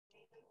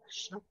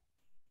Krishna.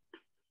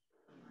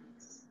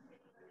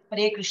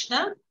 Hare Krishna.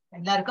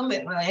 எல்லாருக்கும்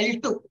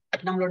L2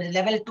 நம்மளோட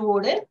level 2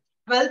 ஓட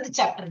 12th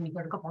chapter இன்னைக்கு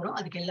எடுக்க போறோம்.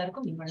 அதுக்கு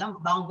எல்லாருக்கும் நீங்க எல்லாம்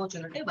வாங்கோ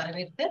சொல்லிட்டு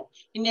வரவேற்று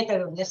இன்னைக்கு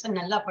லெசன்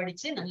நல்லா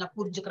படிச்சு நல்லா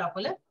புரிஞ்சுக்கிறா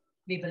போல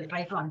we will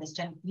try to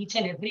understand each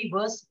and every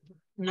verse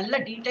நல்ல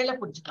டீடைலா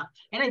புரிஞ்சுக்கலாம்.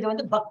 ஏன்னா இது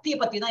வந்து பக்தியை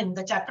பத்தி தான்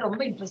இந்த சாப்டர்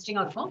ரொம்ப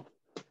இன்ட்ரெஸ்டிங்கா இருக்கும்.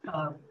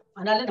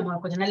 அதனால நம்ம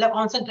கொஞ்சம் நல்ல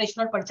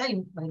கான்சென்ட்ரேஷனோட படிச்சா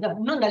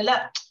இன்னும் நல்ல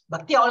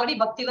பக்தி ஆல்ரெடி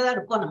பக்தியில தான்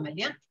இருக்கும் நம்ம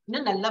இல்லையா.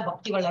 இன்னும் நல்லா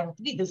பக்தி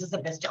வளர்றதுக்கு this is the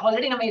best.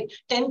 Already நம்ம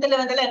 10th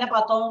 11th என்ன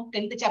பார்த்தோம்?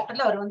 10th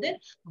சாப்டர்ல அவர் வந்து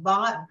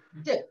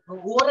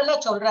ஓரலா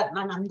சொல்றாரு,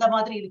 நான் அந்த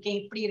மாதிரி இருக்கேன்,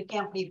 இப்படி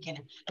இருக்கேன், அப்படி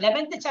இருக்கேன்னு.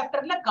 11th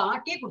சாப்டர்ல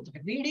காட்டியே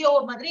கொடுத்துட்டேன். வீடியோ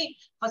மாதிரி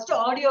ஃபர்ஸ்ட்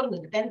ஆடியோ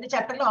இருந்தது. 10th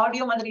சாப்டர்ல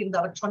ஆடியோ மாதிரி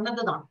இருந்தது. அவர்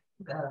சொன்னதுதான்.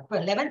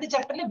 11th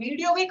சாப்டர்ல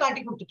வீடியோவே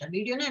காட்டி கொடுத்துட்டார்.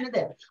 வீடியோன்னா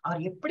என்னது,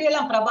 அவர் எப்படி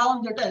எல்லாம்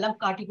பிரபாவம் சொல்லிட்டு எல்லாம்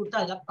காட்டி கொடுத்து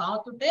அதெல்லாம்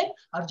பார்த்துட்டு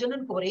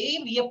அர்ஜுனனுக்கு ஒரே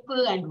வியப்பு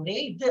அண்ட் ஒரே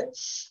இது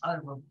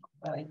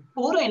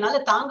போரும் என்னால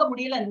தாங்க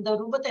முடியல, இந்த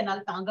ரூபத்தை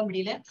என்னால தாங்க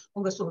முடியல,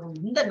 உங்க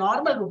இந்த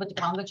நார்மல்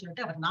ரூபத்துக்கு வாங்க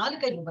சொல்லிட்டு அவர் 4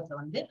 கை ரூபத்துல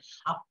வந்து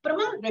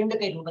அப்புறமா 2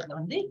 கை ரூபத்துல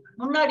வந்து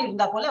முன்னாடி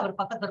இருந்தா போல அவர்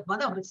பக்கத்துல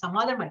இருக்கும்போது அவருக்கு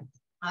சமாதானம்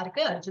ஆயிடுச்சு.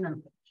 யாருக்கு?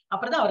 அர்ஜுனனுக்கு.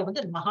 அப்புறம் அவர்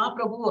வந்து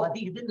மகாபிரபு அது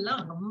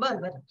இதுலாம்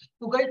ரொம்ப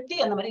புகழ்த்தி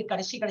அந்த மாதிரி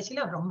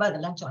கடைசியில ரொம்ப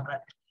இதெல்லாம்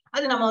சொல்றாரு.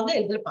 அது நம்ம வந்து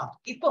இதுல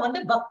பார்ப்போம். இப்ப வந்து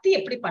பக்தி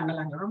எப்படி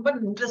பண்ணலாம் ரொம்ப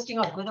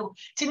இன்ட்ரெஸ்டிங்கா இருக்கும்.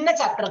 சின்ன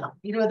சாப்டர் தான்,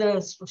 20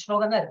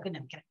 ஸ்லோகம் தான் இருக்குன்னு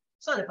நினைக்கிறேன்.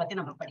 சோ அதை பத்தி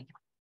நம்ம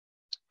படிக்கலாம்.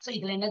 சோ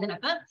இதுல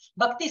என்னதுனாக்கா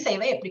பக்தி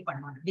சேவை எப்படி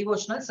பண்ணுவாங்க,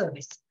 devotional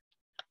service.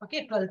 Okay,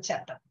 12th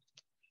chapter.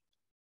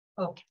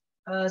 Okay,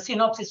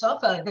 synopsis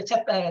of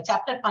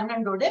chapter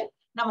 12ஓடு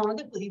நம்ம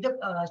வந்து இது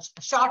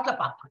ஷார்ட்ல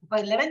பார்ப்போம். இப்ப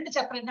 11th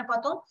சாப்டர் என்ன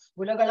பார்த்தோம்?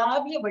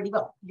 உலகளாவிய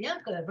வடிவம் இல்லையா,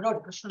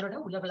 கிருஷ்ணரோட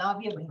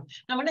உலகளாவிய வடிவம்.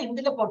 நம்ம என்ன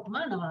இதுல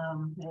போட்டோமா,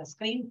 நம்ம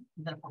ஸ்கிரீன்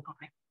இதுல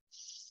போட்டோம்.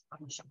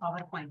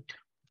 பவர் பாயிண்ட்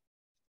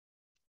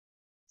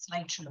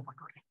ஸ்லைட் ஷோல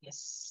போட்டுறேன்.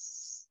 எஸ்,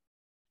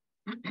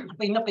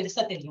 அப்ப இன்னும்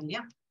பெருசா தெரியும்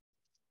இல்லையா.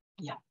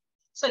 யா,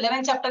 சோ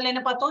 11th சாப்டர்ல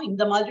என்ன பார்த்தோம்?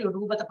 இந்த மாதிரி ஒரு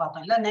ரூபத்தை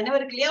பார்த்தோம். இல்ல நினைவு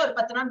இருக்கு இல்லையா, ஒரு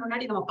 10 நாள்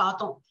முன்னாடி நம்ம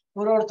பார்த்தோம்.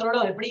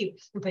 ஒருத்தரோட எப்படி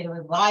இப்ப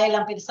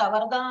வாயெல்லாம் பெருசா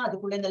வரதான்,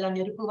 அதுக்குள்ள இதெல்லாம்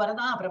நெருப்பு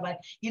வரதான், அப்புறம்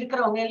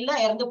இருக்கிறவங்க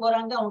எல்லாம் இறந்து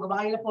போறாங்க, அவங்க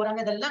வாயில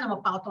போறாங்க, இதெல்லாம் நம்ம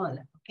பார்த்தோம்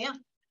அதுல. ஓகே,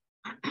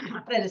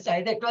 அப்புறம் இது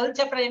 12th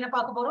சாப்டர் என்ன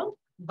பார்க்க போறோம்?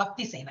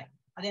 பக்தி சேவை.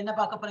 அது என்ன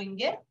பார்க்க போறோம்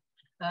இங்க?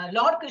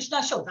 Lord Krishna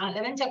shows.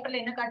 11th சாப்டர்ல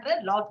என்ன காட்டுற?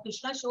 Lord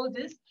Krishna shows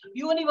his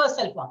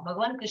universal form.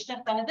 பகவான்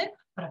கிருஷ்ணர் தனது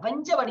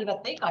பிரபஞ்ச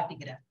வடிவத்தை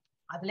காட்டுகிறார்.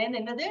 அதுல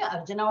இருந்து என்னது,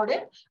 அர்ஜுனாவோட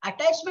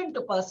அட்டாச்மெண்ட்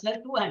டு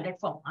பர்சனல் 200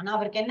 ஃபார்ம். ஆனா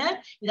அவருக்கு என்ன,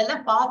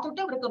 இதெல்லாம்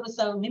பார்த்துட்டு அவருக்கு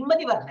ஒரு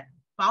நிம்மதி வரல.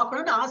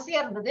 பார்க்கணும்னு ஆசையா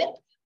இருந்தது,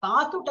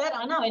 பார்த்துட்டார்.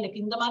 ஆனா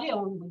எனக்கு இந்த மாதிரி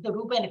இந்த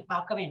ரூபம் எனக்கு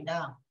பார்க்க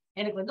வேண்டாம்,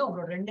 எனக்கு வந்து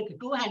உங்களோட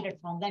 200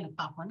 ஃபார்ம் தான்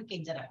எனக்கு பார்க்கணும்னு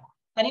கெஞ்சறாரு.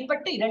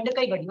 தனிப்பட்ட 2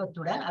 கை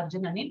வடிவத்துடன்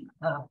அர்ஜுனனின்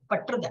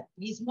பற்றுதல்.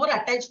 Is more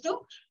attach to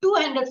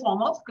 200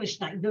 form of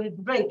Krishna.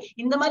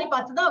 இந்த மாதிரி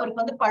பார்த்துதான்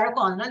அவருக்கு வந்து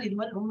பழக்கம். அதனால இது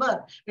மாதிரி ரொம்ப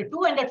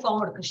 200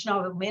 ஃபார்மோட கிருஷ்ணா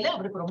மேல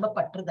அவருக்கு ரொம்ப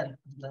பற்றுதல்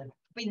இருந்தது.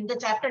 இப்ப இந்த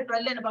சாப்டர்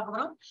 12 என்ன பார்க்க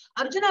போறோம்?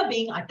 Arjuna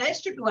being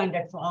attached to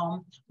 200 form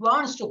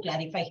wants to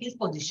clarify his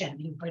position.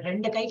 இப்ப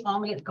 2 கை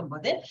ஃபார்ம்ல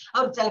இருக்கும்போது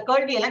அவர் சில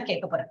கேள்வி எல்லாம்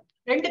கேட்க போறார்.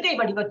 2 கை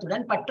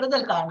வடிவத்துடன்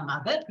பற்றுதல்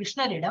காரணமாக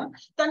கிருஷ்ணரிடம்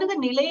தனது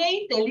நிலையை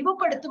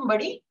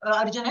தெளிவுபடுத்தும்படி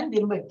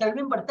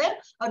தெளிவுபடுத்த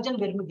அர்ஜுன்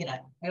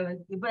விரும்புகிறார்.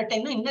 இவர்கிட்ட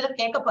இன்னும்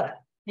கேட்க போறார்,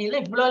 நீ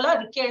எல்லாம் இவ்வளவு எல்லாம்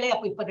இருக்கேளே,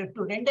 அப்ப இப்ப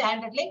 2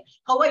 ஹேண்டட்ல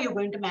how are you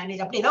going to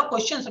manage, அப்படி ஏதாவது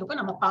கொஸ்டின்ஸ்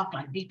இருக்கும், நம்ம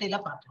பார்க்கலாம்,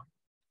 டீட்டெயிலா பார்க்கலாம்.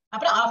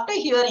 அப்புறம் after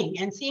hearing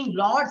and seeing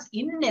Lord's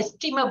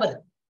inestimable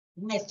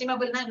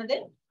என்னது,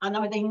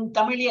 நம்ம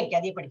தமிழ்லயே இருக்கு,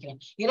 அதே படிக்கிறேன்.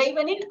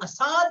 இறைவனின்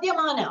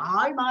அசாத்தியமான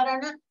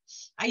ஆழ்மாறான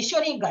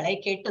ஐஸ்வர்யங்களை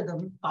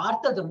கேட்டதும்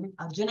பார்த்ததும்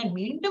அர்ஜுனன்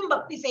மீண்டும்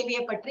பக்தி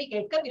சேவையை பற்றி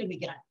கேட்க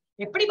விரும்புகிறான்.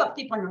 எப்படி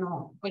பக்தி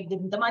பண்ணணும்?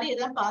 இந்த மாதிரி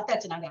இதெல்லாம்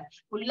பார்த்தாச்சு நாங்க,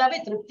 ஃபுல்லாவே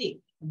திருப்தி.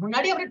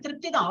 முன்னாடி அவருக்கு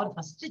திருப்தி தான். அவர்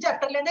ஃபர்ஸ்ட்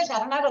சாப்டர்ல இருந்தே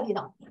சரணாகதி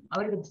தான்,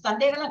 அவருக்கு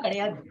சந்தேகம் எல்லாம்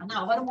கிடையாது. ஆனா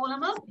அவர்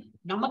மூலமா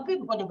நமக்கு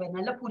இப்ப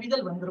நல்ல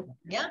புரிதல் வந்திருக்கும்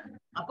இல்லையா.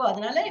 அப்போ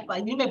அதனால இப்ப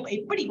இனிமே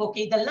எப்படி,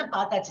 ஓகே இதெல்லாம்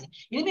பார்த்தாச்சு,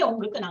 இனிமே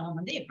உங்களுக்கு நாங்க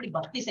வந்து எப்படி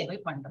பக்தி சேவை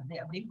பண்றது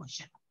அப்படின்னு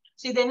கொஸ்டின்.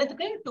 சோ இது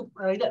என்னத்துக்கு,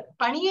 இது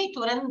பணியை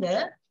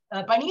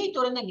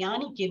துறந்த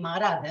ஞானிக்கு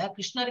மாறாக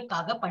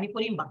கிருஷ்ணருக்காக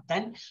பணிபுரியும்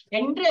பக்தன்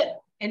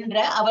என்ற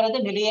அவரது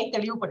நிலையை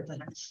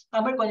தெளிவுபடுத்துகிறார்.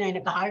 தமிழ் கொஞ்சம்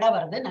எனக்கு ஹார்டா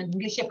வருது, நான்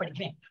இங்கிலீஷே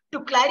படிக்கிறேன். To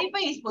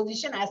clarify his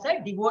position as a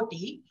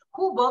devotee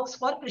who works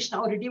for Krishna.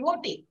 ஒரு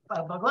டிவோட்டி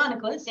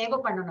பகவானுக்கு வந்து சேவை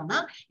பண்ணணும்னா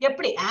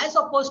எப்படி, as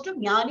opposed to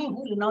ஞானி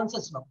who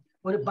renounces work.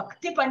 ஒரு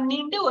பக்தி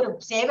பண்ணிட்டு ஒரு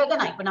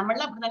சேவகனா, இப்ப நம்ம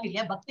எல்லாம் அப்படிதான்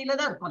இல்லையா, பக்தியில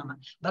தான் இருக்கோம். நம்ம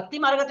பக்தி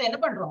மார்க்கத்தை என்ன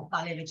பண்றோம்?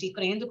 காலையில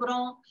சீக்கிரம்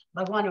எழுந்துக்கிறோம்,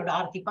 பகவானோட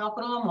ஆரத்தி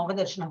பாக்குறோம், முக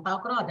தரிசனம்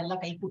பாக்குறோம்,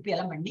 அதெல்லாம் கை கூப்பி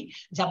எல்லாம் பண்ணி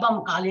ஜபம்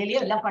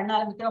காலையிலேயே எல்லாம் பண்ண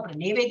ஆரம்பிக்கிறோம்.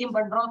 அப்புறம் நைவேத்தியம்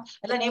பண்றோம்,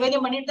 எல்லாம்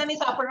நைவேத்தியம் பண்ணிட்டு தானே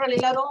சாப்பிடுறோம்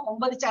எல்லாரும்.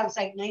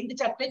 9th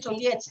சாப்டரே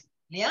சொல்லியாச்சு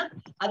இல்லையா.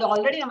 அது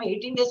ஆல்ரெடி நம்ம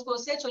 18 days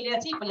கோர்ஸே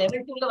சொல்லியாச்சு. இப்ப level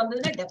 2ல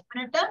வந்ததுன்னா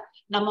டெஃபினட்டா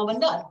நம்ம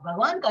வந்து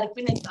பகவானுக்கு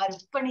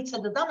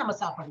அர்ப்பணிச்சதுதான் நம்ம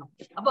சாப்பிடணும்.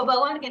 அப்ப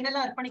பகவானுக்கு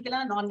என்னெல்லாம்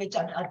அர்ப்பணிக்கலாம்? நான்வெஜ்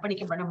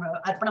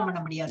அர்ப்பணம்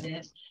பண்ண முடியாது,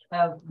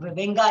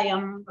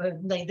 வெங்காயம்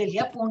இந்த இது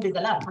இல்லையா, பூண்டு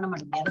இதெல்லாம் அர்ப்பணம்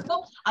பண்ண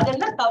முடியாது.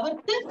 அதெல்லாம்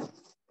தவிர்த்து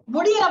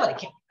முடியற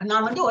வரைக்கும்.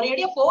 நான் வந்து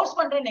ஒரேடியா ஃபோர்ஸ்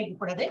பண்றேன்னு நினைக்க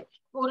கூடாது.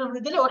 ஒரு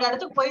இதுல ஒரு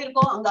இடத்துக்கு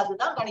போயிருக்கோம், அங்க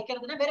அதுதான்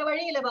கிடைக்கிறதுன்னா வேற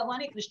வழி இல்ல,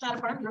 பகவானே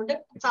கிருஷ்ணார்ப்பணம்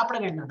சொல்லிட்டு சாப்பிட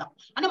வேண்டியதுதான்.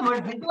 ஆனா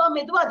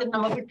மெதுவா அது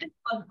நம்ம விட்டு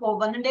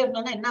வந்துட்டே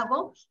இருந்தோம்னா என்ன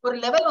ஆகும், ஒரு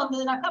லெவல்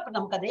வந்ததுனாக்கா அப்ப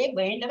நமக்கு அதே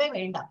வேண்டவே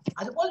வேண்டாம்.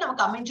 அது போல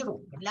நமக்கு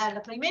அமைஞ்சிடும். எல்லா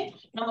இடத்துலயுமே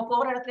நம்ம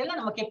போற இடத்துல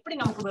எல்லாம் நமக்கு எப்படி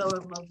நமக்கு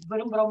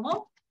விரும்புறோமோ.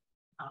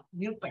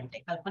 மியூட்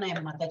பண்ணிட்டேன், கல்பனா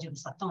என் மாதாஜி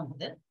சத்தம்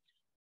வந்தது.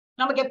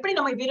 நமக்கு எப்படி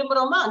நம்ம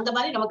விரும்புறோமோ அந்த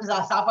மாதிரி நமக்கு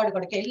சாப்பாடு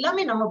கிடைக்கும்.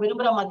 எல்லாமே நம்ம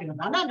விரும்புற மாதிரி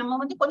இருக்கும். ஆனா நம்ம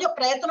வந்து கொஞ்சம்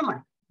பிரயத்தனம்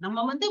பண்ணணும்.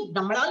 நம்ம வந்து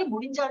நம்மளால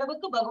முடிஞ்ச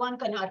அளவுக்கு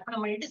பகவானுக்கு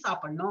அர்ப்பணம் பண்ணிட்டு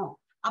சாப்பிடணும்.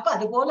 அப்ப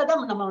அது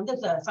போலதான் நம்ம வந்து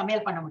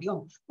சமையல் பண்ண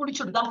முடியும்.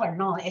 குடிச்சுட்டு தான்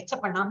பண்ணணும், எச்ச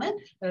பண்ணாம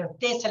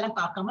டேஸ்ட் எல்லாம்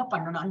பார்க்காம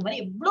பண்ணணும். அந்த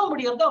மாதிரி எவ்வளவு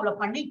முடியுதோ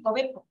அவ்வளவு பண்ணி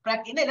இப்பவே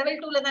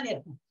லெவல் 2ல தானே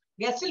இருக்கும்.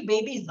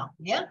 பேபிஸ் தான்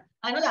இல்லையா?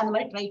 அதனால அந்த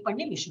மாதிரி ட்ரை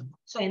பண்ணி விஷயம்.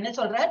 சோ என்ன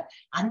சொல்ற,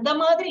 அந்த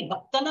மாதிரி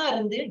பக்தனா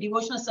இருந்து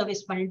டிவோஷனல்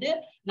சர்வீஸ் பண்ணிட்டு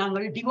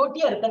நாங்கள்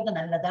டிவோட்டியா இருக்கிறது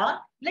நல்லதா,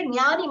 இல்ல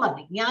ஞானி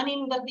மாதிரி?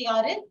 ஞானிங்கிறது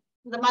யாரு?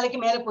 இந்த மலைக்கு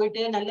மேல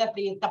போயிட்டு நல்ல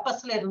அப்படி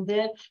தபஸ்ல இருந்து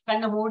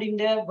கண்ணை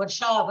மூடிண்டு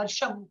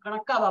வருஷம்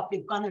கணக்கா அப்படி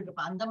உட்கார்ந்துட்டு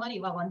இருப்பா. அந்த மாதிரி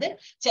இவ வந்து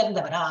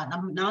சிறந்தவரா?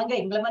 நாங்க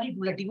எங்களை மாதிரி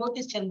உள்ள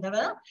டிவோட்டிஸ்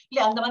சிறந்தவரா,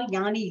 இல்ல அந்த மாதிரி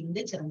ஞானி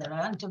இருந்து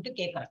சிறந்தவரான்னு சொல்லிட்டு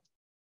கேட்கிறேன்.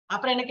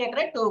 அப்புறம் என்ன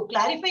கேட்கிறேன், to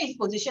clarify his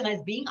position as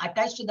being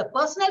attached to the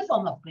personal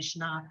form of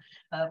Krishna,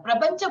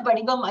 பிரபஞ்ச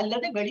வடிவம்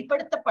அல்லது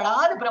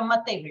வெளிப்படுத்தப்படாத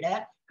பிரம்மத்தை விட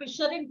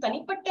கிருஷ்ணரின்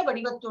தனிப்பட்ட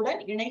வடிவத்துடன்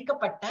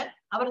இணைக்கப்பட்ட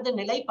அவரது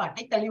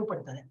நிலைப்பாட்டை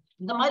தெளிவுபடுத்துது.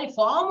 இந்த மாதிரி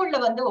ஃபார்முல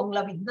வந்து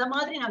உங்களை இந்த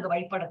மாதிரி நாங்க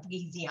வழிபடுறதுக்கு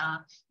ஈஸியா,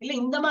 இல்ல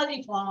இந்த மாதிரி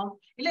ஃபார்ம்,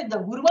 இல்ல இந்த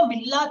உருவம்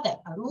இல்லாத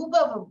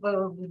ரூப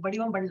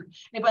வடிவம் பண்ண.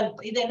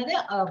 இப்ப இது என்னது,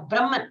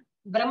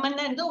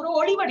 பிரம்மன் வந்து ஒரு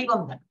ஒளி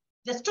வடிவம் தான்.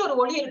 ஜஸ்ட் ஒரு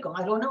ஒளி இருக்கும்,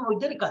 அது ஒண்ணும்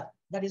இது இருக்காது.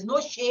 There is no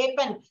shape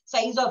and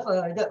size of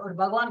ஒரு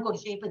பகவானுக்கு ஒரு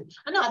ஷேப்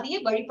ஆனா அதையே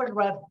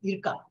வழிபடுற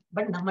இருக்கா.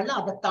 பட் நம்மளாம்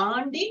அதை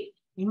தாண்டி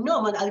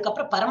இன்னும்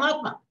அதுக்கப்புறம்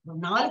பரமாத்மா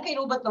 4 கை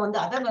ரூபத்துல வந்து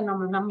அதை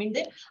நம்ம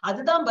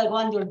அதுதான்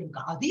பகவான் சொல்லிட்டு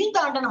இருக்கா. அதையும்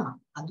தாண்டணுமா?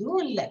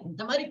 அதுவும் இல்ல.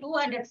 இந்த மாதிரி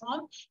 200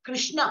 ஃபார்ம்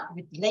கிருஷ்ணா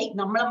வித் லைக்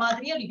நம்மள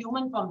மாதிரியே ஒரு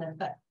ஹியூமன் ஃபார்ம்ல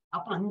இருக்காரு.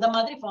 அப்ப அந்த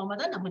மாதிரி ஃபார்மை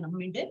தான்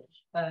நம்ம இது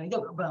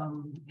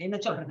என்ன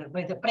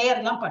சொல்றது,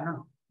 பிரேயர் எல்லாம்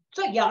பண்ணணும்.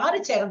 சோ யாரு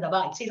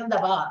சிறந்தவா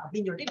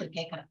அப்படின்னு சொல்லிட்டு இவர்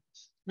கேட்கிறேன்.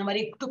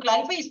 To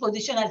clarify his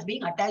position as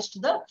being attached to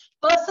the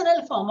personal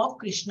form of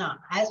Krishna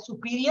as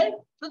superior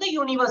to the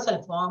universal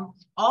form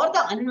or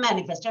the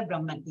unmanifested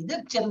Brahman. இது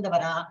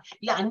சிறந்தவரா,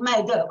 இல்ல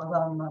இது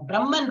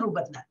பிரம்மன்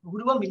ரூபத்துல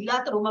உருவம்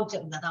இல்லாத ரூபம்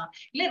சிறந்ததா,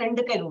 இல்ல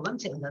 2 கை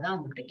ரூபம் சிறந்ததா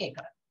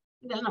கேட்கிறேன்.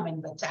 இதெல்லாம் நம்ம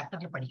இந்த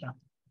சாப்டர்ல படிக்கலாம்.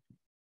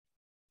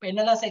 இப்ப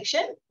என்னெல்லாம்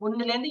செக்ஷன்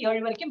 1ல இருந்து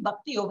 7 வரைக்கும்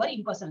பக்தி ஓவர்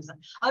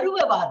இம்பர்சனல்,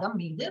 அருவவாதம்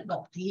மீது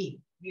பக்தி.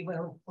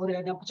 ஒரு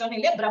சொன்ன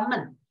இல்லையா,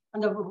 பிரம்மன்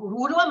அந்த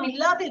உருவம்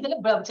இல்லாத இதுல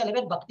சில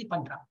பேர் பக்தி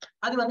பண்றான்.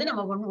 அது வந்து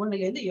நம்ம 1ல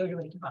இருந்து 7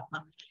 வரைக்கும்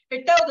பார்க்கலாம்.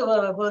 8வது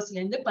வேர்ஸ்ல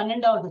இருந்து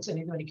 12வது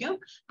இது வரைக்கும்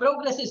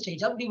ப்ரோக்ரெசிவ்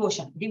ஸ்டேஜ் ஆஃப்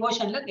டிவோஷன்.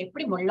 டிவோஷன்ல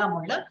எப்படி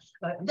மொள்ள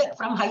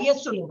ஃப்ரம்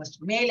ஹையஸ்ட் டு லோவஸ்ட்,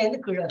 மேல இருந்து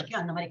கீழே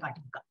வரைக்கும் அந்த மாதிரி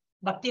காட்டியிருக்கான்.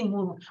 பக்தி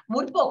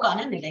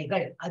முற்போக்கான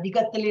நிலைகள்,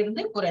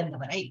 அதிகத்திலிருந்து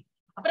குறைந்தவரை.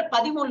 அப்புறம்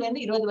 13ல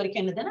இருந்து 20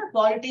 வரைக்கும் என்னதுன்னா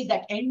qualities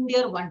that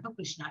entire one to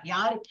Krishna.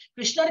 யாரு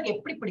கிருஷ்ணருக்கு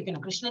எப்படி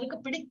பிடிக்கணும், கிருஷ்ணருக்கு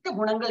பிடித்த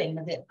குணங்கள்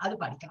என்னது, அது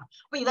படிக்கலாம்.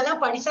 அப்ப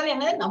இதெல்லாம் படிச்சாலும்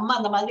என்ன, நம்ம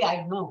அந்த மாதிரி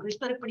ஆயிடணும்.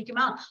 கிருஷ்ணருக்கு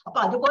பிடிக்குமா, அப்ப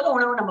அது போல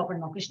உணவு நம்ம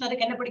பண்ணணும்.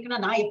 கிருஷ்ணருக்கு என்ன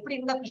பிடிக்கணும், நான் எப்படி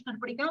இருந்தா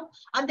கிருஷ்ணருக்கு பிடிக்கும்,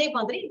 அதே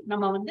மாதிரி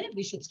நம்ம வந்து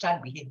we should start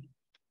behaving.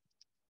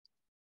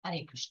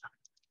 Hare Krishna.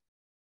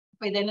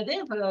 இப்ப இது என்னது,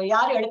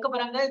 யாரு எடுக்க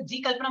போறாங்க? ஜி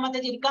கல்பனா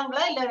மாதாஜி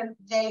இருக்காங்களா, இல்ல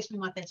ஜெயலட்சுமி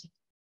மாதாஜி?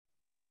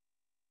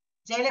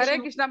 ஹரே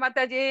கிருஷ்ணா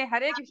மாதாஜி.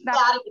 ஹரே கிருஷ்ணா.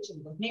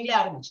 நீங்களே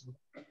ஆரம்பிச்சுங்க.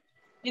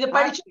 இது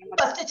படிச்சு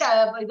ஃபர்ஸ்ட்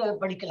இது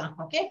படிக்கலாம்.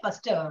 ஓகே,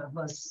 ஃபர்ஸ்ட்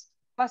வெர்ஸ்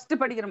ஃபர்ஸ்ட்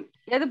படிக்கிறோம்.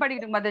 எது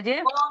படிக்கிறோம் மாதாஜி?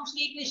 ஓம்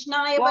ஸ்ரீ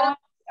கிருஷ்ணாய பரம்.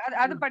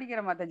 அது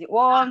படிக்கிறோம் மாதாஜி.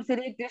 ஓம்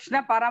ஸ்ரீ கிருஷ்ண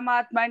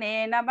பரமாத்மனே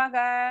நமக.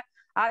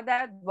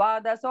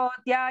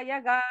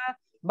 அதத்வாதசோத்யாயக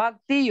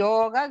பக்தி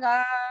யோகக.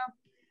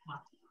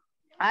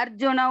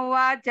 அர்ஜுன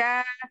உவாச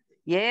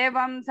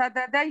ஏவம்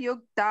சதத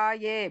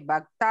யுக்தாயே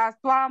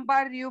பக்தாஸ்வாம்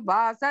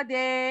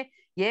பர்யுபாசதே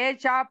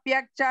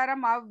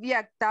ஏஷாப்யக்ஷரம்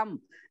அவ்யக்தம்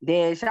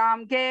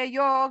தேசாம் கே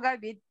யோக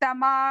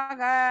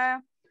வித்தமாக.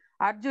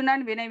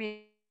 அர்ஜுனன்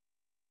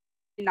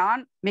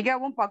வினவினான்,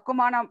 மிகவும்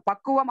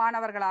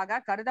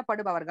பக்குவமானவர்களாக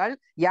கருதப்படுபவர்கள்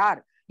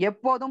யார்?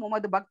 எப்போதும்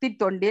உமது பக்தி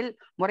தொண்டில்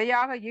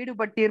முறையாக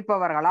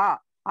ஈடுபட்டிருப்பவர்களா,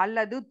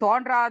 அல்லது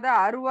தோன்றாத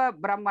அருவ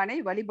பிரம்மனை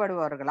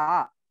வழிபடுபவர்களா?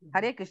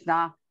 ஹரே கிருஷ்ணா.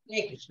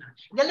 ஹரே கிருஷ்ணா.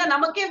 இதெல்லாம்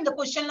நமக்கே இந்த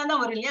கொஸ்டின்ல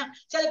தான் வரும் இல்லையா?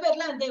 சில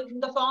பேர்லாம்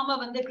இந்த ஃபார்மை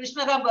வந்து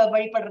கிருஷ்ணரா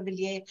வழிபடுறது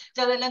இல்லையே.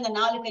 சில பேர்லாம் இந்த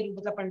 4 கை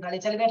ரூபத்தை பண்றாரு.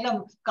 சில பேர்லாம்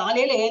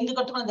காலையில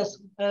எழுந்துக்கிறதுக்கும் அந்த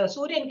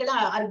சூரியனுக்கு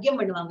எல்லாம் அர்க்கியம்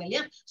பண்ணுவாங்க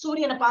இல்லையா?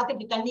 சூரியனை பார்த்து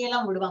இப்படி தண்ணி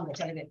எல்லாம் விடுவாங்க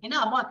சில பேர். ஏன்னா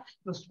அம்மா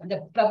அந்த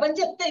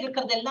பிரபஞ்சத்தை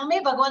இருக்கிறது எல்லாமே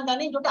பகவான்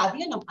தானே சொல்லிட்டு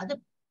அதையும் அது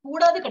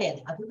கூடாது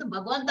கிடையாது, அது வந்து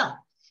பகவான் தான்.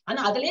 ஆனா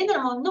அதுல இருந்து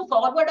நம்ம இன்னும்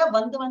ஃபார்வர்டா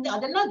வந்து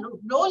அதெல்லாம்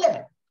லோ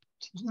லெவல்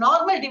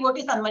நார்மல்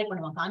டிவோட்டிஸ் அந்த மாதிரி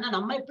பண்ணுவாங்க. ஆனா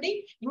நம்ம எப்படி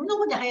இன்னும்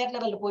கொஞ்சம் ஹையர்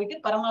லெவல்ல போயிட்டு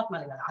பரமாத்மா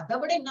லெவல், அதை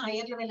விட இன்னும்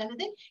ஹையர் லெவல்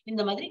என்னது,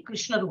 இந்த மாதிரி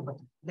கிருஷ்ண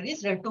ரூபம்.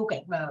 டூ கை,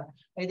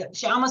 இது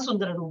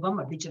ஷியாமசுந்தர ரூபம்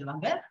அப்படின்னு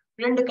சொல்லுவாங்க,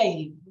 2 கை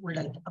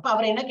உள்ளது. அப்ப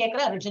அவர் என்ன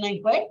கேட்கிறார் Arjuna,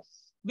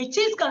 which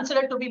is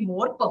considered to be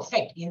more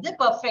perfect? எது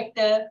perfect?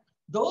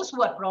 Those who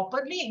are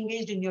properly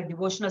engaged in your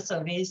devotional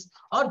service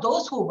or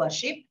those who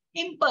worship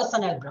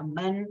impersonal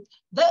Brahman,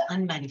 the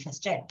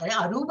unmanifested.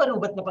 அரூப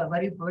ரூபத்துல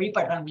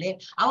வழிபடுறாங்களே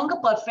அவங்க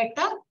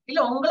பர்ஃபெக்டா, இல்ல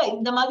உங்களை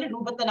இந்த மாதிரி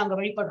ரூபத்தை நாங்க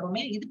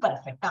வழிபடுறோமே இது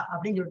பர்ஃபெக்டா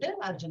அப்படின்னு சொல்லிட்டு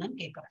அர்ஜுனன்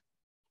கேட்கிறான்.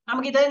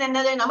 நமக்கு இது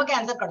என்னது, நமக்கு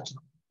ஆன்சர்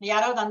கிடைச்சிடும்.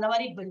 யாராவது அந்த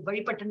மாதிரி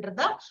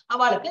வழிபட்டுன்றதா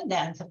அவளுக்கு இந்த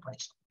ஆன்சர்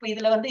கிடைச்சிடும். இப்ப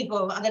இதுல வந்து இப்போ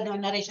அதை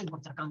நரேஷன்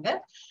கொடுத்திருக்காங்க.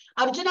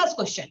 அர்ஜுனாஸ்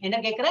கொஸ்டின் என்ன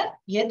கேட்கிற,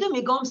 எது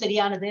மிகவும்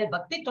சரியானது,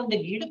 பக்தி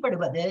தொண்டில்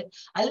ஈடுபடுவது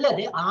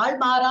அல்லது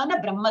ஆள்மாறான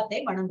பிரம்மத்தை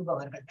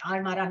வணங்குபவர்கள்,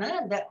 ஆள்மாறான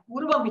இந்த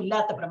உருவம்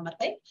இல்லாத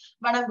பிரம்மத்தை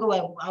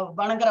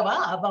வணங்குறவா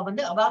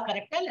அவ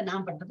கரெக்டா இல்ல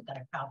நான் பண்றது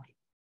கரெக்டா அப்படி.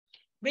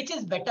 விச்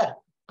இஸ் பெட்டர்,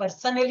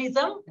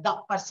 பர்சனலிசம்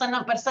தான்,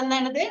 பர்சன்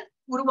என்னது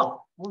உருவம்,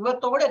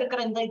 உருவத்தோட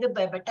இருக்கிற இந்த இது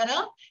பெட்டரா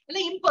இல்ல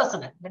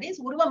இம்பர்சனல், தட்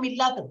இஸ் உருவம்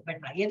இல்லாதது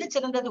பெட்டரா, எது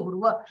சிறந்தது,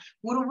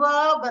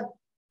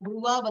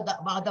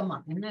 உருவாவாதமா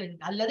என்ன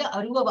அல்லது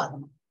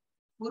அருவவாதமா,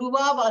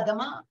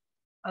 உருவாவாதமா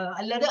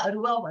அல்லது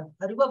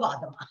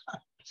அருவவாதமா.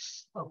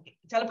 ஓகே,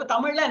 சிலப்ப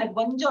தமிழ்ல எனக்கு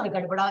கொஞ்சம் ஒரு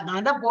கடுபடா,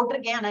 நான் தான்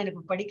போட்டிருக்கேன் ஆனா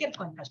எனக்கு படிக்கிறது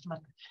கொஞ்சம் கஷ்டமா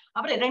இருக்கு.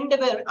 அப்புறம் 2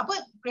 பேர், அப்ப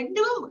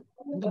ரெண்டும்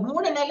இந்த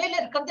 3 நிலையில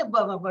இருக்கிறது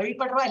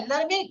வழிபடுறவா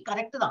எல்லாருமே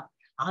கரெக்ட் தான்.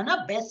 ஆனா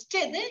பெஸ்ட்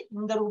எது,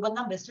 இந்த ரூபம்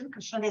தான் பெஸ்ட்னு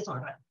கிருஷ்ணரே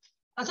சொல்றாரு.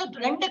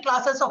 2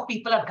 கிளாஸஸ் ஆஃப்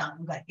பீப்புள்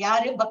இருக்காங்க.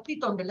 யாரு, பக்தி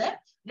தொண்டுல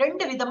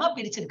 2 விதமா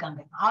பிரிச்சிருக்காங்க.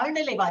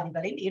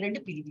 ஆழ்நிலைவாதிகளின் 2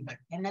 பிரிவுகள்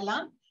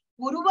என்னெல்லாம்,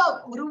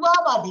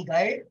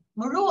 உருவாவாதிகள்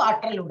முழு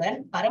ஆற்றலுடன்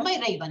பரம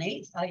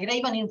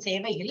இறைவனின்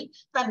சேவையில்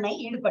தன்னை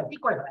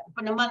ஈடுபடுத்திக் கொள்றார்.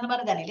 இப்ப நம்ம அந்த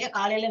மாதிரி தானே இல்லையா,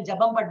 காலையில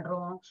ஜபம்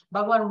பண்றோம்,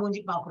 பகவான்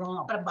மூஞ்சி பாக்குறோம்,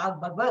 அப்புறம்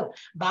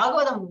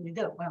பாகவதம்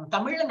இது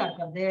தமிழ்ல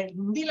நடக்கிறது,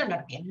 ஹிந்தியில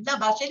நடக்குது, எல்லா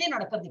பாஷையிலயும்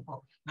நடக்கிறது. இப்போ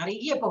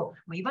நிறைய இப்போ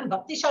ஈவன்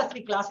பக்தி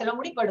சாஸ்திரி கிளாஸ் எல்லாம்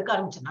கூட இப்ப எடுக்க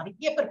ஆரம்பிச்சு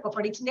நிறைய பேர் இப்ப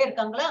படிச்சுட்டே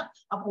இருக்காங்களா.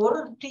 அப்போ ஒரு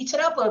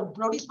டீச்சரா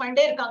ப்ரொடியூஸ்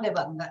பண்ணிட்டே இருக்காங்க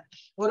இவங்க,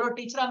 ஒரு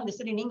டீச்சரா வந்து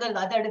சரி நீங்க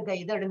அதை எடுங்க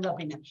இதை எடுங்க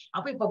அப்படின்னு.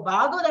 அப்ப இப்ப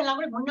பாகவதம் எல்லாம்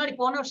கூட முன்னாடி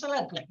போன வருஷம்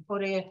எல்லாம் இருக்கல, இப்போ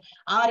ஒரு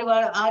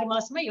 6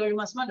 மாசமா 7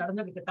 மாசமா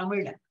நடந்துருக்கு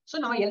தமிழ்ல. சோ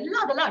நம்ம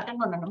எல்லாம் அதெல்லாம்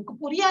அட்டன் பண்ணணும். நமக்கு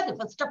புரியாது,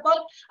 ஃபர்ஸ்ட் ஆஃப்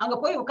ஆல் அங்க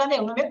போய்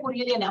உட்கார்ந்து ஒண்ணுமே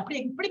புரியலையே, அப்படி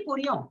இப்படி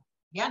புரியும்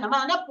ஏன், நம்ம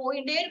ஆனா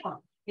போயிட்டே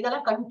இருக்கணும்,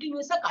 இதெல்லாம்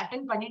கண்டினியூஸா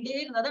அட்டென்ட் பண்ணிட்டே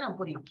இருந்தாதான்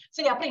நமக்கு புரியும்.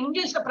 சரி, அப்புறம்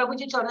இங்கிலீஷ்ல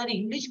பிரபுஜி சொல்றாரு,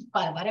 இங்கிலீஷ்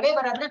வரவே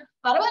வராதுன்னா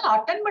பரவாயில்ல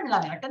அட்டன்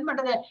பண்ணலாமே. அட்டன்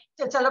பண்றது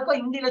சிலப்போ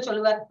ஹிந்தியில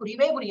சொல்லுவார்,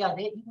 புரியவே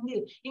புரியாது,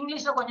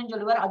 இங்கிலீஷ்ல கொஞ்சம்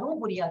சொல்லுவார்,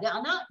 அதுவும் புரியாது.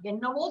 ஆனா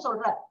என்னவோ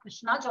சொல்றார்,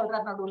 கிருஷ்ணா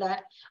சொல்றார் நடுவுல,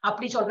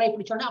 அப்படி சொல்ற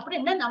இப்படி சொன்ன அப்புறம்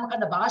என்ன, நமக்கு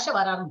அந்த பாஷை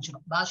வர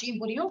ஆரம்பிச்சிடும்,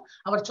 பாஷையும் புரியும்,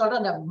 அவர்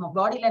சொல்ற அந்த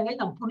பாடி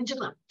லாங்குவேஜ் நம்ம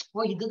புரிஞ்சுக்கலாம்,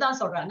 ஓ இதுதான்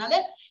சொல்றேன். அதனால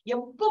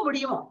எப்ப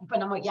முடியுமோ, இப்ப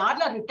நம்ம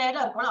யாரெல்லாம்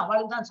ரிட்டையர்டா இருக்கோம்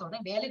அவளுக்கு தான்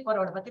சொல்றேன், வேலைக்கு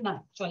போறவளை பத்தி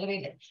நான் சொல்லவே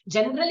இல்லை.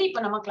 ஜென்ரலி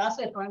இப்ப நம்ம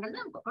கிளாஸ்ல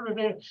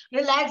இருக்கவங்கன்னா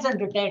ரிலாக்ஸ்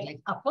அண்ட் ரிட்டையர்ட்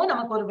லைஃப், அப்போ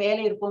நமக்கு ஒரு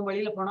வேலை இருக்கும்,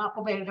 வெளியில போனோம்,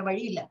 அப்போ வேற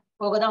வழி இல்லை,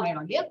 போகதான்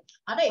வேணும் இல்லையா.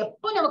 ஆனா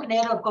எப்போ நமக்கு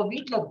நேரம் இருக்கும்,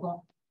 வீட்டுல இருக்கும்,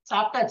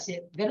 சாப்பிட்டாச்சு,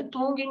 வெறும்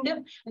தூங்கிட்டு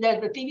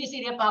இந்த டிவி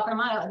சீரியல்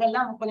பாக்கணுமா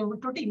அதெல்லாம் கொஞ்சம்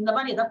விட்டுட்டு இந்த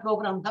மாதிரி ஏதாவது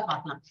ப்ரோக்ராம் தான்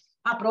பார்க்கலாம்.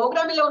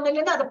 ப்ரோக்ராம் இல்ல ஒண்ணு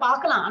இல்லைன்னா அதை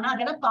பார்க்கலாம். ஆனா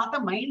அதெல்லாம் பார்த்தா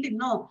மைண்ட்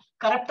இன்னும்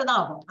கரெக்ட் தான்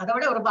ஆகும். அதை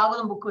விட ஒரு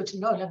பாகவதம் புக்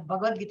வச்சுட்டோ இல்ல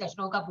பகவத்கீதா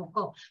ஸ்லோகா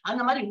புக்கோ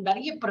அந்த மாதிரி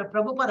நிறைய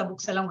பிரபுபாத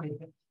புக்ஸ் எல்லாம்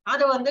இருக்கு,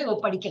 அதை வந்து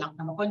படிக்கலாம்,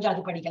 நம்ம கொஞ்சம்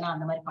அது படிக்கலாம்,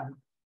 அந்த மாதிரி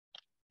பண்ணணும்.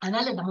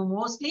 அதனால நம்ம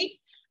மோஸ்ட்லி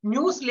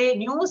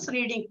நியூஸ்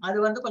ரீடிங் அது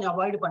வந்து கொஞ்சம்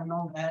அவாய்டு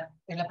பண்ணோங்க.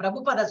 இல்ல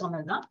பிரபுபாதா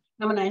சொன்னதுதான்,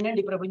 நம்ம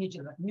நயனடி பிரபுன்னு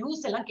சொல்றோம்,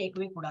 நியூஸ் எல்லாம்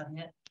கேட்கவே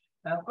கூடாதுங்க,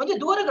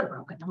 கொஞ்சம் தூரம்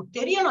இருக்கணும், நமக்கு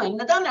தெரியணும்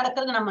என்னதான்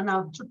நடக்கிறது, நம்ம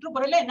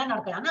சுற்றுப்புறல என்ன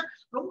நடக்குது, ஆனா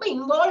ரொம்ப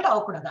இன்வால்வ்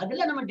ஆகக்கூடாது.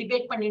 அதுல நம்ம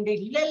டிபேட் பண்ணிட்டு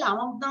இல்ல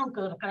அவன் தான்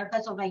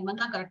கரெக்டா சொல்றான்,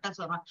 இவன் தான் கரெக்டா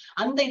சொல்றான்,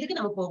 அந்த இதுக்கு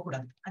நம்ம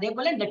போகக்கூடாது. அதே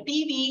போல இந்த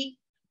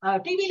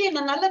டிவிலயே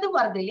நல்லதும்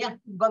வருது இல்லையா,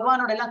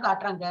 பகவானோட எல்லாம்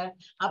காட்டுறாங்க,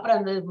 அப்புறம்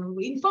அந்த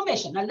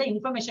இன்ஃபர்மேஷன், நல்ல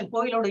இன்ஃபர்மேஷன்,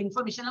 கோயிலோட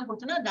இன்ஃபர்மேஷன் எல்லாம்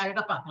கொடுத்தோன்னா அது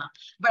அழகா பார்க்கலாம்.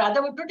 பட்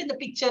அதை விட்டுட்டு இந்த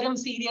பிக்சரும்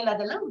சீரியல்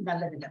அதெல்லாம்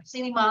நல்லது இல்லை.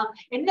 சினிமா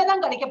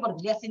என்னதான் கிடைக்க போறது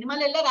இல்லையா,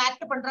 சினிமால எல்லாரும்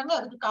ஆக்ட் பண்றாங்க,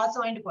 அதுக்கு காசு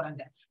வாங்கிட்டு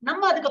போறாங்க,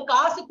 நம்ம அதுக்கு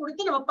காசு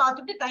கொடுத்து நம்ம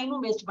பார்த்துட்டு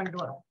டைமும் வேஸ்ட்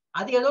பண்ணிட்டு வரோம்.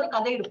 அது ஏதோ ஒரு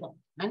கதை இருக்கும்,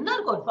 நல்லா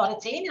இருக்கும், ஃபார்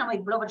சேஞ்ச் நம்ம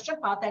இவ்வளவு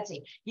வருஷம் பார்த்தாச்சு,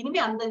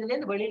 இனிமே அந்த இதுல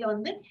இருந்து வெளியில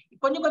வந்து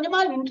கொஞ்சம்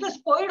கொஞ்சமா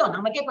இன்ட்ரெஸ்ட் போயிடும்,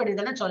 நமக்கே போயிடும்,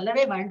 இதெல்லாம்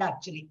சொல்லவே வேண்டாம்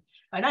ஆக்சுவலி.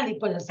 ஆனா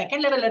இப்ப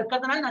செகண்ட் லெவல்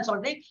இருக்கிறதுனால நான்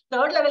சொல்றேன்,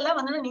 தேர்ட் லெவல்லாம்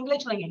வந்து நீங்களே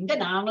சொல்லுங்க, எங்க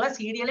நாங்களா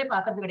சீரியலே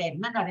பாக்குறது கிடையாது,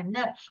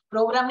 என்ன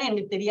ப்ரோக்ராம்னு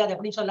எனக்கு தெரியாது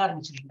அப்படின்னு சொல்ல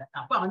ஆரம்பிச்சிருக்கீங்க.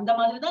 அப்ப அந்த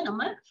மாதிரிதான்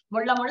நம்ம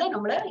முள்ள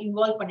நம்மள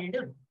இன்வால்வ் பண்ணிட்டு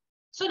இருக்கோம்.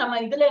 சோ நம்ம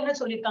இதுல என்ன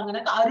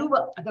சொல்லியிருக்காங்கன்னா,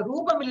 அந்த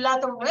ரூபம்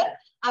இல்லாதவங்களை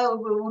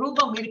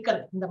ரூபம்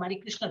இருக்கிறது, இந்த மாதிரி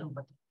கிருஷ்ண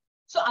ரூபத்தில்.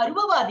 சோ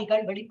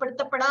அருவவாதிகள்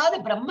வெளிப்படுத்தப்படாத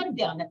பிரம்மன்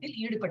தியானத்தில்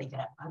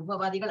ஈடுபடுகிறார்.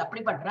 அருவவாதிகள்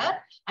அப்படி பண்றார்,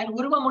 அண்ட்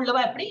உருவம்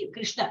உள்ளவா எப்படி,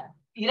 கிருஷ்ணர்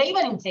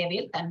இறைவனின்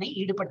சேவையில் தன்னை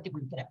ஈடுபடுத்திக்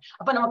கொள்கிறார்.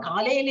 அப்ப நம்ம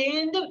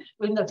காலையிலேருந்து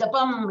இந்த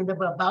ஜப்பம், இந்த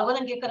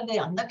பாகவதம் கேட்கறது,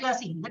 அந்த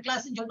கிளாஸ் இந்த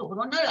கிளாஸ் சொல்லிட்டு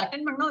ஒரு நாள்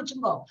அட்டென்ட் பண்ணோம்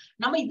வச்சுக்கோ,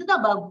 நம்ம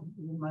இதுதான்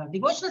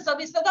டிவோஷனல்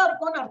சர்வீஸ்ல தான்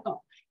இருக்கும்னு அர்த்தம்.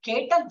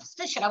 கேட்டா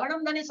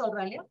சிரவணம் தானே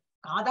சொல்றோம் இல்லையா,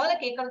 காதால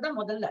கேட்கறது தான்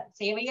முதல்ல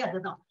சேவையே,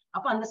 அதுதான்.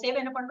 அப்ப அந்த சேவை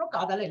என்ன பண்றோம்,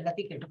 காதால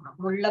எல்லாத்தையும் கேட்டுக்கணும்,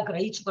 முள்ள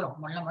கிரகிச்சுக்கிறோம்,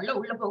 முள்ள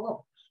உள்ள போகும்.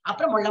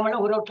 அப்புறம் முள்ள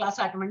ஒரு கிளாஸ்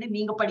அட்டன் பண்ணி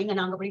நீங்க படிங்க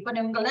நாங்க படிப்போம்,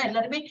 நீங்கெல்லாம்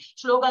எல்லாருமே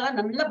ஸ்லோகாலாம்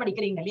நல்லா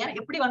படிக்கிறீங்க இல்லையா,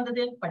 எப்படி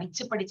வந்தது,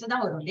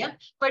 படிச்சுதான் வரும் இல்லையா.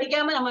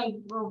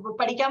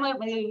 படிக்காம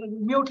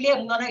மியூட்லயே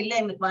இருந்தோம்னா இல்ல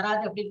எனக்கு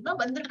வராது அப்படின்னு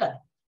வந்திருக்காரு.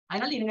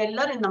 அதனால இவங்க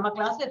எல்லாரும் நம்ம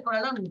கிளாஸ்ல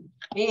இருக்கிறாலும்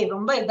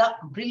ரொம்ப இதா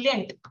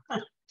பிரில்லியன்ட்,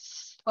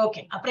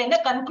 ஓகே, அப்புறம் என்ன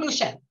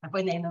கன்க்ளூஷன்?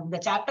 அப்ப இந்த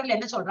சாப்டர்ல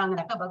என்ன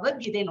சொல்றாங்கன்னாக்கா,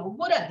 பகவத்கீதையின்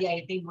ஒவ்வொரு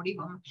அத்தியாயத்தின்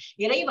முடிவும்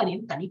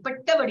இறைவனின்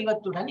தனிப்பட்ட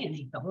வடிவத்துடன்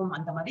இணைக்கவும்,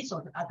 அந்த மாதிரி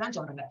அதான்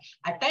சொல்றாங்க.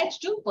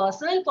 Attach to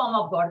personal form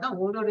of God தான்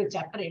ஒரு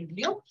சாப்டர்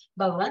எண்ட்லயும்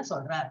பகவான்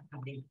சொல்றார்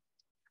அப்படின்னு.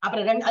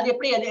 அப்புறம் அது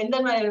எப்படி, அது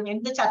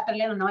எந்த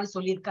சாப்டர்ல அந்த மாதிரி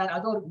சொல்லியிருக்காரு,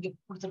 அது ஒரு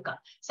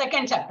கொடுத்திருக்காங்க.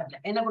 செகண்ட் சாப்டர்ல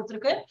என்ன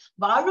கொடுத்திருக்கு?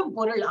 வாழும்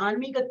பொருள்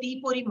ஆன்மீக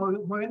தீப்பொறி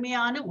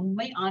முழுமையான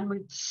உண்மை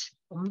ஆன்மீக.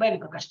 ரொம்ப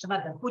எனக்கு கஷ்டமா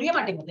இருக்கு, புரிய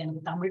மாட்டேங்குது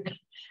எனக்கு Tamil.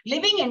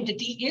 Living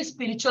entity is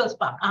spiritual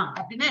spark.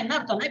 அப்படின்னா என்ன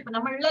அர்த்தம்னா, இப்ப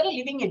நம்ம எல்லாரும்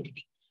லிவிங்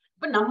என்டிட்டி.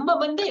 இப்ப நம்ம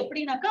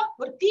எப்படின்னாக்கா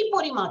ஒரு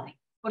தீப்பொறி மாதிரி.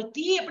 ஒரு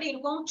தீ எப்படி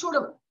இருக்கும்?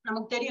 சுடும்.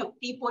 நமக்கு தெரியும்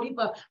தீப்பொறி.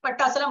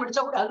 பட்டாசு எல்லாம்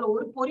முடிச்சா கூட அதுல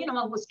ஒரு பொறி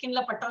நம்ம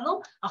ஸ்கின்ல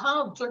பட்டாலும்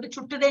சொல்லிட்டு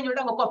சுட்டுதேன்னு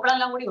சொல்லிட்டு அவங்க கொப்பளம்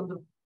எல்லாம் கூட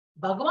வந்துடும்.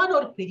 பகவான்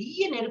ஒரு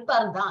பெரிய நெருப்பா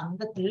இருந்தா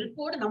அந்த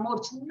நெருப்போடு நம்ம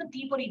ஒரு சின்ன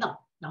தீப்பொறி தான்.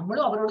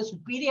 நம்மளும் அவரோட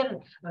சுப்பீரியர்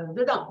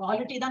இதுதான்,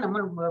 குவாலிட்டி தான்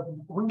நம்ம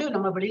கொண்டு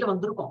நம்ம வெளியில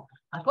வந்திருக்கோம்.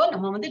 அப்போ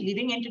நம்ம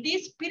லிவிங் என்டிட்டி,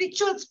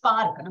 ஸ்பிரிச்சுவல்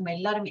ஸ்பார்க் நம்ம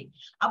எல்லாருமே.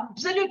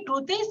 Absolute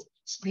truth is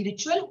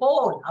spiritual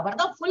whole. அவர்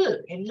தான் ஃபுல்,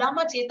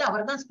 எல்லாமே சேர்த்து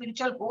அவர் தான்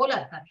ஸ்பிரிச்சுவல் ஹோலா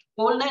இருக்கார்.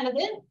 ஹோல்னா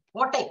என்னது?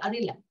 ஓட்டை, அது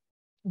இல்ல.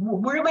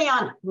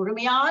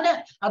 முழுமையான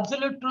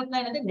அப்சல்யூட்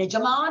ட்ரூத்னா என்னது?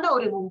 நிஜமான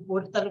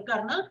ஒருத்தர்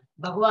இருக்காருன்னா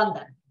பகவான்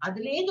தான்.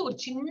 அதுல இருந்து ஒரு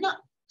சின்ன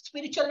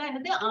ஸ்பிரிச்சுவல்னா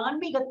என்னது?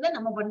 ஆன்மீகத்துல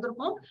நம்ம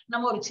வந்திருக்கோம்.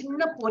 நம்ம ஒரு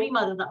சின்ன பொறி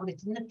மாதிரிதான், ஒரு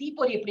சின்ன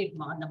தீப்பொறி எப்படி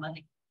இருக்குமா அந்த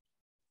மாதிரி.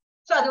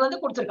 சோ அது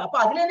கொடுத்திருக்கு. அப்ப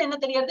அதுல இருந்து என்ன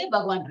தெரியாது?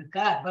 பகவான்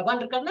இருக்கார்.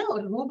 பகவான் இருக்காருன்னா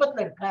ஒரு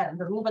ரூபத்துல இருக்கார்.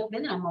 அந்த ரூபத்துல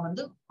இருந்து நம்ம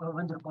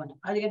வந்திருக்கோம்.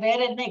 அதுக்கு வேற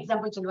என்ன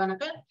எக்ஸாம்பிள்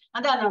சொல்லுவானாக்கா,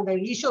 அதான் அந்த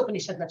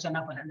ஈஷோபனிஷத்துல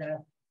சொன்னா போல, அந்த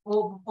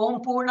ஓம்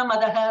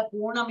பூர்ணமதக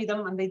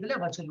பூர்ணமிதம், அந்த இதுல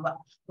அவர் சொல்லுவா.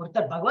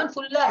 ஒருத்தர் பகவான்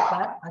ஃபுல்லா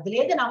இருக்கார். அதுல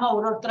இருந்து நம்ம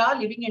ஒருத்தரா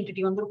லிவிங்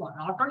என்டிட்டி வந்திருக்கோம்.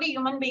 Not only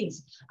human beings,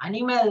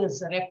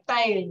 animals,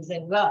 reptiles,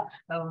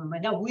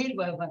 உயிர்,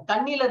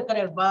 தண்ணியில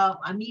இருக்கிற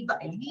அமீபா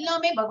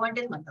எல்லாமே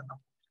பகவான்கிட்ட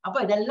வந்தோம். அப்ப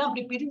இதெல்லாம்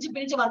அப்படி பிரிஞ்சு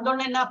பிரிஞ்சு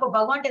வந்தோம்னா என்ன? அப்ப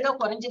பகவான்கிட்ட ஏதோ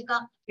குறைஞ்சிருக்கா?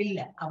 இல்ல,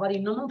 அவர்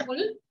இன்னமும்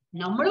ஃபுல்,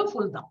 நம்மளும்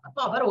ஃபுல் தான். அப்ப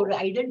அவர் ஒரு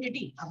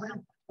ஐடென்டிட்டி, அவர்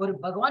ஒரு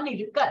பகவான்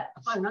இருக்கார்.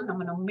 அப்ப அதனால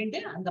நம்ம நம்பிட்டு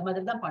அந்த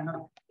மாதிரி தான்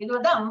பண்ணணும். இது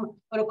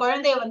ஒரு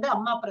குழந்தைய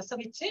அம்மா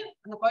பிரசவிச்சு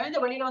அந்த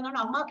குழந்தை வெளியில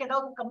வந்தோம்னா அம்மாவுக்கு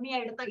ஏதாவது கம்மியா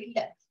எடுத்தா? இல்ல,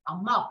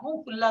 அம்மா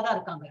அப்பவும் ஃபுல்லா தான்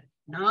இருக்காங்க.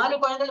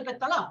 4 குழந்தைகள்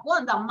பெற்றாலும் அப்போ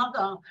அந்த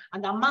அம்மாக்கு,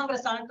 அந்த அம்மாங்கிற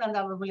ஸ்தானத்துல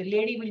அந்த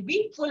லேடி வில் பி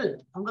ஃபுல்.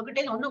 அவங்க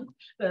கிட்ட ஒன்னும்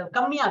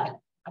கம்மியாகல.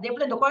 அதே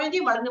போல இந்த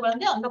குழந்தையும் வளர்ந்து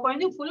வளர்ந்து அந்த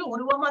குழந்தையும் ஃபுல்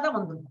உருவமா தான்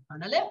வந்துருக்கும்.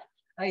 அதனால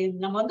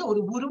நம்ம ஒரு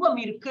உருவம்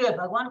இருக்கு,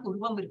 பகவானுக்கு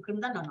உருவம்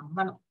இருக்குன்னு தான் நான்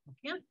நம்பணும்.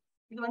 ஓகே,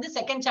 இது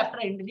செகண்ட்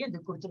சாப்டர் எண்ட்லயும் இது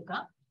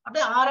கொடுத்திருக்கான்.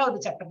 அப்படியே 6வது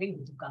சாப்டர்லயும்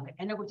கொடுத்திருக்காங்க.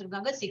 என்ன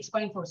கொடுத்திருக்காங்க?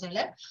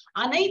 6.47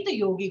 அனைத்து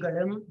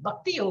யோகிகளும்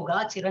பக்தி யோகா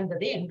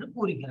சிறந்தது என்று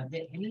கூறுகிறது.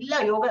 எல்லா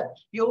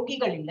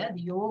யோகிகள் இல்ல,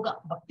 அது யோகா,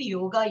 பக்தி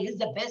yoga is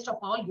the best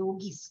of all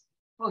yogis.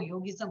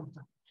 Yogis தான்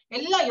கொடுத்தாங்க.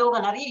 எல்லா யோகா,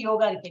 நிறைய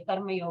யோகா இருக்கு.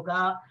 கர்ம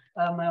யோகா,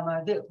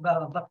 இது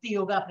பக்தி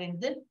யோகா,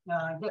 அப்படின்னு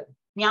இது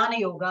ஞான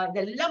யோகா,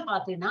 இதெல்லாம்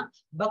பாத்தீங்கன்னா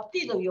பக்தி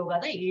யோகா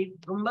தான்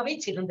ரொம்பவே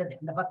சிறந்தது.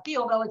 இந்த பக்தி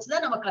யோகா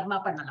வச்சுதான் நம்ம கர்மா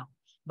பண்ணலாம்.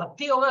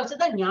 பக்தி யோகா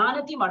வச்சுதான்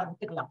ஞானத்தையும்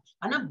வளர்த்துக்கலாம்.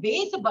 ஆனா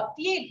பேஸ்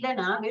பக்தியே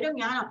இல்லைன்னா வெறும்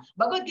ஞானம்,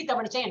 பகவத்கீதை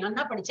படிச்சேன்,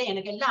 நல்லா படிச்சேன்,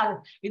 எனக்கு எல்லாம்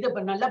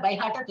இது நல்லா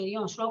பைஹாட்டா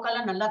தெரியும்,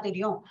 ஸ்லோகெல்லாம் நல்லா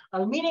தெரியும்,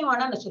 மீனிங்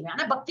வேணாம்னு சொல்லுவேன்,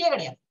 ஆனா பக்தியே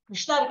கிடையாது.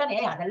 கிருஷ்ணா இருக்கானே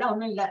அதெல்லாம்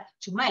ஒண்ணும் இல்ல,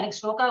 சும்மா எனக்கு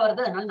ஸ்லோகா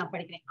வருது அதனால நான்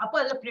படிக்கிறேன், அப்போ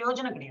அதுல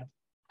பிரயோஜனம் கிடையாது.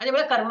 அதே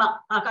போல கர்மா,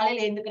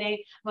 காலையில எழுந்துக்கிறேன்,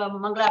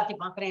 மங்களாரத்தி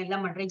பாக்குறேன்,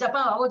 எல்லாம் பண்றேன்,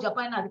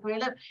 ஜப்பான் அதுக்கு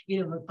வேலை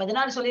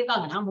 16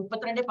 சொல்லியிருக்காங்க, நான்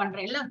 32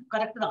 பண்றேன், எல்லாம்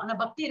கரெக்ட் தான். ஆனா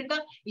பக்தி இருக்கா?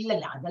 இல்ல,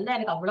 அதெல்லாம்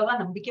எனக்கு அவ்வளவா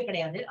நம்பிக்கை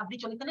கிடையாது அப்படி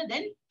சொல்லித்தானே.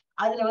 தென்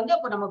அதுல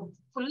அப்ப நம்ம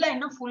ஃபுல்லா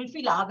இன்னும்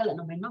ஃபுல்ஃபில் ஆகல.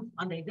 நம்ம இன்னும்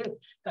அந்த இது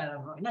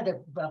என்னது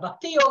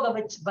பக்தி யோகா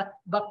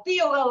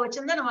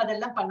வச்சிருந்தா நம்ம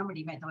அதெல்லாம் பண்ண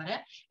முடியுமே தவிர,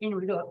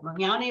 இன்னும்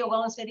ஞான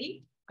யோகாவும் சரி,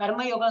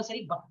 கர்ம யோகாவும்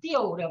சரி, பக்திய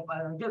ஒரு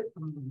இது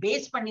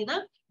பேஸ் பண்ணி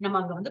தான் நம்ம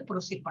அங்க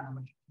ப்ரொசீட் பண்ண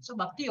முடியும். சோ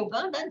பக்தி யோகா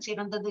தான்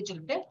சிறந்தது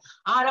சொல்லிட்டு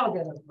 6வது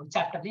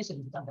சாப்டர்லயும்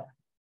சொல்லியிருக்காங்க.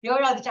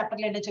 7வது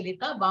சாப்டர்ல என்ன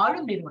சொல்லியிருக்கா?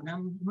 வாழும்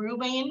நிறுவனம்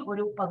முழுமையின்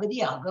ஒரு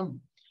பகுதியாகும்.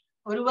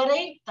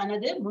 ஒருவரை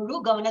தனது முழு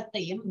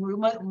கவனத்தையும்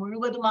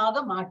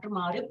முழுவதுமாக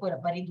மாற்றுமாறு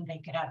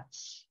பரிந்துரைக்கிறார்.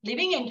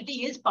 Living entity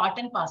is part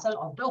and parcel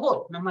of the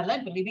whole. நம்ம எல்லாம்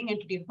இப்ப லிவிங்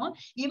என்டிட்டி இருக்கும்,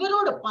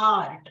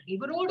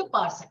 இவரோட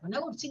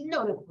பார்சல் ஒரு சின்ன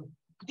ஒரு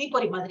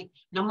தீப்பொறி மாதிரி.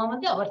 நம்ம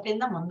அவர்கிட்ட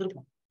தான்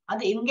வந்திருக்கோம்.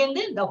 அது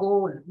எங்கிருந்து? இந்த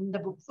ஹோல், இந்த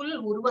ஃபுல்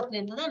உருவத்துல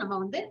இருந்து தான் நம்ம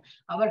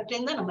அவர்கிட்ட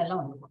இருந்தா நம்ம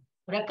எல்லாம் வந்திருக்கோம்.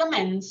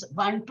 recommends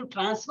one to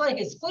transfer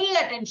his full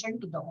attention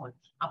to the whole.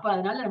 அப்ப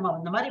அதனால நம்ம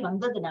அந்த மாதிரி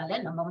வந்ததுனால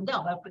நம்ம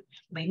அவருக்கு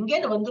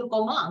எங்க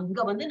வந்திருக்கோமோ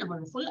அங்க நம்ம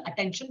ஃபுல்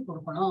அட்டென்ஷன்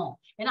கொடுக்கணும்.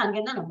 ஏன்னா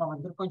அங்கிருந்தா நம்ம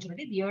வந்திருக்கோம்னு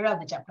சொல்லிட்டு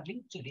 7வது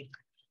சாப்டர்லயும் சொல்லியிருக்கு.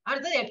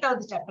 அடுத்தது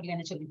 8வது சாப்டர்ல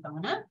என்ன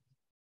சொல்லியிருக்காங்கன்னா,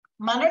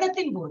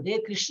 மரணத்தின் போது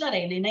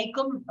கிருஷ்ணரை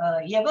நினைக்கும்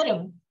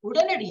எவரும்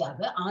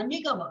உடனடியாக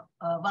ஆன்மீக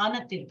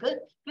வானத்திற்கு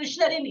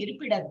கிருஷ்ணரின்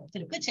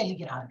இருப்பிடத்திற்கு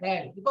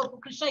செல்கிறார்கள். இப்போ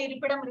கிருஷ்ண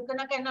இருப்பிடம்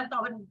இருக்குன்னாக்கா என்ன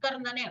அர்த்தம்? அவர்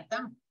இருக்காருன்னு தானே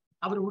அர்த்தம்.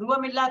 அவர்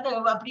உருவம் இல்லாத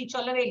அப்படி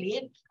சொல்லவே இல்லையே.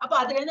 அப்ப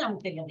அதுல இருந்து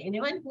நமக்கு தெரியாது.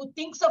 anyone who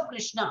thinks of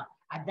Krishna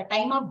at the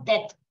time of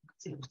death,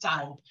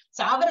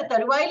 சாவர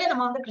தருவாயில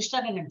நம்ம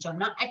கிருஷ்ணரை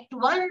நினைச்சோம்னா at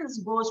once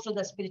goes to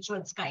the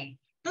spiritual sky,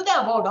 to the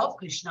abode of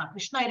Krishna.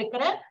 Krishna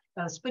இருக்கிற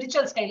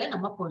ஸ்பிரிச்சுவல் ஸ்கைல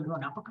நம்ம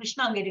போயிடுவோம். அப்ப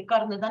கிருஷ்ணா அங்க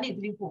இருக்காருன்னு தானே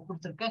இதுலயும்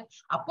கொடுத்துருக்கு.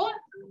 அப்போ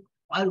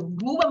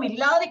ரூபம்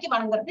இல்லாதக்கு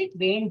வணங்குறது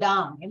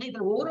வேண்டாம். ஏன்னா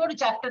இதுல ஒவ்வொரு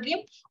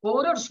சாப்டர்லயும்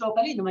ஒவ்வொரு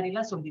ஸ்லோகாலையும் இந்த மாதிரி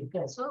எல்லாம்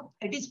சொல்லியிருக்கு. So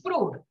it is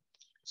proved.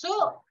 So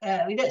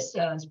இது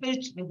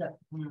spiritual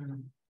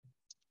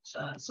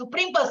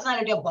supreme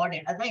personality of God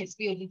அதான்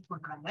எஸ்பிஐ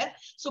சொல்றாங்க.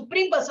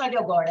 சுப்ரீம் பர்சனாலிட்டி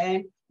ஆஃப்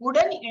காட்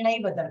உடன்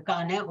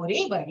இணைவதற்கான ஒரே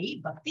வழி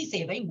பக்தி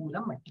சேவை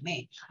மூலம் மட்டுமே.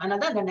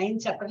 ஆனாதான் அந்த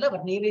 9th சாப்டர்ல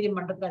அவர் நைவேத்தியம்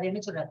பண்றது அது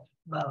என்ன சொல்றாரு,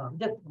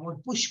 ஒரு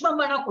புஷ்பம்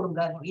வேணா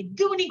கொடுங்க,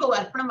 எதுவும் நீங்க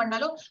அர்ப்பணம்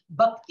பண்ணாலும்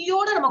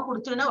பக்தியோட நம்ம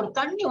கொடுத்தோம்னா, ஒரு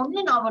தண்ணி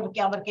ஒண்ணு நான் அவர்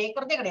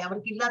கேட்கறதே கிடையாது,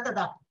 அவருக்கு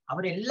இல்லாததா,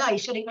 அவர் எல்லா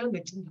ஐஸ்வர்யங்களும்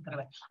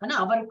வச்சிருக்கிறவர். ஆனா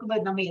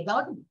அவருக்கு நம்ம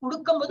ஏதாவது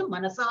கொடுக்கும் போது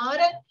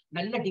மனசார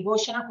நல்ல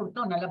டிவோஷனா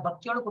கொடுத்தோம், நல்ல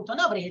பக்தியோட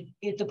கொடுத்தோம்னா அவரை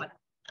ஏத்துப்பார்.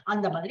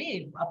 அந்த மாதிரி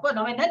அப்போ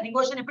நம்ம என்ன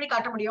டிவோஷன் எப்படி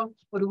காட்ட முடியும்,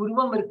 ஒரு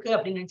உருவம் இருக்கு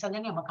அப்படின்னு நினைச்சாங்க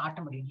நம்ம காட்ட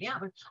முடியும் இல்லையா.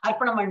 அவர்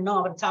அர்ப்பணம் பண்ணணும்,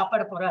 அவர்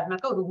சாப்பாடு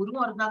போறாருனாக்கா ஒரு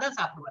உருவம் இருந்தாதான்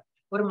சாப்பிடுவார்.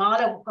 ஒரு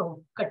மாலை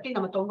கட்டி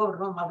நம்ம தொங்க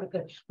விடுறோம், அவருக்கு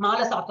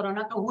மாலை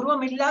சாப்பிடுறோம்னாக்கா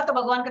உருவம் இல்லாத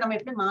பகவானுக்கு நம்ம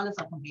எப்படி மாலை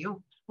சாப்பிட முடியும்,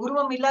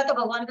 உருவம் இல்லாத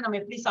பகவானுக்கு நம்ம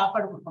எப்படி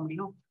சாப்பாடு கொடுக்க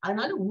முடியும்.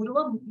 அதனால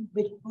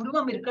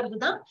உருவம் இருக்கிறது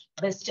தான்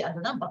பெஸ்ட்.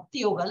 அதுதான் பக்தி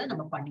யோகால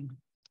நம்ம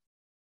பண்ணிக்கணும்.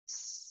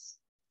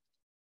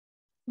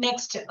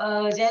 நெக்ஸ்ட்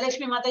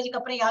ஜெயலட்சுமி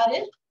மாதாஜிக்கு அப்புறம் யாரு?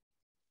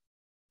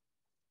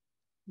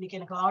 இன்னைக்கு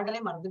எனக்கு ஆர்டரே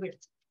மறந்து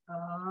போயிடுச்சு.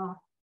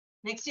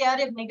 நெக்ஸ்ட்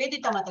யாரு?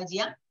 நிவேதிதா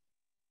மாதாஜியா?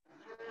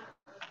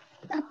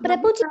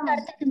 பிரபுஜி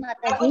அடுத்தது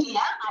மாதாஜி.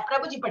 பிரபுஜியா?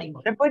 பிரபுஜி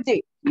படிங்க. பிரபுஜி.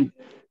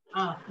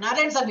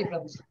 நாராயண சாமி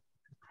பிரபுஜி.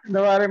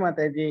 இந்த வாரே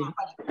மாதாஜி.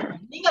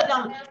 நீங்க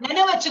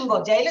நினைவு வச்சுங்கோ,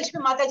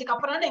 ஜெயலட்சுமி மாதாஜிக்கு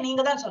அப்புறம்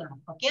நீங்க தான்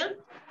சொல்லணும். ஓகே?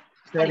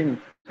 சரிங்க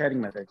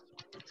சரிங்க மாதாஜி.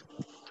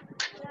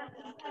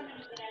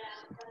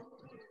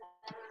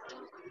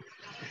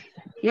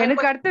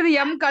 எனக்கு அடுத்தது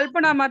எம்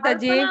கல்பனா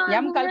மாதாஜி.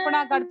 எம்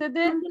கல்பனாக்கு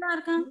அடுத்தது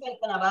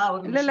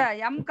இல்ல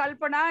எம்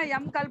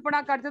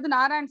கல்பனாக்கு அடுத்தது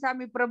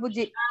நாராயணசாமி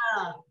பிரபுஜி.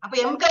 அப்ப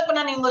எம்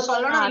கல்பனா நீங்க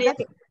சொல்லணும் இல்லையா?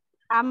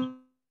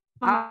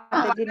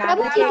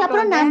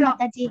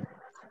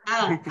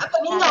 அப்ப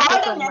நீங்க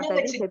ஆர்டர் நினைவு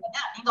வச்சுக்கோங்க.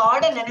 நீங்க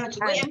ஆர்டர் நினைவு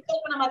வச்சுக்கோங்க. எம்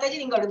கல்பனா மாதாஜி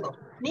நீங்க அடுங்க.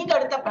 நீங்க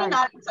அடுத்த அப்புறம்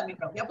நாராயணசாமி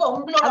பிரபு. அப்ப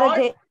உங்களோட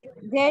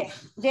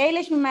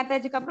ஜெயலட்சுமி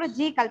மாதாஜிக்கு அப்புறம்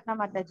ஜி கல்பனா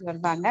மாதாஜி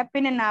வருவாங்க,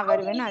 பின்ன நான்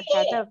வருவேன்.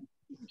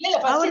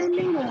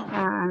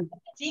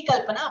 ஜி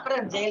கல்பனா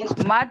அப்புறம்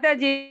ஜெயலட்சுமி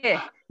மாதாஜி.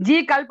 ஜி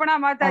கல்பனா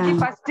மாதாஜி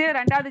ஃபர்ஸ்ட்,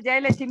 ரெண்டாவது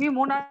ஜெயலட்சுமி,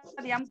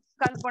 மூணாவது எம்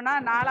கல்பனா,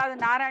 நாலாவது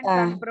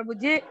நாராயணசாமி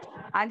பிரபுஜி,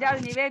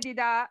 அஞ்சாவது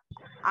நிவேதிதா,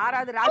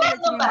 ஆறாவது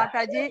ராஜலட்சுமி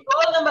மாதாஜி,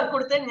 ரோல் நம்பர்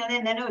கொடுத்து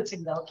நினைவு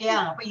வச்சுங்க. ஓகே?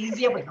 அப்ப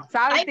ஈஸியா போய்டும்.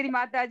 சாவித்ரி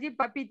மாதாஜி,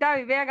 பபிதா,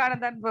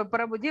 விவேகானந்தன்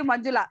பிரபுஜி,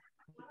 மஞ்சுளா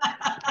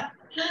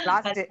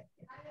லாஸ்ட்.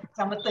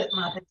 சமத்து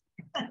மாதாஜி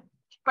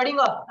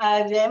படிங்கோ.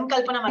 எம்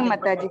கல்பனா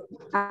மாதாஜி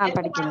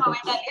படிக்கிறேன்.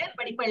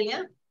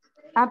 படிப்பல்லையா?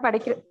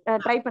 படிக்கிறேன்,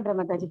 ட்ரை பண்றேன்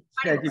மாதாஜி.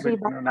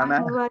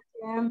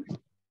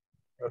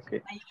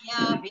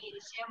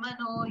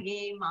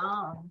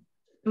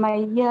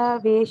 மய்யா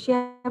வேஷ்ய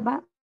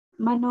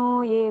மனோ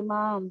ஏ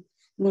மாம்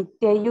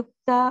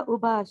நித்யயுக்த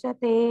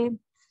உபாசதே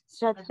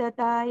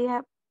ஸ்ரத்ததாய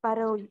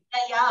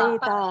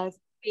பரயோபேதாஸ்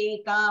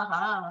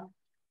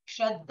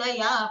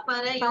ஸ்ரத்தயா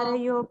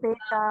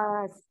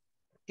பரயோபேதாஸ்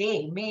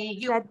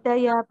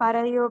ஸ்ரத்தயா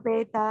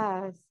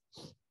பரயோபேதாஸ்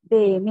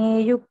ते मे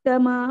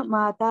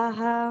युक्तमाताः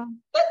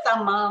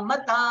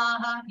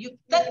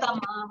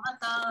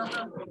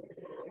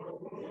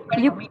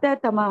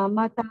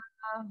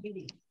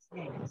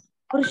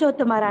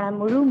புருஷோத்தமரான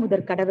முழு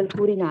முதற் கடவுள்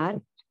கூறினார்,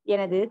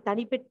 எனது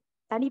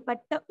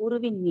தனிப்பட்ட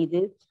உருவின்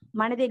மீது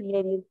மனதை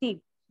நிலைநிறுத்தி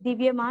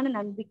திவ்யமான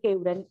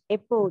நம்பிக்கையுடன்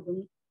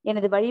எப்போதும்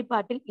எனது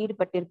வழிபாட்டில்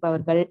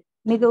ஈடுபட்டிருப்பவர்கள்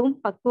மிகவும்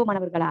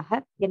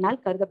பக்குவமானவர்களாக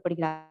என்னால்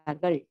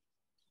கருதப்படுகிறார்கள்.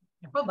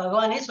 இப்ப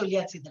பகவானே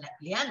சொல்லியாச்சு இதுல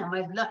இல்லையா. நம்ம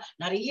இதுல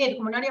நிறைய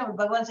இதுக்கு முன்னாடி அவர்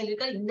பகவான்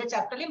சொல்லியிருக்காரு. இந்த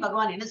சாப்டர்லயும்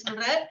பகவான் என்ன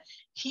சொல்றார்,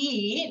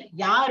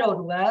 யார்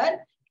ஒருவர்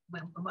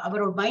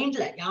அவரோட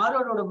மைண்ட்ல,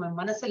 யாரோட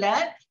மனசுல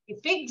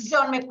fixed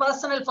on my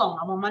personal form,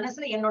 அவன்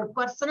மனசுல என்னோட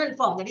பர்சனல்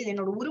ஃபார்ம், தட் இஸ்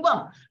என்னோட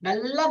உருவம்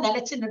நல்லா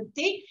நிலைச்சு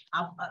நிறுத்தி,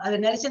 அதை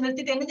நிலைச்சு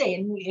நிறுத்திட்டு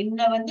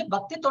என்ன வந்து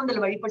பக்தி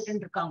தொண்டில்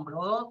வழிபட்டு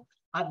இருக்காங்களோ,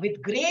 with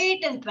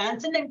great and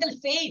transcendental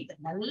faith,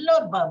 நல்ல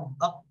ஒரு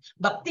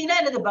பக்தினா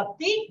என்னது,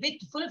 பக்தி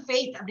with full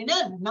faith அப்படின்னா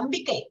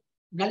நம்பிக்கை,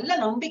 நல்ல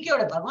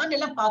நம்பிக்கையோட பகவான்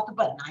எல்லாம்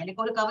பார்த்துப்பாரு. நான்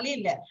எனக்கு ஒரு கவலையும்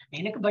இல்லை,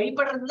 எனக்கு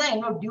வழிபடுறதுதான்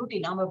என்னோட டியூட்டி.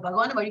 நாம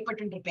பகவானை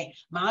வழிபட்டு இருப்பேன்,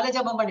 மாலை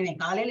ஜபம் பண்ணுவேன்,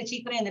 காலையில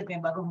சீக்கிரம்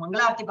எழுந்திருப்பேன்,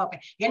 மங்களார்த்தி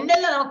பார்ப்பேன்,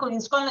 என்னெல்லாம் நமக்கு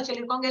இன்ஸ்கால்ல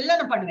சொல்லியிருக்கோங்க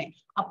எல்லாம் நான் பண்ணுவேன்.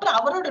 அப்புறம்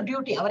அவரோட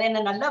டியூட்டி, அவர்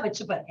என்ன நல்லா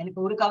வச்சுப்பார்,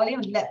 எனக்கு ஒரு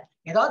கவலையும் இல்லை.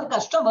 ஏதாவது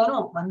கஷ்டம்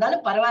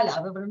வந்தாலும் பரவாயில்ல,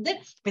 அவர் வந்து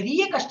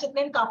பெரிய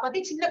கஷ்டத்துலேருந்து காப்பாத்தி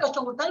சின்ன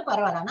கஷ்டம் கொடுத்தாலும்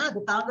பரவாயில்ல, ஆனா அது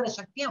தாங்குற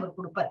சக்தியும் அவர்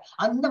கொடுப்பார்.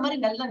 அந்த மாதிரி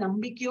நல்ல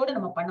நம்பிக்கையோட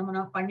நம்ம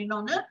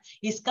பண்ணினோம்னா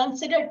is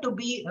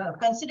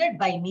considered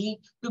by me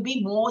to be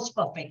most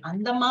perfect.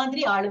 அந்த மாதிரி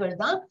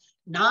ஆளுகள் தான்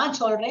நான்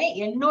சொல்றேன்,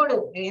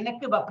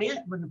 எனக்கு அப்படியே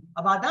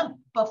அவாதான்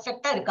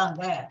பர்ஃபெக்டா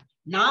இருக்காங்க.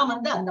 நான்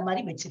வந்து அந்த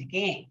மாதிரி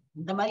வச்சிருக்கேன்.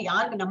 இந்த மாதிரி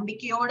யாருக்கு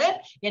நம்பிக்கையோட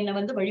என்னை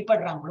வந்து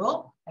வழிபடுறாங்களோ,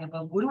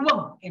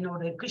 உருவம்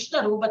என்னோட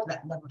கிருஷ்ண ரூபத்துல,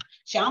 இந்த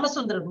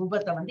சியாமசுந்தர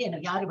ரூபத்தை வந்து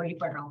என்ன யாரு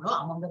வழிபடுறாங்களோ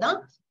அவங்கதான்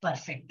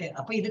பர்ஃபெக்ட்.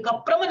 அப்ப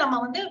இதுக்கப்புறமா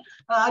நம்ம வந்து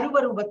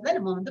அருவ ரூபத்துல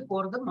நம்ம வந்து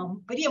போறது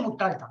பெரிய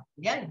முட்டாள்தான்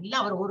இல்லையா. இல்ல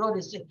அவர்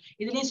ஒரு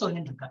இதுலயும்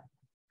சொல்லிட்டு இருக்காரு.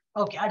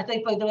 ஓகே, அடுத்த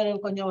இப்ப இது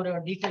கொஞ்சம் ஒரு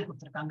டீட்டெயில்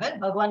கொடுத்திருக்காங்க.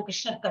 பகவான்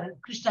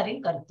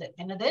கிருஷ்ணரின் கருத்து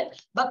என்னது,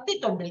 பக்தி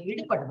தொண்டில்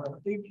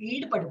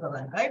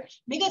ஈடுபடுபவர்கள்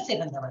மிக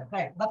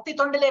சிறந்தவர்கள். பக்தி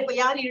தொண்டில இப்ப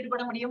யாரு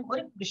ஈடுபட முடியும்,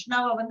 ஒரு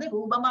கிருஷ்ணாவை வந்து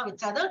ரூபமா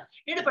வச்சாதான்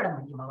ஈடுபட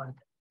முடியும்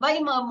அவருக்கு. வை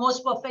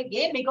மோஸ்ட் பர்ஃபெக்ட்,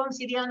 ஏன் மிகவும்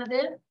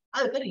சரியானது?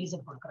 அதுக்கு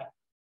ரீசன் கொடுக்குறேன்.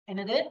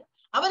 என்னது?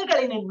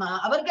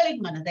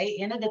 அவர்களின் மனதை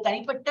எனது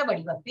தனிப்பட்ட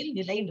வடிவத்தில்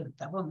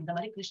நிலைநிறுத்தவும். இந்த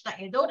மாதிரி கிருஷ்ணா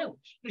ஏதோ ஒரு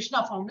கிருஷ்ணா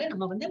ஃபார்ம்ல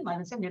நம்ம வந்து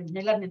மனசை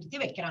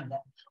நிலைநிறுத்தி வைக்கிறாங்க.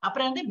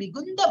 அப்புறம் வந்து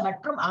மிகுந்த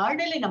மற்றும்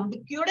ஆழ்நிலை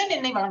நம்பிக்கையுடன்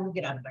என்னை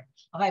வழங்குகிறார்கள்.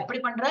 அவ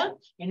எப்படி பண்றா?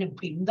 என்ன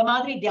இப்படி இந்த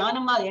மாதிரி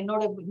தியானமா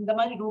என்னோட இந்த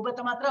மாதிரி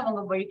ரூபத்தை மாத்திரம்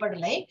அவங்க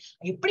வழிபடலை.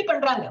 எப்படி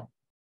பண்றாங்க?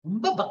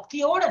 ரொம்ப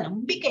பக்தியோட,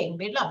 நம்பிக்கை, என்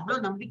பேர்ல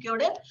அவ்வளவு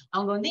நம்பிக்கையோட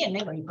அவங்க வந்து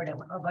என்னை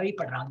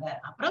வழிபடுறாங்க.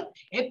 அப்புறம்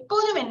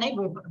எப்போதும் என்னை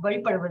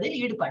வழிபடுவதில்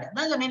ஈடுபாடு.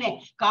 அதான் சொன்னேனே,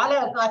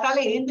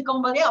 காலை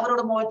எழுந்துக்கும் போதே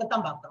அவரோட முகத்தை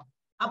தான் பார்க்கிறோம்.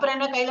 அப்புறம்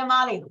என்ன, கையில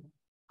மாலை இருக்கும்.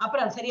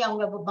 அப்புறம் சரி,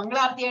 அவங்க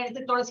மங்களாரத்தியை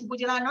எடுத்து துளசி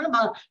பூஜை தான்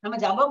நம்ம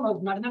ஜபம்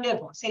நடந்துட்டே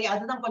இருப்போம். சரி,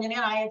 அதுதான் கொஞ்ச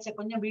நேரம் ஆயிடுச்சு,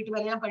 கொஞ்சம் வீட்டு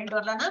வேலையெல்லாம் பண்ணிட்டு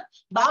வரலாம்னா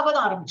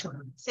பாகவதம் ஆரம்பிச்சு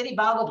விடுறது. சரி,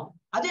 பாகவதம்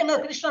அது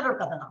என்ன, கிருஷ்ணரோட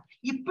கதை தான்.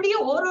 இப்படியே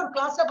ஒரு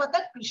கிளாஸ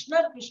பார்த்தா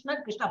கிருஷ்ணர்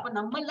கிருஷ்ணர் கிருஷ்ணர். அப்ப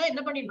நம்ம எல்லாம்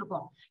என்ன பண்ணிட்டு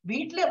இருக்கோம்?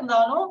 வீட்டுல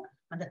இருந்தாலும்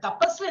அந்த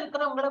தபஸ்ல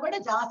இருக்கிறவங்களை விட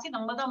ஜாஸ்தி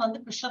நம்ம தான் வந்து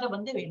கிருஷ்ணரை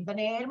வந்து எந்த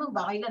நேரமும்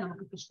வாயில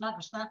நமக்கு கிருஷ்ணா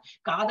கிருஷ்ணா,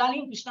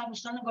 காதாலையும் கிருஷ்ணா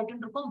கிருஷ்ணான்னு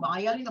போட்டு இருக்கோம்,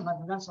 வாயாலையும் நம்ம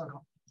அதுதான்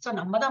சொல்றோம். சோ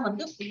நம்ம தான்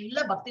வந்து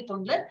ஃபுல்லா பக்தி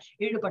தொண்டுல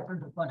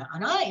ஈடுபட்டு இருக்கோம்.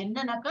 ஆனா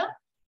என்னன்னாக்கா,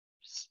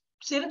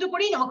 சிறிது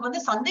கூடி நமக்கு வந்து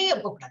சந்தேகம்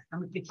இருக்கக்கூடாது.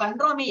 நம்ம இப்படி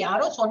பண்றோமே,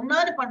 யாரோ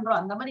சொன்னாரு பண்றோம்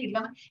அந்த மாதிரி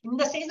இல்லாம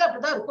இந்த ஸ்டேஜ்ல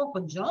அப்படிதான் இருக்கும்.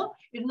 கொஞ்சம்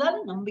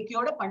இருந்தாலும்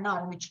நம்பிக்கையோட பண்ண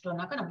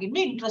ஆரம்பிச்சுட்டோம்னாக்கா நமக்கு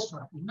இன்னும் இன்ட்ரெஸ்ட்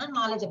வரும், இன்னும்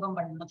 4 ஜபம்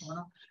பண்ணணும்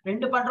தோணும்.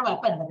 2 பண்றோம்,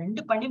 அப்ப இந்த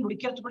 2 பண்ணி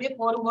முடிக்கிறதுக்குள்ளேயே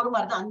போரும்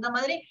வருது. அந்த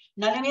மாதிரி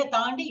நிலைமையை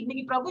தாண்டி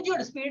இன்னைக்கு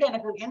பிரபுஜியோட ஸ்பீடு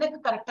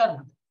எனக்கு கரெக்டா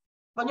இருந்தது.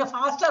 கொஞ்சம்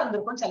ஃபாஸ்டா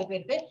இருந்திருக்கும் சில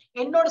பேருக்கு.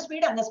 என்னோட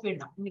ஸ்பீடு அந்த ஸ்பீடு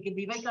தான். இன்னைக்கு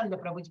விவேகானந்த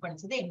பிரபுஜி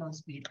படிச்சது என்னோட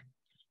ஸ்பீடு.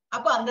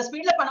 அப்ப அந்த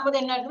ஸ்பீட்ல பண்ணும்போது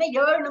என்ன ஆகுதுன்னா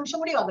 7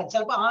 நிமிஷம் கூட ஆகும்,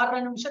 சிலப்போ 6.5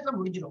 நிமிஷத்துல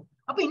முடிஞ்சிடும்.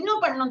 அப்ப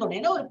இன்னும் பண்ணணும் தோணும்.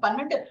 ஏன்னா ஒரு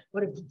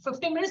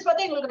 15 மினிட்ஸ்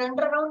பார்த்தா எங்களுக்கு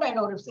 2.5 ரவுண்ட்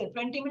ஆயிடும், ஒரு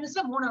 20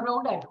 மினிட்ஸ்ல 3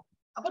 ரவுண்ட் ஆயிடும்.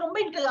 அப்ப ரொம்ப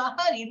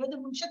இன்ட்ரெஸ்ட். 20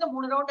 நிமிஷத்துல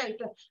 3 ரவுண்ட்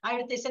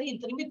ஆயிடுத்து. சரி,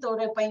 திரும்பி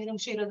ஒரு 15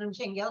 நிமிஷம் 20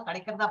 நிமிஷம் எங்கேயாவது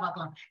கிடைக்கிறதா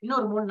பார்க்கலாம்,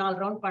 இன்னொரு 3-4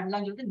 ரவுண்ட்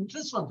பண்ணலாம்னு சொல்லிட்டு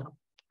இன்ட்ரெஸ்ட் வந்துடும்.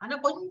 ஆனா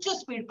கொஞ்சம்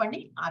ஸ்பீட்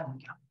பண்ணி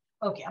ஆரம்பிக்கலாம்.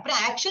 ஓகே.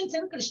 அப்புறம் ஆக்ஷன்ஸ்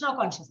இன் கிருஷ்ணா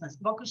கான்சியஸ்னஸ்.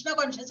 இப்போ கிருஷ்ணா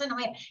கான்சியஸ்னஸ்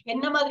நம்ம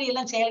என்ன மாதிரி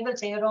எல்லாம்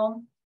செயல்கள் செய்யறோம்?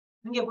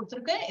 இங்க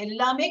கொடுத்திருக்க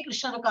எல்லாமே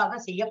கிருஷ்ணருக்காக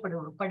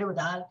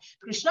செய்யப்படுவதால்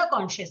கிருஷ்ணா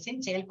கான்சியஸின்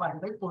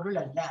செயல்பாடுகள் பொருள்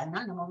அல்ல.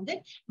 அதனால நம்ம வந்து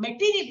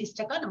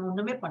மெட்டீரியலிஸ்டக்கா நம்ம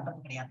ஒண்ணுமே பண்றது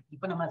கிடையாது.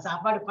 இப்ப நம்ம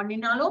சாப்பாடு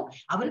பண்ணினாலும்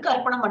அவருக்கு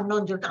அர்ப்பணம்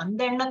பண்ணணும்னு சொல்லிட்டு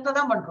அந்த எண்ணத்தை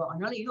தான் பண்றோம்.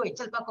 அதனால ஐயோ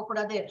எச்சல் பார்க்க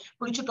கூடாது,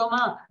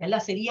 குளிச்சுட்டோமா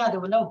எல்லாம் சரியா, அது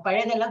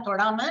பழையதெல்லாம்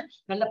தொடாம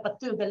நல்ல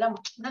இதெல்லாம்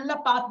நல்லா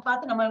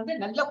பார்த்து நம்ம வந்து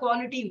நல்ல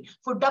குவாலிட்டி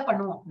ஃபுட்டா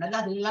பண்ணுவோம்.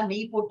 நல்லா அதெல்லாம்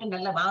நெய் போட்டு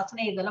நல்ல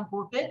வாசனை இதெல்லாம்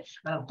போட்டு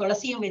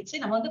துளசியும்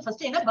வச்சு நம்ம வந்து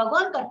ஃபர்ஸ்ட் ஏன்னா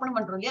பகவானுக்கு அர்ப்பணம்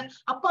பண்றோம் இல்லையா?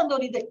 அப்ப அந்த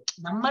ஒரு இது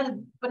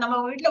இப்ப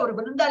நம்ம வீட்டுல ஒரு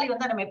விருந்தாளி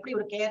வந்தா நம்ம எப்படி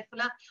ஒரு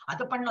கேர்ஃபுல்லா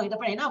அதை பண்ணணும் இதை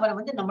பண்ண, ஏன்னா அவரை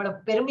வந்து நம்மளோட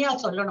பெருமையா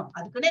சொல்லணும்,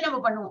 அதுக்குன்னே நம்ம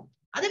பண்ணுவோம்.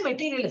 அது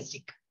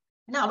மெட்டீரியலிஸ்டிக்.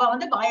 ஏன்னா அவ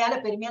வந்து வாயால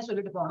பெருமையா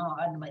சொல்லிட்டு போகணும்.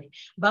 அந்த மாதிரி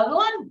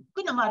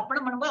பகவானுக்கு நம்ம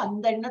அர்ப்பணம் பண்ணும்போது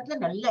அந்த எண்ணத்துல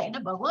நல்ல,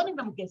 ஏன்னா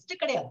பகவானுக்கு நம்ம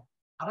கெஸ்ட் கிடையாது,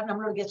 அவர்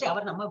நம்மளோட கெஸ்ட்.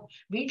 அவர் நம்ம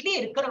வீட்லயே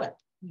இருக்கிறவர்.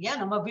 ஏன்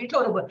நம்ம வீட்டுல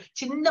ஒரு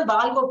சின்ன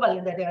பால்கோபால்,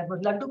 இந்த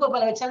லட்டு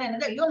கோபால் வச்சாலும்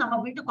என்னது, ஐயோ நம்ம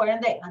வீட்டு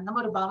குழந்தை அந்த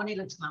மாதிரி ஒரு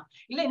பாவனையில வச்சுக்கலாம்.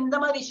 இல்ல இந்த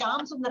மாதிரி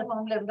ஷாம் சுந்தர்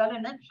பவன்ல இருந்தாலும்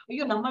என்ன,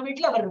 ஐயோ நம்ம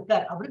வீட்டுல அவர்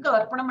இருக்கார், அவருக்கு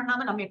அர்ப்பணம்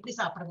பண்ணாம நம்ம எப்படி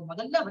சாப்பிடுறது?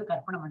 முதல்ல அவருக்கு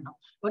அர்ப்பணம் பண்ணோம்,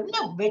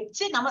 ஒண்ணு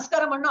வச்சு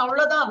நமஸ்காரம் பண்ணணும்,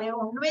 அவ்வளவுதான். வேற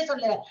ஒண்ணுமே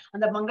சொல்ல.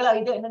 அந்த மங்கள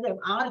இது என்னது,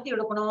 ஆரத்தி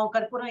எடுக்கணும்,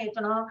 கற்பூரம்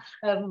ஏற்றணும்,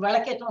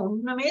 விளக்கேற்றணும்,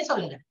 ஒண்ணுமே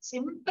சொல்லல.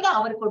 சிம்பிளா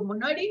அவருக்கு ஒரு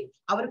முன்னாடி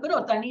அவருக்குன்னு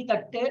ஒரு தனி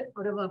தட்டு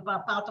ஒரு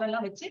பாத்திரம்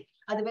எல்லாம் வச்சு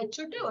அது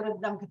வச்சுட்டு ஒரு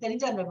நமக்கு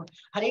தெரிஞ்ச அந்த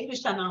ஹரே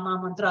கிருஷ்ணா நாமா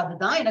மந்திரம்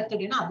அதுதான் எனக்கு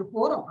தெரியும், அது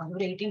போறோம். அது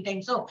ஒரு 18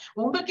 டைம்ஸோ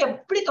உங்களுக்கு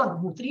எப்படி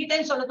தோணும். 3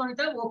 டைம்ஸ் சொல்ல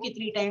தோணுச்சா ஓகே,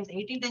 3 டைம்ஸ்.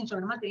 18 டைம்ஸ்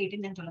சொல்லணுமா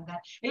 18 டைம்ஸ் சொல்லுங்க.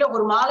 இல்ல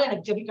ஒரு மாலை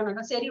எனக்கு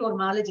ஜெபிக்கணும்னா சரி, ஒரு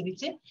மாலை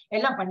ஜெபிச்சு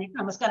எல்லாம்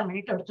பண்ணிட்டு நமஸ்காரம்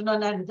பண்ணிட்டு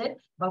எடுத்துனோம்னா இருந்து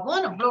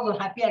பகவான் அவ்வளவு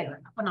ஹாப்பியா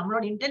ஆயிடுவாங்க. அப்ப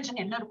நம்மளோட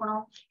இன்டென்ஷன் என்ன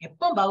இருக்கணும்?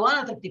 எப்போ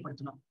பகவானை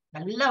திருப்திப்படுத்தணும்.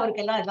 நல்லா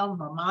அவருக்கு எல்லாம்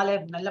மாலை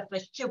நல்ல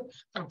ஃப்ரெஷ்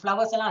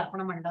ஃபிளவர்ஸ் எல்லாம்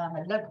அர்ப்பணம் பண்ணலாம்,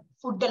 நல்ல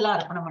ஃபுட் எல்லாம்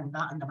அர்ப்பணம்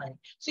பண்ணலாம், அந்த மாதிரி.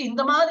 சோ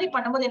இந்த மாதிரி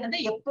பண்ணும்போது என்னது,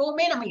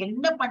 எப்பவுமே நம்ம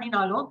என்ன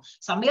பண்ணினாலும்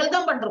சமையல்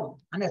தான் பண்றோம்.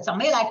 அந்த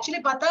சமையல்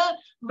ஆக்சுவலி பார்த்தா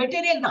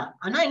மெட்டீரியல் தான்.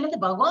 ஆனா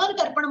என்னது,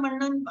 பகவானுக்கு அர்ப்பணம்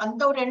பண்ணணும்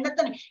அந்த ஒரு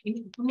எண்ணத்தை.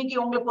 இன்னைக்கு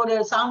உங்களுக்கு ஒரு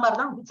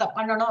சாம்பார் தான்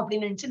பண்ணணும்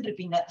அப்படின்னு நினைச்சுட்டு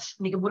இருப்பீங்க.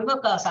 இன்னைக்கு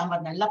முருங்கைக்காய்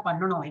சாம்பார் நல்லா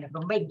பண்ணணும், எனக்கு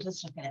ரொம்ப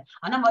இன்ட்ரெஸ்ட் இருக்கு.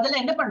 ஆனா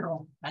முதல்ல என்ன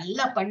பண்றோம்,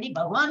 நல்லா பண்ணி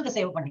பகவானுக்கு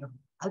சேவை பண்ணிடுறோம்.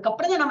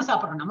 அதுக்கப்புறம் தான் நம்ம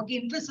சாப்பிடுறோம். நமக்கு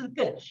இன்ட்ரெஸ்ட்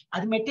இருக்கு,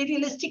 அது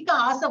மெட்டீரியலிஸ்டிக்கா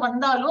ஆசை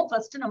வந்தாலும்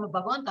ஃபர்ஸ்ட் நம்ம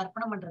பகவான்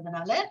அர்ப்பணம்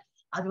பண்றதுனால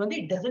அது வந்து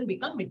இட் டசன்ட்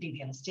பிகம்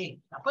மெட்டீரியலிஸ்டிக்.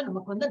 அப்ப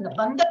நமக்கு வந்து அந்த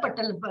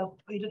பந்தப்பட்டல்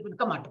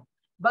இருக்க மாட்டோம்.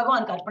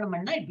 பகவானுக்கு அர்ப்பணம்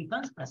பண்ணா இட்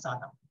பிகம்ஸ்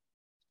பிரசாதம்.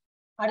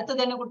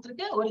 அடுத்தது என்ன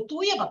கொடுத்திருக்கு, ஒரு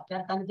தூய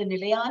பக்தர் தனது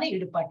நிலையான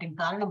ஈடுபாட்டின்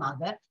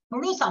காரணமாக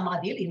முழு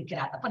சமாதியில்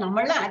இருக்கிறார். அப்ப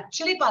நம்ம எல்லாம்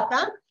ஆக்சுவலி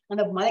பார்த்தா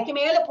அந்த மலைக்கு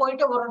மேல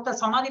போயிட்டு ஒருத்தர்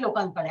சமாதியில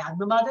உட்காந்து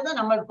அந்த மாதிரிதான்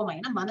நம்ம இருக்கோமா.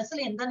 ஏன்னா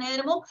மனசுல எந்த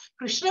நேரமும்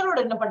கிருஷ்ணரோட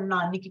என்ன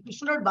பண்ணலாம், இன்னைக்கு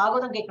கிருஷ்ணரோட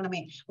பாகவதம் கேட்கணுமே,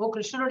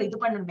 கிருஷ்ணரோட இது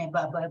பண்ணணுமே,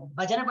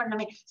 பஜனை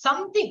பண்ணணுமே,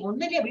 சம்திங்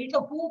ஒண்ணு இல்லையா,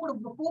 வீட்டுல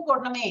பூ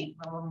போடணுமே,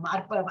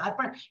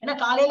 அர்ப்பணம். ஏன்னா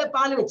காலையில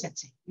பால்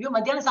வச்சாச்சு, ஐயோ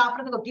மத்தியானம்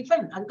சாப்பிடறதுக்கு ஒரு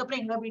டிஃபன்.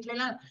 அதுக்கப்புறம் எங்க வீட்டுல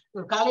எல்லாம்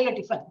காலையில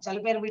டிஃபன், சில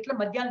பேர் வீட்டுல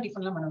மத்தியானம்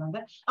டிஃபன் எல்லாம்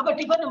பண்ணுவாங்க. அப்ப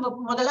டிஃபன் நம்ம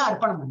முதல்ல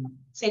அர்ப்பணம் பண்ணணும்.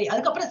 சரி,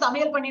 அதுக்கப்புறம்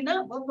சமையல் பண்ணினா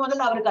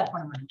முதல்ல அவருக்கு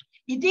அர்ப்பணம் பண்ணணும்.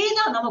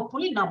 இதேதான் நம்ம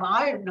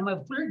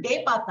ஃபுல் டே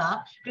பார்த்தா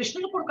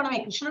கிருஷ்ணனுக்கு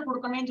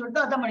கொடுக்கணுமே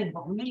சொல்லிட்டு அதான்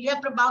பண்ணிருப்போம். ஒண்ணு இல்லையா,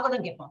 அப்புறம்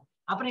பாகவதம் கேட்போம்,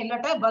 அப்புறம்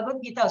இல்லாட்டா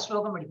பகவத்கீதா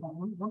ஸ்லோகம் படிப்போம்.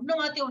 ஒண்ணு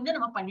மாத்தி ஒண்ணு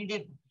நம்ம பண்ணிட்டே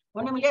இருப்போம்.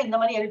 ஒண்ணும் இல்லையா, இந்த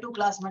மாதிரி L2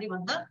 கிளாஸ் மாதிரி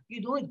வந்தா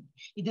இதுவும்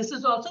this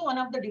is also one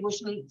of the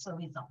devotional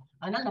service தான்.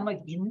 அதனால நம்ம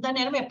எந்த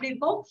நேரமும் எப்படி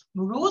இருக்கும்,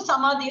 முழு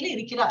சமாதியில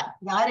இருக்கிறார்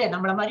யாரு,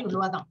 நம்மள மாதிரி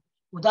உள்ளவாதான்.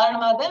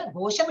 உதாரணமாக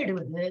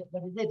கோஷமிடுவது,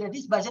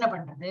 பஜனை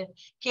பண்றது,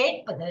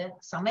 கேட்பது,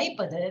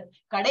 சமைப்பது,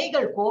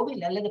 கடைகள்,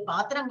 கோவில் அல்லது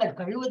பாத்திரங்கள்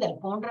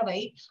கழுவுதல் போன்றவை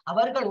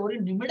அவர்கள் ஒரு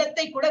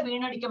நிமிடத்தை கூட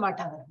வீணடிக்க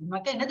மாட்டாங்க.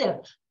 நமக்கு என்னது,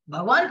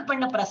 பகவானுக்கு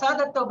பண்ண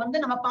பிரசாதத்தை வந்து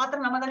நம்ம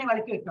பாத்திரம் நம்ம தானே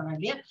வளர்க்கி வைக்கணும்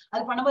இல்லையா.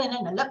 அது பண்ணும்போது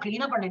என்ன, நல்லா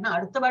கிளீனா பண்ணா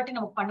அடுத்த வாட்டி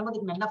நமக்கு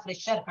பண்ணும்போது நல்லா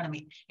ஃப்ரெஷ்ஷா இருக்கணுமே.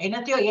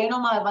 என்னத்தையோ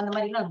ஏனோமா அந்த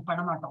மாதிரி எல்லாம் நம்ம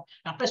பண்ண மாட்டோம்.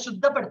 அப்புறம்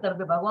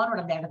சுத்தப்படுத்துறது, பகவானோட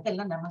அந்த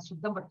இடத்தெல்லாம் நம்ம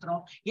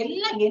சுத்தப்படுத்துறோம்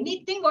எல்லாம். Any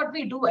thing what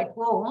we do at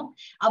home,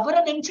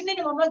 அவரை நினைச்சுன்னே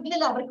நம்ம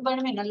இல்ல அவருக்கு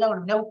வேணுமே நல்லா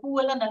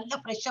பூவெல்லாம் நல்லா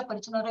ஃப்ரெஷ்ஷா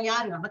பறிச்சுன்னு வரோம்.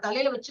 யாரு, நம்ம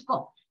தலையில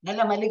வச்சுக்கோம்.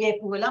 நல்ல மல்லிகை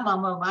பூவெல்லாம்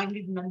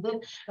வாங்கிட்டு வந்து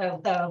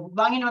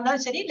வாங்கிட்டு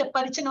வந்தாலும் சரி, இல்ல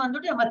பறிச்சுன்னு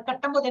வந்துட்டு நம்ம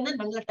கட்டும் போது என்ன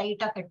நல்லா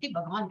டைட்டா கட்டி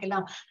பகவானுக்கு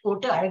எல்லாம்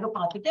போட்டு அழகு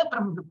பார்த்துட்டு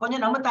அப்புறம்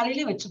கொஞ்சம் நம்ம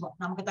தலையிலயும் வச்சுப்போம்.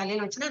 நமக்கு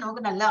தலையில வச்சுன்னா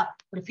நமக்கு நல்லா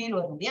ஒரு ஃபீல்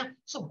வரும் இல்லையா.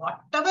 So what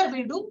ever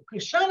we to,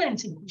 Krishna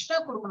நினைச்சு கிருஷ்ணா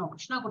கொடுக்கணும்,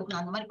 கிருஷ்ணா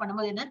கொடுக்கணும். அந்த மாதிரி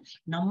பண்ணும்போது என்ன,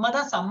 நம்ம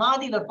தான்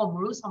சமாதியில இருப்போம்,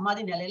 முழு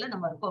சமாதி நிலையில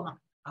நம்ம இருப்போமா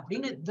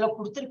அப்படின்னு இதுல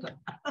கொடுத்துருக்கு.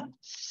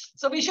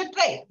 சோ வி ஷுட்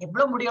ட்ரை,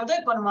 எவ்வளவு முடியாதோ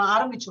இப்ப நம்ம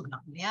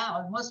ஆரம்பிச்சுடலாம் இல்லையா.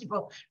 ஆல்மோஸ்ட் இப்போ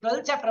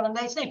 12th சாப்டர்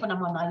வந்தாச்சுன்னா இப்ப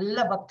நம்ம நல்ல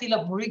பக்தியில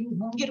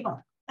முங்கிருக்கோம்.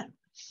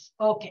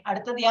 ஓகே,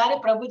 அடுத்தது யாரு,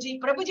 பிரபுஜி.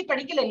 பிரபுஜி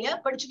படிக்கல இல்லையா,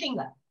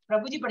 படிச்சுட்டீங்க?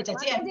 பிரபுஜி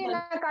படிச்சாச்சு.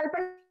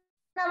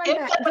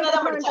 கல்பனா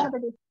தான் படிச்சா.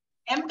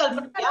 எம்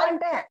கல்பனா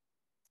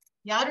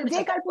யாரு? ஜி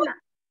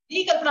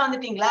கல்பனா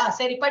வந்துட்டீங்களா?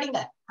 சரி படிங்க.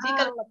 ஜி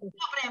கல்பனா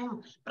அப்புறம் எம்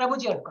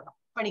பிரபுஜி இருக்கட்டும்,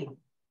 படிங்க.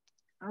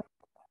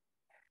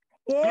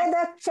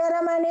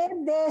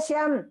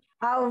 ஏதக்ஷரமநிர்தேஷ்யம்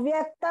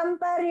அவ்யக்தம்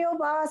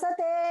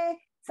பர்யுபாசதே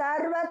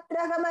சர்வத்ர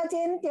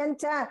கமசிந்த்யம்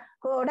ச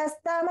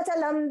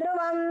கூடஸ்தமசலம்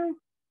த்ருவம்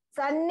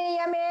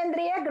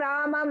சந்நியமேந்திரிய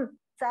கிராமம்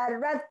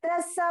சர்வத்ர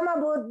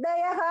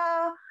சமபுத்தயः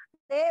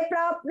தே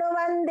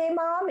ப்ராப்னுவந்தி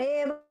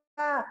மாமேவ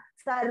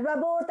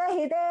சர்வபூத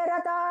ஹிதே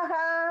ரதாः.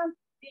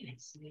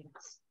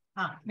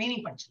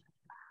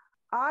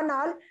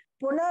 ஆனால்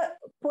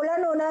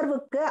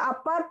புலனுணர்வுக்கு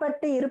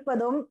அப்பாற்பட்டு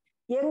இருப்பதும்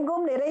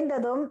எங்கும்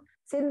நிறைந்ததும்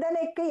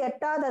சிந்தனைக்கு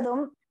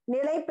எட்டாததும்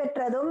நிலை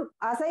பெற்றதும்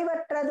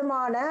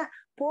அசைவற்றதுமான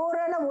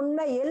பூரண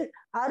உண்மையில்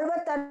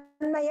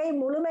அருவத்தன்மையை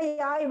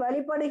முழுமையாய்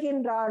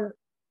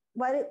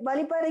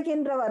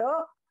வழிபடுகின்றவரோ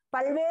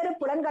பல்வேறு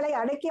புலன்களை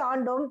அடக்கி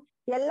ஆண்டும்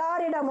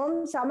எல்லாரிடமும்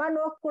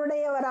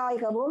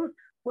சமநோக்குடையவராகவும்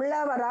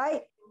உள்ளவராய்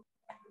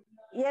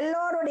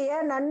எல்லோருடைய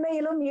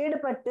நன்மையிலும்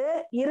ஈடுபட்டு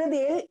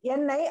இறுதியில்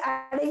என்னை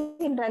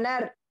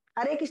அடைகின்றனர்.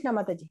 ஹரே கிருஷ்ணா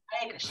மாதாஜி.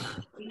 ஹரே கிருஷ்ணா.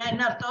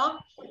 என்ன அர்த்தம்,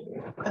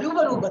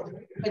 ரூபரூபம்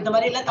இந்த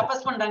மாதிரி எல்லாம்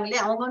தபஸ் பண்றாங்க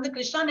இல்லையா, அவங்க வந்து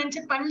கிருஷ்ணா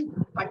நினைச்சு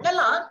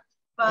பண்ணலாம்.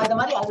 அந்த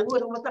மாதிரி அருவ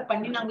ரூபத்தை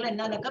பண்ணினாங்களோ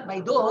என்னன்னாக்கா, buy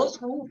those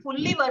who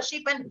fully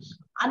worship and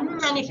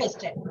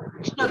unmanifested,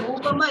 Krishna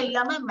ரூபமா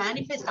இல்லாம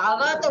மேனிஃபெஸ்ட்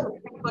ஆகாத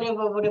ஒரு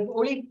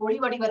ஒளி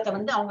வடிவத்தை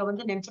வந்து அவங்க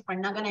வந்து நினைச்சு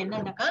பண்ணாங்கன்னா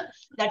என்னன்னாக்கா,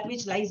 that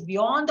which lies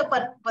beyond the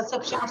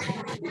perception of.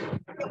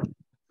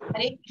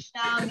 Hare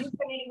Krishna. Mute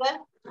பண்ணிடுங்க.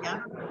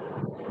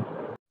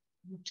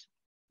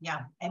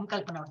 எம்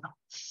கல்பனா தான்.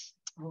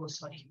 ஓ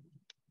சாரி.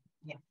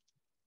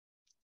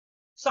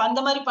 சோ அந்த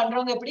மாதிரி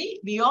பண்றவங்க எப்படி,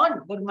 பியாண்ட்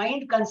ஒரு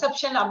மைண்ட்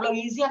கன்செப்ஷன் அவ்வளவு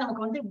ஈஸியா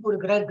நமக்கு வந்து ஒரு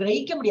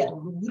கிரகிக்க முடியாது.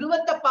 ஒரு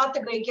உருவத்தை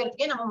பார்த்து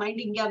கிரகிக்கிறதுக்கே நம்ம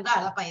மைண்ட் இங்க வந்து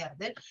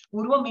அலப்பாயிருது.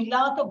 உருவம்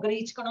இல்லாத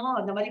கிரகிச்சுக்கணும்,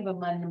 அந்த மாதிரி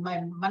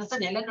மனசை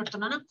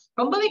நிலைநிறுத்தணும்னா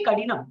ரொம்பவே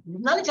கடினம்.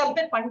 இருந்தாலும் சில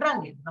பேர்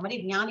பண்றாங்க, இந்த மாதிரி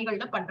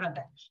ஞானிகள்லாம் பண்றாங்க.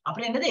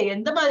 அப்புறம் என்னது,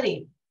 எந்த மாதிரி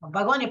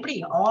பகவான் எப்படி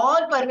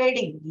all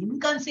pervading,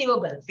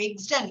 inconceivable,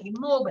 fixed and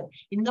immovable,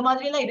 இந்த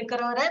மாதிரி எல்லாம்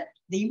இருக்கிறவரை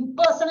the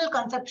impersonal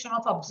conception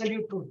of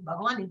absolute truth,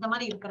 பகவான் இந்த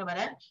மாதிரி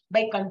இருக்கிறவரை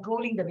by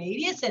controlling the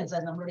various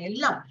senses, நம்மளுடைய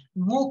எல்லாம்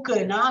மூக்கு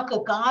நாக்கு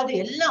காது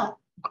எல்லாம்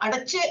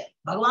அடைச்சு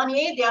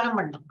பகவானையே தியானம்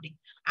பண்ணணும் அப்படி.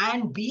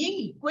 and being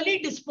equally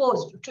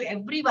disposed to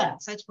everyone,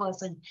 such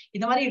person,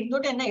 இந்த மாதிரி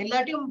இருந்துட்டு என்ன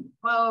எல்லாத்தையும்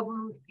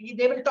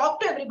they will talk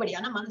to everybody.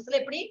 ஆனா மனசுல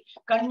எப்படி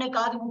கண்ணு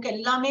காது மூக்கு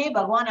எல்லாமே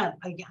பகவான்,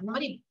 அந்த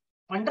மாதிரி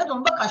பண்றது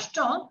ரொம்ப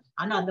கஷ்டம்.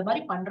 ஆனா அந்த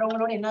மாதிரி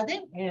பண்றவங்களோட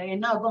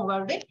என்ன ஆகும்,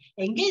 அவங்களோட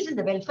எங்கேஜ்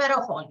இந்த வெல்ஃபேர்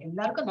ஆஃப் ஆல்,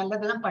 எல்லாருக்கும்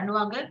நல்லதெல்லாம்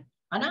பண்ணுவாங்க.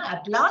 ஆனா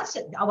அட் லாஸ்ட்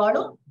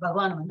அவளும்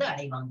பகவான் வந்து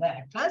அடைவாங்க.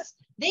 அட் லாஸ்ட்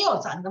தே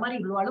ஆல்சோ அந்த மாதிரி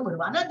இவ்வளவாலும்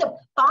வருவாங்க. ஆனா அந்த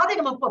பாதை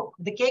நம்ம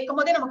இது கேட்கும்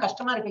போதே நம்ம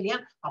கஷ்டமா இருக்கு இல்லையா,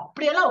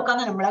 அப்படியெல்லாம்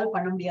உட்காந்து நம்மளால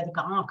பண்ண முடியாது.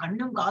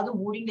 கண்ணும் காதும்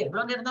மூடிட்டு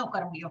எவ்வளவு நேரம் தான்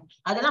உட்கார முடியும்,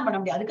 அதெல்லாம் பண்ண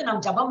முடியாது. அதுக்கு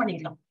நம்ம ஜபம்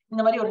பண்ணிடலாம்.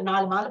 இந்த மாதிரி ஒரு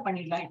 4 மாதம்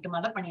பண்ணிடலாம், 8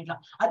 மாதம்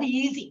பண்ணிடலாம், அது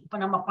ஈஸி.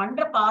 இப்ப நம்ம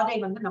பண்ற பாதை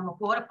வந்து நம்ம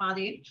போற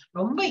பாதையை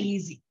ரொம்ப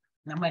ஈஸி.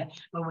 நம்ம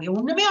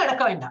ஒண்ணுமே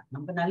அடக்க வேண்டாம்.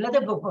 நம்ம நல்லது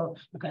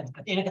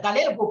எனக்கு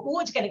தலையில பூ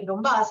வச்சுக்க எனக்கு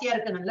ரொம்ப ஆசையா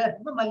இருக்கு, நல்ல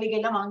ரொம்ப மல்லிகை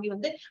எல்லாம் வாங்கி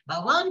வந்து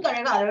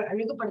பகவானுக்கு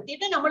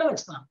அழகுபடுத்திட்டு நம்மளும்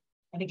வச்சுக்கலாம்.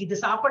 எனக்கு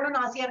இது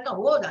சாப்பிடணும்னு ஆசையா இருக்கா,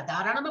 ஓ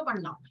தாராளமா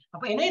பண்ணலாம்.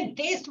 அப்ப என்ன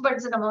டேஸ்ட்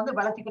பட்ஸ் நம்ம வந்து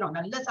வளர்த்திக்கிறோம்.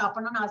 நல்லா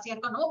சாப்பிடணும்னு ஆசையா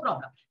இருக்கா, நோ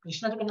ப்ராப்ளம்,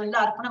 கிருஷ்ணருக்கு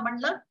நல்லா அர்ப்பணம்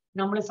பண்ணலாம்,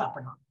 நம்மளும்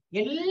சாப்பிடலாம்.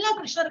 எல்லாம்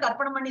கிருஷ்ணருக்கு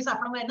அர்ப்பணம் பண்ணி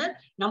சாப்பிடும்போது என்ன,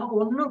 நமக்கு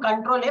ஒன்னும்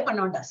கண்ட்ரோலே பண்ண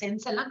வேண்டாம்.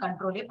 சென்ஸ் எல்லாம்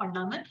கண்ட்ரோலே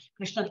பண்ணாம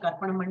கிருஷ்ணருக்கு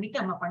அர்ப்பணம் பண்ணிட்டு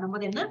நம்ம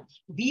பண்ணும்போது என்ன,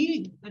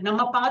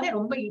 நம்ம பாதை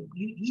ரொம்ப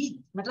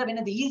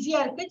என்னது ஈஸியா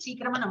இருக்கு.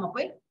 சீக்கிரமா நம்ம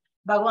போய்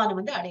பகவானை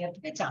வந்து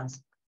அடையறதுக்கு சான்ஸ்.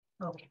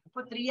 ஓகே,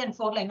 இப்போ 3 and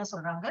 4ல என்ன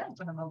சொல்றாங்க,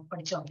 இப்ப நம்ம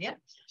படிச்சோம் இல்லையா,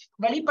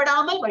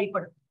 வெளிப்படாமல்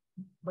வழிபடும்.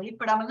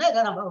 வெளிப்படாமல்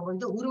இதை நம்ம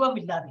வந்து உருவம்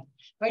இல்லாத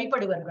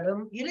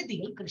வழிபடுவர்களும்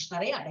இறுதியில்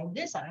கிருஷ்ணரை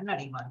அடைந்து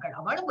சரணடைவார்கள்.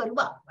 அவளும்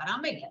வருவா,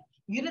 வராம இல்ல,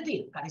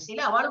 இறுதியில்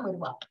கடைசியில அவளும்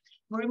வருவா.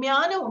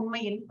 முழுமையான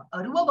உண்மையின்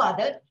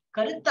அருவவாத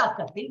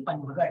கருத்தாக்கத்தின்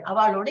பண்புகள்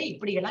அவளோட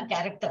இப்படி எல்லாம்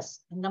கேரக்டர்ஸ்.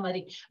 இந்த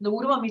மாதிரி இந்த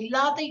உருவம்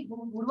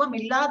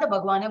இல்லாத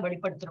பகவானை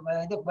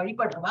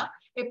வழிபடுறவா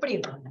எப்படி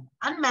இருக்காங்க?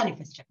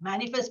 அன்மேனிஃபெஸ்டட்.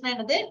 மேனிஃபெஸ்ட்னா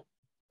என்னது?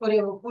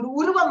 ஒரு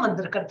உருவம்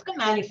வந்திருக்கிறதுக்கு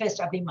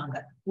மேனிஃபெஸ்ட் அப்படிம்பாங்க.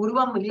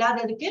 உருவம்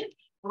இல்லாததுக்கு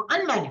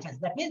அன்மேனிஃபெஸ்ட்.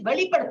 That means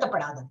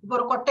வெளிப்படுத்தப்படாதது. இப்போ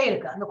ஒரு கொட்டை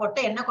இருக்கு, அந்த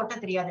கொட்டை என்ன கொட்டை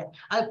தெரியாது,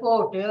 அது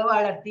போட்டு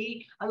வளர்த்தி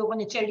அது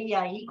கொஞ்சம்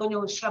செடியாகி கொஞ்சம்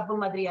ஒரு ஷ்ரப்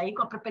மாதிரி ஆகி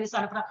அப்புறம்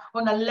பெருசான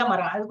ஒரு நல்ல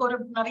மரம், அதுக்கு ஒரு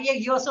நிறைய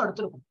இயர்ஸும்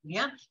எடுத்திருக்கும்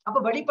இல்லையா?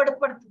 அப்ப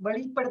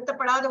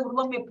வெளிப்படுத்தப்படாத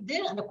உருவம் எப்படி?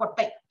 அந்த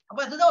கொட்டை. அப்ப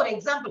அதுதான் ஒரு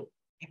எக்ஸாம்பிள்.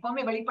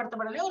 எப்பவுமே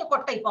வெளிப்படுத்தப்படலையே ஒரு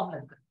கொட்டை ஃபார்ம்ல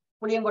இருக்கு.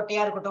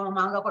 புளியங்கொட்டையா இருக்கட்டும்,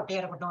 மாங்காய்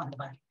கொட்டையா இருக்கட்டும், அந்த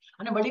மாதிரி.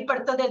 ஆனா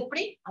வெளிப்படுத்துறது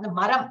எப்படி? அந்த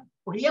மரம்,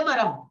 புளிய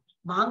மரம்,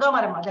 மாங்காய்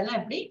மரம், அதெல்லாம்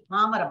எப்படி?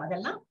 மாமரம்,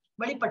 அதெல்லாம்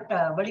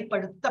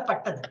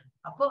வெளிப்படுத்தப்பட்டது.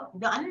 அப்போ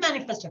இது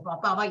அன்மேனிஃபெஸ்டட்.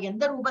 அப்ப அவ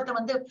எந்த ரூபத்தை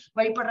வந்து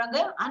வழிபடுறாங்க?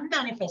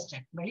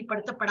 அன்மேனிஃபெஸ்டட்,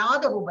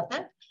 வெளிப்படுத்தப்படாத ரூபத்தை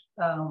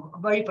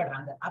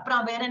வழிபடுறாங்க.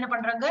 அப்புறம் வேற என்ன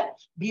பண்றாங்க?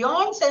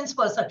 Beyond sense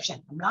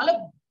perception. நம்மளால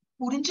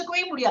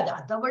புரிஞ்சுக்கவே முடியாது,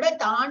 அதை விட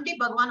தாண்டி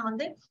பகவான்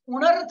வந்து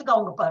உணர்றதுக்கு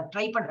அவங்க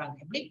ட்ரை பண்றாங்க.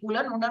 எப்படி?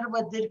 புலன்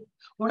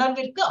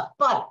உணர்விற்கு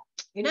அப்பால்.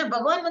 ஏன்னா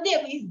பகவான் வந்து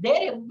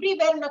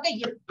எவ்ரிவேர்னாக்கா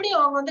எப்படி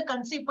அவங்க வந்து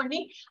கன்சீவ் பண்ணி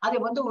அதை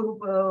வந்து ஒரு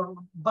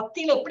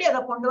பக்தியில எப்படி அதை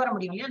கொண்டு வர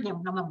முடியும் இல்லையா?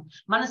 நம்ம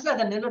மனசுல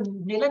அதை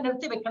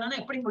நிலைநிறுத்தி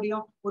வைக்கணும்னா எப்படி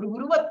முடியும்? ஒரு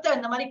உருவத்தை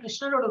இந்த மாதிரி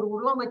கிருஷ்ணரோட ஒரு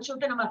உருவம்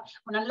வச்சுட்டு நம்ம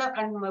நல்லா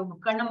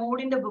கண்ணை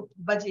மூடிட்டு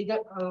இது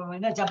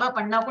என்ன ஜபா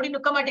பண்ணா கூட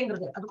நிற்க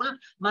மாட்டேங்கிறது. அதுக்குள்ள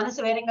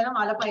மனசு வேற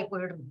எங்கெல்லாம் அலப்பாய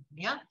போயிடுறது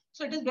இல்லையா?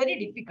 So it is very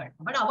difficult.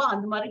 But அவ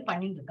அந்த மாதிரி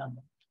பண்ணிட்டு இருக்காங்க.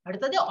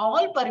 அடுத்தது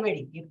ஆல்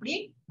பர்வேடிங். எப்படி?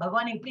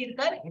 பகவான் எப்படி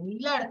இருக்கார்?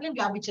 எல்லா இடத்துலயும்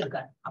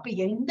வியாபிச்சிருக்காரு. அப்ப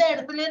எந்த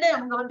இடத்துல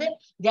அவங்க வந்து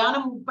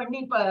தியானம் பண்ணி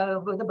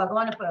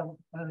பகவானை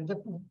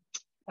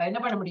என்ன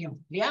பண்ண முடியும்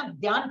இல்லையா?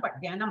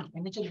 தியானம்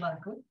என்ன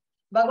சொல்லுவாருக்கு?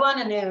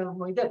 பகவான்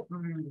இது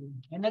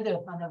என்னது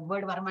அந்த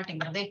வேர்டு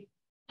வரமாட்டேங்கிறதே.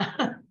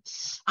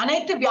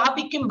 அனைத்து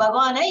வியாபிக்கும்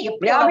பகவானை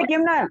எப்படி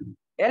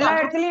எல்லா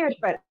இடத்துலயும்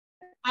இருப்பார்.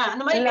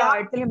 அந்த மாதிரி எல்லா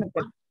இடத்துலயும்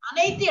இருப்பார்.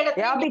 அனைத்து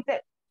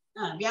இடத்துலயும்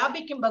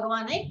வியாபிக்கும்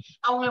பகவானை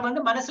அவங்க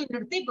வந்து மனசுல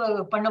நிறுத்தி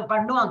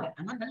பண்ணுவாங்க.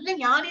 ஆனா நல்ல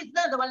ஞானிக்கு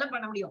தான் அதெல்லாம்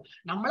பண்ண முடியும்.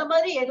 நம்மள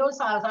மாதிரி ஏதோ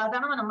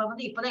சாதாரணமா நம்ம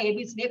வந்து இப்பதான்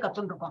ஏபிசிடியே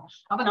கத்துட்டு இருக்கோம்.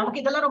 அப்ப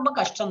நமக்கு இதெல்லாம் ரொம்ப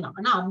கஷ்டம் தான்.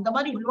 ஆனா அந்த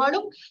மாதிரி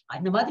உள்ளவாளும்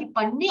அந்த மாதிரி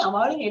பண்ணி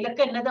அவளும்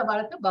இலக்க என்னது?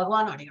 அவளுக்கு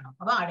பகவான் அடையணும்,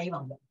 அவ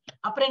அடைவாங்க.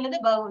 அப்புறம் என்னது?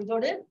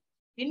 இதோட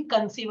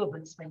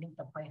இன்கன்சீவபிள் ஸ்பெல்லிங்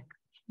தப்பா இருக்கு.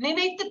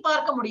 நினைத்து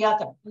பார்க்க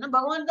முடியாத. ஏன்னா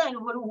பகவான் தான்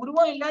ஒரு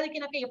உருவம் இல்லாதக்கு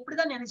எனக்கு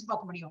எப்படிதான் நினைச்சு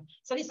பார்க்க முடியும்?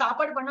 சரி,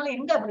 சாப்பாடு பண்ணாலும்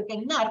எங்க அவருக்கு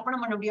என்ன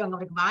அர்ப்பணம் பண்ண முடியும்?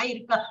 அவருக்கு வாய்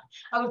இருக்கா?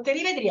 அவருக்கு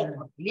தெரியவே தெரியாது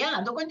இல்லையா?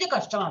 அது கொஞ்சம்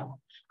கஷ்டமா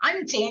இருக்கும்.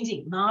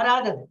 அன்சேஞ்சிங்,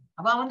 மாறாதது.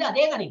 அவ வந்து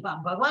அதே தானே. இப்ப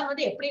பகவான்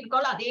வந்து எப்படி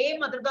இருக்காலும் அதே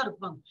மாதிரிதான்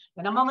இருப்பாங்க.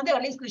 நம்ம வந்து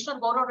அட்லீஸ்ட்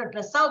கிருஷ்ணன் ஒரு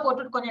ட்ரெஸ்ஸா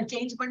போட்டுட்டு கொஞ்சம்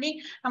சேஞ்ச் பண்ணி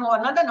நம்ம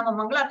ஒரு நாள் தான் நம்ம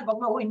மங்களாத்து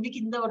பார்க்கணும். ஓ,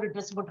 இன்னைக்கு இந்த ஒரு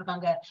ட்ரெஸ்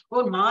போட்டிருக்காங்க,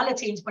 ஒரு மாலை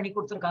சேஞ்ச் பண்ணி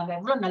கொடுத்துருக்காங்க,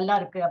 எவ்வளவு நல்லா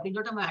இருக்கு அப்படின்னு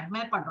சொல்லிட்டு நம்ம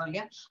அட்மையர் பண்றோம்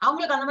இல்லையா?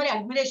 அவங்களுக்கு அந்த மாதிரி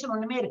அட்மிரேஷன்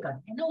ஒண்ணுமே இருக்காது.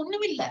 என்ன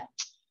ஒண்ணுமே இல்ல,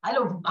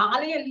 அதுல ஒரு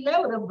மாலையும் இல்ல,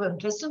 ஒரு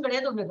ட்ரெஸ்ஸும்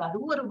கிடையாது, ஒண்ணு இல்லை.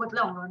 அதுவும் ஒரு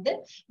ரூபத்துல அவங்க வந்து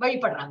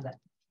வழிபடுறாங்க.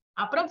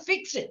 அப்புறம்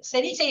பிக்ஸ்டு,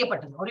 சரி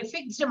செய்யப்பட்டது, ஒரு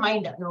பிக்ஸ்டு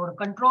மைண்ட், ஒரு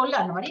கண்ட்ரோல்ல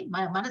அந்த மாதிரி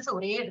மனசை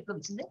ஒரே இடத்துல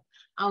வச்சுட்டு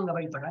அவங்க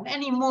வழிபடுறாங்க.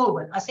 அண்ட்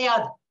இம்மூவபிள்,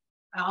 அசையாது.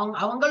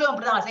 அவங்களும்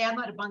அப்படிதான்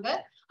அசையாம இருப்பாங்க.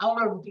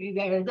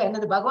 அவங்களோட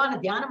என்னது பகவானை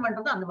தியானம்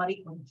பண்றது அந்த மாதிரி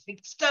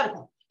பிக்ஸ்டா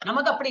இருக்கும்.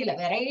 நமக்கு அப்படி இல்லை,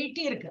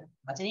 வெரைட்டி இருக்கு.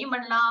 பஜனையும்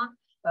பண்ணலாம்,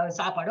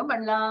 சாப்பாடும்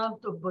பண்ணலாம்,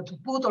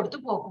 பூ தொடுத்து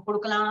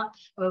கொடுக்கலாம்,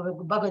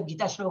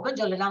 பகவத்கீதா ஸ்லோகம்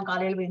சொல்லலாம்,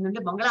 காலையில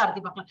நின்று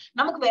மங்களாரத்தி பார்க்கலாம்.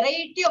 நமக்கு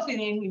வெரைட்டி ஆஃப்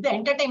இது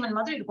என்டர்டைன்மெண்ட்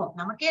மாதிரி இருக்கும்.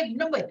 நமக்கே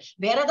இன்னும்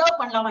வேற ஏதாவது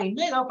பண்ணலாமா,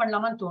 இன்னும் ஏதாவது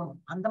பண்ணலாமான்னு தோணும்.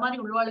 அந்த மாதிரி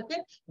உள்ளவாளுக்கு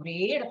ஒரே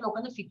இடத்துல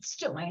உட்காந்து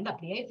பிக்ஸ்டு மைண்ட்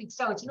அப்படியே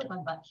பிக்ஸ்டா வச்சுன்னு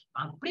உட்காந்து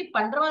அப்படி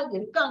பண்றவங்க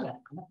இருக்காங்க.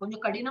 ஆனா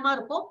கொஞ்சம் கடினமா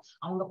இருக்கும்.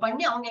 அவங்க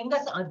பண்ணி அவங்க எங்க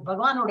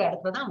பகவானோட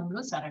இடத்துல தான்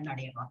அவங்களும்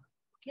சரணடைவாங்க.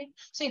 ஓகே,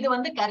 சோ இது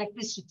வந்து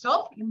characteristics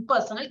of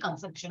impersonal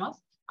conception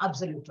of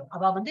absolute.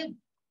 அவ வந்து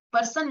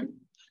பர்சன்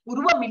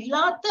உருவம்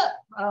இல்லாத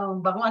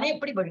பகவானே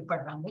எப்படி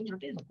வழிபடுறாங்கன்னு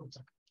சொல்லிட்டு இதை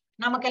கொடுத்துருக்கு.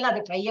 நமக்கெல்லாம்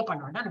அதை ட்ரையே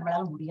பண்ணோம்னா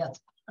நம்மளால முடியாது.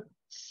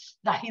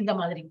 இந்த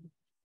மாதிரி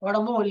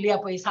உடம்பும் இல்லையா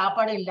போய்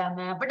சாப்பாடு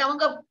இல்லாம, பட்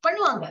அவங்க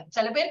பண்ணுவாங்க.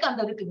 சில பேருக்கு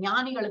அந்த இருக்கு,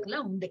 ஞானிகளுக்கு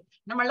எல்லாம் உண்டு.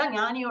 நம்ம எல்லாம்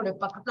ஞானியோட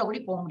பக்கத்துல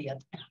கூட போக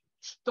முடியாது.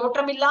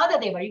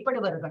 தோற்றமில்லாததை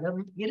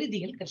வழிபடுவர்களும்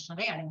இறுதியில்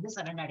கிருஷ்ணரை அடைந்து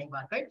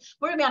சரணடைவார்கள்.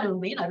 முழுமையான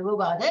உண்மையின்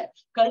அருவவாத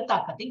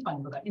கருத்தாக்கத்தின்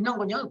பண்புகள்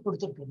இன்னும் கொஞ்சம்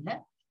கொடுத்துருக்கு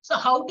இல்ல. So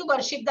how to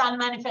worship the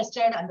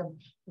unmanifested? அந்த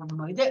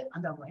இது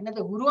அந்த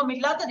என்னது உருவம்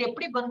இல்லாதது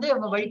எப்படி வந்து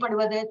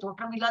வழிபடுவது,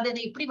 தோற்றம்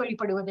இல்லாததை எப்படி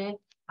வழிபடுவது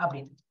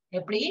அப்படின்னு,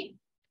 எப்படி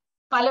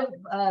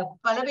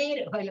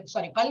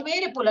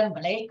பல்வேறு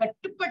புலன்களை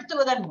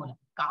கட்டுப்படுத்துவதன் மூலம்.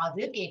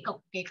 காது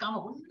கேட்காம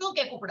ஒன்னும்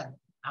கேட்கக்கூடாது.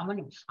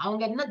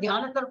 அவங்க என்ன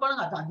தியானத்துல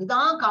இருப்பாங்க,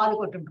 அதுதான் காது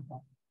கொட்டு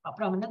இருக்கும்.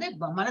 அப்புறம் என்னது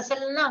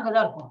மனசெல்லாம்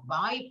அங்கதான் இருக்கும்.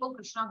 வாய்ப்பும்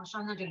கிருஷ்ணா கிருஷ்ணா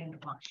தான் சொல்லிட்டு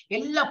இருப்பான்.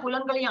 எல்லா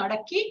புலன்களையும்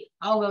அடக்கி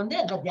அவங்க வந்து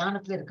அந்த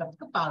தியானத்துல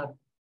இருக்கிறதுக்கு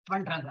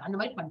பண்றாங்க. அந்த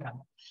மாதிரி பண்றாங்க.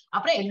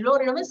 அப்புறம்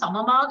எல்லோரிடமும்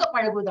சமமாக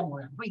பழகுவதன்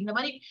மூலம். இப்ப இந்த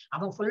மாதிரி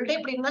அவன் ஃபுல் டே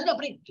இப்படி இருந்தாலும்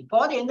அப்படி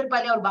இப்போது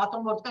எந்திருப்பாரு, அவர்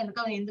பாத்ரூம் போறதுக்கு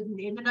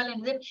எனக்கு எந்தனாலும்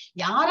என்னது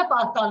யாரை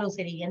பார்த்தாலும்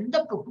சரி,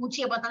 எந்த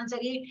பூச்சியை பார்த்தாலும்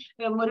சரி,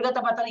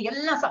 மிருகத்தை பார்த்தாலும்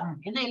எல்லாம் சமம்.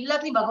 ஏன்னா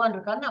எல்லாத்தையும் பகவான்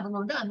இருக்காருன்னு அவங்க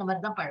வந்து அந்த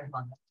மாதிரிதான்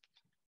பழகுவாங்க.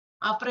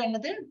 அப்புறம்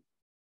என்னது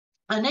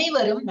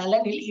அனைவரும்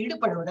நலனில்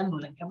ஈடுபடுவதன்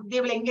மூலம்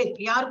தேவல எங்க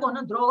யாருக்கும்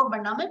ஒன்றும் துரோகம்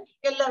பண்ணாம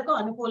எல்லாருக்கும்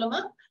அனுகூலமா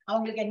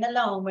அவங்களுக்கு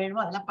என்னெல்லாம்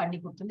வேணுமோ அதெல்லாம் பண்ணி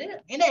கொடுத்துட்டு,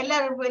 ஏன்னா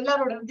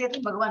எல்லாரோட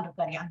வித்தியத்திலும் பகவான்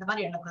இருக்காரு, அந்த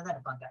மாதிரி எண்ணத்துல தான்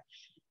இருப்பாங்க.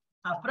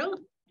 அப்புறம்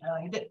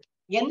இது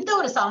எந்த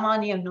ஒரு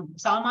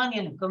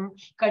சாமானியனுக்கும்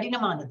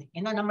கடினமானது.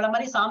 ஏன்னா நம்மள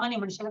மாதிரி சாமானிய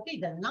மனுஷனுக்கு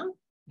இதெல்லாம்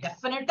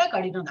டெஃபினட்டா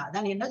கடினம் தான்.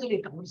 அதான் என்ன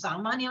சொல்லியிருக்கேன், ஒரு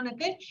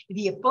சாமானியனுக்கு இது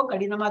எப்போ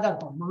கடினமா தான்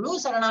இருக்கும். முழு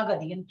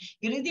சரணாகதியின்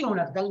இறுதி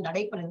உணர்தல்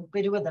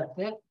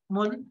நடைபெறுவதற்கு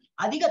முன்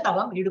அதிக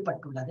தவம்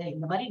ஈடுபட்டுள்ளது.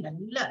 இந்த மாதிரி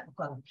நல்ல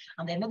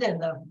அந்த என்னது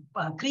இந்த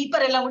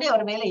கிரீப்பர் எல்லாம் கூட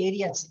அவர் மேல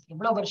ஏறியாச்சு,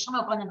 எவ்வளவு வருஷமா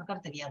உட்காந்து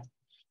இருக்காரு தெரியாது.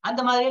 அந்த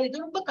மாதிரி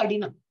இது ரொம்ப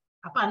கடினம்.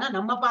 அப்ப ஆனா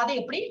நம்ம பாதை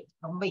எப்படி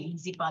ரொம்ப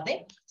ஈஸி பாதை.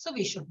 So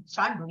we should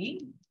start doing.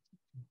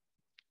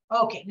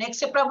 Okay,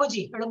 next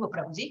Prabhuji, Telugu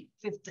Prabhuji,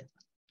 5th.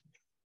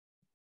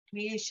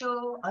 Vesho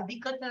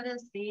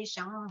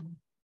adhikatarastesham.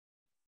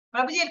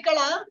 Prabhuji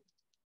irkala?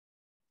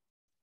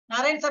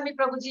 Narayan Sami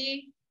Prabhuji.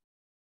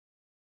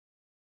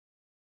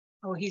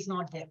 Oh, he's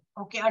not there.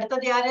 Okay,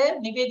 அடுத்தது யாரு?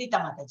 நிவேதிதா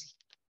மாதாஜி.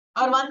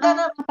 அவர்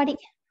வந்தானா?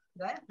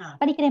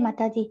 படிக்கிறேன்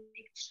மாதாஜி.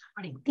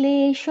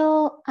 क्लेशो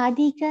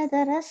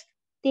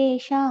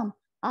अधिकतरस्तेषाम्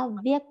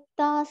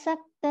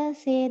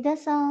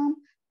अव्यक्तासक्तसेदसाम्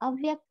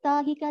अव्यक्ता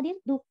हि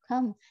कदिर्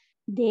दुःखम्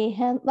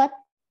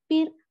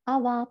தேகவத்பிர்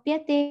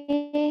அவாப்யதே.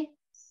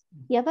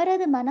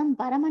 எவரது மனம்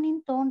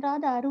பரமனின்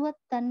தோன்றாத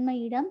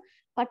அருவத்தன்மையிடம்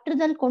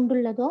பற்றுதல்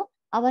கொண்டுள்ளதோ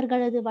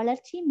அவர்களது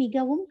வளர்ச்சி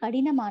மிகவும்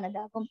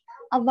கடினமானதாகும்.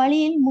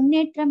 அவ்வழியில்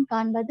முன்னேற்றம்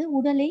காண்பது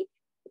உடலை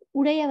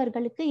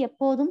உடையவர்களுக்கு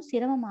எப்போதும்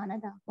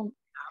சிரமமானதாகும்.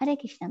 ஹரே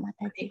கிருஷ்ண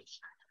மாதாஜி.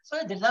 So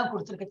இதெல்லாம்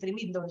கொடுத்திருக்க,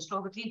 திரும்பி இந்த ஒரு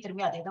ஸ்லோகத்திலையும்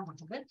திரும்பி அதே தான்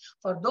கொடுத்திருக்கு.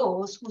 For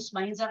those whose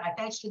minds are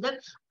attached to the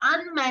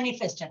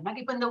unmanifested.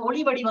 நமக்கு இப்ப இந்த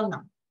ஒளி வடிவம்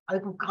தான்,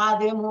 அதுக்கு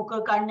காது மூக்கு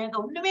கண்ணு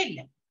ஒண்ணுமே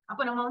இல்லை.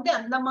 அப்ப நம்ம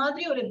அந்த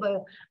மாதிரி ஒரு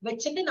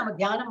வச்சுட்டு நம்ம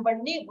தியானம்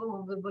பண்ணி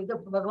இது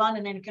பகவான்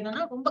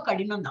நினைக்கணும்னா ரொம்ப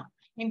கடினம் தான்.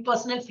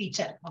 Impersonal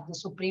feature of the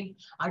supreme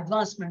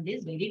advancement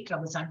is very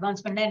troubles.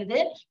 Advancement என்னது,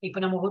 இப்ப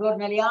நம்ம ஒரு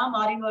நிலையா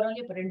மாறின்னு வரோம்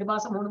இல்லையா. இப்ப 2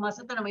 மாசம் 3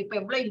 மாசத்துல நம்ம இப்ப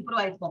எவ்வளவு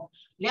இம்ப்ரூவ் ஆயிருப்போம்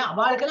இல்லையா.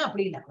 அவளுக்கெல்லாம்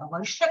அப்படி இல்லை,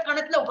 வருஷ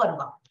கணக்குல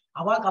உட்காருவா.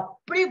 அவளுக்கு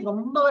அப்படி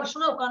ரொம்ப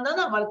வருஷமா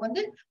உட்கார்ந்தாலும்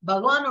அவளுக்கு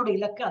பகவானோட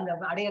இலக்கு அந்த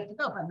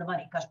அடையறதுக்கு அந்த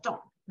மாதிரி கஷ்டம்.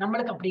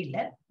 நம்மளுக்கு அப்படி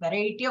இல்லை,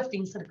 வெரைட்டி ஆஃப்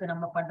திங்ஸ் இருக்கு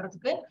நம்ம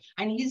பண்றதுக்கு.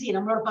 அண்ட் ஈஸி,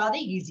 நம்மளோட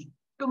பாதை easy.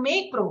 To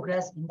make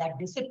progress in that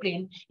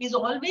discipline is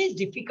always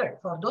difficult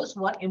for those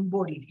who are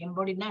embodied.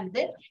 Embodied na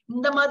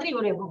இந்த மாதிரி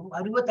ஒரு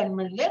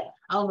அருவத்தன்மையில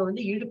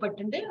அவங்க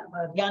ஈடுபட்டு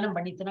தியானம்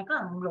பண்ணிட்டுனாக்கா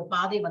அவங்களோட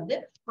பாதை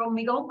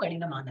மிகவும்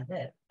கடினமானது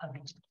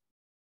அப்படின்னு சொல்லி.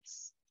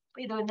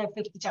 இது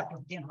 5th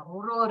சாப்டர் பத்தி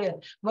ஒரு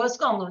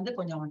வேர்ஸ்க்கும் அவங்க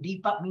கொஞ்சம்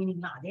டீப்பா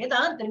மீனிங் தான், அதே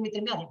தான்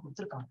திரும்பி அதை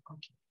கொடுத்துருக்காங்க.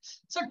 ஓகே,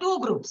 சோ 2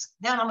 groups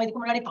நம்ம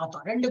இதுக்கு முன்னாடி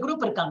பார்த்தோம். 2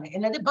 குரூப் இருக்காங்க.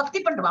 என்னது,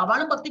 பக்தி பண்றோம்,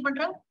 அவளும் பக்தி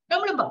பண்றாங்க,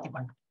 நம்மளும் பக்தி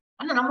பண்றோம்.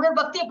 ஆனா நம்மளோட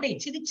பக்தி எப்படி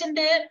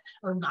சிரிச்சுண்டு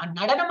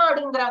நடனம்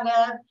ஆடுங்கிறாங்க,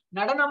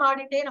 நடனம்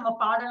ஆடிட்டே நம்ம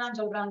பாடலாம்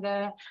சொல்றாங்க.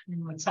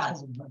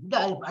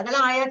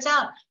 அதெல்லாம் ஆயாச்சா,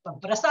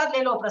 பிரசாத்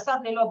லேலோ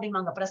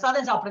அப்படிம்பாங்க,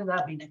 பிரசாதம் சாப்பிடுங்க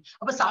அப்படின்னு.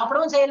 அப்ப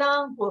சாப்பிடவும்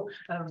செய்யலாம்,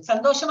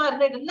 சந்தோஷமா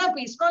இருந்தது எல்லாம்.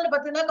 இப்ப இஸ்கான்ல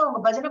பாத்தீங்கன்னா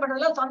அவங்க பஜனை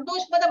பண்றதெல்லாம்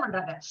சந்தோஷமா தான்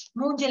பண்றாங்க.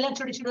 மூஞ்சி எல்லாம்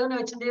சுடிச்சுடுன்னு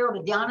வச்சுட்டு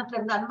ஒரு தியானத்துல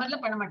இருந்து அந்த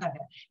மாதிரிலாம் பண்ண மாட்டாங்க.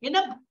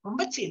 ஏன்னா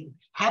ரொம்ப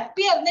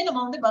ஹாப்பியா இருந்தே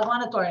நம்ம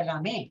பகவானை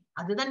தொழலாமே,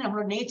 அதுதான்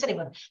நம்மளோட நேச்சரே.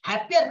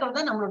 ஹாப்பியா இருக்கிறது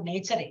தான் நம்மளோட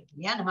நேச்சரே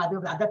இல்லையா. நம்ம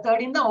அதை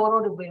தேடின்னு தான்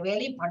ஒரு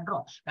வேலையும்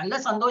பண்றோம். நல்லா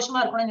சந்தோஷமா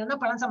இருக்கணும்னு சொன்னா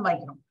பணம்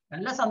சம்பாதிக்கிறோம்,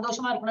 நல்லா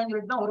சந்தோஷமா இருக்கணும்னு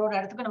சொல்லிட்டு தான் ஒரு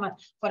இடத்துக்கு நம்ம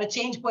ஃபார்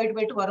சேஞ்ச்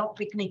போயிட்டு வரோம்,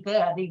 பிக்னிக்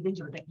அது இதுன்னு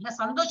சொல்லிட்டு. இல்லை,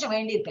 சந்தோஷம்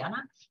வேண்டி இருக்கு. ஆனா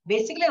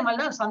பேசிக்கலி நம்ம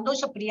எல்லாம் சந்தோஷ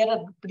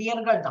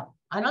பிரியர்கள் தான்.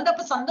 அதனால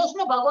அப்ப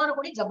சந்தோஷமா பகவானை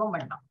கூட ஜபம்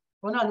பண்ணலாம்.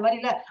 ஒன்னும் அந்த மாதிரி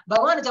இல்ல,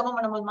 பகவான் ஜபம்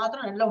பண்ணும்போது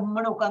மாத்திரம் நல்லா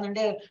உண்மனு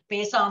உட்காந்துட்டு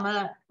பேசாம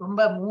ரொம்ப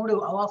மூடு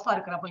ஆஃபா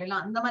இருக்கிறப்ப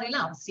எல்லாம் அந்த மாதிரி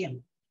எல்லாம் அவசியம்.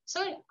 சோ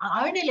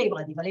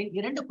ஆழ்நிலைவாதிகளின்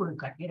 2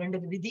 குழுக்கள், 2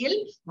 விதியில்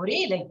ஒரே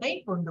இலக்கை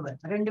கொண்டு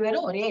வரும். 2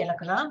 பேரும் ஒரே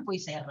இலக்கெல்லாம்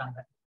போய் சேர்றாங்க.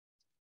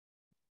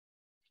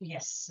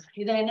 எஸ்,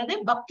 இது என்னது,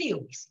 பக்தி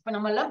யோகிஸ். இப்ப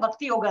நம்ம எல்லாம்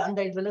பக்தி யோகா அந்த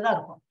இதுலதான்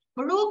இருக்கும்.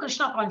 முழு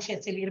கிருஷ்ணா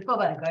கான்சியஸில்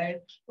இருப்பவர்கள்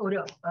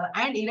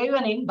அண்ட்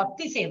இறைவனின்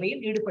பக்தி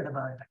சேவையில்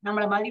ஈடுபடுபவர்கள்.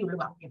 நம்மள மாதிரி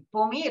உள்ளவாங்க,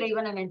 எப்பவுமே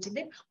இறைவனை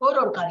நினைச்சிட்டு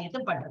ஒரு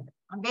காரியத்தை பண்றது.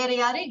 வேற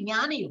யாரு,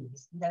 ஞான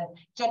யோகிஸ். இந்த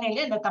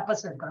சென்னையில இந்த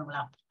தபஸ்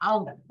இருக்கிறவங்களா,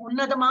 அவங்க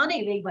உன்னதமான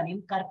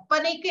இறைவனின்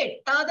கற்பனைக்கு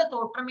எட்டாத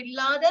தோற்றம்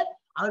இல்லாத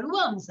அருவ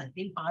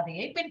அம்சத்தின்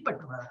பாதையை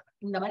பின்பற்றுவார்கள்.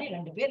 இந்த மாதிரி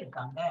 2 பேர்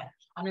இருக்காங்க.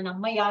 ஆனா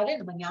நம்ம யாரு,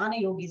 நம்ம ஞான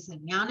யோகிஸ்,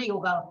 ஞான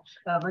யோகா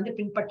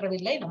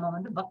பின்பற்றவில்லை.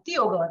 நம்ம பக்தி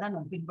யோகாவை தான்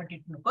நம்ம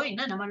பின்பற்றிட்டு இருக்கோம்.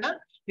 ஏன்னா நம்ம எல்லாம்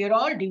we are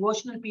all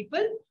devotional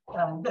people.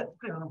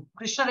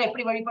 கிருஷ்ணரை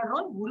எப்படி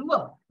வழிபடுறோம்,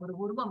 ஒரு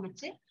உருவம்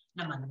வச்சு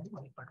நம்ம அந்த மாதிரி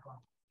வழிபடுறோம்.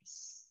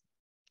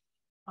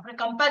 அப்புறம்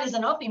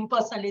கம்பாரிசன் ஆஃப்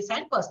இம்பர்சனலிஸ்ட்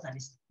அண்ட்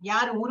பர்சனலிஸ்ட்.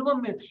 யாரு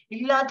உருவம்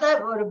இல்லாத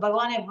ஒரு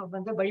பகவானை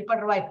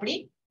வழிபடுறவா எப்படி,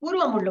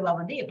 உருவம் உள்ளவா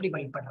எப்படி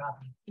வழிபடுறா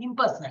அப்படின்னு.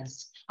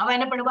 இம்பர்சனலிஸ்ட் அவ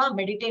என்ன பண்ணுவா,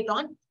 மெடிடேட்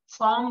ஆன்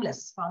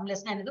ஃபார்ம்லெஸ்.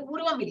 ஃபார்ம்லெஸ்னா என்னது,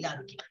 உருவம் இல்லாத.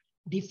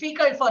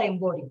 Difficult for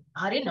எம்போடி.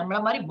 யாரு, நம்மள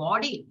மாதிரி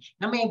பாடி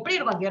நம்ம எப்படி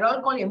இருக்கோம், we are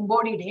all called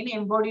embodied. ஏன்னா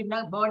embodiedனா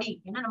பாடி,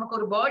 ஏன்னா நமக்கு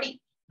ஒரு பாடி.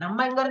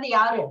 நம்மங்கிறது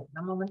யாரு,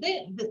 நம்ம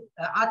இது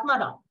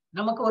ஆத்மாதான்.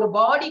 நமக்கு ஒரு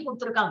பாடி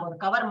கொடுத்துருக்காங்க, ஒரு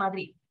கவர்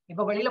மாதிரி.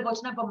 இப்ப வெளியில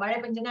போச்சுன்னா, இப்ப மழை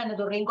பெஞ்சுன்னா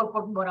என்னது, ஒரு ரெயின் கோட்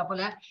போட்டு போறா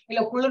போல,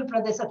 இல்ல குளிர்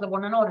பிரதேசத்துல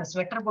போனோம்னா ஒரு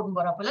ஸ்வெட்டர் போட்டு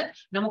போறா போல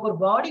நமக்கு ஒரு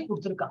பாடி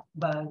கொடுத்துருக்கான்.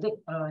 இது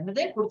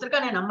என்னது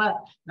கொடுத்துருக்கானே,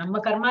 நம்ம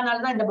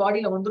கர்மானால்தான் இந்த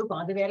பாடியில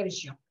வந்திருக்கோம், அது வேற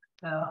விஷயம்.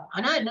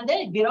 ஆனா என்னது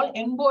we are all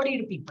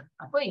embodied people.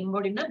 அப்போ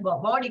embodiedனா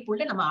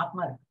பாடிக்குள்ள நம்ம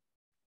ஆத்மா இருக்கு.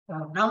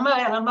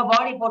 நம்ம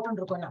பாடி போட்டு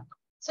இருக்கோம்.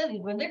 சார்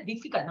இது வந்து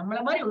டிஃபிகல்ட்,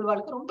 நம்மள மாதிரி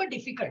உள்ளவாளுக்கு ரொம்ப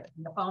டிஃபிகல்ட்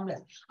இந்த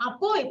ஃபார்ம்லெஸ்.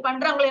 அப்போ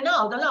பண்றாங்களேன்னா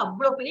அதெல்லாம்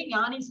அவ்வளவு பெரிய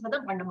ஞானிஸ்ல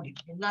தான் பண்ண முடியும்,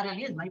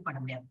 எல்லாராலையும் இது மாதிரி பண்ண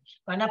முடியாது.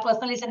 ஆனா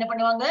பர்சனலிஸ்ட் என்ன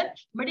பண்ணுவாங்க,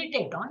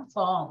 மெடிடேட் ஆன்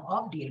ஃபார்ம்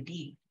ஆஃப்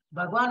டியட்டி,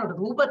 பகவானோட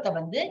ரூபத்தை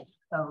வந்து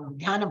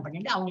தியானம்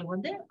பண்ணிட்டு அவங்களுக்கு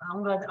வந்து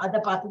அவங்க அதை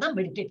பார்த்துதான்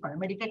மெடிடேட்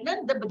பண்ண. மெடிடேட்னா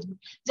இந்த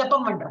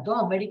ஜபம்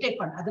பண்றதும் மெடிடேட்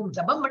பண்ண, அது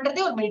ஜபம்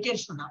பண்றதே ஒரு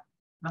மெடிடேஷன் தான்.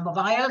 நம்ம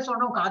வாயால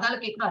சொல்றோம், காதால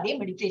கேட்கணும், அதே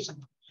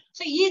மெடிடேஷன் தான்.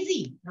 ஸோ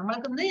ஈஸி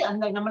நம்மளுக்கு வந்து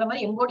அந்த நம்மள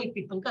மாதிரி எம்போடிட்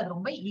பீப்புளுக்கு அது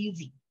ரொம்ப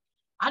easy.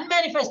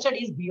 Unmanifested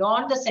is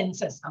beyond the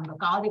census. அவங்க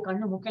காது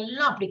கண்ணு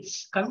மூக்கெல்லாம் அப்படி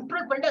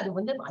கண்ட்ரோல் பண்ணிட்டு அது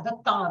வந்து அதை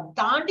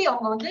தாண்டி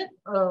அவங்க வந்து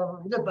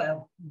இது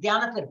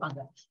தியானத்துல இருப்பாங்க.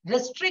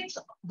 ரெஸ்ட்ரிக்ட்ஸ்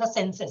த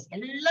சென்சஸ்,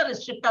 எல்லாம்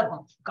ரெஸ்ட்ரிக்டா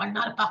இருக்கும்.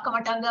 கண்ணால பார்க்க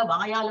மாட்டாங்க,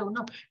 வாயால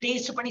ஒன்னும்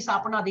டேஸ்ட் பண்ணி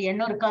சாப்பிடணும், அது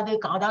எண்ணம் இருக்காது,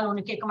 காதால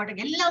ஒண்ணு கேட்க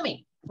மாட்டாங்க, எல்லாமே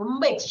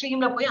ரொம்ப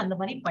எக்ஸ்ட்ரீம்ல போய் அந்த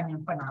மாதிரி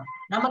பண்ணலாம்.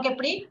 நமக்கு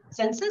எப்படி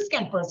census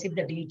can perceive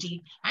the duty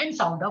and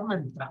sound of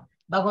Mantra.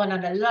 பகவானை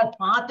நல்லா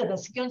பார்த்து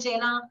ரசிக்கவும்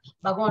செய்யலாம்,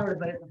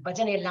 பகவானோட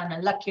பஜனை எல்லாம்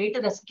நல்லா கேட்டு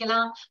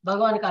ரசிக்கலாம்,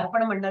 பகவானுக்கு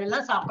அர்ப்பணம்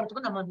பண்ணதெல்லாம்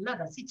சாப்பிடறதுக்கும் நம்ம நல்லா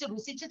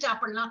ருசிச்சு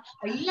சாப்பிடலாம்.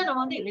 இல்ல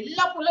நம்ம வந்து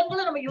எல்லா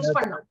புலன்களும் நம்ம யூஸ்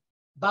பண்ணலாம்.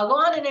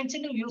 பகவானை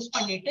நினைச்சுன்னு யூஸ்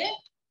பண்ணிட்டு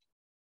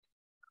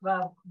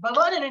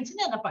பகவானை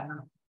நினைச்சுன்னு அதை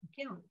பண்ணணும்.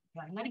 ஓகே,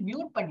 முன்னாடி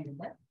மியூட்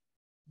பண்ணிடுங்க.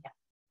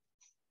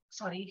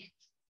 சாரி.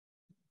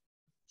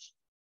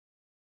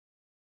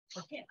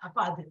 ஓகே, அப்ப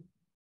அது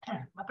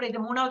அப்புறம் இது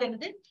மூணாவது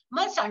என்னது,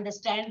 must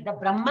understand the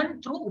Brahman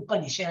through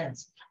Upanishads.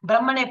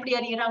 பிரம்மன் எப்படி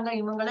அறியறாங்க,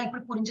 இவங்க எல்லாம்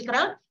எப்படி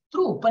புரிஞ்சுக்கிறான்,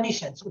 through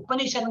Upanishads.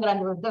 உபனிஷத்ங்கிற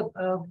அந்த வந்து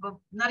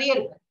நிறைய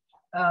இருக்கு.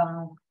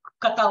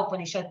 கதா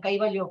உபனிஷத்,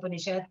 கைவல்ய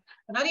உபனிஷத்,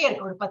 நிறைய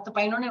இருக்கு. ஒரு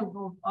 10-11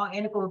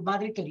 எனக்கு ஒரு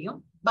மாதிரி தெரியும்,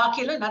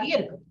 பாக்கியெல்லாம் நிறைய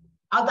இருக்கு.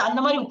 அது அந்த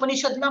மாதிரி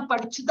உபனிஷத் எல்லாம்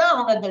படிச்சுதான்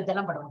அவங்க அந்த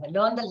இதெல்லாம் பண்ணுவாங்க.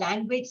 Learn the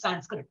language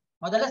Sanskrit.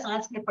 முதல்ல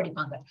சான்ஸ்கிரிட்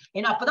படிப்பாங்க,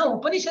 ஏன்னா அப்பதான்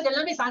உபனிஷத்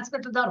எல்லாமே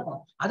சான்ஸ்கிரிட் தான்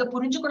இருக்கும். அதை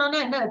புரிஞ்சுக்கணும்னா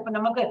என்ன, இப்ப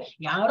நமக்கு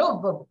யாரோ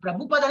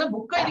பிரபுபாதெல்லாம்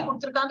புக் எழுதி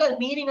கொடுத்துருக்காங்க,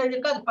 அது மீனிங்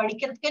எழுதிருக்கு, அது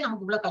படிக்கிறதுக்கே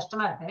நமக்கு இவ்வளவு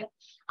கஷ்டமா இருக்கு.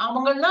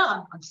 அவங்க எல்லாம்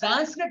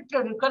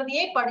சான்ஸ்கிரிட்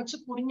இருக்கிறதையே படிச்சு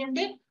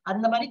புரிஞ்சுட்டு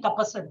அந்த மாதிரி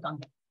தபஸ்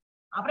இருக்காங்க.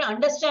 அப்புறம்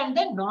அண்டர்ஸ்டாண்ட்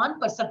த நான்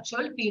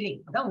பர்செப்சுவல் ஃபீலிங்,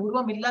 அதான்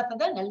உருவம்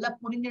இல்லாததை நல்லா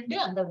புரிஞ்சுட்டு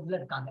அந்த இதுல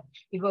இருக்காங்க.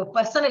 இப்போ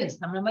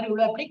பர்சனலிஸ்ட் நம்மள மாதிரி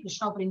உள்ள எப்படி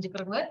Krishna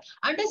புரிஞ்சுக்கிறவங்க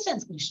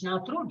understands Krishna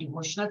through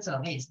devotional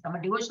service. நம்ம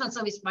டிவோஷனல்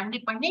சர்வீஸ்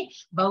பண்ணி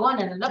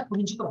பகவானை நல்லா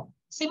புரிஞ்சுக்கிறோம்.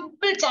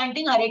 சிம்பிள்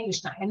சாண்டிங் ஹரே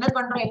கிருஷ்ணா என்ன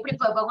பண்றோம், எப்படி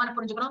பகவானை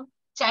புரிஞ்சுக்கிறோம்,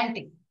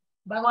 சாண்டிங்.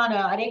 பகவான்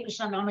ஹரே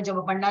கிருஷ்ணா நாம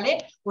ஜபம் பண்ணாலே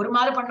ஒரு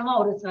மாலை பண்ணுமா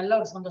ஒரு நல்ல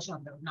ஒரு சந்தோஷம்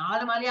வந்துடும்.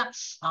 4 மாலையா,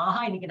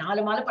 ஆஹா இன்னைக்கு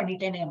 4 மாலை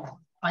பண்ணிட்டேனே.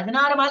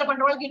 16 மாலை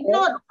பண்றவங்களுக்கு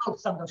இன்னும் ரொம்ப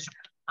சந்தோஷம்,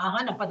 ஆஹா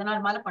நான் 16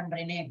 மாலை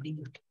பண்றேனே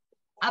அப்படின்னு.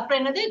 அப்புறம்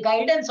என்னது,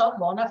 கைடன்ஸ் ஆஃப்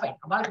போனஃபைட்.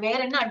 அவளுக்கு வேற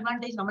என்ன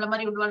அட்வான்டேஜ், நம்மள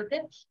மாதிரி உள்ளவளுக்கு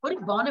ஒரு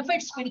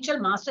போனஃபைட்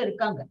ஸ்பிரிச்சுவல் மாஸ்டர்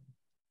இருக்காங்க.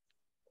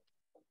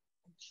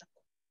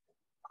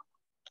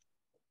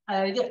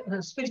 இது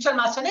ஸ்பிரிச்சுவல்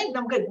மாஸ்டர்னே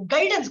நமக்கு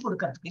கைடன்ஸ்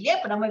கொடுக்கறதுக்கு இல்லையா.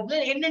 இப்ப நம்ம இதுல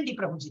என்என்டி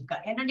பிரபுஜி இருக்கா,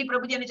 என்என்டி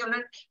பிரபுஜி என்ன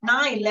சொல்றேன்,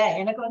 நான் இல்ல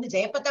எனக்கு வந்து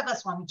ஜெயபதாகா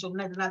சுவாமி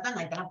சொன்னதுனாலதான்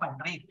நான் இதெல்லாம்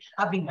பண்றேன்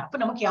அப்படிங்கிற.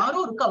 அப்ப நமக்கு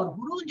யாரோ இருக்கா, ஒரு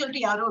குருன்னு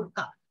சொல்லிட்டு யாரோ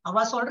இருக்கா,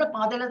 அவ சொல்ற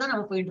பாதையில தான்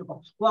நம்ம போயிட்டு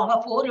இருக்கோம். அவ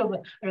 4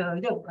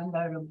 இது அந்த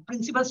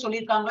பிரின்சிபல்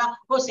சொல்லியிருக்காங்களா,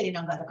 ஓ சரி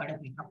நாங்க அதை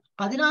கடைபிடிக்கிறோம்.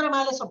 16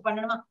 மேல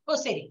பண்ணணுமா, ஓ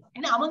சரி.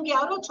 ஏன்னா அவங்க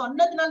யாரோ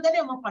சொன்னதுனால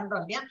தானே நம்ம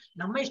பண்றோம் இல்லையா.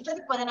 நம்ம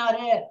இஷ்டத்துக்கு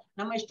 16,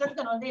 நம்ம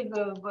இஷ்டத்துக்கு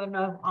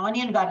வந்து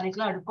ஆனியன் கார்லிக்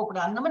எல்லாம்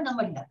எடுக்கக்கூடாது, அந்த மாதிரி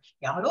நம்ம இல்லை.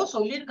 யாரோ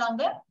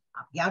சொல்லியிருக்காங்க,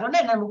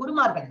 யாரோன்னா நம்ம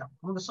குருமார்கள் தான்,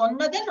 அவங்க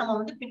சொன்னதை நம்ம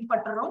வந்து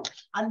பின்பற்றுறோம்.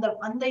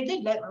 அந்த இது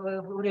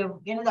ஒரு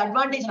எனது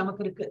அட்வான்டேஜ்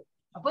நமக்கு இருக்கு.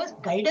 அப்போ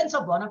guidance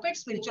of bonafide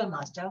spiritual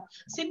master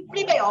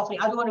simply by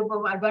offering, அது ஒரு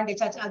அட்வான்டேஜ்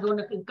ஆச்சு, அது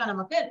ஒண்ணு இருக்கா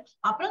நமக்கு.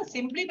 அப்புறம்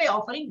simply by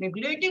offering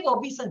regulative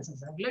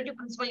ஒபீசன்சஸ், regulative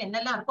principal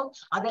என்னெல்லாம் இருக்கும்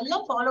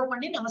அதெல்லாம் ஃபாலோ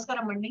பண்ணி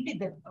நமஸ்காரம் பண்ணிட்டு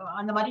இது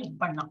அந்த மாதிரி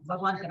பண்ணலாம்,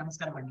 பகவானுக்கு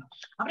நமஸ்காரம் பண்ணி.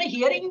 அப்புறம்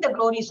hearing the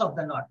glories of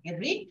the Lord.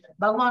 எப்படி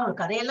பகவானோட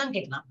கதையெல்லாம்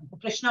கேட்கலாம்.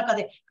 கிருஷ்ணா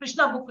கதை,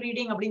 கிருஷ்ணா புக்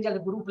ரீடிங் அப்படின்னு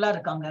சொல்லி குரூப் எல்லாம்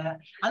இருக்காங்க.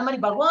 அது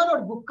மாதிரி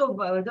பகவானோட புக்கு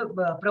இது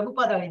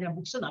பிரபுபாதா எழுதின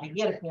புக்ஸ்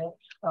நிறைய இருக்கு.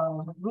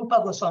 ரூபா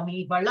கோஸ்வாமி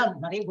இப்பெல்லாம்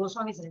நிறைய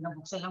கோஸ்வாமி எழுதின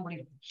புக்ஸ் எல்லாம் கூட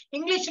இருக்கு.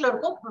 இங்கிலீஷ்ல இருக்கும்,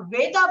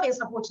 வேதா பேச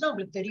போச்சுன்னா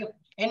உங்களுக்கு தெரியும்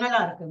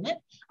என்னெல்லாம் இருக்குன்னு.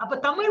 அப்ப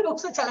தமிழ்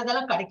புக்ஸ்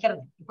சிலதெல்லாம்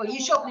கிடைக்கிறது. இப்போ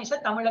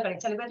ஈஷோபனிஷத் தமிழ்ல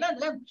கிடைக்கும், சில பேர்லாம்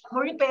அதுல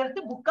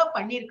மொழிபெயர்த்து புக்கா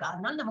பண்ணிருக்கா.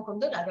 அதனால நமக்கு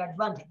வந்து அது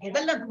அட்வான்டேஜ்.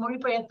 எதெல்லாம்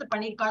மொழிபெயர்த்து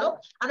பண்ணிருக்காளோ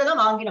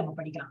அதெல்லாம் வாங்கி நம்ம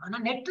படிக்கலாம். ஆனா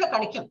நெட்ல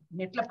கிடைக்கும்,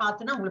 நெட்ல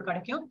பார்த்துன்னா உங்களுக்கு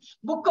கிடைக்கும்.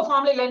 புக்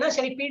ஃபார்ம்ல இல்லைன்னா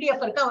சரி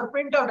பிடிஎஃப் இருக்கா, ஒரு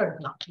பிரிண்ட் அவுட்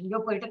எடுக்கலாம்.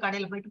 எங்கேயோ போயிட்டு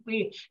கடையில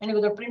போயிட்டு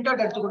எனக்கு ஒரு பிரிண்ட்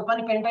அவுட் எடுத்து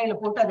கொடுப்பாங்க, பென்ட்ரைவ்ல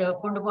போட்டு அதை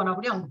கொண்டு போனா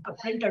கூட அவங்க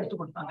பிரிண்ட்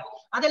எடுத்து கொடுப்பாங்க,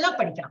 அதெல்லாம்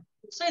படிக்கலாம்.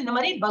 So இந்த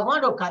மாதிரி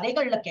பகவானோட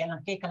கதைகள்ல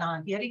கேட்கலாம்.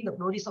 Hearing the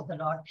glories of the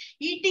Lord,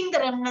 eating the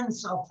remnants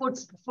of food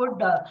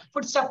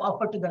stuff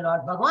offered to the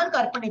Lord. பகவானுக்கு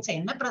அர்ப்பணிச்ச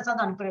என்ன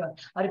பிரசாதம்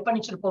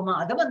அர்ப்பணிச்சிருக்கோமா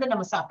அதை வந்து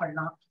நம்ம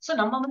சாப்பிடலாம். சோ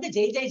நம்ம வந்து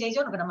ஜெய் ஜெய் ஜெய்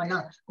ஜெய் நம்ம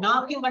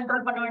நாக்கையும்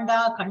கண்ட்ரோல் பண்ண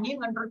வேண்டாம்,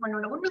 கண்ணையும் கண்ட்ரோல் பண்ண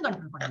வேண்டாம், ஒன்னும்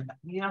கண்ட்ரோல் பண்ண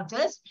வேண்டாம். We are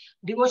just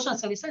devotional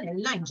service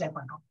எல்லாம் என்ஜாய்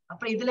பண்றோம்.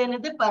 அப்புறம் இதுல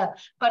என்னது,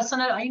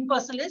 personal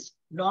இம்பர்சனலிஸ்ட்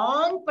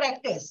long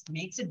practice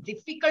makes it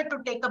difficult to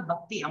take a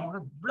பக்தி. அவங்க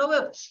இவ்வளவு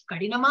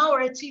கடினமா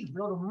உழைச்சி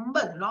இவ்வளவு ரொம்ப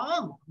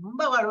லாங் ரொம்ப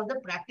வந்து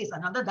பிராக்டிஸ்,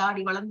 அதனால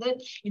தாடி வளர்ந்து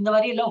இந்த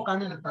மாதிரி எல்லாம்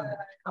உட்கார்ந்து இருப்பாங்க.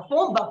 அப்போ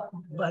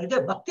இது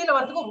பக்தியில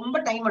வர்றதுக்கு ரொம்ப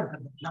டைம்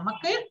எடுக்கிறது.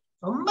 நமக்கு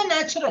ரொம்ப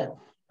நேச்சுரல்,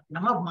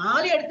 நம்ம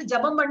மாலை எடுத்து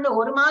ஜபம் பண்ண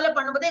ஒரு மாலை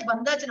பண்ணும்போதே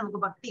வந்தாச்சு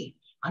நமக்கு பக்தி.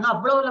 ஆனா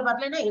அவ்வளவுல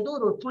வரலைன்னா ஏதோ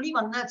ஒரு துளி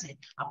வந்தாச்சு.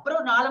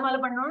 அப்புறம் 4 மாலை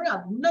பண்ணோம்னு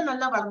இன்னும்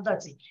நல்லா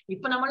வளர்ந்தாச்சு.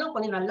 இப்ப நம்மளும்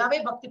கொஞ்சம் நல்லாவே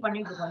பக்தி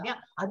பண்ணிட்டு இருக்கோம் இல்லையா?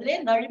 அதுலயே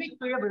நழுவி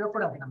கீழே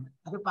விழக்கூடாது. நம்ம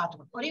அது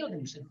பார்த்துக்கணும். ஒரே ஒரு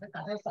நிமிஷம்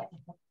கதை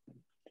பார்த்துக்கோம்.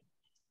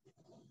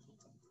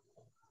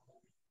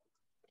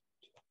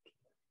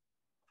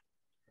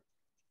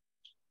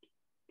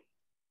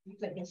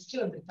 வீட்டுல கெஸ்ட்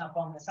வந்துருக்கா, அப்போ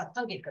அவங்க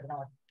சத்தம் கேட்கறது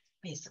அவர்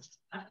பேசுறது.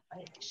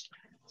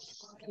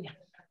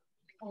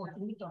 ஓ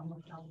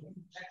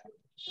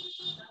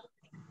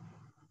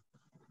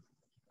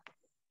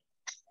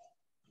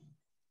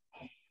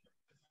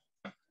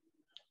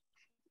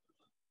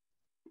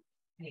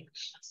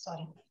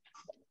சாரி.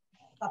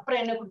 அப்புறம்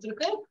என்ன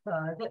கொடுத்துருக்கு,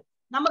 இது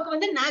நமக்கு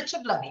வந்து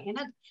நேச்சுரலாவே,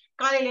 ஏன்னா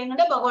காலையில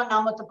என்னடா பகவான்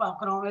நாமத்தை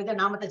பாக்குறோம், இதை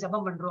நாமத்தை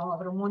ஜபம் பண்றோம்,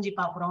 அப்புறம் மூஞ்சி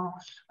பாக்குறோம்,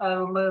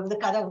 இந்த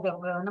கதை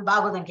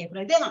பாகவதம்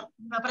கேட்கிறோம், இதேதான்.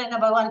 அப்புறம் என்ன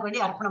பகவானுக்கு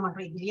வேண்டி அர்ப்பணம்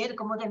பண்றோம். இதுலயே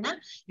இருக்கும்போது என்ன,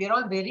 we are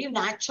all very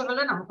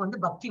நேச்சுரலா நமக்கு வந்து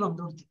பக்தி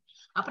வந்துருது.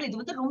 அப்புறம் இது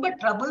வந்து ரொம்ப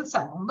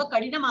ட்ரபிள்ஸம், ரொம்ப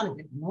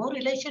கடினமானது. No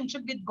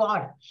relationship with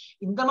God.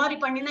 இந்த மாதிரி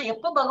பண்ணினா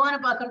எப்ப பகவானை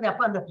பாக்குறது?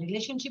 அப்ப அந்த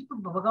ரிலேஷன்ஷிப்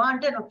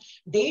பகவான்ட்டு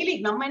டெய்லி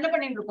நம்ம என்ன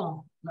பண்ணிட்டு இருக்கோம்,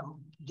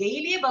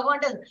 டெய்லியே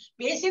பகவான்கிட்ட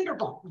பேசிட்டு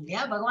இருக்கோம்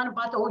இல்லையா? பகவானை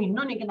பார்த்து, ஓ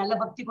இன்னும் நீங்க நல்ல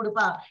பக்தி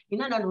கொடுப்பா,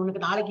 இன்னும் நான்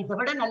உனக்கு நாளைக்கு இதை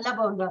விட நல்லா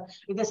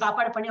இதை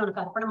சாப்பாடு பண்ணி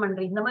உனக்கு அர்ப்பணம்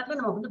பண்றேன். இந்த மாதிரி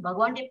நம்ம வந்து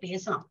பகவான்கிட்ட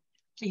பேசலாம்.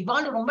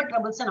 இவாள் ரொம்ப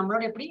ட்ரபிள்ஸ்.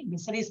 நம்மளோட எப்படி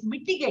மிசரிஸ்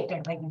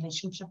மிட்டிகேட்டட் பை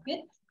ரிலேஷன்ஷிப்க்கு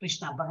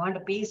கிருஷ்ணா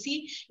பகவான்கிட்ட பேசி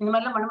இந்த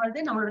மாதிரி எல்லாம்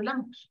பண்ணும்போது நம்மளோட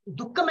எல்லாம்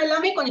துக்கம்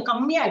எல்லாமே கொஞ்சம்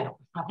கம்மியாயிடும்.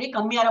 அப்படியே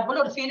கம்மியாற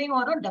போல ஒரு ஃபீலிங்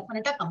வரும்,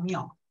 டெஃபினட்டா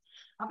கம்மியாகும்.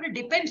 அப்புறம்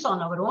depends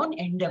on our own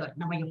Endeavour.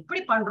 நம்ம எப்படி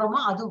பண்றோமோ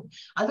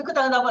அதுக்கு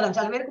தகுந்தா போல.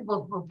 சில பேருக்கு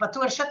 10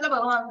 வருஷத்துல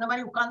பகவான் இந்த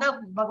மாதிரி உட்கார்ந்தா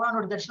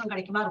பகவானோட தரிசனம்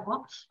கிடைக்குமா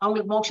இருக்கும்,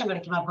 அவங்களுக்கு மோட்சம்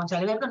கிடைக்குமா இருக்கும்.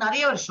 சில பேருக்கு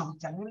நிறைய வருஷம்,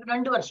 சில பேருக்கு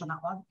 2 வருஷம்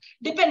தான்.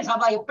 டிபெண்ட்ஸ்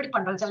அவ எப்படி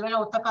பண்றாங்க. சில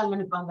பேர் ஒத்த கால்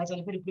நினைப்பாங்க,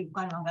 சில பேர் இப்படி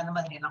உட்காருவாங்க. அந்த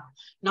மாதிரி எல்லாம்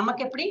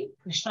நமக்கு எப்படி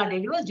கிருஷ்ணா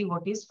டெலிவர்ஸ்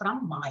டிவோட்டீஸ்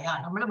ஃப்ரம் மாயா.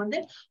 நம்மள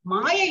வந்து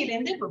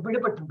மாயையிலேருந்து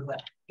விடுபட்டு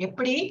விடுவார்.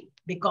 எப்படி?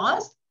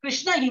 Because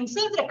Krishna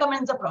himself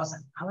recommends the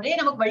process. அவரே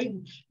நமக்கு வழி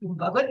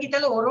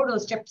பகவத்கீதையில ஒரு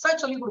ஸ்டெப்ஸா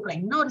சொல்லி கொடுக்கலாம்.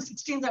 இன்னும் ஒரு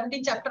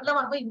 16-17 சாப்டர்லாம்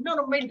வரும்போது இன்னும்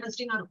ரொம்ப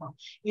இன்ட்ரெஸ்டிங்கா இருக்கும்.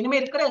 இனிமே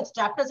இருக்கிற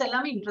சாப்டர்ஸ்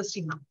எல்லாமே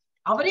இன்ட்ரெஸ்டிங் தான்.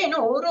 அவரே என்ன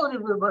ஒரு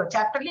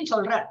சாப்டர்லயும்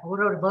சொல்றாரு,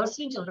 ஒரு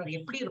வேர்ஸ்லயும் சொல்றாரு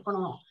எப்படி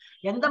இருக்கணும்,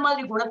 எந்த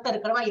மாதிரி குணத்தை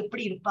இருக்கிறவா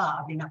எப்படி இருப்பா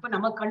அப்படின்னு. அப்ப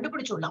நம்ம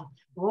கண்டுபிடிச்சுடலாம்,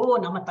 ஓ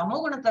நம்ம தமோ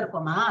குணத்தை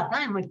இருக்கோமா,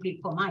 அதான் நம்ம இப்படி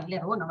இருக்கோமா,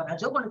 இல்ல ஓ நம்ம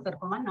ரஜோ குணத்தை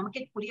இருக்கோமா,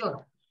 நமக்கே புரிய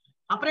வரும்.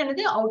 அப்புறம்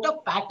என்னது, அவுட் ஆஃப்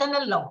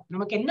பேட்டர்னல் லவ்.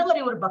 நமக்கு என்ன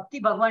மாதிரி ஒரு பக்தி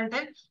பகவான்கிட்ட,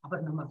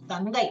 அவர் நம்ம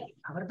தந்தை,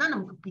 அவர் தான்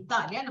நமக்கு பித்தா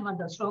இல்லையா? நம்ம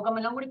அந்த ஸ்லோகம்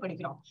எல்லாம் கூட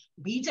படிக்கிறோம்,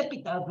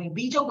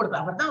 பீஜம் கொடுக்க.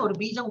 அவர் தான் ஒரு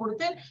பீஜம்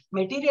கொடுத்து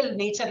மெட்டீரியல்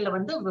நேச்சர்ல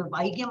வந்து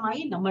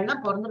ஐக்கியமாயி நம்ம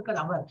எல்லாம்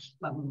பிறந்திருக்கிற அவர்.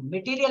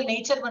 மெட்டீரியல்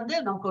நேச்சர் வந்து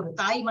நமக்கு ஒரு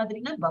தாய்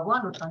மாதிரின்னா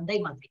பகவான் ஒரு தந்தை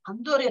மாதிரி.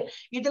 அந்த ஒரு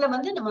இதுல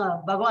வந்து நம்ம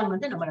பகவான்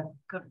வந்து நம்மளை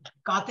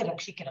காத்து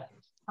ரட்சிக்கிறார்.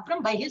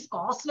 அப்புறம் பை ஹிஸ்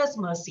காஸ்ட்லெஸ்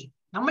மர்சி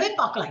நம்மளே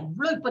பார்க்கலாம்.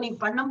 இவ்வளவு இப்ப நீங்க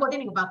பண்ணும் போதே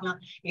நீங்க பார்க்கலாம்,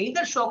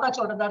 எய்தர் ஷோகா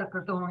சொல்றதா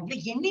இருக்கட்டும், இல்ல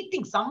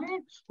எனிதிங்,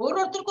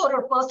 ஒருத்தருக்கும் ஒரு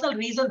பர்சனல்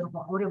ரீசன்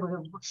இருக்கும்.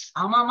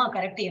 ஆமாமா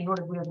கரெக்ட்,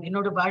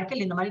 என்னோட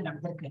வாழ்க்கையில் இந்த மாதிரி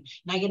நடந்திருக்கு,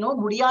 நான் என்னவோ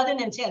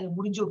முடியாதுன்னு நினைச்சேன், அது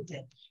முடிஞ்சு கொடுத்து,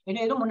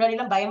 என்ன எதுவும் முன்னாடி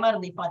எல்லாம் பயமா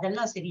இருந்து, இப்ப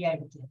அதெல்லாம்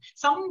சரியாயிடுச்சு.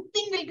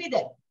 Something will be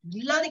there.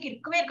 இல்லாதக்கு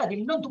இருக்கவே இருக்காது.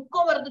 இன்னும்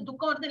துக்கம்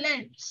வருது இல்ல,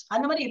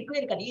 அந்த மாதிரி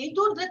இருக்கவே இருக்காது.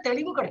 ஏதோ ஒரு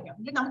தெளிவு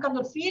கிடைக்கும். இல்ல நமக்கு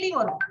அந்த ஒரு ஃபீலிங்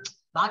வரும்.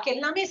 பாக்கி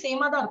எல்லாமே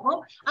சேமா தான்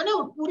இருக்கும். ஆனா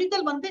ஒரு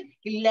புரிதல் வந்து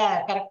இல்ல,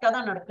 கரெக்டா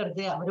தான்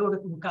நடக்கிறது, அவரோட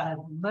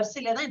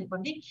வரிசையில தான் எனக்கு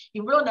வந்து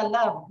இவ்வளவு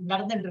நல்லா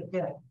நடந்துட்டு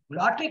இருக்கு.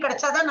 லாட்டரி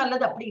கிடைச்சாதான்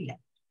நல்லது அப்படி இல்லை.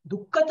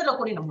 துக்கத்துல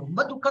கூட நம்ம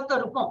ரொம்ப துக்கத்துல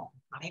இருப்போம்.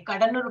 நிறைய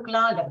கடன்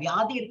இருக்கலாம், இல்ல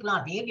வியாதி இருக்கலாம்.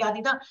 அதே வியாதி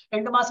தான்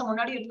 2 மாசம்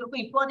முன்னாடி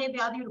இருந்திருக்கும், இப்போ அதே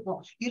வியாதி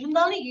இருக்கும்.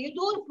 இருந்தாலும்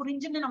ஏதோ ஒரு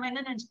புரிஞ்சுன்னு நம்ம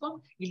என்ன நினைச்சுப்போம்,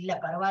 இல்ல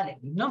பரவாயில்ல,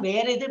 இன்னும்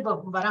வேற எது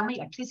வராம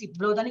அட்லீஸ்ட்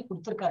இவ்வளவுதானே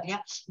கொடுத்துருக்காரு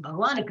இல்லையா,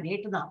 பகவான்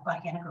கிரேட் தான்,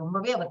 எனக்கு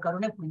ரொம்பவே அவர்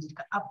கருணை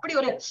புரிஞ்சிருக்காரு. அப்படி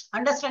ஒரு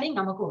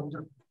அண்டர்ஸ்டாண்டிங் நமக்கு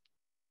வந்துடும்.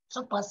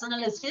 So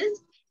personalist is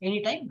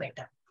anytime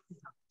better.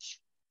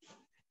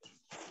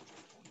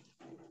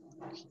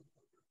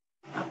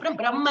 அப்புறம்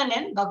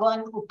பிரம்மன்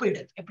பகவான்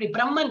ஒப்பிடு. எப்படி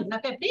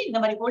பிரம்மன்னாக்க எப்படி, இந்த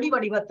மாதிரி ஒளி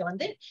வடிவத்தை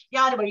வந்து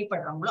யாரு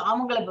வழிபடுறாங்களோ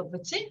அவங்கள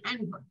வச்சு,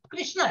 அண்ட்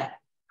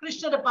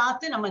கிருஷ்ணரை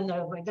பார்த்து நம்ம இந்த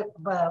இது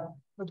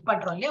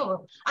பண்றோம் இல்லையா,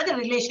 அது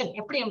ரிலேஷன்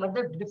எப்படி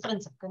வந்து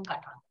டிஃபரன்ஸ் இருக்குன்னு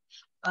காட்டுறாங்க.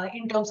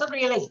 இன் டர்ம்ஸ் ஆஃப்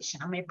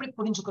ரியலைசேஷன் நம்ம எப்படி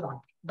புரிஞ்சுக்கிறோம்.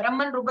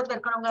 பிரம்மன் ரூபத்துல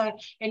இருக்கிறவங்க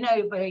என்ன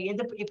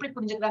எப்படி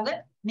புரிஞ்சுக்கிறாங்க,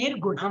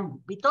 நிர்குணம்,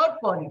 வித்தவுட்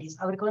குவாலிட்டிஸ்.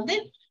 அவருக்கு வந்து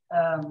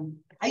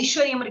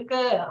ஐஸ்வர்யம் இருக்கு,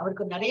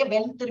 அவருக்கு நிறைய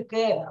வெல்த்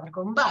இருக்கு,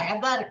 அவருக்கு ரொம்ப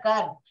அழகா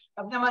இருக்கார்.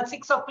 நம்ம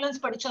 6 opulence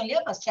படிச்சோம்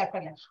இல்லையா ஃபர்ஸ்ட்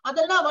சாப்டர்ல,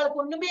 அதெல்லாம்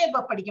அவளுக்கு ஒண்ணுமே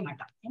படிக்க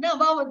மாட்டான். ஏன்னா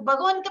அவ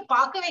பகவானுக்கு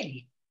பார்க்கவே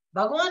இல்லையே.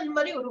 பகவான்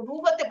மாதிரி ஒரு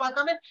ரூபத்தை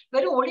பார்க்காம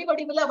வெறும் ஒளி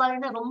வடிவில்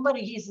அவள் ரொம்ப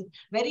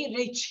very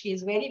rich,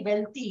 is very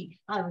wealthy,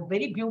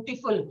 very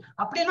beautiful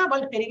அப்படியெல்லாம்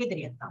அவளுக்கு தெரியவே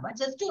தெரியாது. அவன்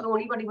ஜஸ்ட் ஒரு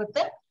ஒளி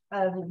வடிவத்தை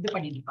இது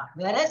பண்ணிருப்பான்.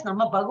 வேற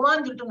நம்ம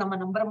பகவான் சொல்லிட்டு நம்ம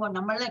நம்புறோமோ,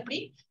 நம்ம எல்லாம்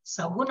எப்படி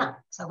சகுனா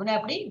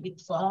எப்படி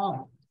வித்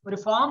ஃபார்ம், ஒரு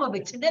ஃபார்மை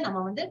வச்சுட்டு நம்ம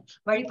வந்து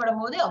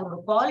வழிபடும் போது அவரோட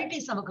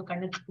குவாலிட்டிஸ் நமக்கு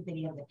கண்ணுக்கு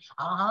தெரியாது.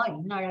 ஆஹா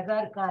என்ன அழகா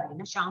இருக்கார்,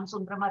 என்ன ஷாம்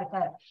சுந்தரமா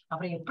இருக்கார்,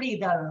 அப்புறம் எப்படி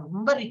இத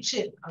ரொம்ப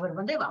ரிச்சு. அவர்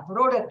வந்து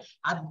அவரோட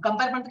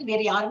கம்பேர் பண்றதுக்கு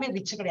வேற யாருமே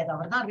ரிச் கிடையாது,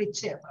 அவர் தான்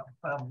ரிச்.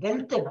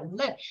 வெல்த்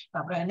நல்ல,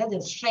 அப்புறம் என்னது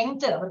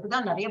ஸ்ட்ரென்த், அவருக்கு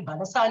தான் நிறைய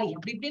பலசாலி.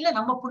 அப்படி இப்படி இல்ல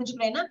நம்ம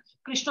புரிஞ்சுக்கிறோம். ஏன்னா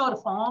கிருஷ்ணா ஒரு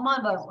ஃபார்மா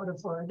ஒரு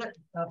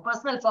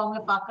பர்சனல் ஃபார்ம்ல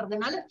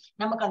பாக்குறதுனால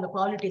நமக்கு அந்த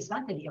குவாலிட்டிஸ்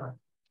தான் தெரிய வரும்.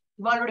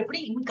 இவாளோட எப்படி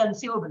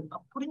இன்கன்சீவபிள்,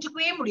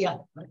 புரிஞ்சுக்கவே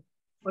முடியாது.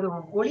 ஒரு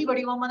ஒளி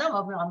வடிவமா தான்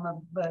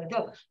இது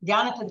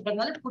தியானத்துல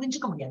இருக்கிறதுனால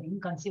புரிஞ்சுக்க முடியாது,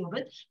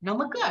 இன்கன்சீவபிள்.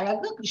 நமக்கு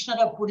அழகு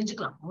கிருஷ்ணரை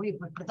புரிஞ்சுக்கலாம்,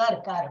 இப்படிதான்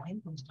இருக்காரு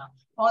அப்படின்னு புரிஞ்சுக்கலாம்.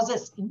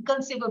 பாசஸ்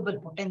இன்கன்சீவபிள்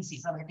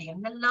பொட்டன்சிஸ், அவர்கிட்ட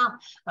என்னெல்லாம்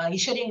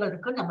ஐஸ்வர்யங்கள்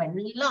இருக்கு நம்ம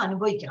எல்லாம்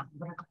அனுபவிக்கலாம்.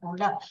 இவருக்கு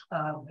உள்ள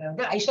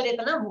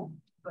ஐஸ்வர்யத்தெல்லாம்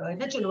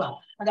என்ன சொல்லுவா,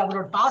 அது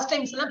அவரோட பாஸ்ட்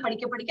டைம்ஸ் எல்லாம்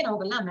படிக்க படிக்க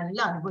நமக்கு எல்லாம்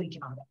நல்லா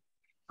அனுபவிக்கலாம்.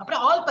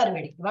 அப்புறம் ஆல்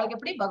பரவேடி, இவளுக்கு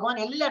எப்படி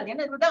பகவான் எல்லா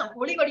இடத்தையும், ஏன்னா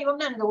ஒளி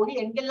வடிவம்னா அந்த ஒளி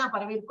எங்கெல்லாம்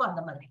பரவி இருக்கோ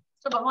அந்த மாதிரி.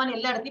 சோ பகவான்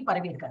எல்லா இடத்தையும்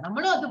பரவி இருக்காரு.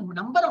 நம்மளும் அது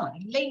நம்புறோம்,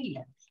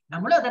 இல்ல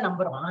நம்மளும் அதை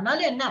நம்புறோம்.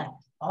 ஆனாலும் என்ன,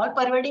 all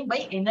pervading by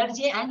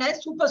energy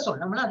and super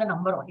soul, நம்மளும் அதை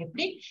நம்புறோம்.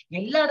 எப்படி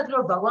எல்லா இடத்துல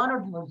ஒரு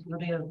பகவானோட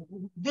ஒரு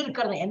இது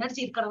இருக்கிறது,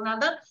 எனர்ஜி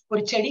இருக்கிறதுனால தான்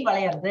ஒரு செடி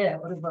வளையறது,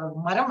 ஒரு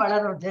மரம்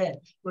வளர்றது,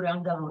 ஒரு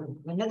அங்க ஒரு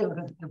என்னது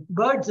ஒரு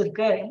பேர்ட்ஸ்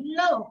இருக்கு,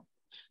 எல்லாம்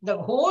இந்த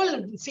ஹோல்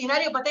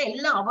சீனாரியை பார்த்தா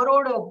எல்லாம்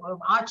அவரோட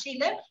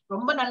ஆட்சியில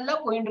ரொம்ப நல்லா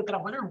போயிட்டு இருக்கிற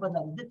போல நமக்கு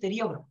அந்த இது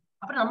தெரிய வரும்.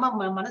 அப்புறம்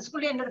நம்ம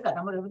மனசுக்குள்ளேயே என்ன இருக்காரு,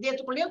 நம்ம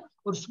ஹிருதயத்துக்குள்ளேயும்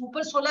ஒரு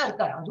சூப்பர் சோலா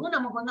இருக்காரு, அதுவும்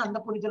நமக்கு வந்து அந்த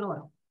புரிதலும்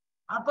வரும்.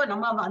 அப்ப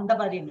நம்ம அந்த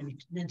மாதிரி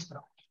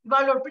நினைச்சுக்கிறோம்.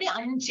 இவாளோட இப்படி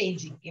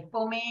அன்சேஞ்சிங்,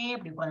 எப்பவுமே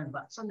இப்படி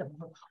உட்காந்துருப்பா. சோ இந்த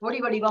ஒளி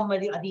வடிவம்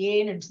அதையே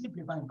நினைச்சுட்டு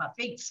இப்படி உட்காந்துருப்பா.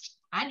 Fixed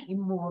and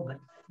immovable.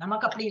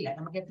 நமக்கு அப்படி இல்லை,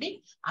 நமக்கு எப்படி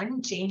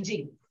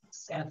அன்சேஞ்சிங்,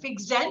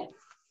 ஃபிக்ஸ்ட் அண்ட்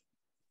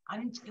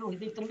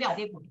இது திரும்பி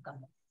அதே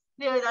போட்டிருக்காங்க.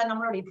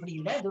 நம்மளோட இப்படி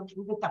இல்லை,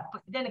 இது தப்பு,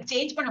 இது எனக்கு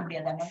சேஞ்ச் பண்ண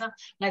முடியாது, அதனாலதான்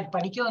நான் இது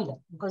படிக்கவும் இல்லை.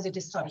 பிகாஸ் இட்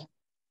இஸ் சாரி,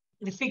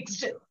 இது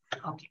ஃபிக்ஸ்டு.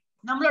 ஓகே,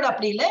 நம்மளோட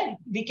அப்படி இல்லை,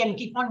 வி கேன்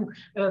கீப் ஆன்.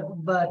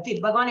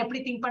 பகவான் எப்படி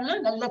திங்க் பண்ணலாம்,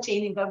 நல்லா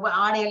சேஞ்சிங்,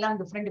 ஆடையெல்லாம்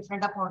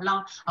டிஃப்ரெண்டா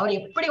போடலாம். அவர்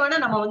எப்படி வேணா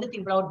நம்ம வந்து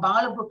திங்க்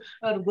பண்ணலாம்.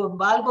 ஒரு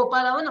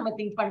பால்கோபாலாவும் நம்ம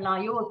திங்க் பண்ணலாம்.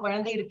 ஐயோ ஒரு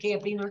குழந்தை இருக்கே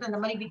அப்படின்னு சொல்லிட்டு அந்த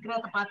மாதிரி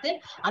விக்கிரகத்தை பார்த்து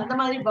அந்த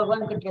மாதிரி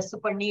பகவானுக்கு ட்ரெஸ்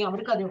பண்ணி,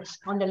 அவருக்கு அது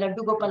அந்த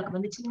லட்டு கோபாலுக்கு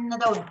வந்து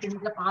சின்னதா ஒரு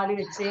கிண்ணத்துல பால்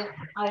வச்சு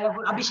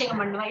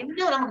அபிஷேகம் பண்ணலாம்.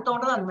 என்ன நமக்கு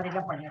தோன்றதோ அந்த மாதிரி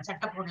எல்லாம் பண்ணலாம்.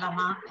 சட்டை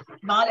போடலாமா,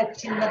 மாலை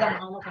சின்னதா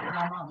மாலை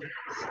கட்டலாமா,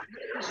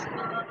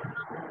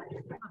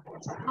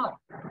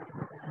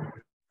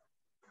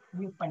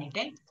 மியூட்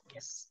பண்ணிட்டேன்.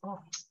 எஸ்.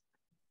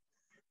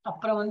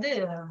 அப்புறம் வந்து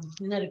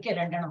இன்னும் இருக்கே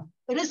ரெண்டனும்,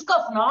 risk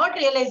of not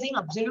realising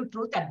absolute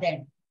truth at the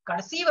end.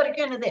 கடைசி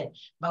வரைக்கும் என்னது,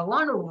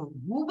 பகவான்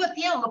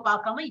ரூபத்தையே அவங்க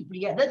பார்க்காம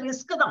இப்படி, அதாவது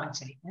ரிஸ்க் தான்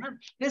ஆக்சுவலி.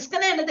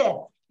 ரிஸ்க்னா என்னது,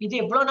 இது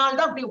எவ்வளவு நாள்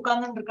தான் அப்படி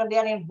உட்கார்ந்து இருக்கிறது,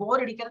 யார் எனக்கு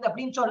போர் அடிக்கிறது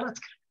அப்படின்னு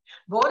சொல்றதுக்கு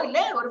போர் இல்ல,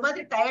 ஒரு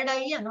மாதிரி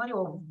டயர்டாகி அந்த மாதிரி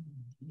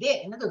இதே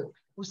என்னது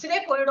உசிரே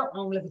போயிடும்.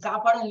 அவங்களுக்கு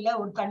சாப்பாடும் இல்லை,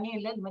 ஒரு தண்ணியும்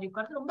இல்லை, இந்த மாதிரி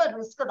உட்கார்ந்து ரொம்ப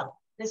ரிஸ்க் தான்.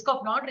 risk of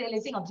not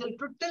realizing absolute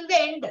truth till the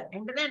end.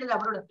 endனா என்னது,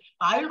 அவரோட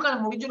ஆயுள்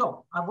காலம் முடிஞ்சிடும்.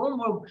 அதுவும்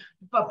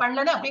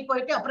பண்ணலன்னா அப்படியே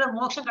போயிட்டு அப்புறம்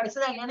மோட்சம்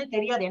கிடைச்சதா இல்லையான்னு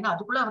தெரியாது. ஏன்னா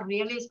அதுக்குள்ள அவர்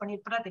ரியலைஸ்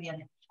பண்ணிருப்பா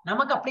தெரியாது.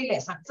 நமக்கு அப்படி இல்லை,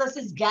 success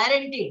is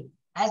guaranteed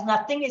as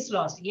nothing is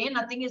lost. ஏன்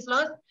nothing is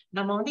lost,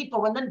 நம்ம வந்து இப்போ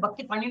வந்து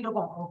பக்தி பண்ணிட்டு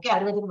இருக்கோம். ஓகே,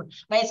 60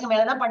 வயசுக்கு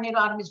மேலதான் பண்ணிட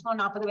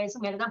ஆரம்பிச்சிட்டோம், 40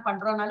 வயசுக்கு மேலதான்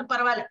பண்றோம்னாலும்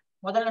பரவாயில்ல,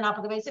 முதல்ல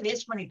 40 வயசு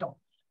வேஸ்ட் பண்ணிட்டோம்.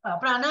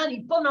 அப்புறம் ஆனா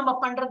இப்போ நம்ம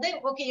பண்றது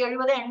ஓகே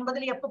 70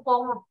 80 எப்ப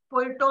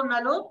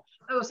போயிட்டோம்னாலும்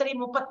சரி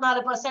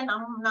 34%,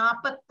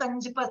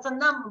 45%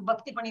 தான்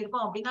பக்தி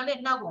பண்ணிருக்கோம் அப்படின்னாலும்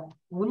என்ன ஆகும்,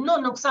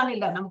 ஒன்னும் நுக்சான்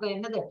இல்ல நமக்கு,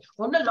 என்னது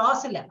ஒன்னும்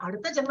லாஸ் இல்ல.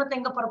 அடுத்த ஜென்மத்தை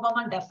எங்க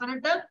பிறப்போமா,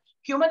 டெஃபினட்டா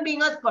ஹியூமன்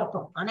பீங்கா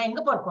பிறப்போம். ஆனா எங்க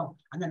பிறப்போம்,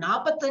 அந்த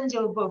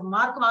 45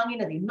 மார்க்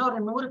வாங்கினது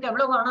இன்னொரு 100க்கு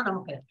எவ்வளவு வேணும்,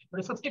 நமக்கு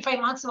ஒரு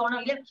 55 மார்க்ஸ்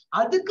வேணும் இல்லையா,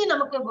 அதுக்கு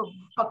நமக்கு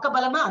பக்க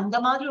பலமா அந்த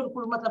மாதிரி ஒரு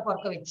குடும்பத்துல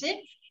பிறக்க வச்சு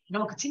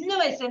நமக்கு சின்ன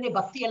வயசுல இருந்தே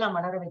பக்தி எல்லாம்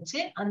வளர வச்சு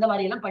அந்த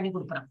மாதிரி எல்லாம் பண்ணி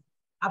கொடுக்குறாங்க.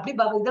 அப்படி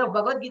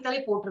பகவத்கீதாலே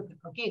போட்டிருக்கு.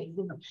 ஓகே,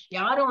 இது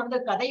யாரும் வந்து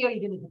கதை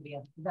எழுதினது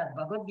கிடையாது, இது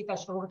பகவத்கீதா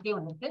ஸ்லோகத்திலே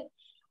வந்துருக்கு.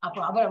 அப்போ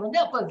அவர் வந்து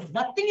அப்ப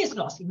நத்திங் இஸ்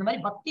லாஸ். இந்த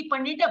மாதிரி பக்தி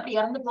பண்ணிட்டு அப்படி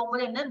இறந்து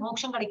போகும்போது என்ன,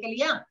 மோட்சம்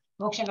கிடைக்கலையா,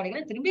 மோட்சம்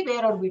கிடைக்கல, திரும்பி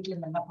வேற ஒரு வீட்டுல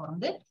நல்லா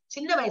பிறந்து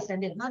சின்ன வயசுல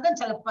இருந்து இருந்தாதான்.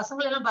 சில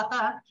பசங்களை எல்லாம் பார்த்தா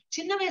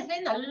சின்ன வயசுல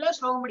இருந்து நல்லா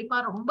ஸ்லோகம்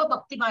படிப்பான், ரொம்ப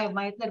பக்தி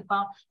மயத்துல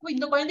இருப்பான்.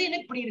 இந்த குழந்தை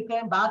என்ன இப்படி இருக்கு,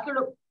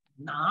 பாக்கியோட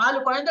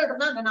 4 குழந்தை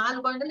இருந்தா அந்த 4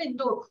 குழந்தைல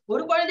இந்த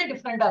ஒரு குழந்தை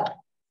டிஃப்ரெண்டா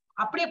இருக்கும்.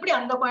 அப்படி எப்படி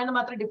அந்த குழந்தை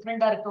மாத்திரம்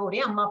டிஃப்ரெண்டா இருக்கு,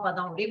 ஒரே அம்மா அப்பா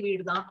தான், ஒரே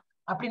வீடு தான்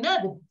அப்படின்னா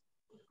அது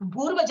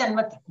பூர்வ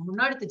ஜன்மத்துக்கு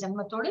முன்னாடி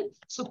ஜன்மத்தோடு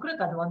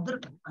சுக்ருக்கு அது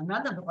வந்திருக்கு.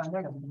 அதனால அந்த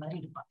குழந்தையோட இந்த மாதிரி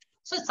இருப்பான்.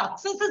 So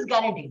success is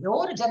guarantee. ஏதோ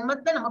ஒரு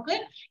ஜென்மத்தை நமக்கு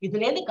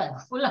இதுல இருந்து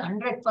ஃபுல்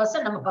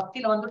 100% நம்ம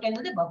பக்தியில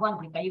வந்துட்டு பகவான்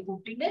இப்படி கை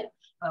கூட்டிட்டு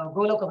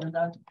கோலோக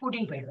விருந்தாவனத்துக்கு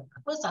கூட்டின்னு போயிடுவோம்.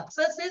 அப்போ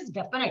சக்சஸ் இஸ்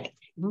டெஃபினட்.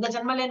 இந்த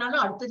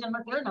ஜென்மலைனாலும் அடுத்த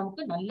ஜென்மத்துல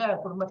நமக்கு நல்ல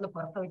குடும்பத்துல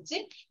பிறக்க வச்சு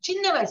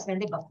சின்ன வயசுல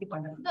இருந்தே பக்தி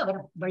பண்றதுக்கு அவர்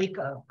வழி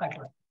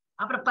காட்டுவார்.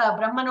 அப்புறம்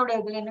பிரம்மனோட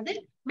இதுல என்னது,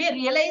 மே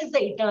realise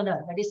the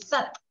eternal, that is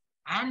சத்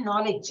and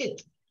knowledge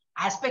Sid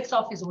aspects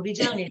of his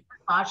original nature,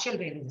 partial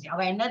realization.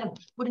 அவ என்ன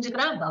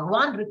புரிஞ்சுக்கிறான்,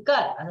 பகவான்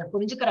இருக்கார், அதை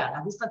புரிஞ்சுக்கிறார்,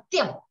 அது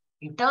சத்தியம்,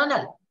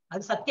 இட்டர்னல்,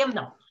 அது சத்தியம்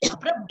தான்.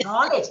 அப்புறம்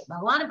நாலேஜ்,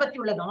 பகவானை பத்தி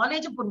உள்ள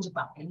நாலேஜ்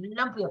புரிஞ்சுப்பா,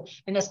 எல்லாம்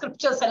என்ன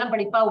ஸ்கிரிப்சர்ஸ் எல்லாம்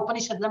படிப்பா,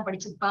 உபனிஷத் எல்லாம்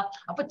படிச்சிருப்பா.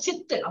 அப்ப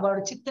சித்து,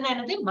 அவளோட சித்துனா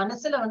என்னது,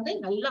 மனசுல வந்து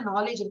நல்ல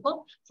நாலேஜ் இருக்கும்,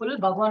 ஃபுல்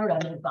பகவானோட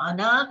அறிவு இருக்கும்.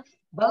 ஆனா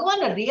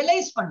பகவானை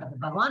ரியலைஸ் பண்றது,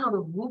 பகவானோட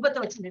ரூபத்தை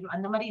வச்சு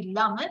அந்த மாதிரி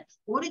இல்லாம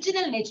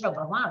ஒரிஜினல் நேச்சர் ஆஃப்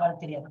பகவான்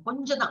அவளுக்கு தெரியாது.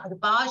 கொஞ்சம் தான் அது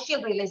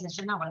பார்ஷியல்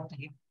ரியலைசேஷன் அவளுக்கு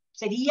தெரியும்.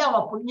 சரியா அவ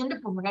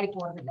புரிஞ்சுட்டு முன்னாடி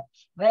போறது இல்லை.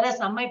 வேற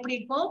நம்ம எப்படி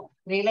இருக்கும்,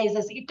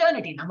 ரியலைசஸ்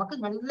இட்டர்னிட்டி. நமக்கு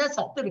நல்ல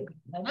சத்து இருக்கு,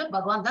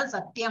 பகவான் தான்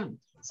சத்தியம்,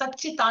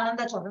 சச்சித்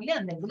ஆனந்தா சொல்றோம் இல்லையா,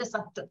 அந்த இதுல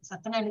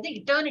சத்துனா என்னது,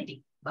 இட்டர்னிட்டி.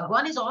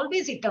 பகவான் இஸ்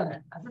ஆல்வேஸ்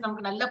இட்டர்னல். அது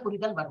நமக்கு நல்ல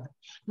புரிதல் வருது.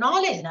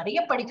 நாலேஜ் நிறைய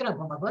படிக்கிறோம்.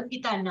 இப்போ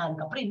பகவத்கீதா என்ன,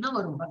 அதுக்கப்புறம் இன்னும்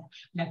வரும்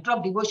நெட்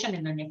ஆஃப் டிவோஷன்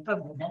என்ன, நெட்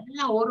ஆஃப்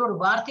நல்லா ஒரு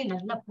வார்த்தையும்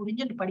நல்லா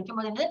புரிஞ்சுட்டு படிக்கும்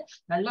போது என்ன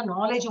நல்ல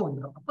நாலேஜும்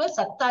வந்துடும். அப்போ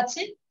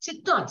சத்தாச்சு,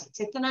 சித்தம் ஆச்சு.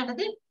 சித்தனா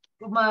என்னது,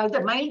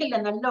 இது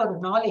மைண்ட்ல நல்ல ஒரு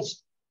நாலேஜ்.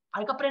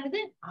 அதுக்கப்புறம்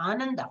என்னது,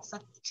 ஆனந்தா,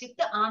 சித்த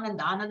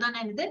ஆனந்தா.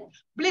 ஆனந்தான என்னது,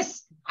 பிளிஸ்,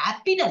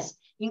 ஹாப்பினஸ்,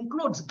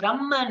 இன்க்ளூட்ஸ்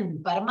பிரம்மன்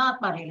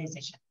பரமாத்மா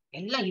ரியலைசேஷன்.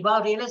 எல்லாம் இவா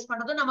ரியலைஸ்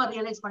பண்றதும் நம்ம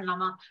ரியலைஸ்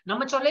பண்ணலாமா,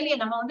 நம்ம சொல்லலையே.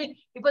 நம்ம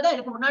இப்பதான்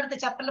இதுக்கு முன்னாடி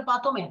சாப்டர்ல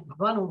பார்த்தோமே,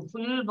 பகவான்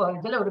ஃபுல்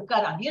இதுல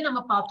இருக்காரு, அதையும்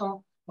நம்ம பார்த்தோம்.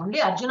 ஒன்லி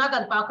அர்ஜுனாக்கு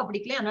அது பார்க்க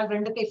பிடிக்கல, ஆனா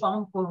 2 கை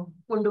ஃபார்ம்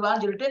கொண்டு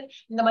வான்னு சொல்லிட்டு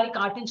இந்த மாதிரி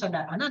காட்டுன்னு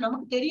சொன்னார். ஆனா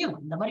நமக்கு தெரியும்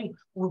இந்த மாதிரி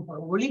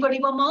ஒளி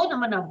வடிவமாவும்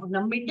நம்ம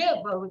நம்பிட்டு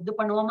இது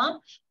பண்ணுவோமா.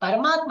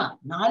 பரமாத்மா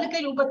 4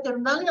 கை ரூபத்து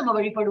இருந்தாலும் நம்ம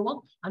வழிபடுவோம்.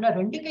 ஆனா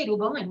 2 கை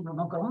ரூபம்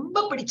நமக்கு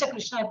ரொம்ப பிடிச்ச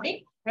கிருஷ்ணா எப்படி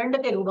 2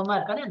 கை ரூபமா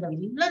இருக்காரு, அந்த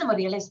எல்லாம் நம்ம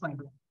ரியலைஸ்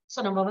பண்ணிடுவோம். சோ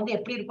நம்ம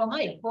எப்படி இருப்போமா,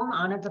 எப்பவும்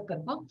ஆனந்தத்துக்கு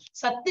இருப்போம்.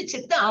 சத்து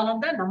சித்து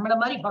ஆனந்தம் நம்மள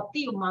மாதிரி பக்தி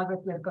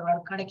மார்க்கத்துல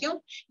இருக்கிறவங்களுக்கு கிடைக்கும்.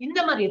 இந்த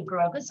மாதிரி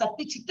இருக்கிறவங்களுக்கு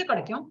சத்து சித்து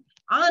கிடைக்கும்.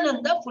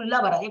 ஆனந்தம் ஃபுல்லா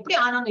வராது. எப்படி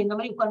ஆனந்தம் இந்த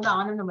மாதிரி உட்கார்ந்து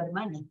ஆனந்தம்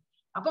வருமா என்ன,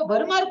 அப்போ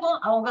வருமா இருக்கும்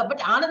அவங்க.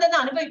 பட் ஆனந்தம்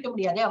தான் அனுபவிக்க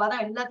முடியாது,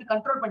 அவதான் எல்லாத்தையும்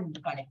கண்ட்ரோல் பண்ணிட்டு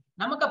இருக்காளே.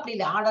 நமக்கு அப்படி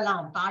இல்லை,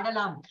 ஆடலாம்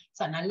பாடலாம்,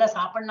 நல்லா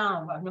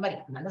சாப்பிடலாம். அந்த மாதிரி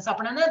நல்லா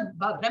சாப்பிடணும்னா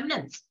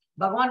ரெமினன்ஸ்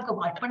பகவானுக்கு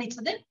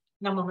அர்ப்பணிச்சது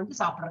நம்ம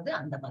சாப்பிடுறது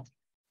அந்த மாதிரி.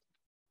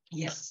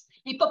 எஸ்,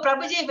 இப்ப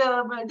பிரபுஜி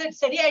இது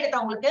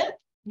சரியாயிடுதா உங்களுக்கு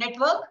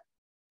நெட்வொர்க்?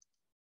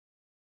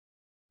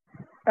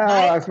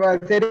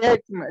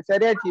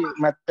 சரியாச்சு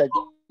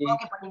மாதாஜி.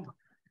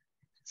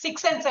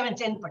 6 and 7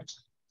 10 படிச்சு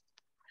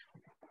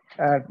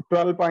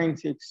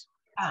 12.6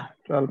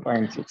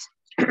 12.6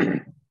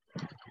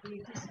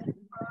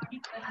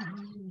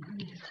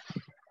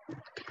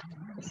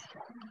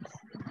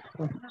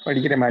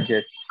 படிக்கிறேன் மாதாஜி.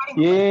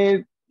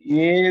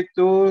 ये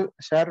तु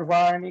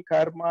सर्वाणि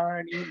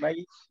कर्माणि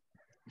मयि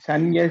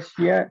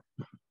सन्यस्य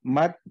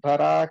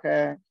मत्पराः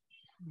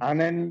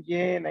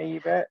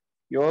अनन्येनैव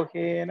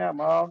योगेन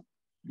मां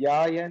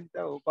ध्यायन्त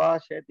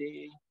उपासते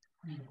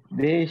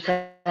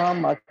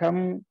तेषाम् अहं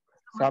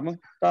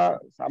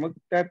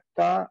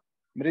समुक्तता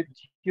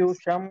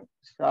मृत्युशं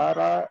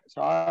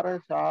सारसागरात्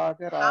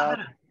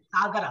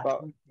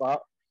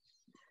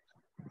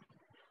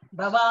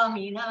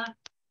भवामीना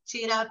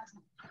चिरात्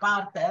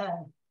पार्थ.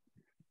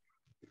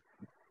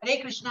 हरे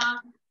कृष्णा,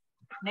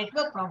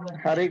 नेटवर्क प्रॉब्लम.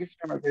 हरे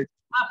कृष्णा माताजी.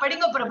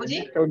 படிங்க பிரபுஜி.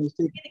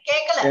 இது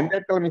கேக்கல, எந்த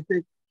டோன்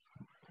மிஸ்டேக்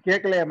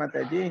கேக்கலையா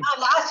மாதாஜி?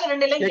 லாஸ்ட்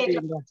 2 லைன்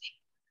கேக்கல,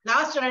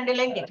 லாஸ்ட் 2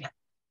 லைன் கேக்கல.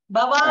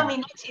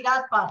 பவாமினா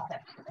சிராத் பார்த்த,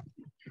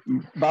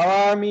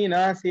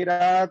 பவாமினா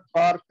சிராத்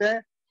பார்த்த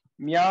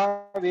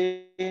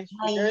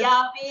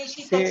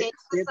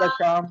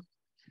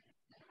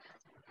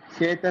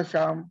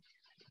சேதசாம்.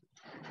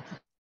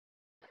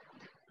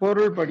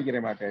 பொருள்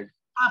படிக்கிறேன் மாதாஜி.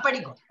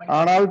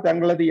 ஆனால்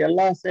தங்களது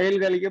எல்லா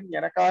செயல்களையும்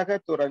எனக்காக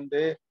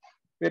துறந்து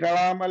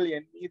பிறழாமல்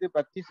என் மீது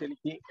பக்தி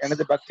செலுத்தி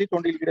எனது பக்தி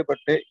தொண்டில்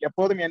ஈடுபட்டு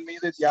எப்போதும் என்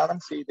மீது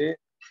தியானம் செய்து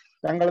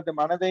தங்களது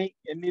மனதை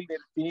என்னில்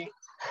நிறுத்தி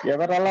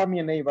எவரெல்லாம்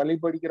என்னை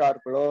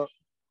வழிபடுகிறார்களோ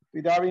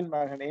பிதாவின்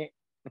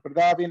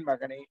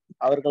மகனே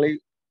அவர்களை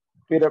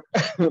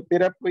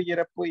பிறப்பு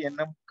இறப்பு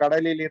என்னும்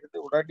கடலில் இருந்து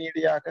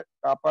உடனடியாக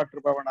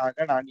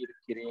காப்பாற்றுபவனாக நான்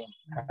இருக்கிறேன்.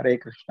 ஹரே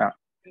கிருஷ்ணா.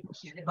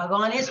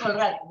 பகவானே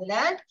சொல்றார் இதுல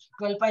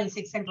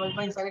 12.6 and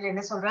 12.7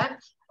 என்ன சொல்றார்,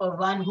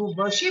 one who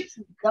worships,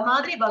 இந்த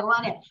மாதிரி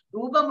பகவானே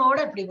ரூபமோட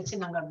இப்படி வச்சு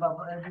நாங்க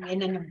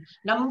என்ன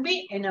நம்பி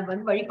என்ன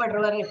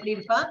வழிபடுறவர் எப்படி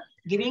இருப்பா,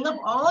 giving up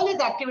all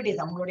his activities,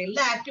 அவங்களோட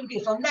எல்லா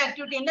ஆக்டிவிட்டிஸ், சொந்த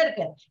ஆக்டிவிட்டி என்ன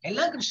இருக்கு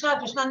எல்லாம் கிருஷ்ணா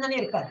கிருஷ்ணா தானே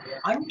இருக்காரு.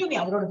 அன்டுமி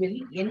அவரோட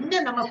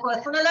என்ன நம்ம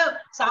பர்சனலா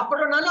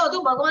சாப்பிடுறோம்னாலும்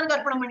அதுவும் பகவானுக்கு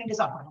அர்ப்பணம் பண்ணிட்டு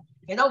சாப்பிடணும்.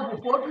 ஏதாவது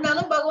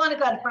போட்டுனாலும்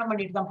பகவானுக்கு அர்ப்பணம்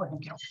பண்ணிட்டு தான்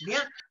பண்ணிக்கிறோம்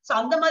இல்லையா. சோ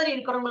அந்த மாதிரி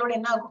இருக்கிறவங்களோட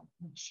என்ன ஆகும்,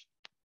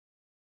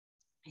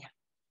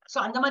 சோ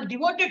அந்த மாதிரி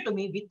devoted to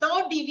me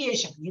without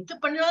deviation. எது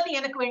பண்ணாலும்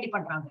எனக்கு வேண்டி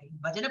பண்றாங்க.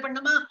 பஜனை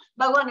பண்ணமா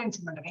பகவான் நினைச்சு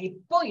பண்றாங்க.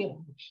 இப்போ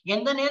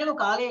எந்த நேரமும்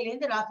காலையில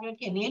இருந்து ராத்திரி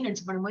வரைக்கும் என்னையே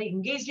நினைச்சு பண்ணும்போது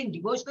engaged in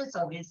devotional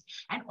service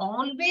and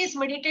always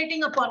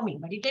meditating upon me.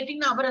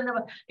 Meditating அவர் அந்த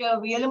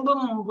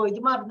எலும்பும்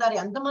இதுமா இருந்தாரு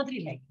அந்த மாதிரி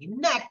இல்லை.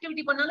 என்ன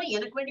ஆக்டிவிட்டி பண்ணாலும்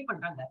எனக்கு வேண்டி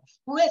பண்றாங்க.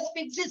 who has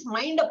fixed his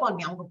mind upon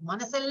me, அவங்க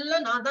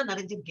மனசெல்லாம் நான் தான்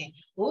நிறைஞ்சிருக்கேன்.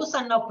 ஓ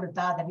son of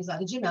Pritha, that is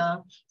Arjuna,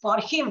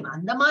 for him.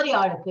 அந்த மாதிரி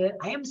ஆளுக்கு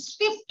ஐ எம்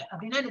ஸ்விஃப்ட்.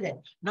 அப்படின்னா என்னது,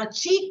 நான்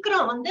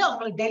சீக்கிரம்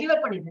அவங்களுக்கு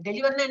டெலிவர் பண்ணிடுவேன்.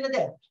 டெலிவர்னா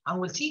என்னது,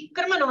 அவங்க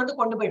சீக்கிரமா நான்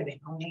கொண்டு போயிடுவேன்.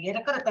 அவங்க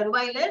இறக்குற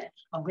தருவாயில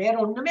வேற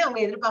ஒண்ணுமே அவங்க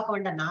எதிர்பார்க்க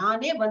வேண்டாம்,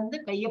 நானே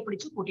கையை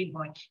பிடிச்சு கூட்டிட்டு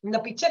போவேன். இந்த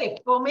பிக்சர்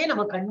எப்பவுமே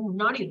நம்ம கண்ணு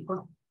முன்னாடி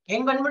இருக்கணும்,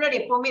 என் கண் முன்னாடி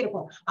எப்பவுமே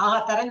இருக்கும். ஆஹா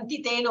தரந்தி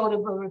தேன ஒரு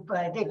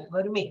இது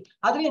வருமே,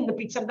 அதுலயும் இந்த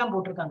பிக்சர் தான்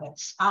போட்டிருக்காங்க.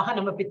 ஆஹா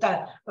நம்ம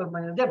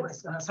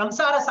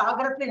சம்சார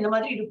சாகரத்துல இந்த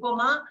மாதிரி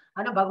இருப்போமா.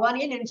 ஆனா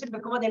பகவானையே நினைச்சிட்டு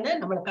இருக்கும்போது என்ன,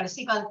 நம்மள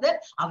கடைசி காலத்துல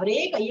அவரே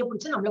கையை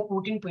பிடிச்சு நம்மள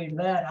கூட்டின்னு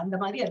போயிடுவார். அந்த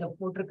மாதிரி அதுல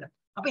போட்டிருக்கு.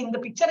 அப்ப இந்த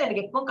பிக்சர்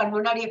எனக்கு எப்பவும் கண்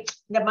முன்னாடியே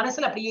இந்த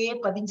மனசுல அப்படியே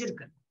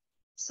பதிஞ்சிருக்கு.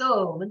 சோ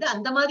வந்து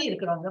அந்த மாதிரி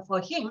இருக்கிறவங்க for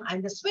him and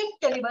the swift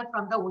deliver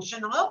from the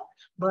ocean of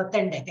birth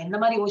and death. எந்த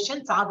மாதிரி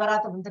ஓஷன்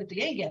சாகராத் வந்திருக்கு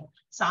இல்லையா இங்க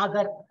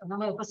சாகர்,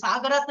 நம்ம இப்ப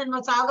சாகராத்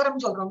நம்ம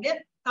சாகரம் சொல்றோம் இல்லையா,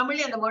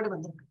 தமிழ்ல அந்த வேர்டு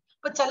வந்திருக்கு.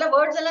 இப்ப சில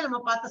வேர்ட்ஸ் எல்லாம் நம்ம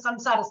பார்த்த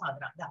சம்சார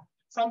சாகரம் தான்,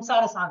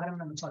 சம்சார சாகரம்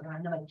நம்ம சொல்றோம்.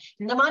 அந்த மாதிரி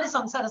இந்த மாதிரி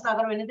சம்சார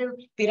சாகரம் என்னது,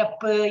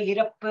 பிறப்பு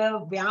இறப்பு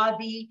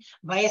வியாதி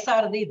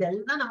வயசாறது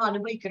இதெல்லாம் நம்ம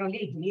அனுபவிக்கிறோம்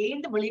இல்லையா,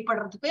 இதுலேருந்து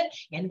வெளிப்படுறதுக்கு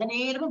எந்த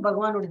நேரமும்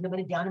பகவானோட இந்த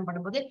மாதிரி தியானம்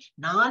பண்ணும்போது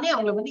நானே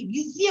அவங்களை வந்து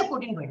ஈஸியா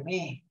கூட்டின்னு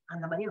போயிடுவேன்.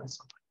 அந்த மாதிரி அவர்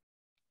சொல்றேன்.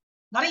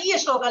 நிறைய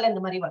ஸ்லோகால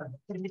இந்த மாதிரி வருது,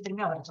 திரும்பி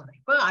திரும்பி அவர் சொல்றேன்.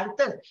 இப்போ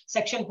அடுத்த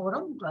செக்ஷன்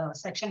போறோம்,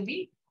 செக்ஷன் பி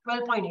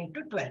 12.8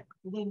 to 12.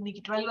 இது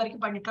இன்னைக்கு 12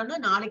 வரைக்கும் பண்ணிட்டோம்னா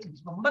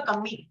நாளைக்கு ரொம்ப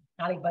கம்மி,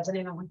 நாளைக்கு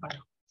பஜனை நம்ம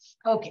பண்ணலாம்.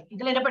 ஓகே,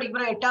 இதுல என்ன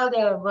படிக்கிறோம், 8வது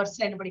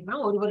வேர்ஸ்ல என்ன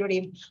படிக்கிறோம், ஒருவருடைய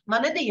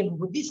மனதையும்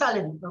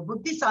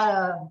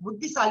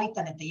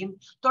புத்திசாலித்தனத்தையும்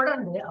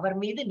தொடர்ந்து அவர்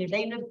மீது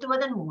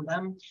நிலைநிறுத்துவதன்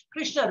மூலம்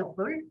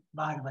கிருஷ்ணருக்குள்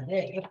வாழ்வது.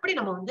 எப்படி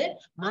நம்ம வந்து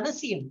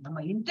மனசையும் நம்ம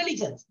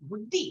இன்டெலிஜென்ஸ்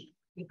புத்தி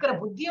இருக்கிற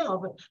புத்தியும்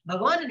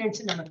பகவான்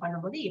நினைச்சு நம்ம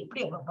பண்ணும்போது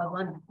எப்படி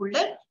பகவானுக்குள்ள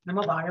நம்ம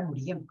வாழ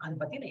முடியும், அதை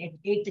பத்தி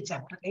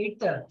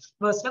 8th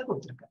வேர்ஸ்ல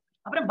கொடுத்திருக்கு.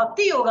 அப்புறம்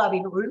பக்தி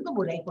யோகாவின்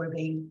ஒழுங்குமுறை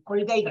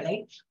கொள்கைகளை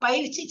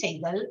பயிற்சி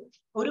செய்தல்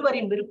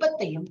ஒருவரின்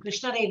விருப்பத்தையும்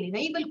கிருஷ்ணரை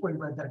நினைவில்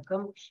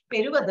கொள்வதற்கும்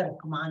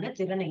பெறுவதற்குமான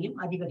திறனையும்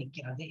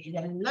அதிகரிக்கிறது.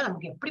 இதெல்லாம்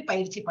நமக்கு எப்படி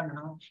பயிற்சி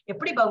பண்ணணும்,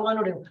 எப்படி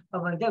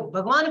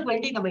பகவானுக்கு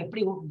வேண்டி நம்ம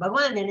எப்படி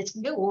பகவானை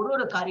நினைச்சுட்டு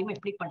ஒரு காரியமும்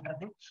எப்படி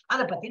பண்றது,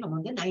 அதை பத்தி நம்ம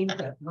வந்து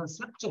 9th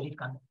வேர்ஸ்ல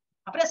சொல்லியிருக்காங்க.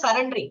 அப்புறம்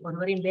சரண்டரிங்,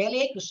 ஒருவரின்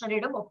வேலையை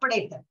கிருஷ்ணரிடம்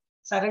ஒப்படைத்தல்.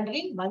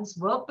 Surrendering once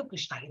work to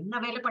Krishna, என்ன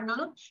வேலை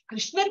பண்ணாலும்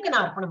கிருஷ்ணருக்கு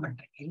நான் அர்ப்பணம்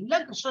பண்றேன்,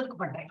 எல்லாம் கிருஷ்ணருக்கு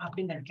பண்றேன்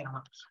அப்படின்னு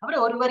நினைக்கிறோமா.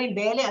 அப்புறம் ஒருவரின்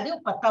வேலை, அது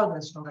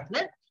 10வது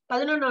ஸ்லோகத்துல.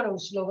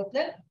 11வது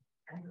ஸ்லோகத்துல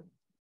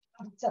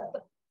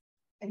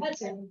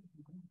என்னாச்சு,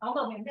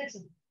 ஆமா என்னாச்சு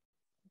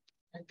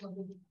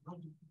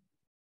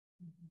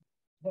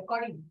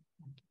ரெக்கார்டிங்.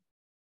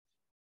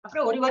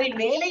 அப்புறம் ஒருவரின்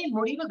வேலையின்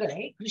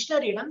முடிவுகளை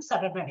கிருஷ்ணரிடம்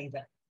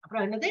சரணடைதல்.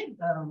 அப்புறம் என்னது,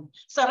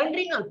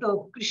 surrendering to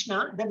Krishna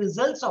the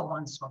results of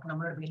one's work.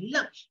 நம்மளோட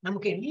எல்லாம்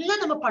நமக்கு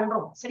எல்லாம் நம்ம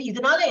பண்றோம், சரி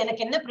இதனால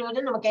எனக்கு என்ன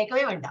பிரயோஜனம் நம்ம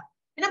கேட்கவே வேண்டாம்,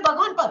 ஏன்னா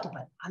பகவான்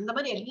பார்த்துப்பாரு. அந்த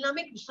மாதிரி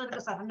எல்லாமே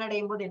கிருஷ்ணருக்கு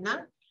சரணடையும் போது என்ன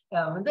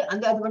வந்து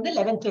அது வந்து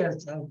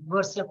 11th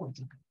வேர்ஸ்ல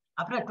கொடுத்துருக்கு.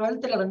 அப்புறம்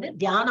 12th வந்து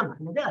தியானம்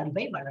அல்லது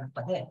அறிவை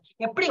வளர்ப்பது,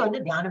 எப்படி வந்து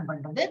தியானம்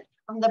பண்றது,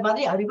 அந்த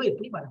மாதிரி அறிவை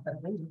எப்படி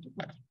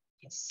வளர்ப்பதுன்னு.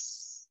 எஸ்,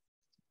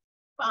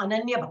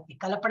 அனன்ய பக்தி,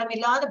 கலப்படம்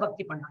இல்லாத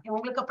பக்தி பண்ணலாம்.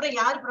 உங்களுக்கு அப்புறம்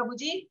யாரு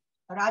பிரபுஜி,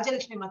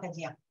 ராஜலட்சுமி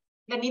மாதாஜியா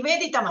இல்ல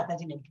நிவேதிதா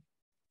மாதாஜி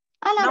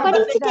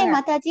படிச்சிட்டேன்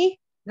மாதாஜி.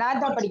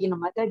 நான் தான்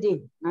படிக்கணும் மாதாஜி.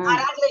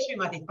 ராஜலட்சுமி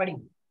மாதாஜி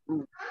படிங்க.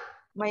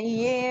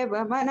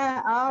 மய்யேவ மன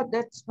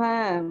ஆதத்ஸ்ம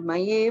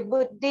மயே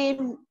புத்தி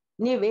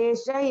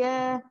நிவேஷய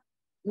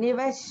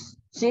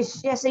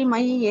நிவசிஷ்யசி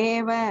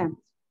மய்யேவ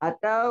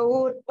அத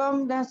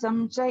ஊர்த்வம் ந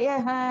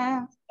சம்சயஹ.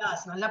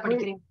 நல்லா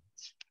படிக்கிறீங்க,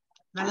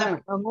 நல்லா.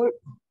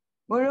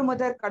 முழு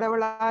முதற்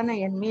கடவுளான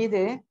என்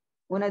மீது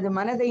உனது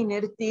மனதை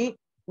நிறுத்தி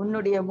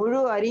உன்னுடைய முழு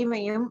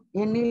அறிவையும்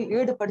என்னில்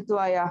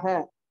ஈடுபடுத்துவாயாக.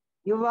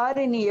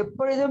 இவ்வாறு நீ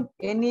எப்பொழுதும்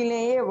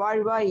என்னிலேயே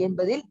வாழ்வாய்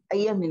என்பதில்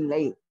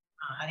ஐயமில்லை.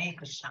 ஹரே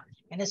கிருஷ்ணா.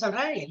 என்ன சொல்ற,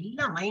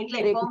 எல்லாம் மைண்ட்ல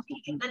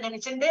என்ன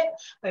நினைச்சுட்டு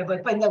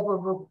இப்ப இந்த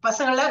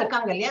பசங்க எல்லாம்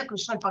இருக்காங்க இல்லையா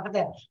கிருஷ்ணன்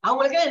பக்கத்துல,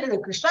 அவங்களுக்கே என்னது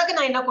கிருஷ்ணாக்கு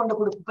நான் என்ன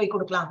போய்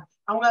கொடுக்கலாம்,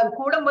 அவங்க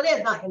கூடும் போதே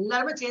அதுதான்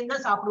எல்லாருமே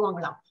சேர்ந்துதான்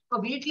சாப்பிடுவாங்களாம். இப்ப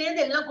வீட்ல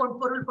இருந்து எல்லாம்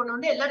பொருள் கொண்டு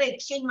வந்து எல்லாரும்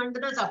எக்ஸ்சேஞ்ச்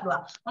பண்ணிட்டு தான் சாப்பிடுவா.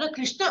 ஆனா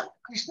கிருஷ்ணா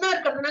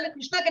இருக்கிறதுனால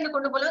கிருஷ்ணாக்கு என்ன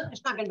கொண்டு போலாம்,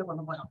 கிருஷ்ணாக்கு என்ன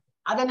கொண்டு போலாம்,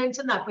 அதை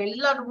நினைச்சுதான் இப்ப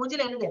எல்லாரும்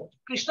மூஞ்சில என்னது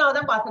கிருஷ்ணாவை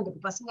தான்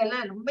பார்த்துட்டு பசங்க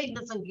எல்லாம் ரொம்ப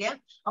இன்னசென்ட் இல்லையா.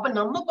 அப்ப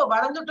நம்ம இப்ப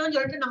வளர்ந்துட்டோம்னு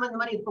சொல்லிட்டு நம்ம இந்த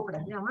மாதிரி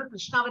இருக்கக்கூடாது, நம்ம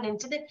கிருஷ்ணாவை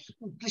நினைச்சிட்டு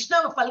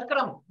கிருஷ்ணாவை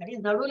பல்கிறோம்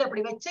நடுவுல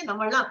அப்படி வச்சு நம்ம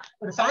எல்லாம்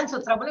ஒரு ஃபேன்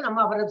சுத்துறப்பல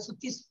நம்ம அவரை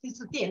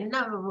சுத்தி என்ன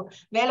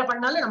வேலை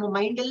பண்ணாலும் நம்ம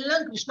மைண்ட்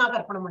எல்லாம் கிருஷ்ணாக்கு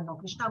அர்ப்பணம் பண்ணணும்,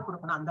 கிருஷ்ணா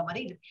கொடுக்கணும், அந்த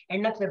மாதிரி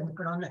எண்ணத்துல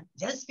இருக்கணும்னு.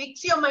 Just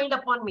fix your mind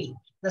upon me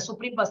the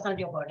supreme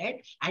personality of Godhead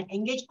and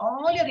engage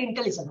all your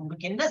intelligence.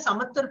 உங்களுக்கு என்ன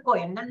சமத்து இருக்கோ,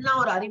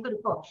 என்னெல்லாம் ஒரு அறிவு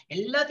இருக்கோ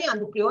எல்லாத்தையும்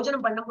அந்த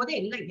பிரயோஜனம் பண்ணும் போது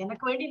எல்லாம்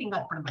எனக்கு வேண்டி நீங்க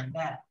அர்ப்பணம்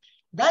பண்ணுங்க.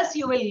 Thus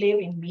you will live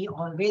in me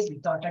always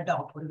without a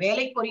doubt. ஒரு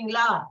வேலைக்கு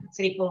போறீங்களா,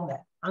 சரி போங்க,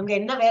 அங்க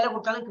என்ன வேலை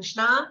கொடுத்தாலும்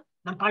கிருஷ்ணா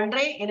நான்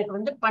பண்றேன், எனக்கு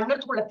வந்து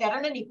பண்றதுக்குள்ள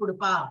திறனை நீ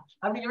கொடுப்பா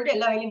அப்படின்னு சொல்லிட்டு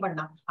எல்லா வேலையும்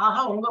பண்ணான்.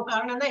 ஆஹா உங்க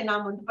காரணம் தான்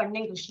நான் வந்து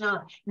பண்ணேன் கிருஷ்ணா,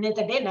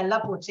 இன்னத்த டே நல்லா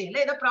போச்சு, இல்ல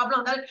ஏதோ ப்ராப்ளம்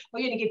வந்தாலும்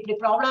ஐயோ எனக்கு இப்படி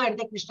ப்ராப்ளம்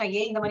ஆயிடுது கிருஷ்ணா,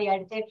 ஏன் இந்த மாதிரி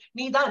ஆயிடுச்சு,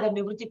 நீ தான் அதை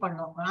நிவர்த்தி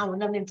பண்ணணும், நான்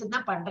உன்ன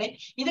நினைச்சுதான் பண்றேன்,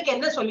 இதுக்கு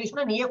என்ன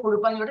சொல்யூஷனா நீயே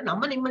கொடுப்பான்னு சொல்லிட்டு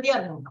நம்ம நிம்மதியா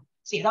இருக்கணும்.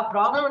 சரி ஏதாவது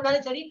ப்ராப்ளம்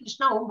வந்தாலும் சரி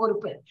கிருஷ்ணா உன்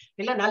பொறுப்பு,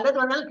 இல்ல நல்லது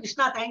வந்தாலும்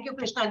கிருஷ்ணா தேங்க்யூ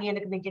கிருஷ்ணா நீ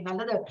எனக்கு இன்னைக்கு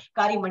நல்லது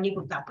காரியம் பண்ணி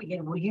கொடுத்தா.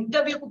 அப்ப ஒரு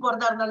இன்டர்வியூக்கு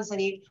போறதா இருந்தாலும்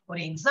சரி, ஒரு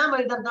எக்ஸாம்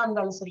எழுதுறதா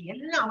இருந்தாலும் சரி,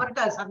 எல்லாம்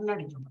அவர்கிட்ட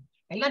சரணடைஞ்சோம்,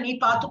 எல்லாம் நீ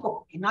பாத்துக்கோ,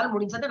 என்னால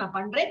முடிஞ்சதை நான்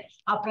பண்றேன்,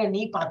 அப்புறம்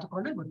நீ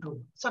பாத்துக்கோன்னு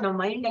விட்டுருவோம். சோ நம்ம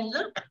மைண்ட்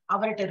எல்லாம்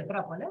அவர்கிட்ட இருக்கிற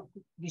போல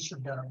we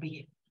should be.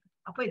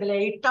 அப்ப இதுல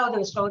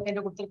 8வது ஸ்லோகத்தை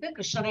என்ன கொடுத்திருக்கு,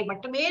 கிருஷ்ணரை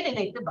மட்டுமே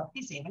நினைத்து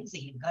பக்தி சேவை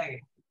செய்யுங்கள்.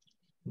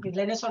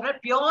 இதுல என்ன சொல்ற,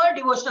 pure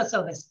devotional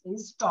service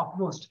is top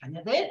most.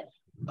 அதாவது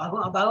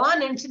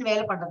பகவான் நினைச்சுன்னு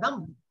வேலை பண்றதுதான்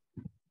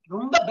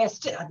ரொம்ப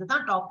பெஸ்ட்,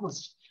 அதுதான் top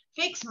most.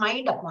 Fix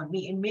mind upon me,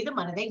 என் மீது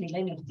மனதை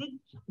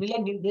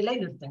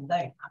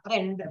நிலைநிறுத்துங்கள்.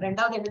 அப்புறம்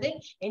ரெண்டாவது என்னது,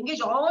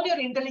 engage all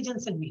your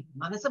intelligence in me.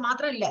 மனசு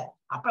மாத்திரம் இல்ல,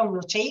 அப்புறம்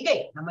உங்களோட செய்கை,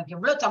 நமக்கு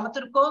எவ்வளவு சமத்து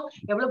இருக்கோ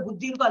எவ்வளவு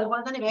புத்தி இருக்கோ அது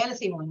போல தானே வேலை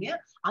செய்வோம் இல்லையா?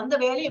 அந்த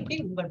வேலையை எப்படி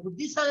உங்கள்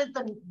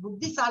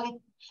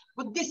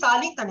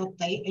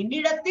புத்திசாலித்தனத்தை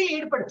என்னிடத்தில்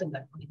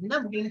ஈடுபடுத்துங்கள். என்ன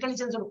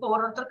இன்டெலிஜென்ஸ் இருக்கும்,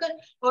 ஒருத்தருக்கு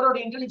ஒரு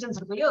இன்டெலிஜென்ஸ்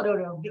இருக்கு இல்லையா,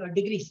 ஒரு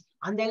டிகிரிஸ்,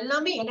 அந்த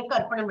எல்லாமே எனக்கு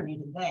அர்ப்பணம்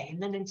பண்ணிடுங்க,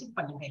 என்ன நினைச்சு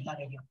பண்ணுங்க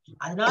எல்லாரையும்.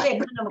 அதனால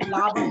என்ன நமக்கு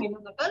லாபம்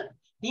என்னன்னாக்கா,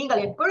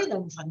 நீங்கள்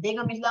எப்பொழுதும்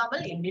சந்தேகம்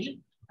இல்லாமல் என்னில்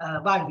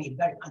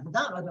வாழ்வீர்கள்.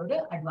 அதுதான் அதோட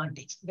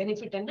அட்வான்டேஜ்.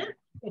 பெனிஃபிட் என்ன,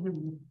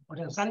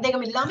 ஒரு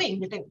சந்தேகம் இல்லாம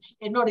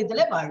என்னோட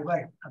இதுல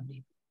வாழ்வாள்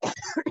அப்படின்னு.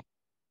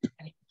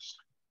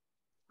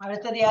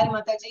 அடுத்தது யாரு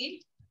மாதாஜி?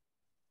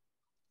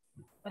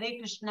 ஹரே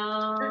கிருஷ்ணா.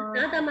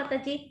 ராதா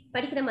மாதாஜி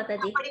படிக்கிற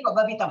மாதாஜி.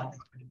 பபிதா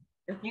மாதாஜி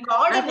நீங்க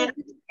ஆர்டர்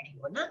நினைவு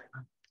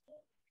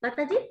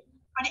மாதாஜி,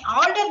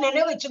 ஆர்டர்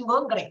நினைவு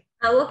வச்சுங்கோங்கிறேன்.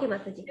 ஓகே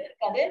மாதாஜி.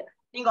 இருக்காது,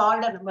 நீங்க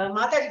ஆர்டர்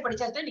மாதாஜி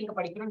படிச்சாச்சுன்னா நீங்க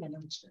படிக்கணும்னு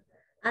நினைவு வச்சுக்கோங்க.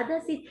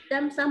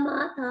 अदसिद्धं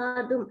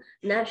समाधातुं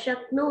न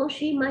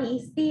शक्नोषि मयि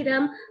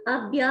स्थिरम्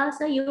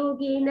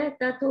अभ्यासयोगेन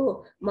ततो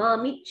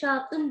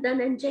मामिच्छाप्तुं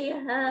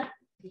धनञ्जयः.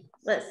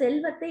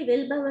 செல்வத்தை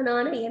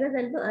வெல்பவனான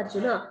எனதன்பு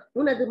அர்ஜுனா,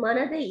 உனது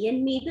மனதை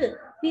என் மீது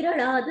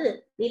திரளாது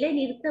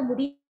நிலைநிறுத்த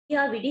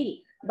முடியாவிடில்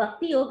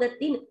பக்தி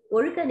யோகத்தின்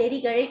ஒழுக்க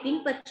நெறிகளை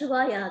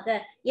பின்பற்றுவாயாக.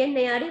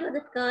 என்னை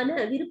அடைவதற்கான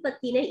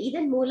விருப்பத்தினை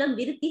இதன் மூலம்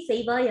விருத்தி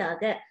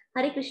செய்வாயாக.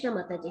 ஹரே கிருஷ்ணா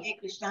மாதாஜி. ஹரே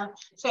கிருஷ்ணா.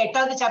 சோ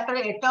 8வது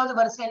சாப்டர் 8வது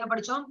வருஷம் என்ன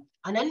படிச்சோம்?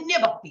 அனன்ய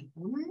பக்தி.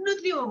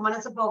 ஒண்ணுலயும்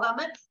மனசு போகாம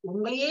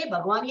உங்களையே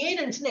பகவானையே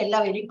நினைச்சுன்னு எல்லா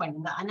வேலையும்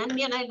பண்ணுங்க.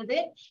 அனன்யனா என்னது,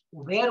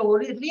 வேற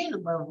ஒரு இதுலயும்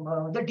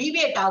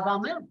டிவியேட்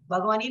ஆகாம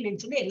பகவானையே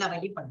நினைச்சுன்னு எல்லா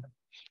வேலையும் பண்ணுங்க.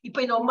 இப்ப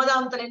இந்த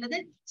 9வது என்னது,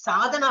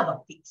 சாதனா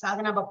பக்தி.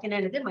 சாதனா பக்தினா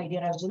என்னது, my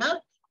dear Arjuna,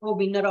 O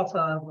winner of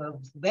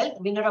wealth.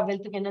 Winner of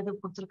வெல்த்துக்கு என்னது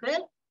கொடுத்துருக்கு?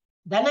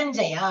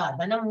 தனஞ்சயா.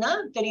 தனம்னா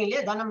தெரியும்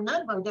இல்லையா, தனம்னா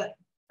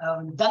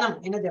தனம்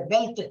என்னது,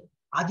 வெல்த்.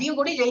 அதையும்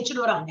கூட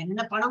ஜெயிச்சுட்டு வராங்க.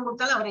 என்ன பணம்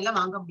கொடுத்தாலும் அவரெல்லாம்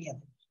வாங்க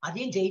முடியாது,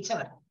 அதையும்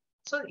ஜெயிச்சவர்.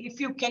 So if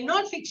you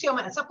cannot fix your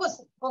mind, suppose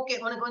okay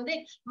உனக்கு வந்து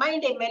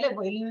மைண்ட் மேல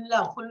எல்லா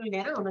ஃபுல்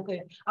நேரம் உனக்கு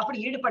அப்படி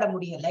ஈடுபட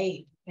முடியலை,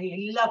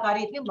 எல்லா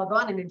காரியத்தையும்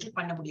பகவான் நினைச்சு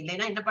பண்ண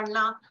முடியலைன்னா என்ன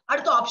பண்ணலாம்?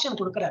 அடுத்த ஆப்ஷன்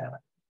கொடுக்குறாரு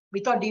அவர்,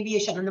 வித்வுட்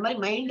டிவியேஷன். அந்த மாதிரி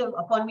mind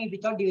upon me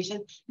without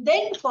deviation,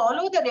 then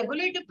follow the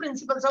regulative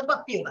principles of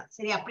பக்தி யோகா.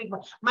 சரி, அப்படி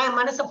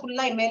மனசை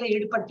ஃபுல்லா மேல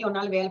ஈடுபடுத்தி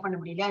உன்னால வேலை பண்ண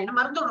முடியலையா, என்ன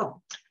மறந்துடுறோம்,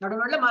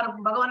 நடுவில்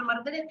பகவானை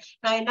மறந்துட்டு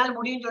நான் என்னால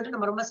முடியும்னு சொல்லிட்டு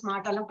நம்ம ரொம்ப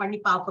ஸ்மார்ட் எல்லாம் பண்ணி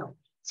பாக்குறோம்.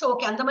 சோ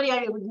ஓகே, அந்த மாதிரி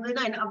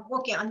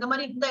ஓகே, அந்த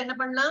மாதிரி இருந்தா என்ன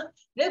பண்ணலாம்?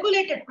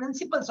 ரெகுலேட்டட்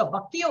பிரின்சிபல்ஸ் ஆஃப்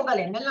பக்தி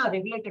யோகால என்னெல்லாம்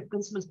ரெகுலேட்டட்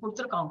பிரின்சிபல்ஸ்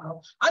கொடுத்துருக்காங்களோ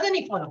அதை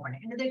நீ ஃபாலோ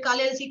பண்ணு. என்னது,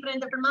 காலையில சீக்கிரம்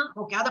எழுந்திரணுமா,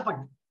 ஓகே அதை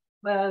பண்ணு.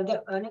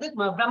 என்னது,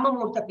 பிரம்ம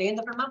முகூர்த்தத்துல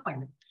எழுந்திரணுமா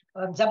பண்ணு.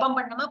 ஜபம்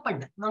பண்ணணுமா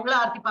பண்ணு. மங்கள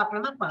ஆரத்தி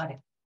பார்க்கணுமா பாரு.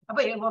 அப்ப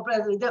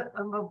இது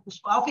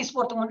ஆபீஸ்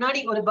போறதுக்கு முன்னாடி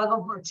ஒரு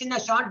சின்ன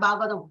ஷார்ட்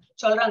பாகவதம்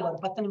சொல்றாங்க, ஒரு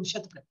 10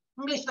 நிமிஷத்துக்கு.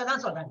 இங்கிலீஷ்ல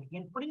தான் சொல்றாங்க,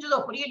 எனக்கு புரிஞ்சதோ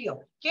புரியலையோ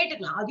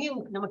கேட்டுக்கலாம், அதையும்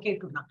நம்ம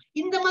கேட்டுக்கலாம்.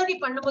 இந்த மாதிரி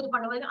பண்ணும்போது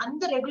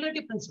அந்த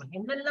ரெகுலேட்டிவ் பிரின்சிபல்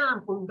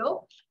என்னெல்லாம் கொண்டோ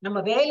நம்ம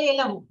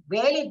வேலையெல்லாம்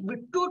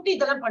விட்டுட்டு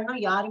இதெல்லாம் பண்ணோம்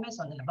யாருமே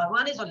சொல்லல,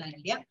 பகவானே சொல்லல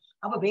இல்லையா?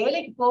 அப்ப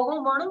வேலைக்கு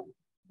போகவும் போகணும்,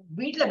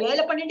 வீட்டுல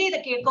வேலை பண்ணிட்டு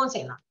இதை கேட்கவும்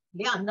செய்யலாம்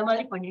இல்லையா? அந்த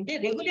மாதிரி பண்ணிட்டு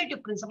ரெகுலேட்டிவ்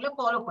பிரின்சிபலை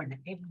ஃபாலோ பண்ணு.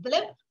 இதுல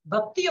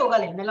பக்தி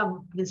யோகால என்னெல்லாம்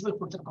பிரின்சிபல்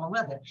கொடுத்துருக்காங்க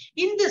அது.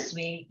 இன் திஸ்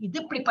வே, இது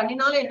இப்படி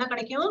பண்ணினாலும் என்ன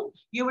கிடைக்கும்?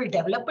 You will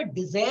develop a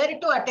desire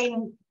to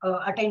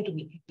attain to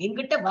me.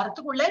 என்கிட்ட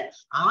வரத்துக்குள்ள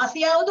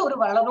ஆசையாவது ஒரு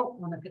வளரும்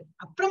உனக்கு,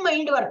 அப்புறம்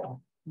மைண்ட் வரட்டும்.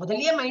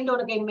 முதலியே மைண்ட்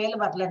உனக்கு என் மேல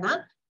வரலன்னா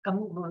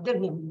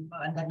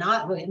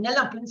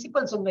என்னெல்லாம்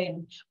பிரின்சிபல்ஸ் உங்க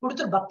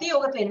கொடுத்துரு பக்தி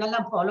யோகத்துல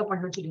என்னெல்லாம் ஃபாலோ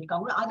பண்ணணும்னு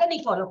சொல்லியிருக்காங்களோ அதை நீ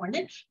ஃபாலோ பண்ணு.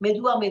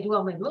 மெதுவா மெதுவா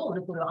மெதுவா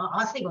உனக்கு ஒரு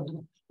ஆசை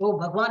வந்துடும். ஓ,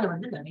 பகவானை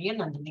வந்து நிறைய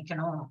நான்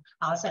நினைக்கணும்,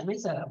 ஆசை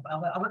மீன்ஸ்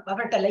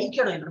அவர்கிட்ட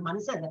லைக்கணும், என்னோட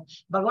மனசை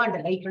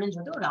பகவான்கிட்ட லைக்கணும்னு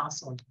சொல்லிட்டு ஒரு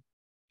ஆசை வந்துடும்.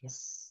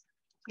 எஸ்,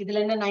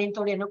 இதுல என்ன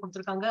 9th என்ன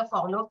கொடுத்திருக்காங்க?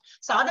 ஃபாலோ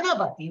சாதனா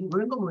பக்தியின்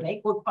ஒழுங்குமுறை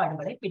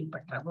கோட்பாடுகளை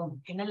பின்பற்றவும்.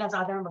 என்னெல்லாம்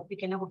சாதனா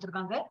பக்திக்கு என்ன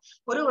கொடுத்திருக்காங்க?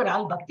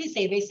 ஒருவரால் பக்தி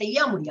சேவை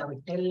செய்ய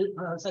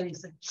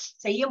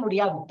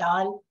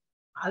முடியாவிட்டால்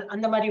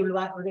அந்த மாதிரி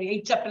உள்ள ஒரு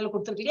 8th சாப்டர்ல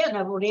கொடுத்துருக்கு இல்லையா,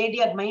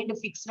 ஒரேடியா மைண்ட்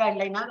பிக்ஸ்டா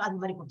இல்லைன்னா அந்த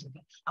மாதிரி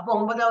கொடுத்துருக்கு. அப்போ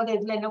 9வது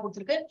இதுல என்ன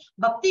கொடுத்துருக்கு?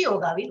 பக்தி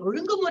யோகாவின்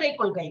ஒழுங்குமுறை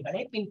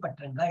கொள்கைகளை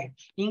பின்பற்றுங்கள்,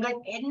 நீங்கள்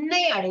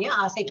என்னை அடைய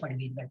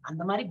ஆசைப்படுவீர்கள்.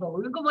 அந்த மாதிரி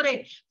ஒழுங்குமுறை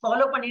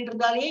ஃபாலோ பண்ணிட்டு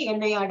இருந்தாலே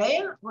என்னை அடைய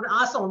ஒரு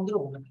ஆசை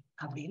வந்துடும் உங்களுக்கு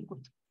அப்படின்னு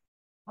கொடுத்துருக்கு.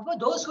 அப்போ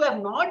those who have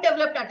not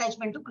developed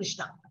attachment to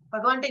Krishna,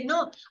 பகவான்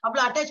இன்னும்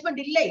அவ்வளவு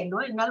அட்டாச்மெண்ட் இல்லை,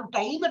 இன்னும் என்னால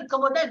டைம்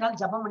இருக்கும் போது என்னால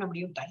ஜபம் பண்ண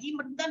முடியும், டைம்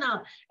இருந்தா நான்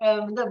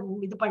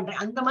இது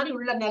பண்றேன், அந்த மாதிரி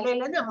உள்ள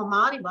நிலையில இருந்து நம்ம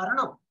மாறி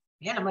வரணும்.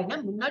 ஏன் நம்ம என்ன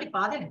முன்னாடி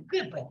பாதை இருக்கு,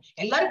 இப்ப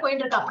எல்லாரும்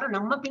போயிட்டு இருக்கா, அப்புறம்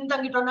நம்ம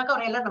பின்தங்கிட்டோம்னாக்கா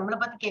அவர் எல்லாரும் நம்மளை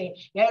பார்த்து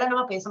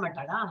ஏளனமா பேச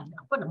மாட்டாளா?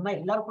 அப்ப நம்ம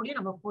எல்லாரும் கூடயும்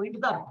நம்ம போயிட்டு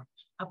தான் இருக்கோம்.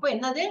 அப்போ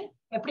என்னது,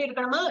 எப்படி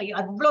இருக்கணுமா?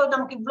 அவ்வளவு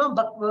நமக்கு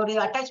இவ்வளவு ஒரு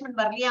அட்டாச்மெண்ட்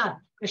வரலையா?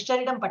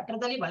 கிருஷ்ணரிடம்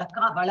பற்றுதலை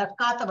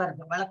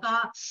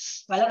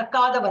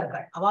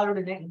வளர்க்காதவர்கள்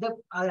அவளுடைய இது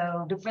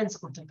டிஃபரன்ஸ்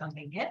கொடுத்திருக்காங்க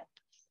இங்க.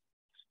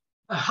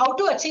 How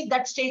to achieve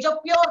that stage of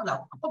pure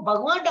love. அப்போ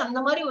பகவான் அந்த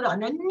மாதிரி ஒரு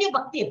அனன்ய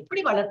பக்தி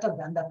எப்படி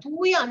வளர்த்துறது, அந்த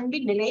தூய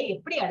அன்பின் நிலையை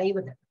எப்படி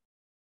அடைவது,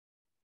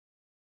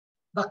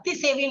 பக்தி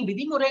சேவையின்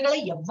விதிமுறைகளை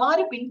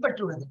எவ்வாறு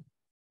பின்பற்றுவது,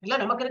 இல்ல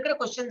நமக்கு இருக்கிற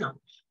கொஸ்டின் தான்.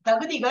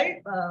 தகுதிகள்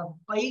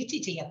பயிற்சி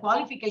செய்ய,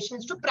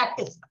 குவாலிஃபிகேஷன்ஸ் டு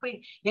பிராக்டிஸ். அப்ப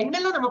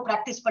என்னெல்லாம் நம்ம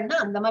பிராக்டிஸ் பண்ணா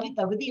அந்த மாதிரி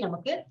தகுதி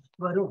நமக்கு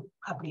வரும்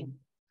அப்படின்னு.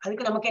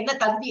 அதுக்கு நமக்கு என்ன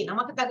தகுதி,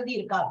 நமக்கு தகுதி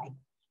இருக்கா அப்படின்னு.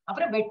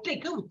 அப்புறம்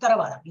வெற்றிக்கு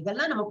உத்தரவாதம்.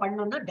 இதெல்லாம் நம்ம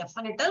பண்ணோம்னா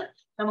டெஃபினட்டா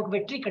நமக்கு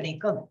வெற்றி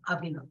கிடைக்கும்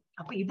அப்படின்னு.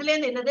 அப்ப இதுல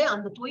இருந்து என்னது,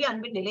 அந்த தூய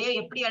அன்பின் நிலையை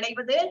எப்படி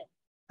அடைவது?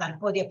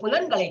 தற்போதைய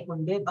புலன்களை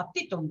கொண்டு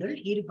பக்தி தொண்டில்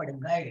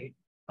ஈடுபடுங்கள்.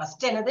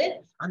 ஃபர்ஸ்ட் என்னது,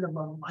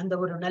 அந்த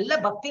ஒரு நல்ல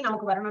பக்தி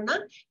நமக்கு வரணும்னா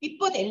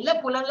இப்போது எல்லா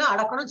புலன்லாம்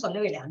அடக்கணும்னு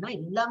சொல்லவே இல்லை. ஆனா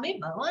எல்லாமே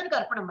பகவானுக்கு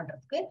அர்ப்பணம்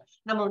பண்றதுக்கு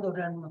நம்ம வந்து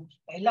ஒரு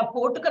எல்லாம்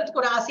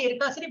போட்டுக்கிறதுக்கு ஒரு ஆசை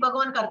இருக்கா, சரி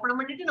பகவானுக்கு அர்ப்பணம்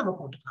பண்ணிட்டு நம்ம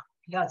போட்டுக்கலாம்.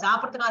 இல்ல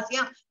சாப்பிடறதுக்கு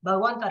ஆசையா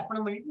பகவானுக்கு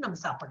அர்ப்பணம் பண்ணிட்டு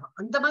நம்ம சாப்பிடலாம்.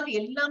 அந்த மாதிரி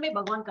எல்லாமே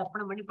பகவானுக்கு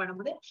அர்ப்பணம் பண்ணி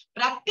பண்ணும்போது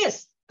பிராக்டிஸ்.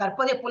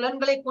 தற்போதைய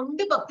புலன்களை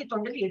கொண்டு பக்தி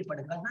தொண்டில்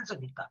ஈடுபடுங்கள் தான்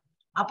சொல்லியிருக்காங்க.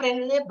 அப்புறம்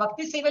என்னது,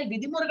 பக்தி செய்வல்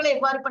விதிமுறைகளை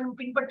எவ்வாறு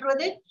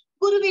பின்பற்றுவது?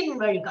 குருவின்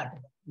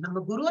வழிகாட்டுது. நம்ம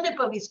குருன்னு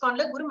இப்ப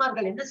ISKCONல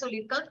குருமார்கள் என்ன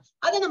சொல்லியிருக்காங்க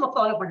அதை நம்ம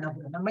ஃபாலோ பண்ண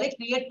போறோம். நம்மளே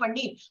கிரியேட்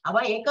பண்ணி,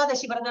 அவ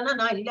ஏகாதசி விரதம்னா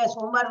நான் இல்ல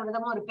சோமவார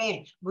விரதமும் இருப்பேன்,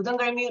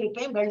 புதன்கிழமையும்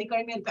இருப்பேன்,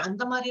 வெள்ளிக்கிழமையும் இருப்பேன்,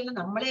 அந்த மாதிரி எல்லாம்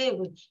நம்மளே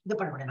இது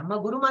பண்ண முடியாது. நம்ம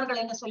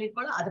குருமார்கள் என்ன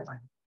சொல்லியிருக்கோம் அதை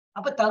பண்ணணும்.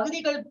 அப்ப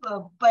தகுதிகள்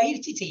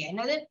பயிற்சி செய்ய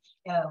என்னது,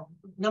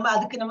 நம்ம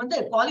அதுக்கு நம்ம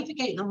வந்து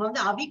குவாலிஃபிகேஷன், நம்ம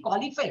வந்து அவி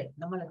குவாலிஃபைட்,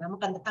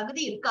 நமக்கு அந்த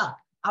தகுதி இருக்கா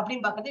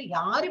அப்படின்னு பாக்கிறது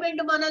யாரு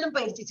வேண்டுமானாலும்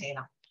பயிற்சி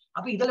செய்யலாம்.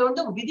 அப்ப இதுல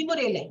வந்து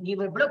விதிமுறை இல்லை. நீ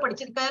இவ்வளவு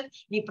படிச்சிருக்க,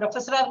 நீ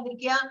ப்ரொஃபஸரா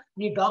இருந்திருக்கியா,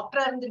 நீ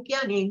டாக்டரா இருந்திருக்கியா,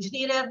 நீ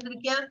இன்ஜினியரா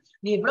இருந்திருக்கியா,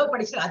 நீ இவ்வளவு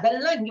படிச்சிருக்க,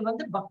 அதெல்லாம் இங்க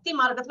வந்து பக்தி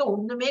மார்க்கத்துல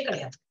ஒண்ணுமே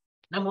கிடையாது.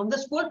 நம்ம வந்து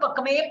ஸ்கூல்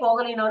பக்கமே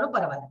போகலைனாலும்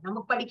பரவாயில்ல,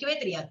 நமக்கு படிக்கவே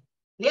தெரியாது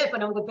இல்லையா? இப்ப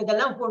நமக்கு இப்ப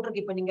இதெல்லாம்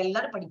போட்டிருக்கு, இப்ப நீங்க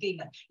எல்லாரும்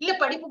படிக்கிறீங்க, இல்ல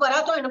படிப்பு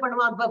வராதோ என்ன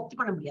பண்ணுவான், பக்தி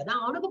பண்ண முடியாது,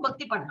 அவனுக்கும்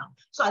பக்தி பண்ணலாம்.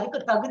 சோ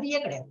அதுக்கு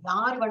தகுதியே கிடையாது,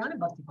 யாரு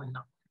வேணாலும் பக்தி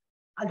பண்ணலாம்,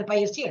 அந்த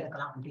பயிற்சி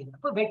எடுக்கலாம் அப்படின்னு.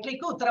 இப்ப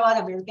வெற்றிக்கு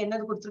உத்தரவாதம் இதுக்கு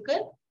என்னது கொடுத்திருக்கு?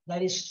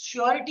 There is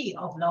surety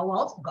of love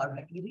of God.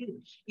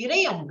 இறை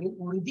அன்பில்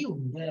உறுதி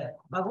உண்டு.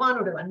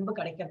 பகவானோட அன்பு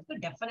கிடைக்கிறதுக்கு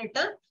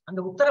டெஃபினட்டா அந்த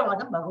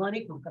உத்தரவாதம்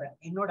பகவானே கொடுக்குறார்.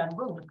 என்னோட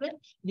அன்பு உங்களுக்கு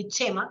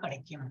நிச்சயமா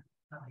கிடைக்கும்.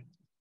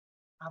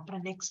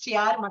 அப்புறம் நெக்ஸ்ட்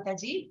யார்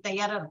மாதாஜி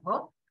தயாரா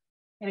இருக்கும்?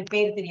 எனக்கு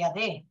பேரு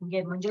தெரியாதே.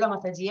 இங்க மஞ்சுளா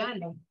மாதாஜியா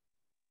இல்ல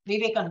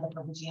விவேகானந்த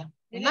பிரபுஜியா?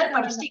 எல்லாரும்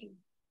படிச்சிட்டீங்க.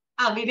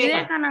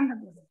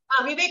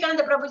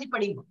 விவேகானந்த பிரபுஜி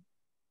படிங்க.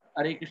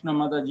 हरे कृष्ण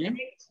माताजी.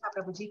 हरे कृष्ण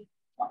प्रभुजी.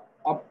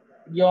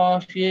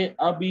 अप्याशे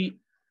अभि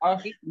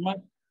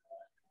अस्मत्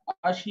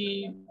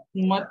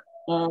अशिमत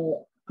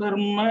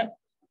कर्म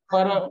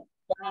पर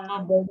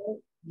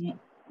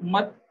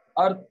मत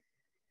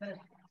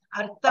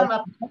अर्थम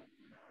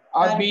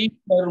अभि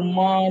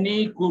कर्माणि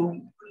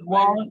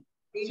कुर्वान्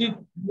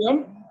सिद्ध्यं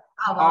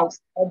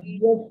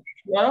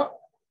अव्यक्ष्यलि.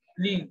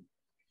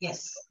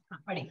 यस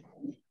पढ़ी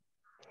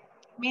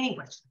मीनिंग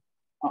पढ़.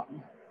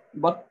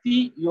 பக்தி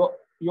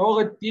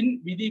யோகத்தின்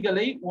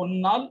விதிகளை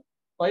உன்னால்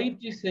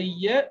பயிற்சி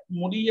செய்ய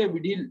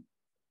முடியவிடில்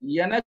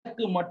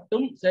எனக்கு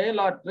மட்டும்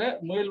செயலாற்ற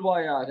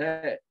முயல்வாயாக.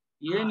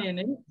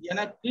 ஏனெனில்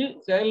எனக்கு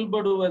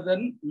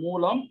செயல்படுவதன்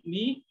மூலம்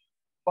நீ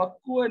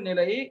பக்குவ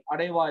நிலையை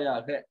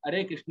அடைவாயாக.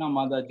 ஹரே கிருஷ்ணா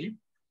மாதாஜி.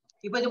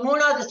 இப்ப இது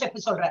மூணாவது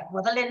ஸ்டெப் சொல்ற.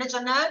 முதல்ல என்ன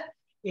சொன்ன,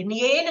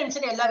 என்னையே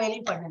நினைச்சுட்டு எல்லா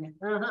வேலையும் பண்ணுனேன்,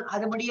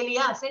 அது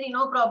முடியலையா, சரி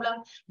நோ ப்ராப்ளம்,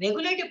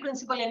 ரெகுலேட்டிவ்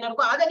பிரின்சிபல் என்ன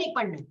இருக்கோ அதை நீ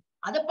பண்ணு.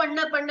 அதை பண்ண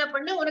பண்ண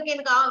பண்ண உனக்கு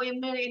எனக்கு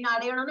என்ன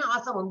அடையணும்னு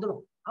ஆசை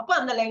வந்துடும். அப்ப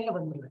அந்த லைன்ல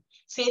வந்துடுவேன்.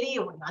 சரி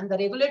அந்த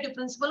ரெகுலேட்டிவ்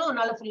பிரின்சிபலும்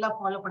உன்னால ஃபுல்லா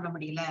ஃபாலோ பண்ண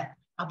முடியல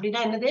அப்படின்னா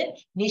என்னது,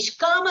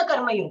 நிஷ்காம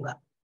கர்ம யோகா.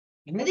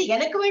 என்னது,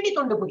 எனக்கு வேண்டி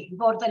தொண்டு புரி.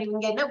 இப்ப ஒருத்தர்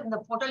இவங்க என்ன இந்த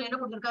போட்டோல என்ன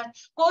கொடுத்துருக்காரு,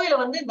 கோயில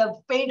வந்து இந்த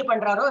பெயிண்ட்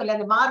பண்றாரோ இல்ல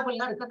இந்த மார்பிள்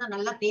எல்லாம் இருக்கிறத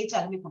நல்லா தேய்ச்சி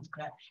அருமை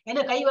கொடுத்துருக்காரு.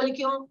 ஏன்னா கை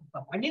வலிக்கும்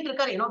பண்ணிட்டு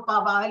இருக்காரு, ஏன்னா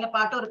வாயில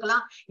பாட்டும்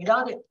இருக்கலாம்,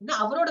 ஏதாவது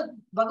அவரோட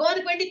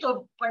பகவானுக்கு வேண்டி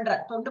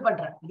தொண்டு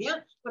பண்றாரு இல்லையா?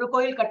 ஒரு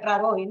கோயில்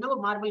கட்டுறாரோ என்னவோ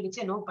மார்பிள்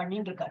வச்சு என்னவோ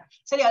பண்ணிட்டு இருக்காரு.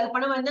 சரி அது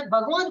பண்ண வந்து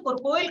பகவானுக்கு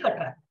ஒரு கோயில்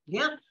கட்டுறாரு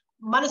இல்லையா?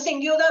 மனசு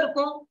எங்கேயோதான்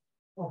இருக்கும்.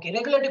 ஓகே,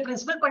 ரெகுலேட்டிவ்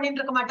பிரின்சிபல் பண்ணிட்டு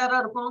இருக்க மாட்டாரா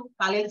இருக்கும்,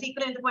 காலையில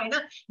சீக்கிரம் இருக்கும். ஏன்னா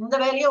இந்த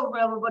வேலையை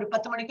ஒரு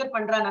 10 மணிக்கு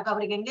பண்றானாக்கா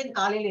அவருக்கு எங்க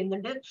காலையில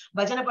இருந்துட்டு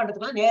பஜனை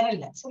பண்றதுக்குலாம் நேரம்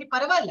இல்லை. சரி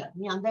பரவாயில்ல,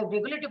 நீ அந்த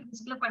ரெகுலேட்டிவ்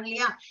பிரின்சிபல்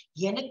பண்ணலையா,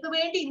 எனக்கு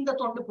வேண்டி இந்த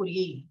தொண்டு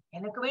புரி,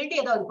 எனக்கு வேண்டி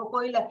ஏதாவது இப்போ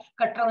கோயில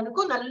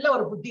கட்டுறவனுக்கும் நல்ல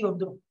ஒரு புத்தி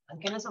வந்துடும்.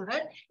 அதுக்கு என்ன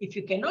சொல்றேன், if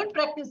you cannot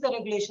practice the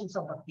regulations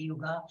of bhakti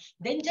yoga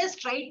then just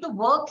try to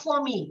work for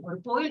me. ஒரு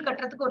கோயில்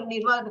கட்டுறதுக்கு ஒரு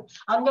நிர்வாகம்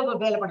அங்க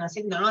வேலை பண்ணா,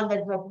 சரி நான்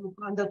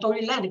அந்த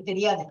தொழிலாம் எனக்கு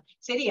தெரியாது,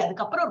 சரி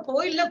அதுக்கப்புறம் ஒரு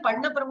கோயில்ல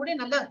பண்ண பிறகு கூட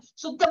நல்லா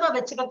சுத்தமா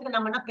வச்சுக்கிறதுக்கு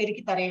நம்ம என்ன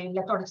பெருக்கி தரேன்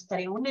இல்ல தொடச்சு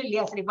தரேன் ஒண்ணும்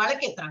இல்லையா? சரி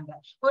வழக்கேத்துறாங்க,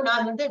 ஓ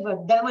நான் வந்து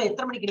தினமும்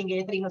எத்தனை மணிக்கு நீங்க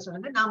ஏத்துறீங்க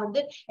சொல்லுங்க, நான் வந்து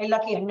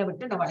எல்லாத்தையும் எண்ணெய்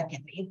விட்டு நான்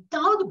வழக்கேத்துறேன்.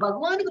 ஏதாவது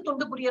பகவானுக்கு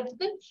தொண்டு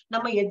புரியறதுக்கு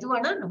நம்ம எது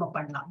வேணா நம்ம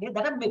பண்ணலாம்.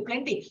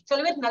 பிளென்டி. சில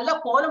பேர் நல்லா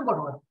கோலம்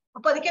போடுவார்,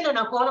 அப்ப அதுக்கே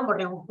நான் கோலம்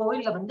போடுறேன். உங்க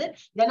கோயில்ல வந்து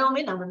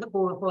தினமுமே நான் வந்து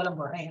கோலம்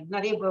போடுறேன்,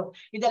 நிறைய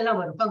இதெல்லாம்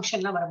வரும்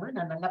ஃபங்க்ஷன் எல்லாம் வரும்போது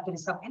நான் நல்லா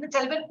பெருசா. ஏன்னா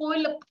சில பேர்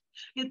கோயில்ல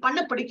இது பண்ண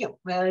பிடிக்கும்,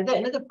 இது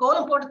என்னது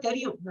கோலம் போட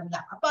தெரியும் நல்லா,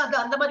 அப்ப அது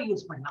அந்த மாதிரி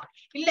யூஸ் பண்ணலாம்.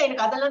 இல்ல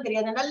எனக்கு அதெல்லாம்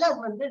தெரியாது, நல்லா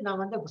வந்து நான்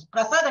வந்து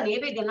பிரசாத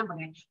நைவேத்தியம் எல்லாம்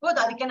பண்ணுவேன், போது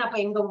அதுக்கே நான் இப்ப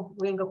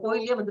எங்க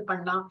கோயிலே வந்து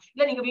பண்ணலாம்,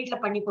 இல்ல நீங்க வீட்டுல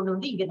பண்ணி கொண்டு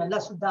வந்து இங்க நல்லா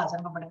சுத்த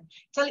ஆசனம் பண்ணுங்க.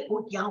 சரி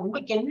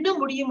உங்களுக்கு என்ன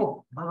முடியுமோ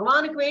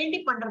பகவானுக்கு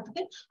வேண்டி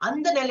பண்றதுக்கு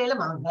அந்த நிலையில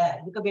வாங்க.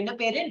 இதுக்கு என்ன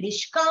பேரு,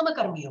 நிஷ்காம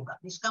கர்ம யோகா.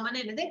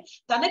 நிஷ்காமன்னு என்னது,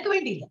 தனக்கு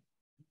வேண்டி இல்ல,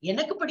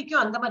 எனக்கு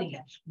பிடிக்கும் அந்த மாதிரி இல்ல,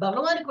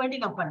 பகவானுக்கு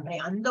வேண்டி நான்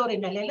பண்றேன், அந்த ஒரு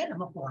நிலையில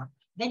நம்ம போகணும்.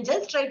 then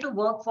just try to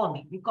work for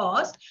me,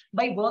 because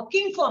by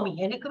working for me,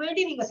 எனக்கு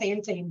வேண்டி நீங்க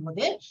செயல் செய்யும்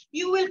போது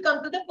you will come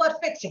to the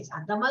perfect stage.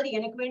 அந்த மாதிரி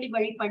எனக்கு வேண்டி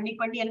வழி பண்ணி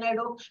பண்ணி என்ன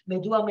ஆயிடும்,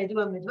 மெதுவா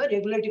மெதுவா மெதுவா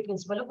ரெகுலேட்டரி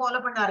பிரின்சிபல்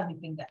ஃபாலோ பண்ண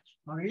ஆரம்பிப்பீங்க.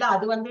 முள்ள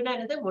அது வந்து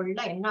என்னது, முள்ள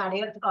என்ன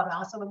அடையறதுக்கு ஒரு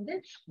ஆசை வந்து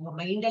உங்க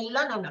மைண்ட்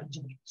எல்லாம் நான்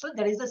அடைஞ்சுக்கிறேன். So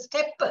there is a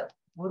step,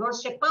 ஒரு ஒரு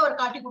ஸ்டெப்பா அவர்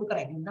காட்டி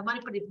கொடுக்குறாரு. இந்த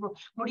மாதிரி பண்ணி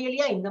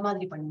முடியலையா, இந்த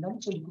மாதிரி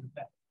பண்ணுங்கன்னு சொல்லி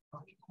கொடுக்குறாரு.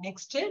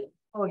 நெக்ஸ்ட்,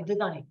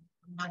 இதுதானே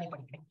நானே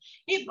படிக்கிறேன்.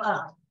 இப்ப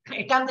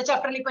 8th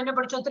சாப்டர்ல இப்ப என்ன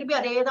படிச்சோம், திருப்பி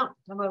அதேதான்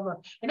நம்ம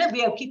என்ன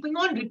we are keeping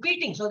on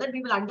repeating so that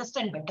we will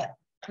understand better.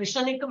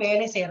 கிருஷ்ணனுக்கு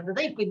வேலை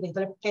செய்யறதுதான் இப்ப இந்த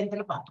இதுல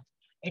 10th பார்த்தோம்.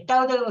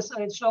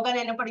 8வது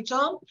ஸ்லோகம் என்ன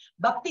படிச்சோம்,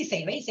 பக்தி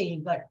சேவை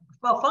செய்யுங்கள்,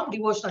 perform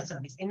devotional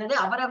service. என்னது,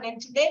 அவரை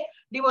நினைச்சுட்டே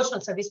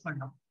டிவோஷனல் சர்வீஸ்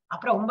பண்ணோம்.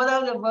 அப்புறம்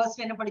 9வது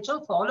வேர்ஸ்ல என்ன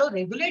படிச்சோம், ஃபாலோ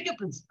ரெகுலேட்டிவ்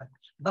பிரின்சிபல்,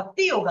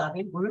 பக்தி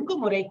யோகாவின்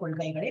ஒழுங்குமுறை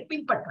கொள்கைகளை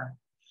பின்பற்றணும்.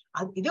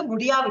 இது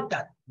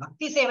முடியாவிட்டார்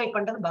பக்தி சேவை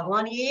பண்றது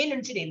பகவானையே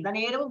நினைச்சிட்டு எந்த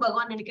நேரமும்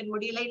பகவான் நினைக்க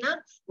முடியலைன்னா,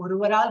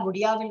 ஒருவரால்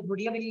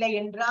முடியவில்லை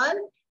என்றால்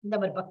இந்த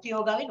மாதிரி பக்தி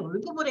யோகாவின்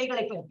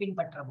ஒழுங்குமுறைகளை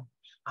பின்பற்றவும்.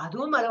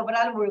 அதுவும்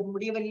அவரால்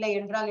முடியவில்லை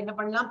என்றால் என்ன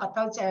பண்ணலாம்,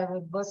 10வது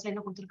வேர்ஸ்ல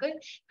என்ன கொடுத்திருக்கு,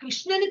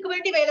 கிருஷ்ணனுக்கு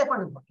வேண்டி வேலை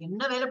பண்ணுவோம்.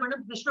 என்ன வேலை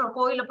பண்ணும், கிருஷ்ணன்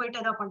கோயில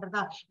போயிட்டு ஏதாவது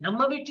பண்றதா,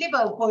 நம்ம வீட்லயே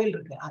கோயில்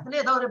இருக்கு, அதுல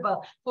ஏதாவது ஒரு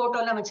போட்டோ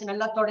எல்லாம் வச்சு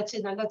நல்லா தொடச்சு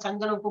நல்லா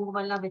சந்தனம்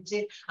குங்குமம் எல்லாம்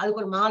வச்சு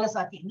அதுக்கு ஒரு மாலை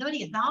சாத்தி இந்த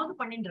மாதிரி ஏதாவது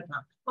பண்ணிட்டு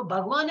இருக்கலாம். இப்போ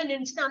பகவானை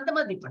நினைச்சுட்டு அந்த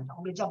மாதிரி பண்ணலாம்.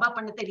 உங்களுக்கு ஜபா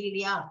பண்ண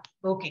தெரியலையா,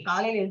 ஓகே,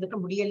 காலையில எழுந்துக்க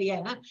முடியலையா,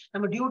 ஏன்னா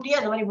நம்ம டியூட்டியே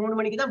அந்த மாதிரி 3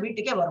 மணிக்கு தான்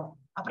வீட்டுக்கே வரும்.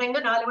 அப்புறம் எங்க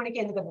 4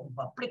 மணிக்கு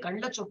எழுந்துக்க, அப்படி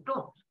கண்ட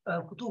சொட்டும்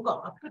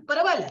தூக்கம், அப்படி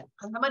பரவாயில்ல.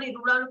 அந்த மாதிரி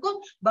இருக்கிறவங்களுக்கும்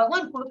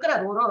பகவான்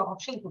கொடுக்குறாரு, ஒரு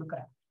ஆப்ஷன்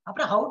கொடுக்குறாரு.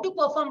 அப்புறம் how to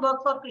perform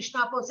work for Krishna,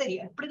 அப்போ சரி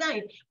அப்படிதான்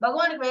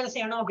பகவானுக்கு வேலை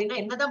செய்யணும்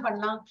அப்படின்னா என்னதான்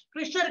பண்ணலாம்,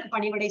 கிருஷ்ணருக்கு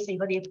பணிவிடை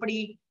செய்வது எப்படி,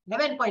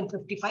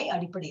 11.55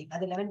 அடிப்படை,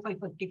 அது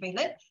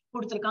 11.55ல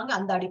கொடுத்துருக்காங்க.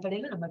 அந்த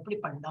அடிப்படையில நம்ம எப்படி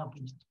பண்ணலாம்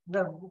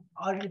அப்படின்னு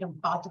ஆல்ரெடி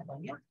நம்ம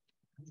பார்த்துருக்கோம்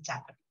அந்த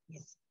சாப்டர்.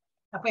 எஸ்,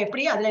 அப்ப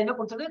எப்படி அதுல என்ன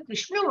கொடுத்துருக்கு,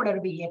 கிருஷ்ண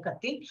உணர்வு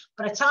இயக்கத்தின்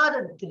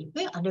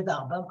பிரச்சாரத்திற்கு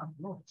அனுதாபம்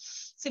அப்படின்னு,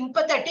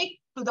 sympathetic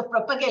to the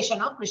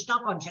propagation of Krishna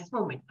conscious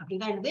movement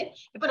அப்படின்னா என்னது.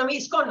 இப்ப நம்ம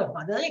இஸ்கான்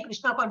இருக்கும், அதுதான்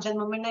கிருஷ்ணா கான்சியஸ்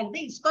மூவ்மெண்ட்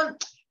இருந்து இஸ்கான்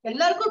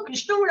எல்லாருக்கும்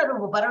கிருஷ்ண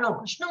உணர்வு வரணும்,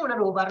 கிருஷ்ண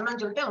உணர்வு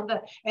வரணும்னு சொல்லிட்டு அவங்க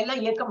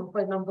எல்லாம் இயக்கம்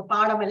நமக்கு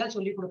பாடம் எல்லாம்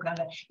சொல்லி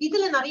கொடுக்குறாங்க.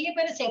 இதுல நிறைய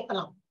பேரை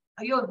சேர்க்கலாம்.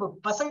 ஐயோ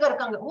பசங்க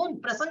இருக்காங்க,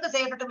 பிரசங்க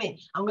செய்யப்பட்டுமே,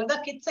 அவங்களுக்கு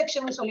தான் கிட்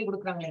செக்ஷன் சொல்லி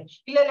கொடுக்குறாங்களே,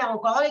 இல்ல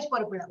அவங்க காலேஜ்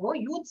போற பிள்ளை,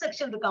 யூத்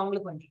செக்ஷன் இருக்கு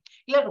அவங்களுக்கு வந்து,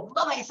 இல்ல ரொம்ப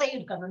வயசாகி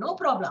இருக்காங்க, நோ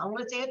ப்ராப்ளம்,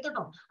 அவங்களை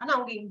சேர்த்துட்டோம். ஆனா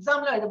அவங்க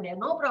எக்ஸாம்ல எழுத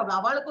முடியாது, நோ ப்ராப்ளம்,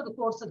 அவளுக்கு ஒரு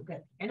கோர்ஸ் இருக்கு,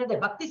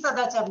 என்னது பக்தி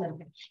சதாச்சாரம்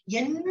இருக்கு.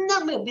 என்ன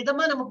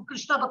விதமா நமக்கு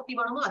கிருஷ்ணா பக்தி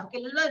வேணுமோ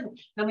அதுக்கெல்லாம்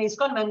நம்ம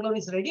ISKCON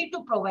Bangalore is ready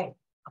to provide.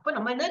 அப்ப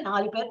நம்ம என்ன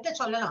 4 பேர்கிட்ட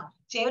சொல்லலாம்,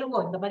 சேருங்க,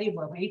 இந்த மாதிரி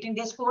 18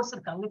 days கோர்ஸ்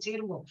இருக்கு, அங்க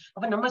சேருங்க.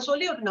 அப்ப நம்ம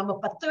சொல்லி நம்ம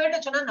 10 பேர்கிட்ட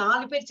சொன்னா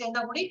 4 பேர்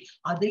சேர்ந்தா கூட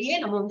அதையே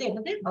நம்ம வந்து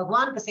என்னது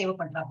பகவானுக்கு சேவை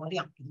பண்றா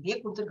போலியா, இதுலயே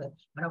கொடுத்துருக்கு.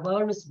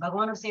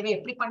 பகவானோட சேவை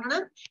எப்படி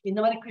பண்ணணும், இந்த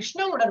மாதிரி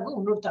கிருஷ்ண உணர்வு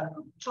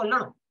இன்னொருத்தருக்கு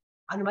சொல்லணும்.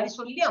 அந்த மாதிரி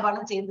சொல்லி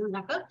அவளும்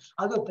சேர்ந்ததுனாக்கா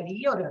அது ஒரு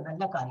பெரிய ஒரு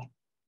நல்ல காரியம்.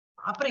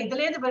 அப்புறம்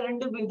இதுல இருந்து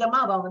 2 விதமா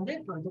அவ வந்து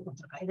இது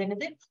கொடுத்துருக்கா. இது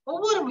என்னது,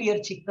 ஒவ்வொரு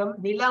முயற்சிக்கும்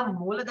நிலம்,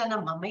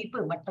 மூலதனம், அமைப்பு,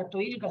 மற்ற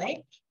தொழில்களை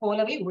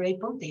போலவே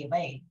உழைப்பும்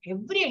தேவை.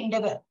 Every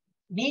Endeavour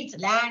needs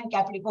land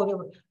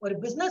capital. ஒரு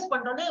பிசினஸ்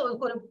பண்றோன்னு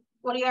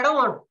ஒரு இடம்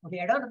வேணும், ஒரு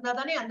இடம் இருந்தா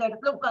தானே அந்த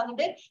இடத்துல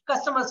உட்கார்ந்துட்டு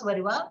கஸ்டமர்ஸ்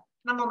வருவா,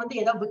 நம்ம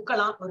வந்து ஏதாவது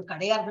விற்கலாம். ஒரு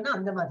கடையா இருக்குன்னா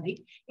அந்த மாதிரி,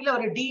 இல்ல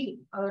ஒரு டீல்,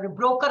 ஒரு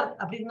புரோக்கர்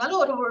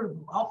அப்படின்னாலும் ஒரு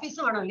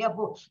ஆபீஸும் வேணும் இல்லையா,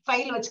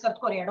 ஃபைல்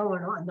வச்சுக்கிறதுக்கு ஒரு இடம்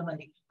வேணும், அந்த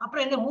மாதிரி.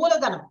 அப்புறம் இந்த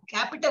மூலதனம்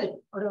கேபிட்டல்,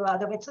 ஒரு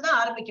அதை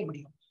வச்சுதான் ஆரம்பிக்க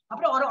முடியும்.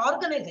 அப்புறம் ஒரு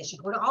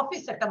ஆர்கனைசேஷன், ஒரு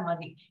ஆபீஸ் செட்டப்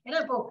மாதிரி. ஏன்னா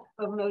இப்போ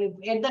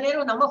எந்த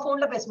நேரம் நம்ம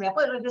போன்ல பேச முடியாது,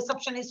 அப்போ ஒரு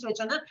ரிசப்ஷனிஸ்ட்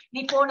வச்சோன்னா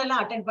நீ போன்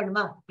எல்லாம் அட்டென்ட்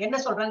பண்ணுமா, என்ன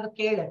சொல்றாங்க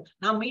கேளு,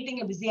 நான்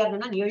மீட்டிங்ல பிஸியா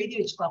இருந்தேன்னா நீ எழுதி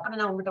வச்சுக்கோ, அப்புறம்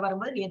நான் உங்ககிட்ட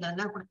வரும்போது நீ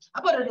என்ன கூட.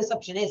 அப்போ ஒரு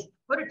ரிசப்ஷனிஸ்ட்,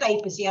 ஒரு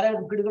டைப்பிஸ்ட்,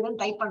 யாராவது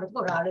கிடுகிடுன்னு டைப்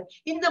பண்றதுக்கு ஒரு ஆளு,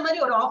 இந்த மாதிரி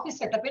ஒரு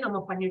ஆபீஸ் செட்டப்பே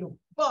நம்ம பண்ணிடுவோம்.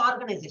 இப்போ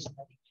ஆர்கனைசேஷன்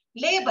பத்தி,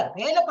 லேபர்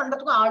வேலை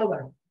பண்றதுக்கும் ஆளு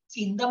வரும்.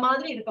 இந்த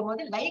மாதிரி இருக்கும்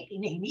போது like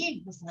in any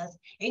business,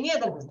 any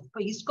other business,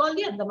 இப்போ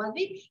இஸ்கான்லயும் அந்த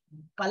மாதிரி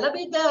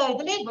பலவித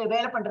இதுல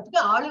வேலை பண்றதுக்கு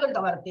ஆளுகள்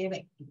வர தேவை.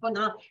 இப்போ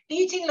நான்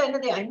டீச்சிங்ல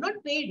என்னது, ஐ எம் நாட்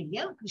பெய்டு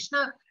இல்லையா,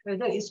 கிருஷ்ணா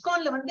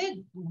இஸ்கான்ல வந்து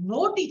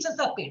no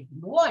teachers are paid,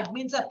 no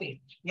admins or paid,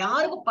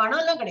 யாருக்கும்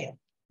பணம் எல்லாம் கிடையாது.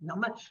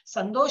 நம்ம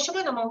சந்தோஷமா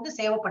நம்ம வந்து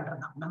சேவை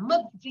பண்றதுதான். நம்ம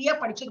ஃப்ரீயா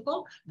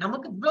படிச்சிருக்கோம்,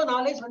 நமக்கு இவ்வளவு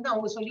நாலேஜ் வந்து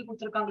அவங்க சொல்லி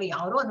கொடுத்துருக்காங்களே,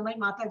 யாரோ அந்த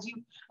மாதிரி மாதாஜி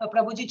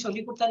பிரபுஜி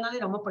சொல்லி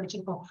கொடுத்ததுனாலே நம்ம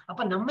படிச்சிருக்கோம்.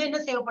 அப்ப நம்ம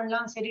என்ன சேவை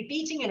பண்ணலாம், சரி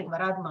டீச்சிங் எனக்கு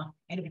வராதுமா,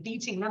 எனக்கு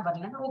டீச்சிங்லாம்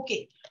வரலன்னா ஓகே,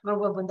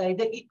 இந்த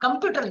இது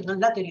கம்ப்யூட்டர்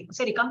நல்லா தெரியும்,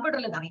 சரி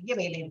கம்ப்யூட்டர்ல நிறைய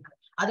வேலை இருக்கு,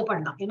 அது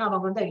பண்ணலாம். ஏன்னா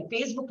அவங்க வந்து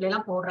பேஸ்புக்ல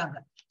எல்லாம் போடுறாங்க.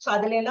 சோ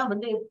அதுல எல்லாம்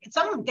வந்து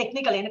சம்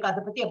டெக்னிக்கல், எனக்கு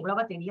அதை பத்தி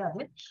எவ்வளவா தெரியாது.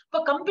 இப்போ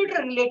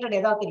கம்ப்யூட்டர் ரிலேட்டட்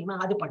ஏதாவது தெரியுமா,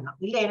 அது பண்ணலாம்.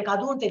 இல்ல எனக்கு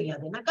அதுவும்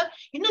தெரியாது, எனக்கா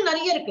இன்னும்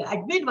நிறைய இருக்கு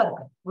அட்மின்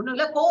ஒர்க், ஒண்ணும்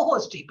இல்ல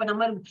கோஹோஸ்ட். இப்ப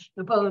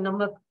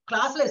நம்ம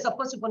கிளாஸ்ல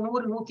சப்போஸ் இப்ப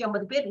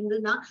 100-150 பேர்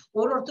இருந்ததுன்னா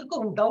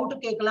ஒருத்தருக்கும் டவுட்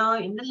கேட்கலாம்,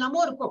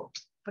 என்னெல்லாமோ இருக்கும்.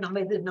 இப்ப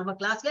நம்ம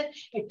கிளாஸ்ல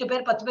 8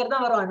 பேர் 10 பேர்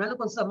தான் வரும். அதனால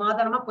கொஞ்சம்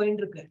சமாதானமா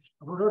போயிட்டு இருக்கு.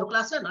 ஒரு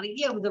கிளாஸ்ல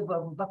நிறைய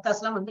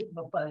பக்தாஸ் எல்லாம் வந்து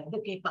இது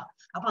கேட்பா.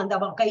 அப்ப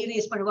அந்த கை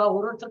ரேஸ் பண்ணுவா,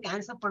 ஒருத்தருக்கு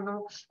ஆன்சர்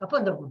பண்ணும். அப்ப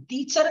அந்த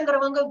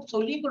டீச்சருங்கிறவங்க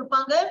சொல்லி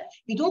கொடுப்பாங்க,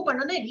 இதுவும்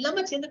பண்ணணும்,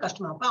 எல்லாமே சேர்ந்து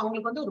கஷ்டமா. அப்ப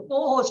அவங்களுக்கு வந்து ஒரு கோ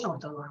ஹோஸ்ட்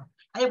ஒருத்தர் வரும்.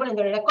 அதே போல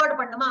இந்த ரெக்கார்ட்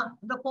பண்ணுமா,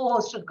 இந்த கோ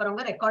ஹோஸ்ட்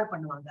இருக்கிறவங்க ரெக்கார்ட்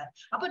பண்ணுவாங்க.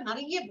 அப்ப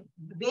நிறைய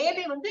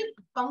வேலை வந்து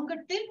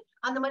பங்கிட்டு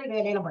அந்த மாதிரி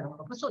வேலையெல்லாம்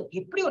பண்ணுவாங்க. அப்ப சோ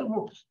எப்படி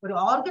ஒரு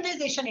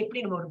ஆர்கனைசேஷன்,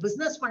 எப்படி நம்ம ஒரு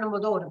பிசினஸ்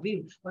பண்ணும்போதோ,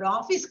 ஒரு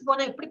ஆபீஸ்க்கு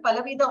போனா எப்படி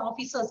பலவித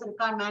ஆபீசர்ஸ்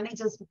இருக்கா,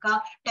 மேனேஜர்ஸ் இருக்கா,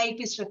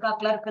 டைபிஸ்ட் இருக்கா,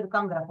 கிளர்க்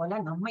இருக்காங்கிற போல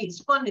நம்ம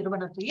ISKCON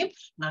நிறுவனத்திலையும்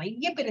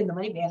நிறைய பேர் இந்த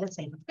மாதிரி வேலை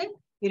செய்யறதுக்கு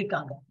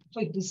இருக்காங்க.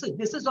 So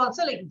this is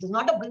also like it is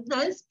not a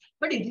business,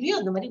 but இதுலயும்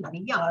அந்த மாதிரி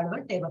நிறைய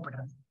ஆளுகள்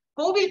தேவைப்படுறது.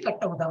 கோவில்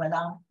கட்ட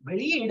உதவலாம்,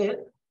 வெளியீடு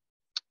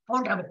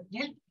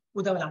போன்றவற்றில்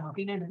உதவலாம்.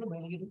 அப்படின்னு என்னது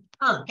வெளியீடு?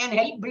 Can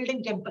help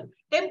building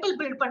temple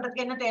build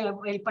பண்றதுக்கு என்ன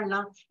ஹெல்ப்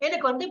பண்ணலாம்?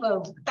 எனக்கு வந்து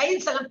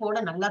டைல்ஸ் எல்லாம்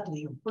போட நல்லா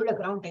தெரியும், உள்ள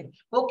கிரவுண்ட் டைல்,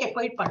 ஓகே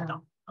போயிட்டு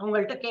பண்ணலாம்.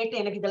 அவங்கள்ட்ட கேட்டு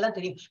எனக்கு இதெல்லாம்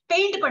தெரியும்,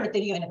 பெயிண்ட் பண்ண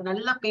தெரியும், எனக்கு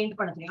நல்லா பெயிண்ட்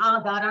பண்ண தெரியும்,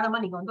 தாராளமா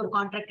நீங்க வந்து ஒரு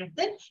கான்ட்ராக்ட்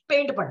எடுத்து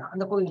பெயிண்ட் பண்ணலாம்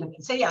அந்த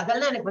கோயிலுக்கு. சரி,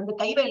 அதெல்லாம் எனக்கு வந்து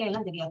கை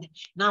வேலையெல்லாம் தெரியாது,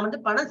 நான் வந்து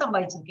பணம்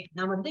சம்பாதிச்சிருக்கேன்,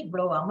 நான் வந்து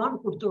இவ்வளவு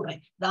அமௌண்ட் கொடுத்து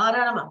விடுறேன்,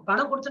 தாராளமா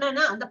பணம்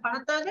கொடுத்தேன்னா அந்த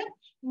பணத்தாக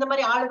இந்த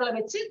மாதிரி ஆளுகளை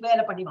வச்சு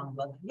வேலை பண்ணி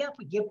வாங்குவாங்க இல்லையா?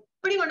 அப்ப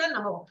எப்படி வேணாலும்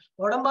நம்ம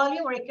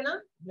உடம்பாலையும் உழைக்கலாம்,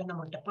 இல்ல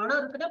நம்மகிட்ட பணம்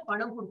இருக்குன்னா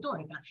பணம் கொடுத்து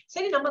உழைக்கலாம்.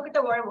 சரி, நம்ம கிட்ட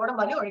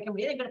உடம்பாலையும் உழைக்க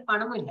முடியாது, எங்கிட்ட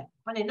பணமும் இல்லை,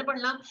 அப்ப என்ன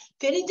பண்ணலாம்?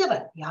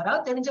 தெரிஞ்சவர்,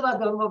 யாராவது தெரிஞ்சவர்,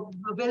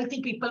 வெல்தி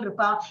பீப்புள்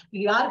இருப்பா,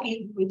 யாருக்கு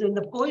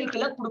இந்த கோயிலுக்கு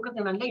எல்லாம்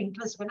கொடுக்கறது நல்ல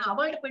இன்ட்ரெஸ்ட் வேணும்,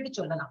 அவள்கிட்ட போயிட்டு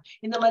சொல்லலாம்,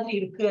 இந்த மாதிரி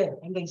இருக்கு,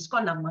 எங்க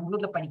ISKCON நான்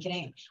மங்களூர்ல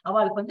படிக்கிறேன்,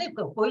 அவளுக்கு வந்து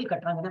கோயில்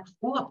கட்டுறாங்கன்னா,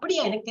 ஓ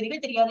அப்படியா, எனக்கு தெரியவே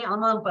தெரியாது,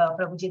 ஆமா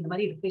பிரபுஜி இந்த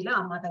மாதிரி இருக்கு, இல்ல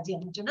மாதாஜி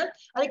அப்படின்னு சொன்னா,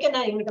 அதுக்கு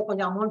நான் எங்கிட்ட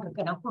கொஞ்சம் அமௌண்ட்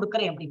இருக்கு, நான்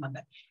கொடுக்குறேன்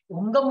அப்படிம்பாங்க.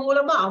 உங்க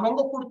மூலமா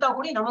அவங்க கொடுத்தா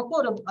கூட நமக்கும்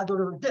அது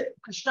ஒரு இது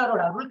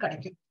கிருஷ்ணரோட அருள்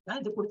கிடைக்கும்.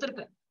 இது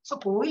கொடுத்துருக்கு. சோ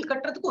கோயில்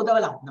கட்டுறதுக்கு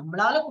உதவலாம்.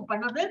 நம்மளால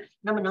பண்ணது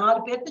நம்ம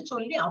 4 பேருக்கு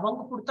சொல்லி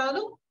அவங்க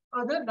கொடுத்தாலும்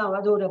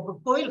அது ஒரு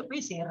கோயிலுக்கு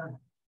போய் சேர்றாங்க.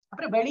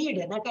 அப்புறம்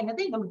வெளியீடு எனக்கு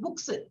என்னது, நம்ம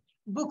புக்ஸ்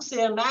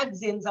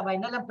மேகசின்ஸ் அவ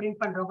என்னெல்லாம் பிரிண்ட்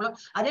பண்றாங்களோ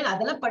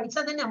அதெல்லாம்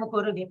படிச்சாதானே நமக்கு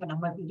ஒரு, இப்ப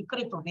நம்ம இருக்கிற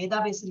இப்போ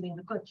வேதாபேசில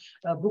இருக்கு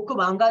புக்கு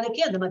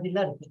வாங்காதக்கே அந்த மாதிரி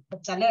எல்லாம் இருக்கு.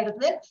 சில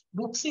இடத்துல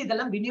புக்ஸ்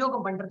இதெல்லாம்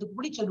விநியோகம் பண்றதுக்கு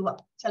கூட சொல்லுவா.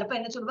 சிலப்ப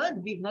என்ன சொல்லுவா,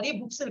 நிறைய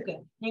புக்ஸ் இருக்கு,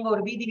 நீங்க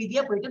ஒரு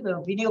வீதியா போயிட்டு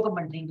விநியோகம்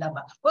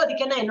பண்றீங்களாப்பா.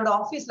 அதுக்கு என்ன, என்னோட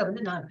ஆபீஸ்ல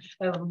வந்து நான்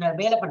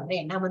வேலை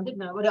பண்றேன், நான் வந்து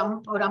ஒரு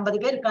 50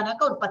 பேர்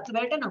இருக்கானாக்கா ஒரு 10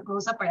 பேர்கிட்ட நான்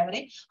க்ளோஸா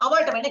பழகுறேன்,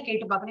 அவள்கிட்ட வேணா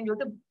கேட்டு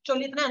பாக்குறேன்னு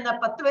சொல்லிட்டுனா அந்த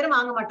 10 பேரும்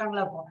வாங்க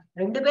மாட்டாங்களா? இருக்கும்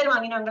 2 பேர்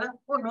வாங்கினாங்களா,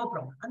 நோ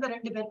ப்ராப்ளம், அந்த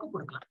 2 பேருக்கும்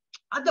கொடுக்கலாம்.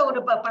 அந்த ஒரு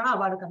பணம்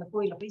அவளுக்கு அந்த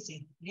கோயில போய்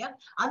சேரும் இல்லையா?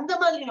 அந்த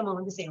மாதிரி நம்ம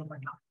வந்து சேவ்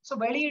பண்ணலாம். சோ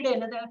வெளியீடு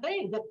என்னது,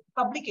 இது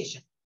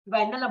பப்ளிகேஷன், இவ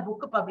என்னெல்லாம்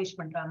புக் பப்ளிஷ்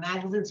பண்றா,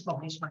 மேகசின்ஸ்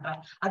பப்ளிஷ் பண்றா,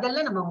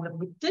 அதெல்லாம் நம்ம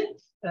உங்களுக்கு வித்து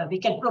we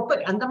can propel,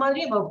 அந்த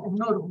மாதிரி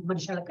இன்னொரு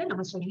மனுஷனுக்கு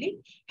நம்ம சொல்லி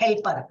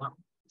ஹெல்ப்பா இருக்கலாம்.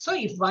 So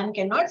if one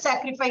cannot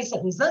sacrifice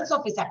the results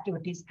of his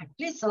activities, at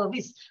least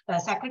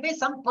sacrifice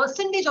some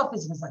percentage of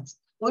his results.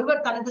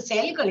 ஒருவர் தனது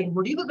செயல்களின்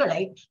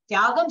முடிவுகளை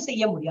தியாகம்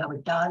செய்ய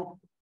முடியாவிட்டால்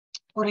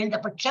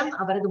குறைந்தபட்சம்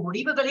அவரது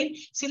முடிவுகளின்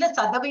சில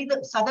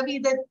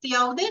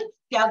சதவீதத்தையாவது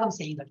தியாகம்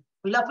செய்யுங்கள்.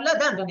 ஃபுல்லா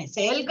தான்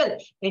செயல்கள்.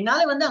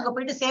 என்னால வந்து அங்க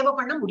போயிட்டு சேவை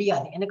பண்ண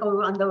முடியாது,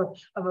 எனக்கு அந்த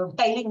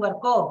டைலிங்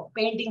ஒர்க்கோ,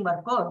 பெயிண்டிங்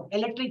ஒர்க்கோ,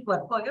 எலக்ட்ரிக்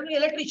ஒர்க்கோ,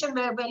 எலக்ட்ரிஷியன்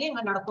வேலையும்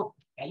அங்க நடக்கும்,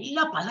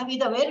 எல்லாம்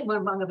பலவித பேர்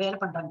அங்க வேலை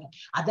பண்றாங்க,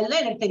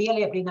 அதெல்லாம் எனக்கு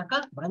தெரியலை அப்படின்னாக்கா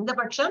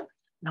குறைந்தபட்சம்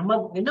நம்ம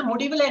என்ன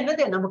முடிவுல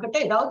என்னது, நம்ம கிட்ட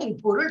ஏதாவது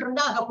பொருள்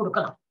இருந்தா அதை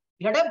கொடுக்கலாம்.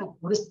 இல்லடா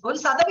ஒரு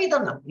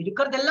சதவீதம் தான்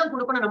இருக்கிறதெல்லாம்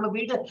கொடுக்கணும். நம்ம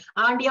வீடு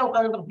ஆண்டியா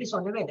உட்காந்து அப்படி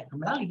சொல்லவே இல்லை,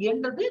 நம்மளால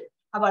இயன்றது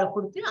அவளை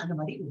கொடுத்து அந்த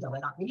மாதிரி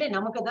உதவலாம். இல்ல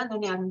நமக்கு தான்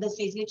அந்த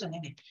ஸ்டேஜ்லயே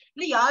சொன்னேன்,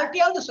 இல்ல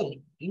யார்கிட்டயாவது சொல்லி,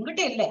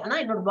 எங்கிட்ட இல்லை ஆனா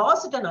என்னோட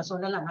பாஸ்கிட்ட நான்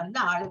சொல்லலாம், நல்ல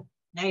ஆளு,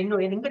 நான்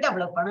எங்கிட்ட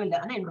அவ்வளவு பணம் இல்லை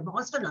ஆனா என்னோட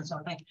பாஸ்கிட்ட நான்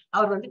சொல்றேன்,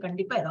 அவர் வந்து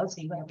கண்டிப்பா ஏதாவது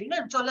செய்வார்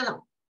அப்படின்னு சொல்லலாம்.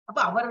 அப்ப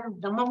அவர்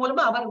நம்ம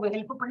மூலமா அவர்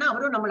ஹெல்ப் பண்ணா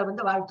அவரும் நம்மளை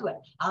வந்து வாழ்த்துவார்,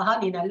 ஆஹா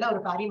நீ நல்ல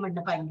ஒரு காரியம்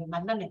பண்ணப்பா, இங்க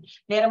நல்ல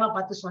நேரமா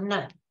பார்த்து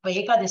சொன்ன. இப்ப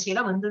ஏகாதசி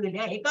எல்லாம் வந்தது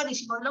இல்லையா,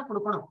 ஏகாதசி போதெல்லாம்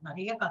கொடுக்கணும்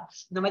நிறைய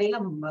இந்த மாதிரி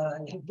எல்லாம்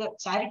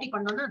சேரிட்டி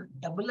பண்ணோம்னா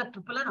டபுள்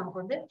ட்ரிபிளா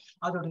நமக்கு வந்து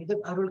அதோட இது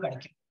அருள்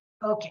கிடைக்கும்.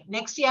 ஓகே,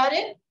 நெக்ஸ்ட் யாரு?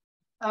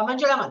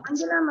 மஞ்சுளா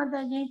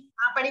மாதாஜி.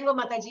 படிங்கோ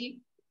மாதாஜி.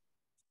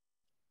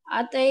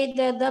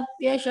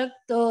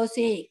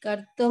 அதைததப்யசக்தோசி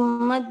கர்த்தும்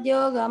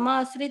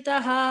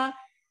மத்யோகமாஸ்ரிதः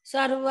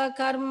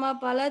சர்வகர்ம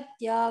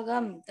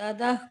பலத்யாகம்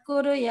ததः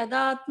குரு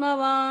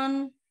யதாத்மவான்.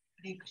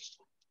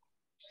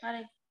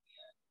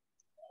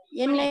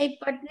 என்னை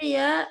பற்றிய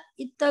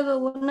இத்தகு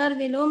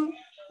உணர்விலும்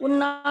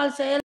உன்னால்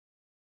செயல்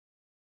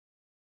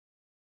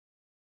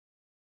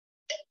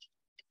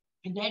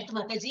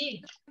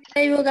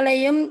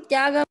விளைவுகளையும்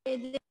தியாகம்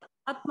செய்து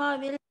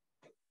ஆத்மாவில்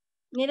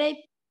நிறை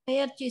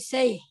முயற்சி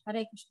செய்.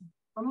 ஹரே கிருஷ்ணா.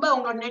 ரொம்ப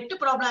உங்களோட நெட்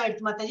ப்ராப்ளம்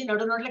ஆயிடுச்சு மாதாஜி,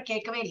 நடுநடுல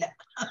கேட்கவே இல்லை.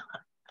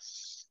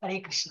 ஹரே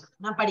கிருஷ்ணா,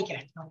 நான்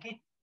படிக்கிறேன். ஓகே,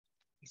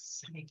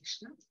 ஹரே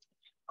கிருஷ்ணா.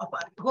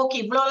 ஓகே,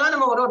 இவ்வளவுலாம்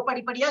நம்ம ஒரு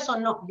படிப்படியா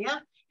சொன்னோம் இல்லையா?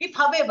 If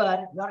however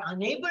you are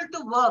unable to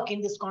work in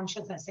this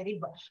consciousness, சரி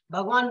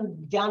பகவான்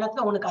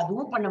தியானத்துல உனக்கு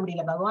அதுவும் பண்ண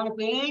முடியல, பகவானுக்கு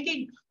வேண்டி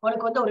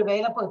உனக்கு வந்து ஒரு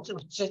வேலை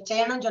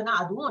செய்யணும்னு சொன்னா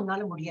அதுவும்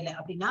உன்னால முடியல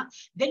அப்படின்னா,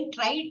 then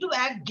try to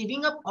act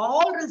giving up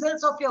all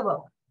results of your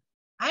work.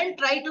 And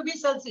try to be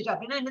selfish.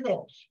 அப்படின்னா என்னது,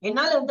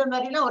 என்னால இந்த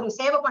மாதிரி எல்லாம் ஒரு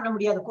சேவை பண்ண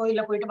முடியாது.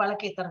 கோயில போயிட்டு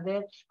வழக்கேத்துறது,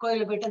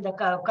 கோயில போயிட்டு இந்த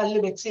கல்லு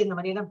வச்சு இந்த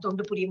மாதிரி எல்லாம்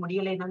தொண்டு புரிய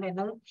முடியல. என்னால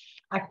என்னது,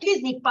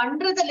 அட்லீஸ்ட் நீ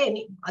பண்றதுல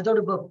நீ அதோட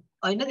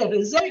என்னது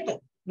ரிசல்ட்,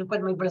 இப்ப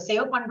நம்ம இவ்வளவு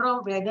சேவ் பண்றோம்,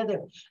 என்னது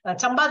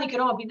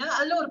சம்பாதிக்கிறோம் அப்படின்னா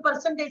அதுல ஒரு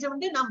பெர்சன்டேஜ்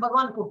வந்து நான்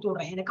பகவான் கொடுத்து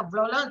விடுறேன். எனக்கு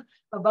அவ்வளவுலாம்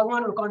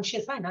பகவான் ஒரு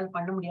கான்சியஸா என்னால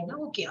பண்ண முடியாது.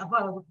 ஓகே, அப்ப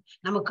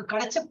நமக்கு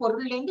கிடைச்ச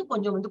பொருள்ல இருந்து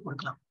கொஞ்சம் வந்து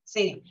கொடுக்கலாம்.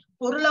 சரி,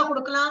 பொருளா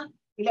கொடுக்கலாம்,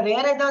 இல்ல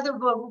வேற ஏதாவது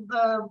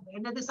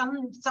என்னது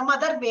சம்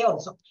அதர் வே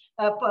ஆல்சோ.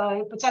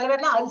 இப்ப சில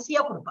பேர்லாம்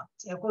அரிசியா கொடுப்பா,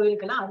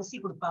 கோயிலுக்கு எல்லாம் அரிசி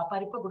கொடுப்பா,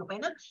 பருப்பு கொடுப்பா.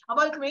 ஏன்னா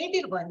அவளுக்கு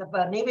வேண்டியிருக்கும்,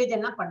 இந்த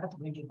நைவேத்தியம் எல்லாம்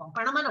பண்றதுக்கு வேண்டியிருக்கும்.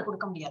 பணமா நான்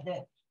கொடுக்க முடியாது.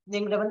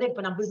 எங்களை வந்து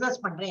இப்ப நான்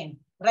பிசினஸ் பண்றேன்,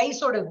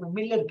 ரைஸோட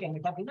மில் இருக்கு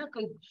எங்கிட்ட அப்படின்னா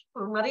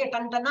நிறைய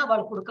டன் டன்னா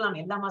அவளுக்கு கொடுக்கலாம்.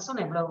 எல்லா மாசம்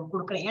நான் இவ்வளவு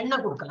கொடுக்குறேன்.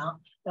 எண்ணெய் கொடுக்கலாம்,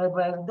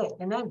 இது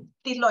என்ன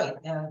தில் ஆயில்,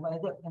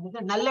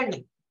 இது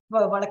நல்லெண்ணெய்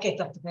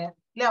வழக்கேத்துறதுக்கு,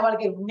 இல்ல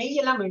அவளுக்கு நெய்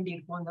எல்லாம் வேண்டி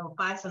இருக்கும் அந்த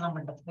பாயசம் எல்லாம்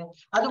பண்றதுக்கு,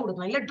 அது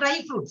கொடுக்கலாம். இல்ல ட்ரை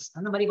ஃப்ரூட்ஸ்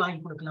அந்த மாதிரி வாங்கி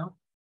கொடுக்கலாம்.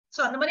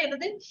 சோ அந்த மாதிரி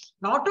என்னது,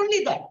 நாட் ஓன்லி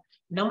தட்,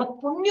 நமக்கு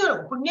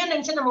புண்ணியம்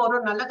நினைச்சு நம்ம ஒரு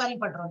நல்ல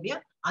காரியம் பண்றோம் இல்லையா,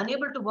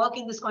 unable to work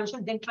in this condition,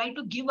 then try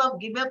to give up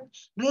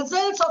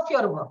results of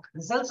your work.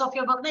 Results of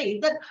your work na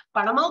either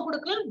பணமா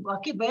கொடுக்கலாம்,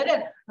 பாக்கி வேற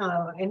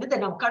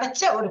என்னது நம்ம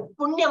கிடைச்ச ஒரு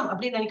புண்ணியம்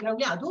அப்படின்னு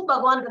நினைக்கிறோம், அதுவும்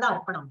பகவானுக்கு தான்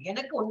அர்ப்பணம்.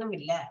 எனக்கு ஒண்ணும்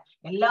இல்ல,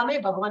 எல்லாமே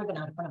பகவானுக்கு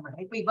நான் அர்ப்பணம்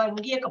பண்றேன். இப்ப இவ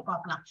இங்கேயே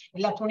பார்க்கலாம்,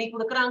 எல்லா துணி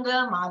கொடுக்குறாங்க,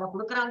 மாலை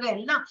கொடுக்குறாங்க,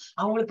 எல்லாம்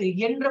அவங்களுக்கு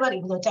என்றவர்.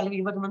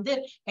 இவர் வந்து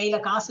கையில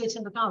காசு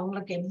வச்சிருக்கான்,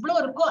 அவங்களுக்கு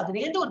எவ்வளவு இருக்கோ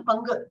அதுல இருந்து ஒரு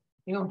பங்கு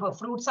இவன்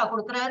ஃப்ரூட்ஸா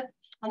கொடுக்குறாரு.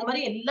 அந்த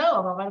மாதிரி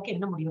எல்லாம் வாழ்க்கை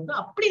என்ன முடியுமோ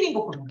அப்படி நீங்க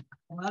கொடுங்க.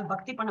 உங்களால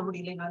பக்தி பண்ண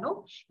முடியலைனாலும்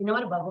இந்த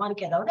மாதிரி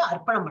பகவானுக்கு ஏதாவது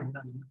அர்ப்பணம்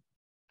பண்ணலாம்.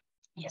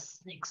 எஸ்,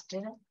 நெக்ஸ்ட்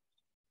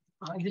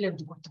இதுல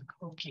இருந்து கொடுத்துருக்கு.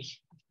 ஓகே,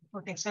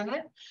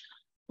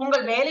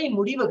 உங்கள் வேலை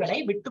முடிவுகளை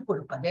விட்டு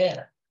கொடுப்பது.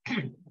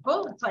 இப்போ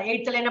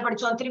 8th என்ன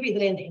படிச்சோம், திருப்பி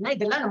இதுல இருந்து ஏன்னா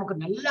இதெல்லாம்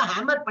நமக்கு நல்லா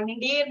ஹேமர்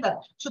பண்ணிட்டே இருந்த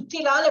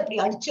சுத்திலால இப்படி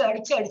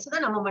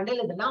அடிச்சுதான் நம்ம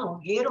மண்டையில இதெல்லாம்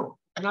ஏறும்.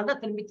 அதனாலதான்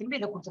திரும்பி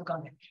இதை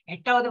கொடுத்துருக்காங்க.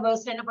 8வது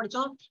verse என்ன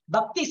படிச்சோம்,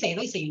 பக்தி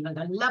சேவை செய்யுங்கள்.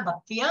 நல்லா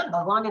பக்தியா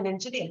பகவானை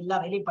நினைச்சது எல்லா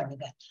வேலையும்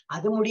பண்ணுங்க.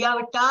 அது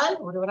முடியாவிட்டால்,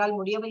 ஒருவரால்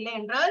முடியவில்லை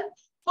என்றால்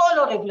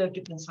ஃபாலோ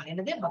ரெகுலேட்டரி பிரின்சிபல்,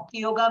 என்னது பக்தி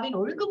யோகாவின்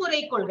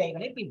ஒழுங்குமுறை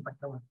கொள்கைகளை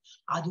பின்பற்றவும்.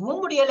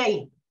 அதுவும் முடியலை,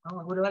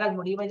 ஒருவரால்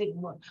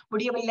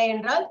முடியவில்லை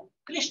என்றால்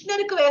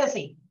கிருஷ்ணருக்கு வேலை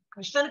செய்யும்.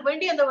 கிருஷ்ணனுக்கு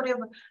வேண்டி அந்த ஒரு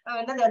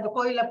என்னது அந்த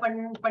கோயில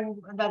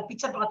அந்த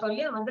பிக்சர் பார்த்தோம்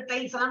இல்லையா, வந்து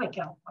டைல்ஸ் எல்லாம்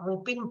வைக்கிறோம்,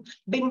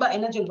 பிம்ப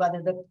என்ன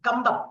சொல்லுவாரு, அந்த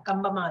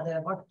கம்பமா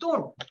அது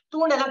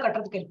தூண் எல்லாம்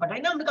கட்டுறதுக்கு ஹெல்ப் பண்றான்.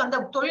 ஏன்னா அவனுக்கு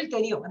அந்த தொழில்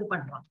தெரியும், அது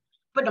பண்றான்.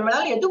 இப்ப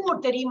நம்மளால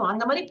எதுவும் தெரியுமோ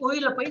அந்த மாதிரி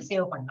கோயில போய்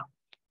சேவ் பண்ணலாம்.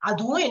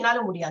 அதுவும் என்னால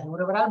முடியாது,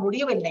 ஒருவரால்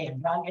முடியவில்லை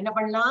என்றால் என்ன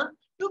பண்ணலாம்,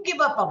 டு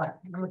கிவ் அப் அவர்.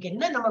 நமக்கு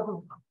என்ன,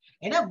 நமக்கு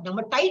ஏன்னா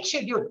நம்ம டைட்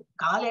ஷெட்யூல்,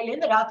 காலையில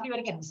இருந்து ராத்திரி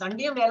வரைக்கும்,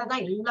 சண்டேயும்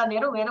வேலைதான், எல்லா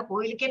நேரம் வேலை,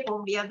 கோயிலுக்கே போக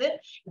முடியாது.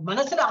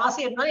 மனசுல ஆசை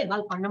இருந்தாலும்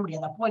என்னால் பண்ண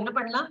முடியாது. அப்போ என்ன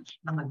பண்ணலாம்,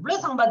 நம்ம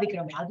இவ்வளவு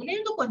சம்பாதிக்கிறோமே அதுல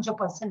இருந்து கொஞ்சம்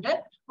பர்சன்ட்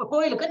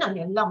கோயிலுக்கு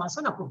நான் எல்லா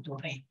மாசம் நான் கொடுத்து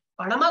விடுறேன்.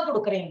 பணமா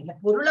கொடுக்குறேன், இல்ல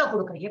பொருளா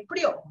கொடுக்குறேன்,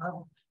 எப்படியோ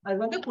அது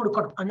வந்து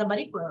கொடுக்கணும். அந்த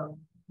மாதிரி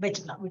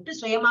வச்சுக்கலாம். விட்டு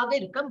சுயமாக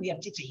இருக்க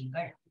முயற்சி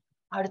செய்யுங்கள்.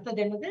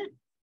 அடுத்தது என்னது,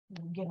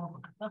 இங்க என்ன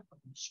போட்டிருக்கா,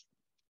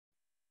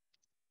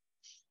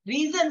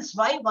 ரீசன்ஸ்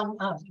வை ஒன்,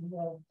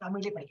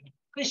 தமிழே படிக்கிறேன்.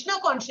 கிருஷ்ணா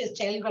கான்சியஸ்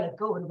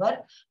செயல்களுக்கு ஒருவர்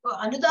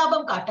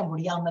அனுதாபம் காட்ட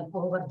முடியாமல்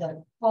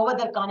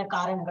போவதற்கான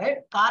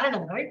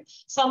காரணங்கள்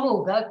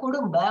சமூக,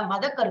 குடும்ப,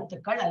 மத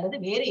கருத்துக்கள் அல்லது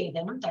வேறு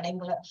ஏதேனும்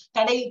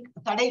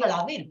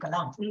தடைகளாக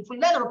இருக்கலாம்.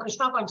 ஃபுல்லா நம்ம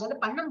கிருஷ்ணா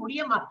கான்சியஸ் பண்ண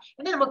முடியுமா,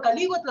 ஏன்னா நம்ம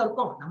கலியுகத்துல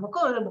இருக்கோம்,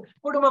 நமக்கும் ஒரு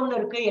குடும்பம்னு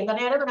இருக்கு. எந்த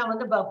நேரம் நான்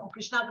வந்து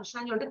கிருஷ்ணான்னு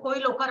சொல்லிட்டு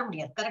கோயில உட்கார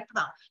முடியாது. கரெக்ட்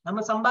தான்,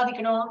 நம்ம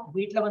சம்பாதிக்கணும்.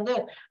 வீட்டுல வந்து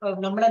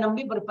நம்மளை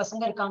நம்பி ஒரு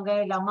பசங்க இருக்காங்க,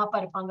 இல்ல அம்மா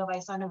அப்பா இருப்பாங்க,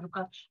 வயசானவங்க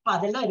இருக்காங்க. இப்ப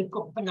அதெல்லாம்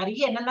இருக்கும். இப்ப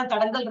நிறைய என்னெல்லாம்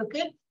தடங்கள்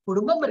இருக்கு,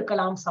 குடும்பம்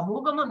இருக்கலாம்,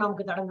 சமூகமும்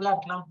நமக்கு தடங்களா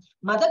இருக்கலாம்,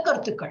 மத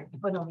கருத்துக்கள்.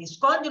 இப்ப நம்ம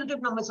இஸ்கான்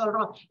சொல்லிட்டு நம்ம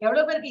சொல்றோம்,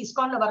 எவ்வளவு பேருக்கு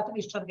இஸ்கான்ல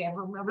வரதுக்கு இஷ்டம் இருக்கு,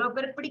 எவ்வளவு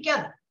பேருக்கு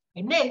பிடிக்காது.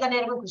 என்ன எந்த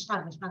நேரமும்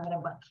கிருஷ்ணாங்கிற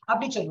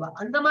அப்படி சொல்லுவா.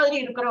 அந்த மாதிரி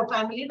இருக்கிற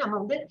ஃபேமிலி நம்ம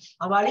வந்து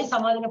அவளையும்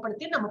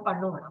சமாதானப்படுத்தி நம்ம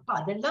பண்ணுவோம். அப்ப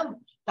அதெல்லாம்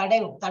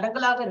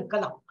தடங்களாக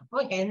இருக்கலாம்.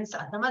 அப்போ ஹென்ஸ்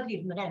அந்த மாதிரி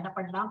இருந்தா என்ன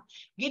பண்ணலாம்,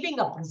 giving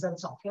up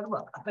results of your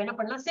work. அப்ப என்ன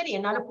பண்ணலாம், சரி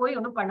என்னால போய்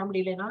ஒன்றும் பண்ண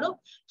முடியலனாலும்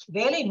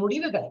வேலை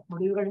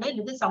முடிவுகள்னா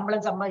இது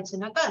சம்பளம்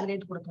சம்பாதிச்சுனாக்கா அதுல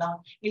இருந்து கொடுக்கலாம்.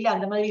 இல்ல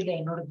அந்த மாதிரி இல்ல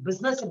என்னோட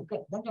பிசினஸ் இருக்கு,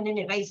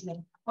 ரைஸ்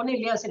ஒண்ணு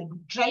இல்லையா, சரி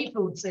ட்ரை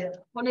ஃப்ரூட்ஸ்,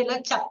 ஒண்ணு இல்ல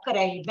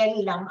சர்க்கரை,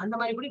 வெல்லம், அந்த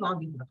மாதிரி கூட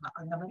வாங்கி கொடுக்கலாம்.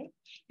 அந்த மாதிரி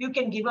you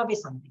can give away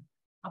something.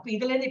 அப்ப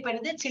இதுல இருந்து இப்ப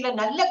இருந்து சில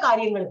நல்ல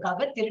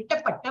காரியங்களுக்காக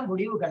திரட்டப்பட்ட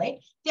முடிவுகளை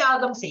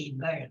தியாகம்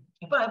செய்யுங்கள்.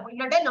 இப்ப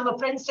இல்லாட்ட நம்ம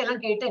ஃப்ரெண்ட்ஸ் எல்லாம்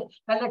கேட்டு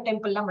நல்ல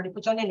டெம்பிள் எல்லாம் படிப்பு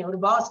சொன்னேன், ஒரு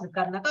பாஸ்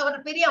இருக்காருனாக்கா அவர்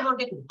பெரிய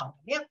அமௌண்டே கொடுப்பாங்க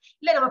இல்லையா.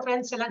 இல்ல நம்ம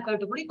ஃப்ரெண்ட்ஸ் எல்லாம்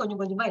கேட்டு கூடி கொஞ்சம்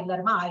கொஞ்சமா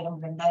எல்லாருமே 1000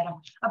 2000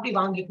 அப்படி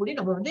வாங்கி கூடி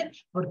நம்ம வந்து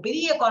ஒரு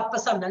பெரிய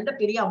கார்பஸா நல்ல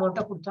பெரிய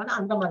அமௌண்ட்டை கொடுத்தோம்னா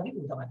அந்த மாதிரி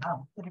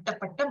உதவலாம்.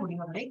 திரட்டப்பட்ட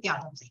முடிவுகளை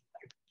தியாகம்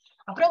செய்யுங்கள்.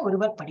 அப்புறம்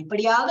ஒருவர்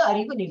படிப்படியாக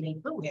அறிவு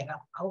நிலைக்கு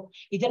உயரலாம்.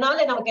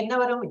 இதனால நமக்கு என்ன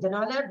வரும்,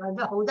 இதனால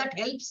வந்து how that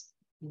helps,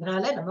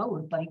 இதனால நம்ம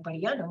ஒரு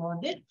படிப்படியா நம்ம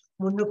வந்து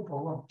முன்னுக்கு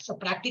போவோம். சோ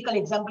பிராக்டிக்கல்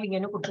எக்ஸாம்பிள் இங்க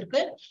என்ன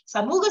கொடுத்திருக்கு,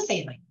 சமூக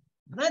சேவை.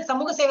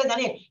 சமூக சேவை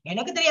தானே,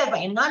 எனக்கு தெரியாதுப்பா,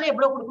 என்னால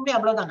எவ்வளவு கொடுக்க முடியும்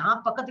அவ்வளவுதான்.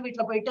 நான் பக்கத்து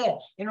வீட்டுல போயிட்டு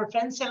என்னோட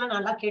ஃப்ரெண்ட்ஸ் எல்லாம்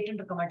நல்லா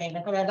கேட்டுட்டு இருக்க மாட்டேன்,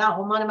 எனக்கு ஏதாவது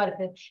அவமானமா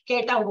இருக்கு,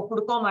 கேட்டா அவங்க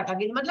கொடுக்கவும்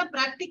மாட்டாங்க. இது மாதிரிலாம்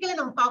பிராக்டிக்கலா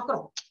நம்ம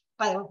பாக்குறோம்.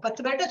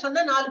 10 பேர்ட்ட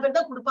சொன்னா 4 பேர்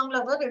தான்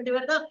கொடுப்பாங்களா, 2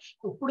 பேர் தான்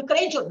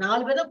கொடுக்குறேன்,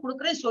 4 பேர் தான்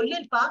கொடுக்குறேன்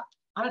சொல்லிருப்பா.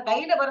 ஆனா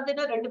கையில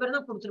வரதுன்னா 2 பேரும்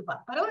தான் கொடுத்துருப்பா.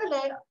 பரவாயில்ல.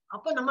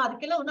 அப்ப நம்ம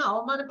அதுக்கெல்லாம் ஒன்னும்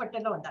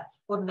அவமானப்பட்டெல்லாம் வந்தா.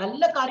 ஒரு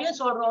நல்ல காரியம்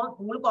சொல்றோம்,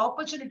 உங்களுக்கு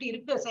ஆப்பர்ச்சுனிட்டி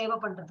இருக்கு சேவை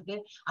பண்றதுக்கு,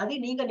 அது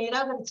நீங்க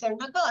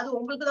நிராகரிச்சேன்னாக்கா அது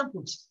உங்களுக்கு தான்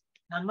போச்சு.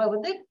 நம்ம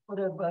வந்து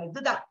ஒரு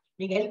இதுதான்,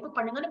 நீங்க ஹெல்ப்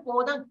பண்ணுங்கன்னு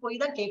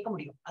போய் தான் கேட்க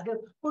முடியும். அது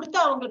கொடுத்தா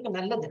அவங்களுக்கு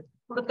நல்லது.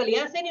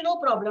 கொடுக்கலையா சரி, நோ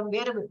ப்ராப்ளம்,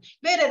 வேற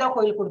ஏதாவது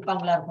கோயில்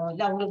கொடுப்பாங்களா இருக்கும்,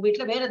 இல்ல அவங்களுக்கு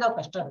வீட்டுல வேற ஏதாவது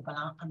கஷ்டம்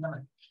இருக்கலாம், அந்த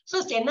மாதிரி. சோ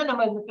என்ன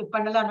நம்ம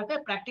பண்ணலாம்னாக்க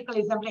பிராக்டிகல்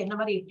எக்ஸாம்பிள் என்ன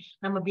மாதிரி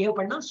நம்ம பிஹேவ்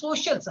பண்ணா,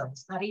 சோசியல்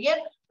சர்வீஸ் நிறைய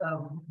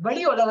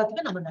வெளி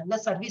உலகத்துக்கு நம்ம நல்ல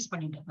சர்வீஸ்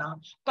பண்ணிட்டு இருக்கலாம்,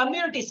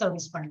 கம்யூனிட்டி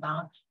சர்வீஸ்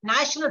பண்ணலாம்,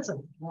 நேஷனல்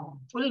சர்வீஸ்,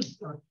 ஃபுல்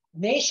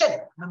நேஷன்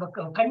நம்ம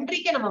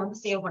கண்ட்ரிக்கே நம்ம வந்து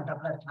சேவ்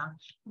பண்றப்பல இருக்கலாம்.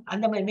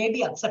 அந்த மாதிரி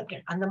மேபி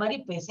அக்செப்டட். அந்த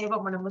மாதிரி சேவை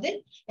பண்ணும்போது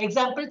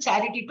எக்ஸாம்பிள்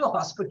சேரிட்டி டு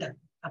ஹாஸ்பிட்டல்.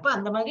 அப்ப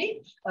அந்த மாதிரி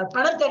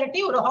பணம்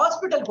திரட்டி ஒரு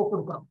ஹாஸ்பிட்டலுக்கு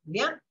கொடுக்குறோம்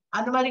இல்லையா,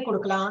 அந்த மாதிரி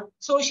கொடுக்கலாம்.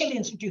 சோசியல்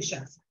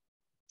இன்ஸ்டிடியூஷன்ஸ்,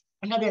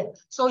 என்னது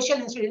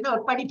சோசியல் இன்ஸ்டிடியூஷன்,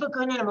 ஒரு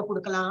படிப்புக்குன்னு நம்ம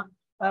கொடுக்கலாம்,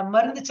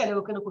 மருந்து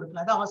செலவுக்குன்னு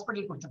கொடுக்கலாம். அதான்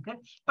ஹாஸ்பிட்டல் கொடுத்துருக்கு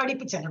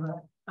படிப்பு செலவு.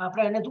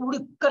 அப்புறம் என்ன,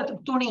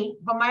 உடுக்கிறதுக்கு துணி,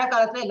 இப்ப மழை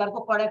காலத்துல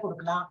எல்லாருக்கும் கொடை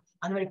கொடுக்கலாம்,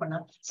 அந்த மாதிரி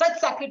பண்ணலாம். such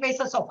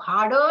sacrifices of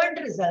hard earned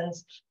results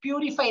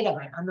purify the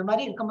mind. அந்த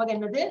மாதிரி இருக்கும்போது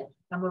என்னது,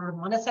 நம்மளோட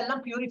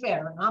மனசெல்லாம் பியூரிஃபை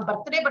ஆகும். நான்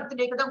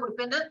பர்த்டேக்கு தான்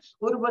கொடுப்பேன்னா,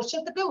 ஒரு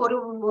வருஷத்துக்கு ஒரு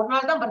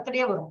நாள் தான்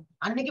பர்த்டே வரும்,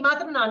 அன்னைக்கு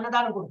மாத்திரம் நான்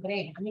அன்னதானம்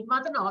கொடுக்குறேன், அன்னைக்கு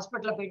மாத்திரம் நான்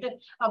ஹாஸ்பிட்டல்ல போயிட்டு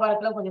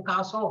அவளுக்குலாம் கொஞ்சம்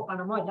காசோ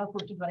பணமோ எல்லாம்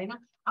கொடுத்துட்டு வரேன்னா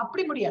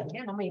அப்படி முடியாது.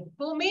 நம்ம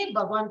எப்பவுமே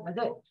பகவான்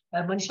வந்து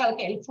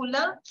மனுஷாளுக்கு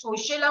ஹெல்ப்ஃபுல்லா,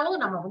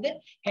 சோசியலாவும் நம்ம வந்து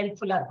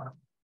ஹெல்ப்ஃபுல்லா இருக்கணும்.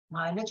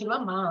 என்ன சொல்லுவா,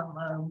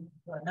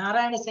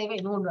 நாராயண சேவை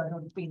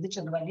இன்னொன்று இது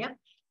சொல்லுவா இல்லையா,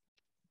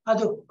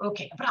 அது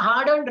ஓகே. அப்புறம்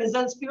ஹார்ட் அண்ட்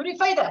ரிசல்ட்ஸ்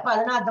பியூரிஃபை. அப்ப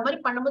அதனால அந்த மாதிரி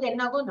பண்ணும்போது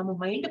என்ன ஆகும், நம்ம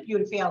மைண்ட்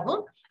பியூரிஃபை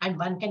ஆகும். And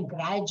one can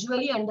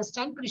gradually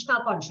understand Krishna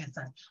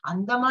consciousness.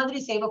 அந்த மாதிரி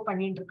சேவை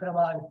பண்ணிட்டு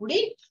இருக்கிறவாள் கூடி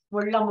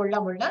முள்ள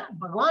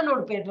பகவானோட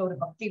பேர்ல ஒரு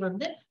பக்தி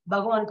வந்து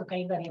பகவானுக்கு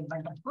கைங்கரியம்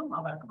பண்றதுக்கும்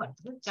அவளுக்கு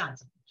வரதுக்கு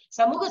சான்ஸ் இருக்கு.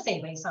 சமூக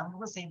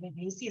சேவை,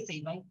 தேசிய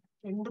சேவை,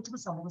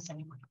 ரெண்டுத்துக்கும் சமூக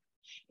சேவை பண்றோம்,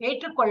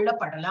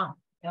 ஏற்றுக்கொள்ளப்படலாம்.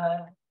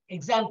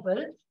 எக்ஸாம்பிள்,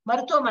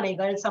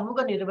 மருத்துவமனைகள்,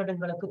 சமூக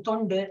நிறுவனங்களுக்கு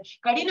தொண்டு,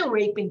 கடின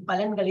உழைப்பின்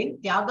பலன்களின்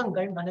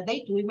தியாகங்கள் மனதை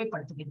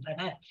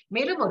தூய்மைப்படுத்துகின்றன.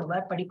 மேலும்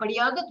ஒருவர்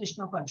படிப்படியாக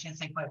கிருஷ்ணா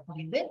கான்சியஸை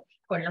புரிந்து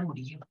கொள்ள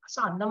முடியும். சோ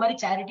அந்த மாதிரி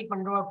சேரிட்டி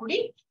பண்றவா கூடி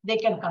they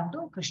can come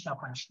to Krishna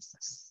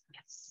consciousness.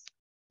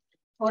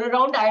 ஒரு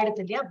ரவுண்ட்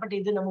ஆயிடுது இல்லையா, பட்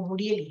இது நம்ம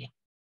முடியலையா.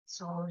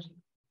 சோ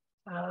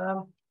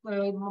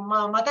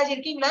மாதாஜி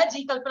இருக்கீங்களா? ஜி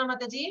கல்பனா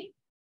மாதாஜி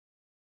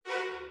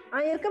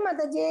இருக்க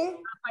மாதாஜி,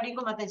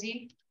 படிக்கும் மாதாஜி.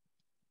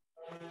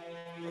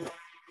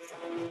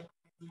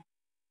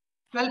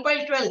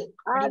 12.12.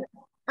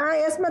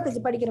 எஸ் மாதாஜி,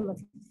 படிக்கிறேன்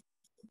மாதாஜி.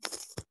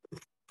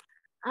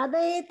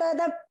 அதை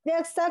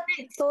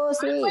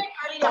ததப்யக்தோசி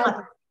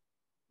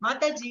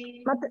மாதாஜி,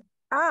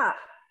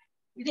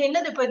 இது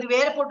என்னது இப்ப, இது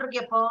வேற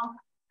போட்டிருக்கே இப்போ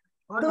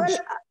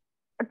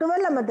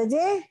 12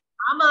 மாதாஜி.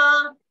 ஆமா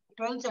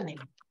 12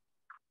 சொன்னேன்,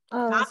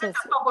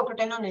 தப்பா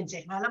போட்டுட்டேன்னு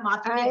நினைச்சேன், அதனால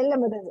மாத்தவே இல்ல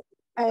மாதாஜி.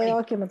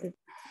 ஓகே மாதாஜி.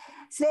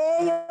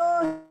 ஸ்ரேயோ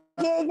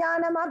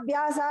ஞானம்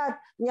அபியாசாத்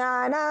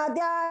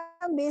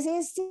ஞானாத்யானம்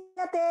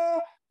விசிஷ்யதே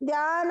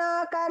தியான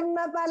கர்ம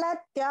பல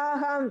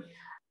தியாகம்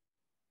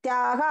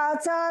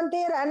தியாகாத்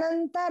சாந்திர்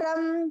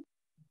அனந்தரம்.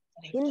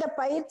 இந்த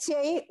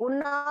பயிற்சியை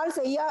உன்னால்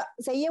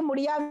செய்ய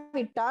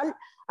முடியாவிட்டால்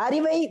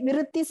அறிவை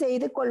விருத்தி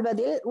செய்து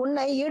கொள்வதில்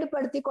உன்னை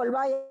ஈடுபடுத்திக்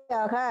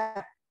கொள்வாயாக.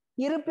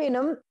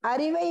 இருப்பினும்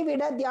அறிவை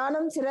விட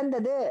தியானம்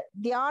சிறந்தது,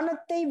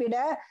 தியானத்தை விட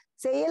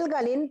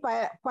செயல்களின்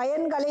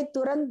பயன்களை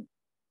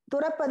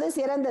துறப்பது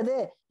சிறந்தது.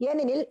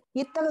 ஏனெனில்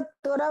இத்தகைய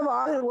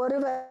துறவால்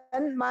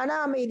ஒருவன் மன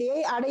அமைதியை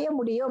அடைய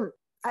முடியும்.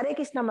 ஹரே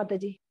கிருஷ்ணா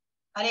மாதாஜி.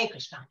 ஹரே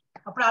கிருஷ்ணா.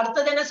 அப்புறம்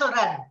அடுத்தது என்ன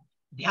சொல்றாரு,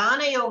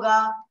 தியான யோகா.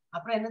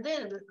 அப்புறம் என்னது,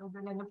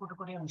 என்ன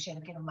போட்டக்கூடிய விஷயம்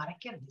இருக்கு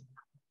மறைக்கிறது,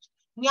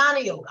 ஞான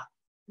யோகா.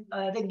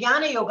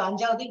 ஞான யோகா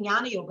 5வது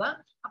ஞான யோகா.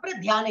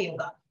 அப்புறம் தியான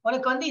யோகா.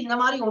 உனக்கு வந்து இந்த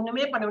மாதிரி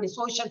ஒண்ணுமே பண்ண முடியாது,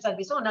 சோசியல்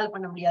சர்வீஸும் உன்னால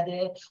பண்ண முடியாது,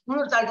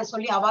 இன்னொருத்தாள்கிட்ட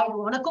சொல்லி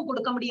அவார்டு உனக்கும்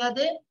கொடுக்க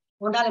முடியாது,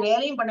 உன்னால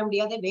வேலையும் பண்ண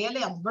முடியாது. வேலை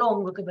அவ்வளவு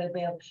உங்களுக்கு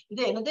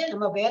இது என்னது,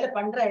 நம்ம வேலை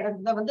பண்ற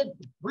இடத்துல வந்து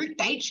ஃபுல்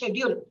டைட்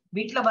ஷெட்யூல்.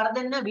 வீட்டுல வர்றது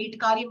என்ன, வீட்டு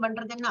காரியம்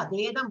பண்றது என்ன,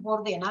 அதே தான்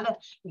போறது.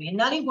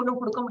 என்னாலையும் கொண்டு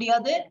கொடுக்க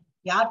முடியாது.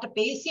 யார்கிட்ட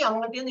பேசி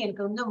அவங்கள்ட்ட இருந்து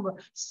எனக்கு வந்து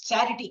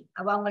சேரிட்டி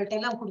அவங்கள்ட்ட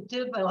எல்லாம் கொடுத்து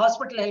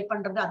ஹாஸ்பிட்டல் ஹெல்ப்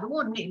பண்றது,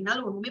 அதுவும்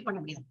என்னால ஒண்ணுமே பண்ண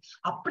முடியாது.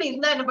 அப்படி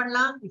இருந்தா என்ன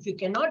பண்ணலாம், if you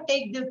can not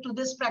take to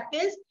this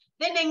practice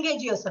then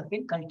engage yourself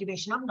in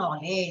cultivation of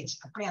knowledge.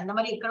 அப்படி அந்த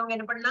மாதிரி இருக்கிறவங்க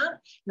என்ன பண்ணலாம்,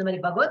 இந்த மாதிரி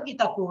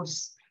பகவத்கீதா கோர்ஸ்,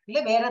 இல்ல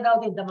வேற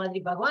ஏதாவது இந்த மாதிரி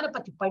பகவானை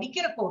பத்தி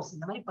படிக்கிற கோர்ஸ்,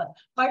 இந்த மாதிரி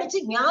படிச்சு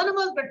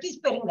ஞானமா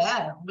பிராக்டிஸ் பெறுங்க.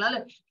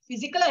 உங்களால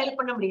பிசிக்கலா ஹெல்ப்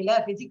பண்ண முடியல,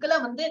 பிசிக்கலா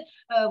வந்து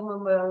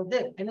இது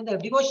என்னது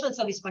டிவோஷனல்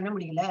சர்வீஸ் பண்ண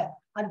முடியல,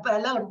 அது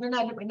எல்லாம்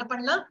என்ன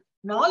பண்ணலாம்,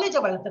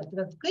 நாலேஜை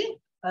வளர்த்துறதுக்கு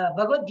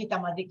பகவத்கீதா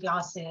மாதிரி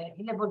கிளாஸ்,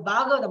 இல்ல ஒரு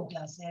பாகவதம்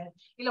கிளாஸ்,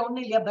 இல்ல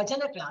ஒண்ணு இல்லையா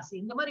பஜனை கிளாஸ்,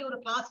 இந்த மாதிரி ஒரு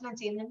கிளாஸ் நான்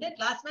சேர்ந்துட்டு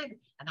கிளாஸ்னா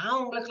நான்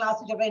உங்களுக்கு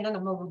கிளாஸ் சொல்றேன், என்ன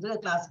நம்ம இது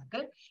கிளாஸ்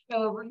இருக்கு.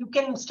 You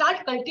can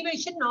start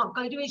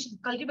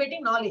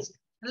cultivating knowledge.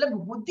 நல்ல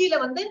புத்தியில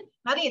வந்து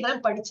நிறைய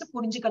இதெல்லாம் படிச்சு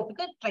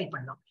புரிஞ்சுக்கிறதுக்கு ட்ரை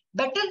பண்ணலாம்.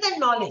 பெட்டர் தென்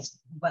நாலேஜ்.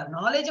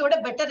 நாலேஜை விட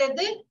பெட்டர்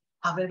எது,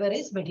 however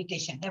is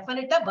meditation.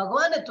 Definitely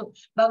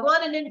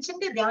பகவானை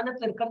நினைச்சுட்டு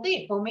தியானத்துல இருக்கிறது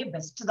எப்பவுமே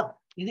பெஸ்ட் தான்.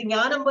 இது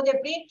ஞானம் போது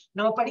எப்படி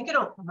நம்ம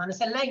படிக்கிறோம்,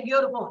 மனசெல்லாம் எங்கேயோ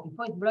இருக்கும்.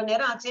 இப்போ இவ்வளவு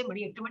நேரம் ஆச்சு,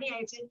 மணி 8 மணி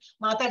ஆயிடுச்சு,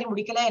 மாத்தாடி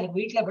முடிக்கல, எனக்கு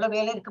வீட்டுல இவ்வளவு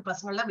வேலை இருக்கு,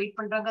 பசங்க எல்லாம் வெயிட்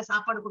பண்றாங்க,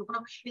 சாப்பாடு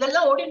கொடுக்கணும்,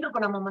 இதெல்லாம் ஓடிட்டு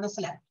இருக்கும் நம்ம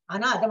மனசுல.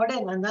 ஆனா அதை விட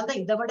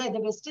அதனாலதான் இதை விட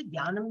இது பெஸ்ட்,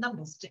 தியானம் தான்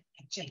பெஸ்ட்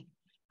ஆக்சுவலி.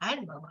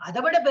 And அதை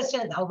விட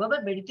பெஸ்ட் however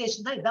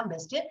meditation தான் இதுதான்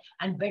best.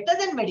 And better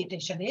than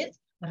meditation is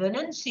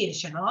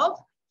renunciation of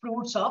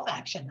fruits of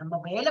action. நம்ம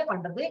வேலை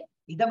பண்றது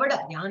இதை விட,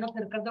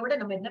 தியானத்துல இருக்கிறத விட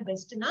நம்ம என்ன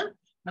பெஸ்ட்னா,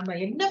 நம்ம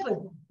என்ன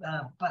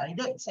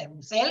இது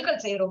செயல்கள்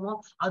செய்யறோமோ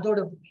அதோட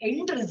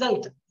எண்ட்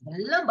ரிசல்ட்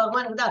எல்லாம்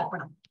பகவானுக்கு தான்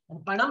அர்ப்பணம்.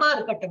 பணமா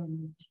இருக்கட்டும்,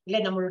 இல்ல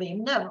நம்மளுடைய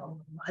என்ன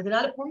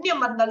அதனால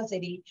புண்ணியம் வந்தாலும்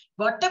சரி,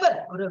 வாட் எவர்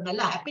ஒரு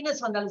நல்ல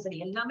ஹாப்பினஸ் வந்தாலும் சரி,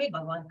 எல்லாமே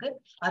பகவானுக்கு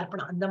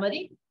அர்ப்பணம். அந்த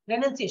மாதிரி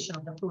renunciation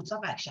of the fruits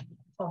of action.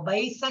 By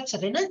such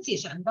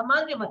renunciation, அந்த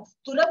மாதிரி நம்ம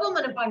துறவு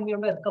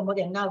மனப்பான்மையோட இருக்கும்போது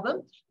என்ன ஆகும்,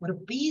 ஒரு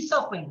பீஸ்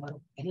ஆஃப் மைண்ட்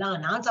வரும். எல்லாம்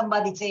நான்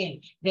சம்பாதிச்சேன்,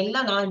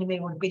 இதெல்லாம் நான் இனிமே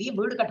ஒரு பெரிய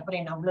வீடு கட்ட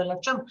போறேன், நான் அவ்வளவு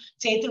லட்சம்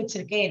சேர்த்து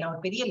வச்சிருக்கேன், நான்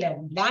ஒரு பெரிய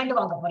லேண்ட்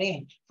வாங்க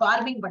போறேன்,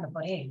 ஃபார்மிங் பண்ண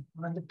போறேன்,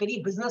 வந்து பெரிய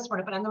பிசினஸ்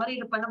பண்ண போறேன், அந்த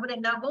மாதிரி பண்ணும்போது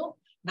என்ன ஆகும்,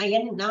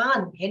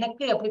 நான்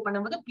எனக்கு அப்படி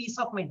பண்ணும்போது பீஸ்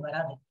ஆஃப் மைண்ட்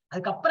வராது.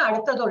 அதுக்கப்புறம்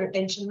அடுத்தது ஒரு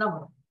டென்ஷன் தான்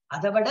வரும்.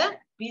 அதை விட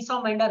பீஸ்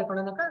ஆஃப் மைண்டா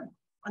இருக்கணும்னாக்கா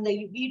அந்த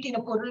ஈட்டின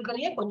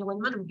பொருள்களையே கொஞ்சம்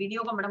கொஞ்சமா நம்ம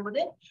விநியோகம்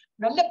பண்ணும்போது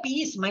நல்ல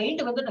பீஸ்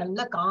மைண்ட் வந்து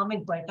நல்ல காம்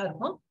அண்ட் குவைட்டா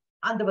இருக்கும்.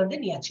 அது வந்து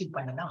நீ அச்சீவ்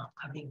பண்ணலாம்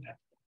அப்படிங்கிற.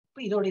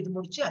 இப்போ இதோட இது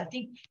முடிச்சு ஐ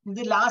திங்க்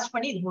இது லாஸ்ட்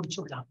பண்ணி இது முடிச்சு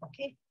விடலாம்.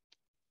 ஓகே.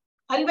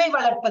 அறிவை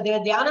வளர்ப்பது,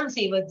 தியானம்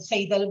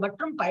செய்தல்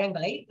மற்றும்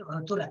பழங்களை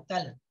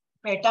துரத்தல்.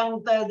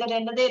 இதுல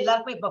என்னது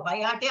எல்லாருக்கும் இப்ப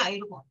பயாட்டே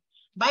ஆயிருக்கும்.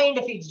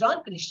 மைண்ட் ஃபிக்ஸ்ட்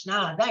ஆன் கிருஷ்ணா,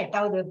 அதான்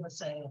 8வது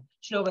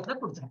ஸ்லோகத்துல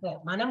கொடுத்திருக்கு.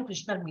 மனம்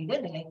கிருஷ்ணர் மீது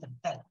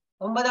நிலைத்திருத்தல்.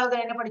 9வது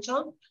என்ன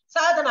படிச்சோம்,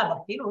 சாதனா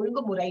பக்தியில்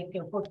ஒழுங்குமுறை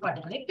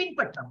கோட்பாடுகளை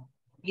பின்பற்றணும்.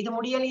 இது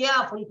முடியலையா,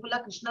 ஃபுல்லா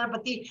கிருஷ்ணரை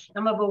பத்தி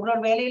நம்ம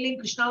ஒவ்வொரு வேலையிலையும்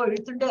கிருஷ்ணாவை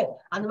இழுத்துட்டு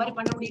அந்த மாதிரி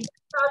பண்ண முடியல.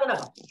 சாதனா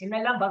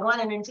என்னெல்லாம்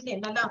பகவானை நினைச்சுட்டு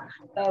என்னெல்லாம்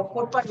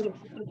கோட்பாடுகள்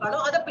கொடுத்திருக்காளோ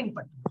அதை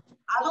பின்பற்றணும்.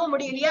 அதுவும்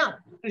முடியலையா,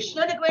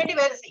 கிருஷ்ணனுக்கு வேண்டி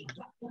வேலை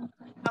செய்யலாம்.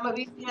 நம்ம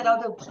வீட்டுல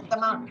ஏதாவது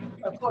சுத்தமா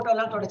போட்டோ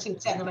எல்லாம் தொடச்சு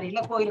வச்சு அந்த மாதிரி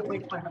இல்ல கோயிலுக்கு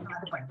போயிட்டு பண்ணணும்,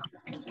 அது பண்ணலாம்.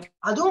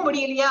 அதுவும்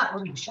முடியலையா,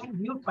 ஒரு நிமிஷம்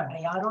மியூட்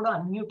பண்றேன். யாரோட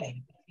அன்மியூட்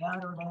ஆயிருக்கு,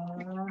 யாரோட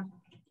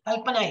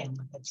கல்பனா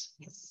மாதாஜி.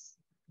 எஸ்,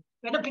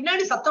 ஏன்னா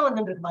பின்னாடி சத்தம்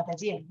வந்துட்டு இருக்கு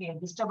மாதாஜி,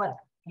 எனக்கு டிஸ்டர்பா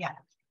இருக்கு.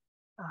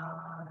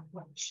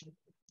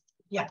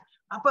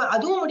 அப்ப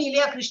அதுவும்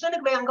முடியலையா,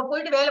 கிருஷ்ணனுக்கு அங்க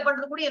போயிட்டு வேலை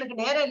பண்றது கூட எனக்கு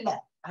நேரம் இல்ல,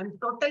 ஐ எம்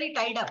டோட்டலி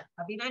டைட் அப்.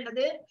 அப்படின்னா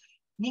என்னது,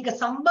 நீங்க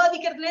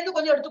சம்பாதிக்கிறதுல இருந்து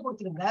கொஞ்சம் எடுத்து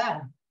கொடுத்துருங்க,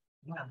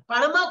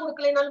 பணமா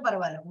கொடுக்கலனாலும்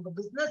பரவாயில்ல. உங்க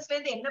பிசினஸ்ல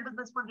இருந்து என்ன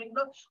பிசினஸ்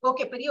பண்றீங்களோ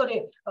ஓகே, பெரிய ஒரு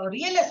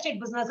ரியல்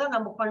எஸ்டேட் பிசினஸா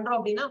நம்ம பண்றோம்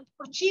அப்படின்னா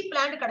ஒரு சீப்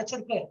லேண்ட்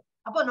கிடைச்சிருக்கு,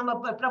 அப்போ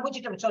நம்ம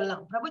பிரபுஜிட்ட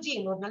சொல்லலாம், பிரபுஜி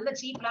ஒரு நல்ல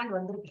சீப் லேண்ட்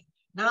வந்திருக்கு,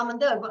 நான்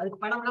வந்து அதுக்கு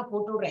பணம் எல்லாம்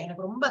போட்டு விடுறேன்,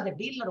 எனக்கு ரொம்ப அந்த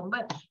டீல்ல ரொம்ப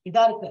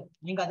இதா இருக்கு,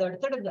 நீங்க அதை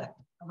எடுத்துடுங்க,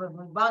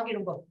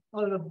 வாங்கிடுங்க,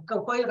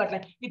 கோயில்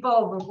கட்டலாம். இப்போ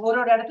ஒரு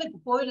இடத்துக்கு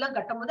கோயில் எல்லாம்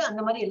கட்டும் போது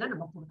அந்த மாதிரி எல்லாம்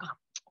நம்ம கொடுக்கலாம்.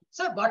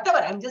 So what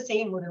ever I'm just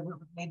saying, ஒரு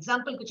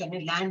எக்ஸாம்பிளுக்கு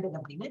சொன்னேன் லேண்ட்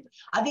அப்படின்னு.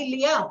 அது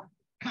இல்லையா,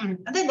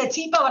 அது இந்த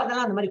சீப்பா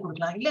வரதெல்லாம் அந்த மாதிரி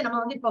கொடுக்கலாம். இல்ல நம்ம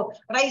வந்து இப்போ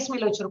ரைஸ்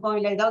மில் வச்சிருக்கோம்,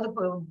 இல்ல ஏதாவது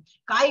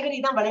காய்கறி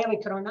தான் விளைய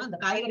வைக்கிறோம்னா அந்த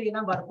காய்கறி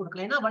தான் வர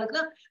கொடுக்கலாம். ஏன்னா அவளுக்கு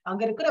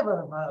அங்க இருக்கிற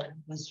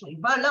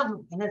இவாள்லாம்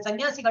என்ன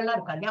சன்னியாசிகள்லாம்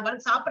இருக்கா இல்லையா,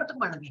 அவளுக்கு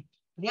சாப்பிடறதுக்கு பண்ணுங்க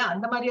இல்லையா,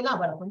 அந்த மாதிரி எல்லாம்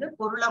அவளுக்கு வந்து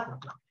பொருளா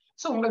கொடுக்கலாம்.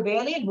 சோ உங்கள்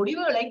வேலையில்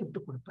முடிவுகளை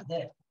விட்டு கொடுப்பது.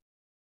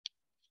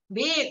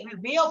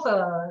 way of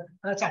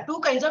two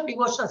kinds of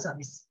devotional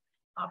service.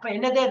 அப்ப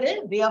என்னது அது,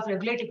 வே ஆஃப்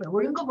ரெகுலேட்டிவ்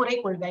ஒழுங்குமுறை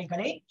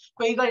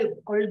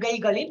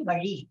கொள்கைகளின்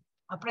வழி.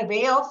 அப்புறம் வே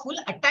ஆஃப்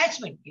ஃபுல்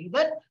அட்டாச்மெண்ட்,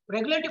 இதர்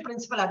ரெகுலேட்டிவ்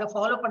பிரின்சிபல் அதை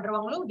ஃபாலோ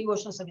பண்றவங்களும்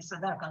டிவோஷனல் சர்வீஸ்ல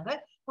தான் இருக்காங்க.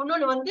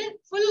 இன்னொன்னு வந்து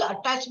full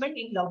attachment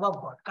in love of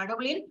God,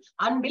 கடவுளின்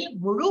அன்பில்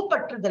முழு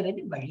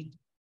பற்றுதலின் வழி.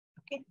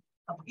 Okay,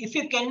 if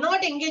you can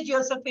not engage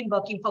your self in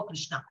working for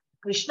Krishna,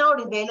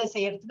 கிருஷ்ணாவுடைய வேலை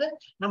செய்யறதுக்கு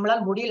நம்மளால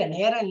முடியல,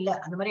 நேரம் இல்லை,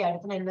 அந்த மாதிரி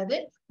அடுத்து என்னது,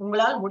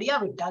 உங்களால்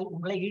முடியாவிட்டால்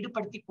உங்களை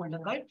ஈடுபடுத்திக்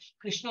கொள்ளுங்கள்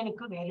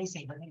கிருஷ்ணனுக்கு வேலை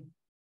செய்வது.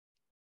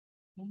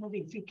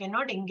 If you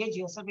cannot engage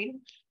yourself in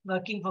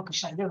working for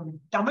Krishna, இது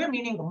தமிழ்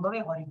மீனிங் ரொம்பவே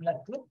ஹாரிபிளா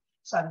இருக்கு.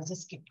 So I will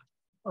just skip.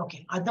 Okay,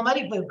 அந்த மாதிரி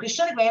இப்ப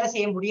கிருஷ்ணனுக்கு வேலை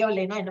செய்ய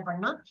முடியவில்லைன்னா என்ன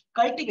பண்ணா,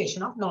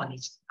 கல்டிவேஷன் ஆஃப்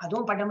நாலேஜ்,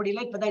 அதுவும் பண்ண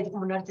முடியல. இப்பதான்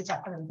இதுக்கு முன்னாடி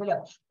சாப்டர்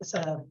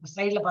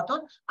ஸ்லைட்ல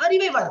பார்த்தோம்,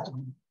 அறிவை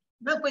வளர்த்துக்கணும்.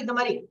 இப்போ இந்த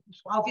மாதிரி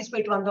ஆபீஸ்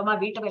போயிட்டு வந்தோமா,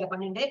 வீட்டு வேலை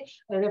பண்ணிட்டு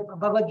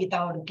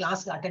பகவத்கீதாவோட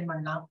கிளாஸ் அட்டென்ட்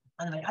பண்ணலாம்.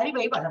 அந்த மாதிரி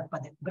அறிவை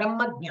வளர்ப்பது,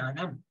 பிரம்ம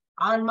ஜானம்,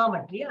 ஆன்மா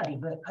பற்றிய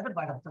அறிவு, அதை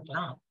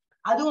வளர்த்துக்கலாம்.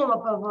 அதுவும்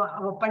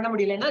பண்ண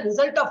முடியலன்னா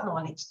ரிசல்ட் ஆஃப்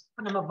நாலேஜ்,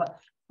 நம்ம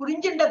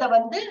புரிஞ்சின்றத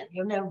வந்து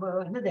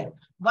என்னது,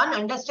 one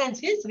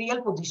understands his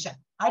real position,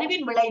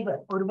 அறிவின் விளைவு.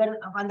 ஒருவர்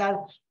அந்த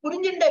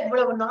புரிஞ்சின்ற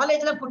இவ்வளவு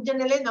நாலேஜ் எல்லாம்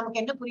புரிஞ்சின்றதுல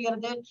நமக்கு என்ன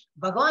புரியுறது,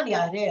 பகவான்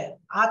யாரு,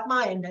 ஆத்மா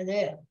என்னது,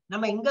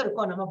 நம்ம எங்க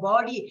இருக்கோம், நம்ம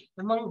பாடி,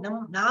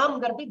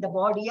 நாம்ங்கிறது இந்த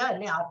பாடியா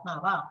இல்ல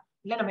ஆத்மாவா,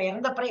 இல்ல நம்ம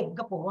இறந்தப்பறம்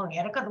எங்க போவோம்,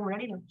 இறக்கிறதுக்கு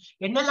முன்னாடி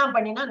என்னெல்லாம்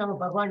பண்ணினா நம்ம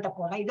பகவான்கிட்ட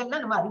போகலாம்,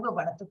 இதெல்லாம் நம்ம அறிவை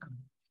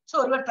வளர்த்துக்கணும். சோ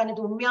ஒருவர்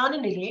தனது உண்மையான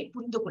நிலையை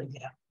புரிந்து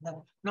கொள்கிறார், இந்த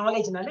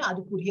நாலேஜ்னால அது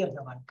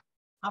புரியறது வாழ்க்கை.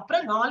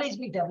 அப்புறம் knowledge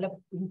we develop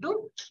into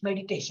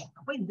meditation.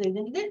 அப்போ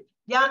இது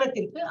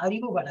தியானத்திற்கு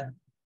அறிவு வளரும்.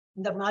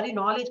 இந்த மாதிரி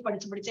நாலேஜ்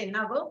படிச்சு என்ன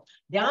ஆகும்,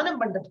 தியானம்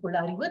பண்றதுக்குள்ள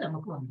அறிவு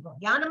நமக்கு வந்துடும்.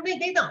 தியானம்னா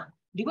இதே தான்,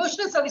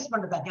 டிவோஷனல் சர்வீஸ்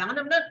பண்றதா.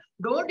 தியானம்னா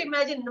டோன்ட்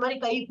இமேஜின் இந்த மாதிரி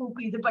கை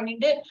கூப்பி இது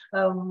பண்ணிட்டு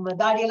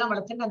தாடியெல்லாம்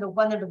வளர்த்துன்னு அந்த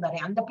உட்கார்ந்துட்டு இருந்தாரு,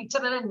 அந்த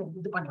பிக்சர் எல்லாம்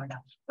இது பண்ண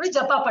வேண்டாம். ஒரு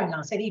ஜப்பா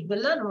பண்ணலாம். சரி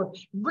இதெல்லாம்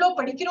இவ்வளவு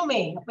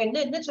படிக்கிறோமே, அப்ப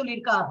என்ன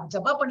சொல்லியிருக்கா,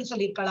 ஜப்பா பண்ணி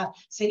சொல்லியிருக்காளா,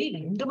 சரி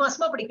 2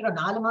 மாசமா படிக்கிறோம்,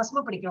 4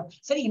 மாசமா படிக்கிறோம்,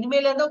 சரி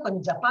இனிமேல இருந்தாலும்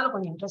கொஞ்சம் ஜப்பால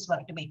கொஞ்சம் இன்ட்ரெஸ்ட்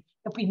வரட்டுமே,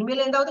 இப்ப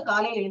இனிமேல இருந்தாவது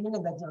காலையில எழுந்து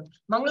இந்த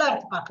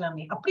மங்களாரத்தை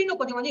பார்க்கலாமே அப்படின்னு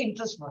கொஞ்சம்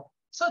இன்ட்ரெஸ்ட் வரும்.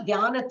 சோ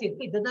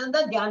தியானத்திற்கு இதுதான்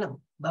தான் தியானம்.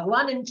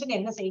 பகவான் நினைச்சுன்னு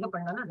என்ன செய்ய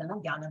பண்ணாலும்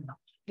அதெல்லாம் தியானம் தான்.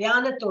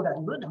 தியானத்தோட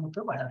அறிவு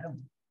நமக்கு வளரும்.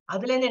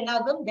 அதுல இருந்து என்ன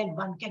ஆகும், then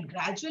one can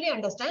gradually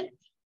understand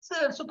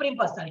supreme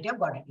personality of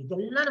God.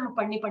 இதெல்லாம் நம்ம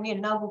பண்ணி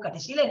என்ன ஆகும்,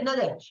 கடைசியில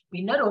என்னது,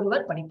 பின்னர்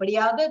ஒருவர்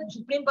படிப்படியாக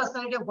supreme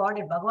personality of God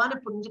பகவானை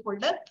புரிஞ்சு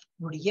கொள்ள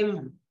முடியும்.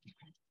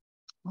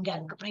 இங்க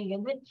அதுக்கப்புறம் இங்க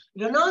வந்து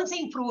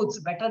renouncing fruits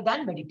better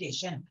than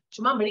meditation.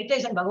 சும்மா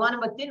மெடிடேஷன் பகவானை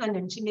பத்தி நான்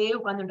நினைச்சுட்டே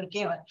உட்கார்ந்துட்டு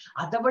இருக்கேன்,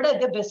 அதை விட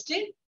இது பெஸ்ட்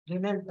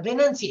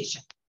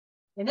renunciation.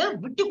 ஏன்னா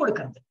விட்டு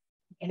கொடுக்கறது.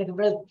 எனக்கு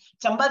இவ்வளவு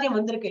சம்பாத்தியம்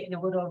வந்திருக்கு,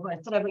 எனக்கு ஒரு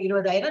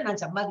 20,000 நான்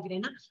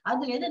சம்பாதிக்கிறேன்னா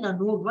அதுல இருந்து நான்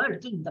 100 ரூபாய்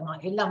எடுத்து இந்த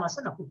எல்லா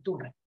மாசம் நான் கொடுத்து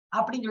விடுறேன்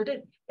அப்படின்னு சொல்லிட்டு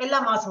எல்லா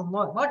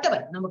மாசமும்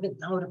வாட்டவர் நமக்கு,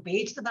 நான் ஒரு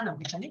பேஜ்க்கு தான்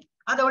நான் சொன்னேன்,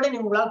 அதோட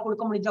நீங்க உங்களால்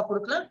கொடுக்க முடிஞ்சா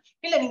கொடுக்கலாம்,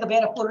 இல்ல நீங்க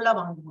வேற பொருளா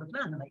வாங்கி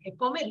கொடுக்கலாம். அந்த மாதிரி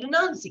எப்பவுமே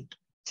ரினான்சிங்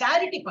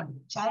சேரிட்டி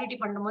பண்ணணும். சேரிட்டி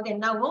பண்ணும் போது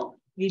என்ன ஆகும்,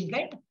 வில்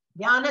கெட்.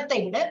 தியானத்தை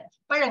விட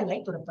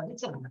பழங்களை துறப்பது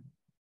சிறந்தது.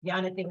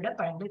 தியானத்தை விட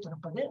பழங்களை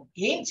துறப்பது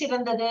ஏன்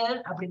சிறந்தது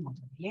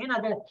அப்படின்னு, ஏன்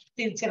அது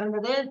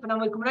சிறந்தது இப்ப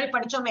நமக்கு முன்னாடி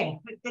படிச்சோமே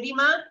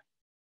தெரியுமா,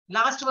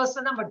 லாஸ்ட் verse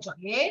தான் படிச்சோம்.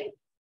 ஏன்,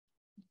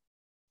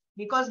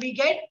 because we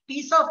get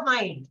peace of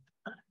mind.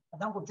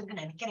 அதான்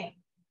கொடுத்திருக்கேன்னு நினைக்கிறேன்.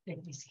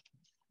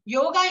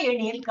 யோகா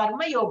எண்ணில்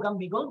கர்ம யோகம்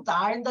மிகவும்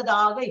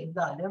தாழ்ந்ததாக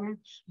இருந்தாலும்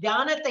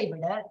தியானத்தை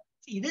விட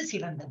இது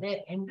சிறந்தது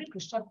என்று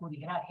கிருஷ்ணர்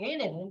கூறுகிறார்.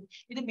 ஏனெனில்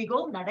இது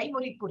மிகவும்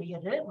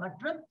நடைமுறைக்குரியது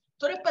மற்றும்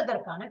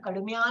துறப்பதற்கான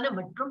கடுமையான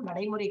மற்றும்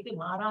நடைமுறைக்கு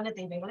மாறான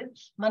தேவைகளை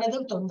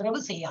மனதில் தொந்தரவு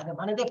செய்யாது.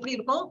 மனது எப்படி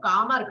இருக்கும்,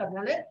 காமா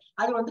இருக்கிறதுனால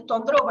அது வந்து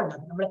தொந்தரவு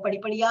பண்ணாது, நம்மளை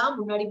படிப்படியா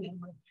முன்னாடி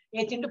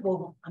ஏற்றிட்டு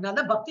போகும்.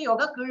 அதனாலதான் பக்தி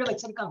யோகா கீழே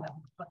வச்சிருக்காங்க.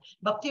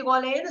 பக்தி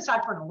யோகாலேருந்து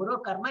ஸ்டார்ட் பண்ணும். ஒரு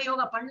கர்ம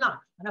யோகா பண்ணலாம்,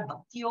 ஆனா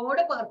பக்தியோட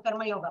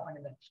கர்ம யோகா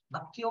பண்ணுங்க,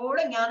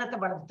 பக்தியோட ஞானத்தை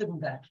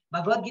வளர்த்துருங்க.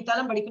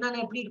 பகவத்கீதாலாம்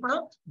படிக்கணும்னு எப்படி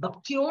இருக்கணும்,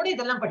 பக்தியோட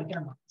இதெல்லாம்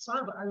படிக்கணுமா. சோ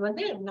அது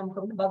வந்து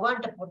நமக்கு வந்து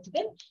பகவான்கிட்ட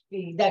போறதுக்கு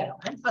இதாயிடும்.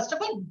 அண்ட் ஃபர்ஸ்ட்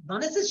ஆஃப் ஆல்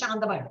மனசு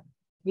சாந்தமாயிடும்.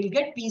 Will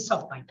get piece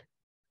of mind.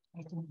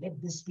 I think let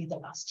this be the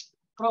last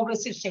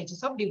progressive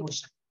stages of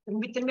devotion.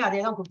 திரும்பி அதே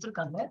தான்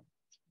கொடுத்துருக்காங்க.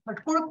 பட்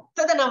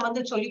கொடுத்ததை நான்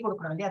வந்து சொல்லி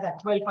கொடுக்கணும் இல்லையா.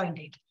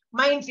 12.8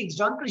 மைண்ட்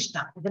ஃபிக்ஸ்ட் ஆன்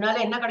கிருஷ்ணா. இதனால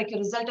என்ன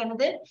கிடைக்கும், ரிசல்ட்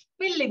என்னது,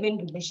 will live in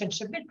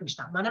relationship with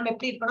Krishna. மனம்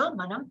எப்படி இருக்கணும்,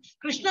 மனம்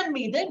கிருஷ்ணன்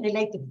மீது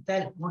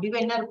நிலைத்திருத்தல். முடிவு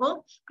என்ன இருக்கும்,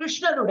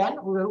 கிருஷ்ணருடன்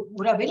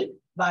உறவில்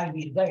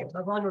வாழ்வீர்கள்.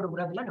 பகவானோட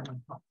உறவுல நம்ம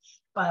இருப்போம்.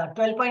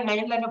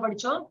 12.9 என்ன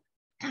படிச்சோம்,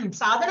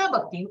 சாதனா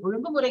பக்தியின்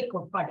ஒழுங்குமுறை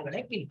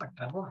கோட்பாடுகளை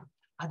பின்பற்றவும்.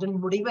 அதன்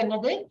முடிவு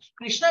என்னது,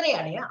 கிருஷ்ணரை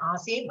அடைய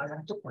ஆசையை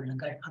வளர்த்துக்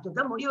கொள்ளுங்கள்.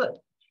 அதுதான் முடிவு.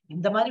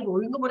 இந்த மாதிரி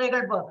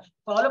ஒழுங்குமுறைகள்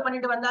ஃபாலோ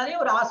பண்ணிட்டு வந்தாலே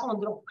ஒரு ஆசை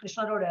வந்துடும்.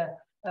 கிருஷ்ணரோட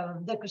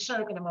இந்த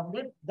கிருஷ்ணருக்கு நம்ம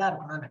வந்து இதா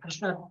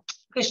இருக்கணும்,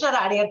 கிருஷ்ணரை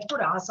அடையறதுக்கு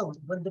ஒரு ஆசை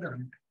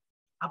வந்துடும்.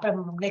 அப்புறம்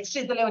நெக்ஸ்ட்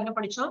இதுல என்ன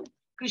படிச்சோம்,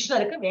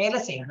 கிருஷ்ணருக்கு வேலை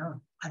செய்யணும்.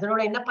 அதனோட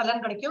என்ன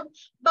பலன் கிடைக்கும்,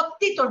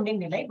 பக்தி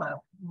தொண்டின் நிலை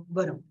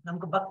வரும்.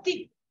 நமக்கு பக்தி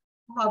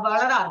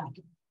வளர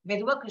ஆரம்பிக்கும்.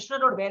 மெதுவா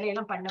கிருஷ்ணரோட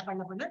வேலையெல்லாம்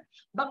பண்ண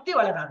பக்தி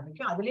வளர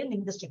ஆரம்பிக்கும். அதுல இருந்து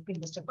இந்த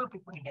ஸ்டெப்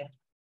அப்படி பண்ணிட்டே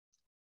இருக்கும்.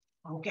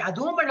 ஓகே,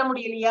 அதுவும் பண்ண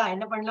முடியலையா,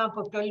 என்ன பண்ணலாம்.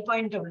 இப்போ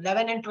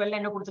 12.11 and 12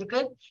 என்ன கொடுத்திருக்கு,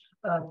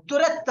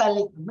 துரத்தல்,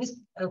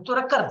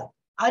 துறக்கிறது,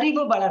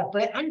 அறிவு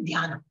வளர்ப்பு அண்ட்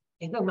தியானம்.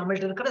 ஏதோ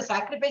நம்மள்ட்ட இருக்கிற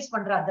சாக்ரிஃபைஸ்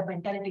பண்ற அந்த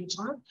மென்டாலிட்டி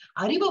வச்சோம்.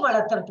 அறிவு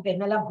வளர்த்துறதுக்கு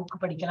என்னெல்லாம் புக்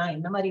படிக்கலாம்,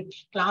 என்ன மாதிரி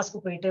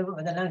கிளாஸ்க்கு போயிட்டு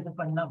அதெல்லாம் இது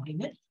பண்ணலாம்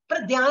அப்படின்னு.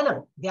 அப்புறம்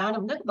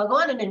தியானம்னா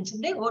பகவானை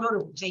நினைச்சுட்டு ஒரு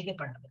செய்கை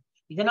பண்றது.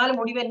 இதனால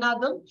முடிவு என்ன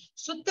ஆகும்,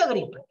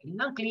 சுத்தகரிப்பு,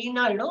 எல்லாம்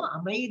கிளீனா ஆயிடும்,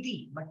 அமைதி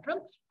மற்றும்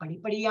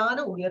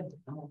படிப்படியான உயர்வு.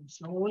 நம்ம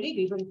slowly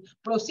we will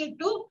proceed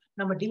to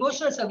நம்ம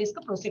டிவோஷனல்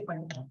சர்வீஸ்க்கு ப்ரொசீட்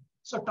பண்ணுறோம்.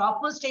 சோ டாப்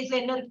மோஸ்ட் ஸ்டேஜ்ல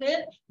என்ன இருக்கு,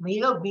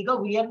 மிக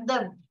உயர்ந்த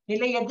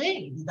நிலை எது,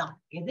 இதுதான்.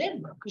 எது,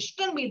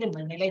 கிருஷ்ணன் மீது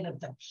நிலை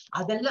நிறுத்தல்.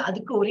 அதெல்லாம்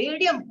அதுக்கு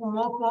ஒரேடியா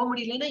போக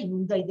முடியலன்னா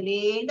இந்த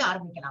இதுலேருந்து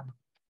ஆரம்பிக்கலாம்.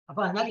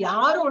 அப்ப அதனால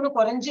யாரும் ஒண்ணும்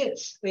குறைஞ்சு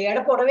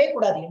எடை போடவே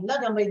கூடாது.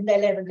 எல்லாம் நம்ம இந்த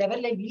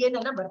லெவல்ல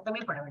இல்லையெல்லாம்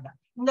வருத்தமே பட வேண்டாம்.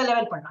 இந்த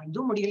லெவல் பண்ணலாம்,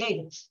 இதுவும் முடியல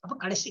இது. அப்ப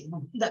கடைசி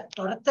இந்த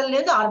தொடர்த்தல்ல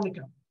இருந்து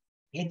ஆரம்பிக்கணும்.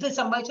 எது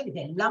சம்பாதிச்சோம்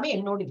இது எல்லாமே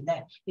என்னோட இல்லை,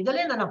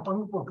 இதுல நான்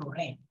பங்கு போட்டு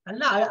விடுறேன்,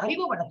 நல்லா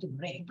அறிவு வளர்த்து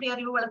விடுறேன். எப்படி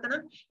அறிவு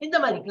வளர்த்தணும், இந்த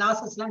மாதிரி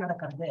கிளாஸஸ் எல்லாம்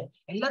நடக்கிறது,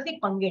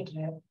 எல்லாத்தையும்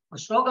பங்கேற்று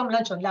ஸ்லோகம்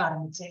எல்லாம் சொல்ல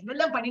ஆரம்பிச்சு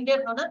இதெல்லாம் பண்ணிட்டே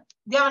இருந்தோம்னா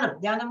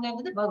தியானம்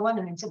என்னது, பகவான்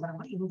நினைச்சு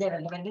வரும். இந்த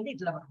லெவல்ல இருந்து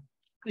இதுல வரும்,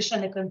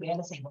 கிருஷ்ணனுக்குன்னு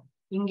வேலை செய்வோம்.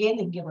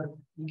 இங்கேருந்து இங்கே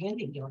வரும்,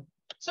 இங்கேருந்து இங்கே வரும்.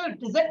 So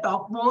it is a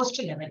top most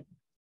level.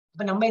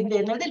 இப்ப நம்ம இந்த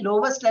என்னது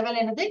லோவஸ்ட் லெவல்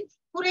என்னது,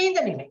 குறைந்த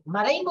நிலை,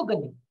 மறைமுக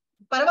நிலை.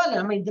 பரவாயில்ல,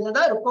 நம்ம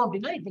இதுலதான் இருக்கோம்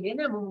அப்படின்னா இதுல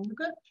இருந்து நம்ம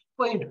முன்னுக்கு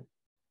போயிடும்.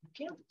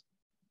 Okay,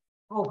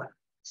 over.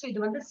 சோ இது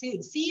வந்து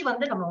சி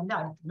வந்து நம்ம வந்து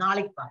அடுத்து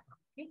நாளைக்கு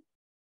பார்க்கலாம். Okay,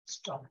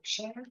 stop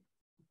share.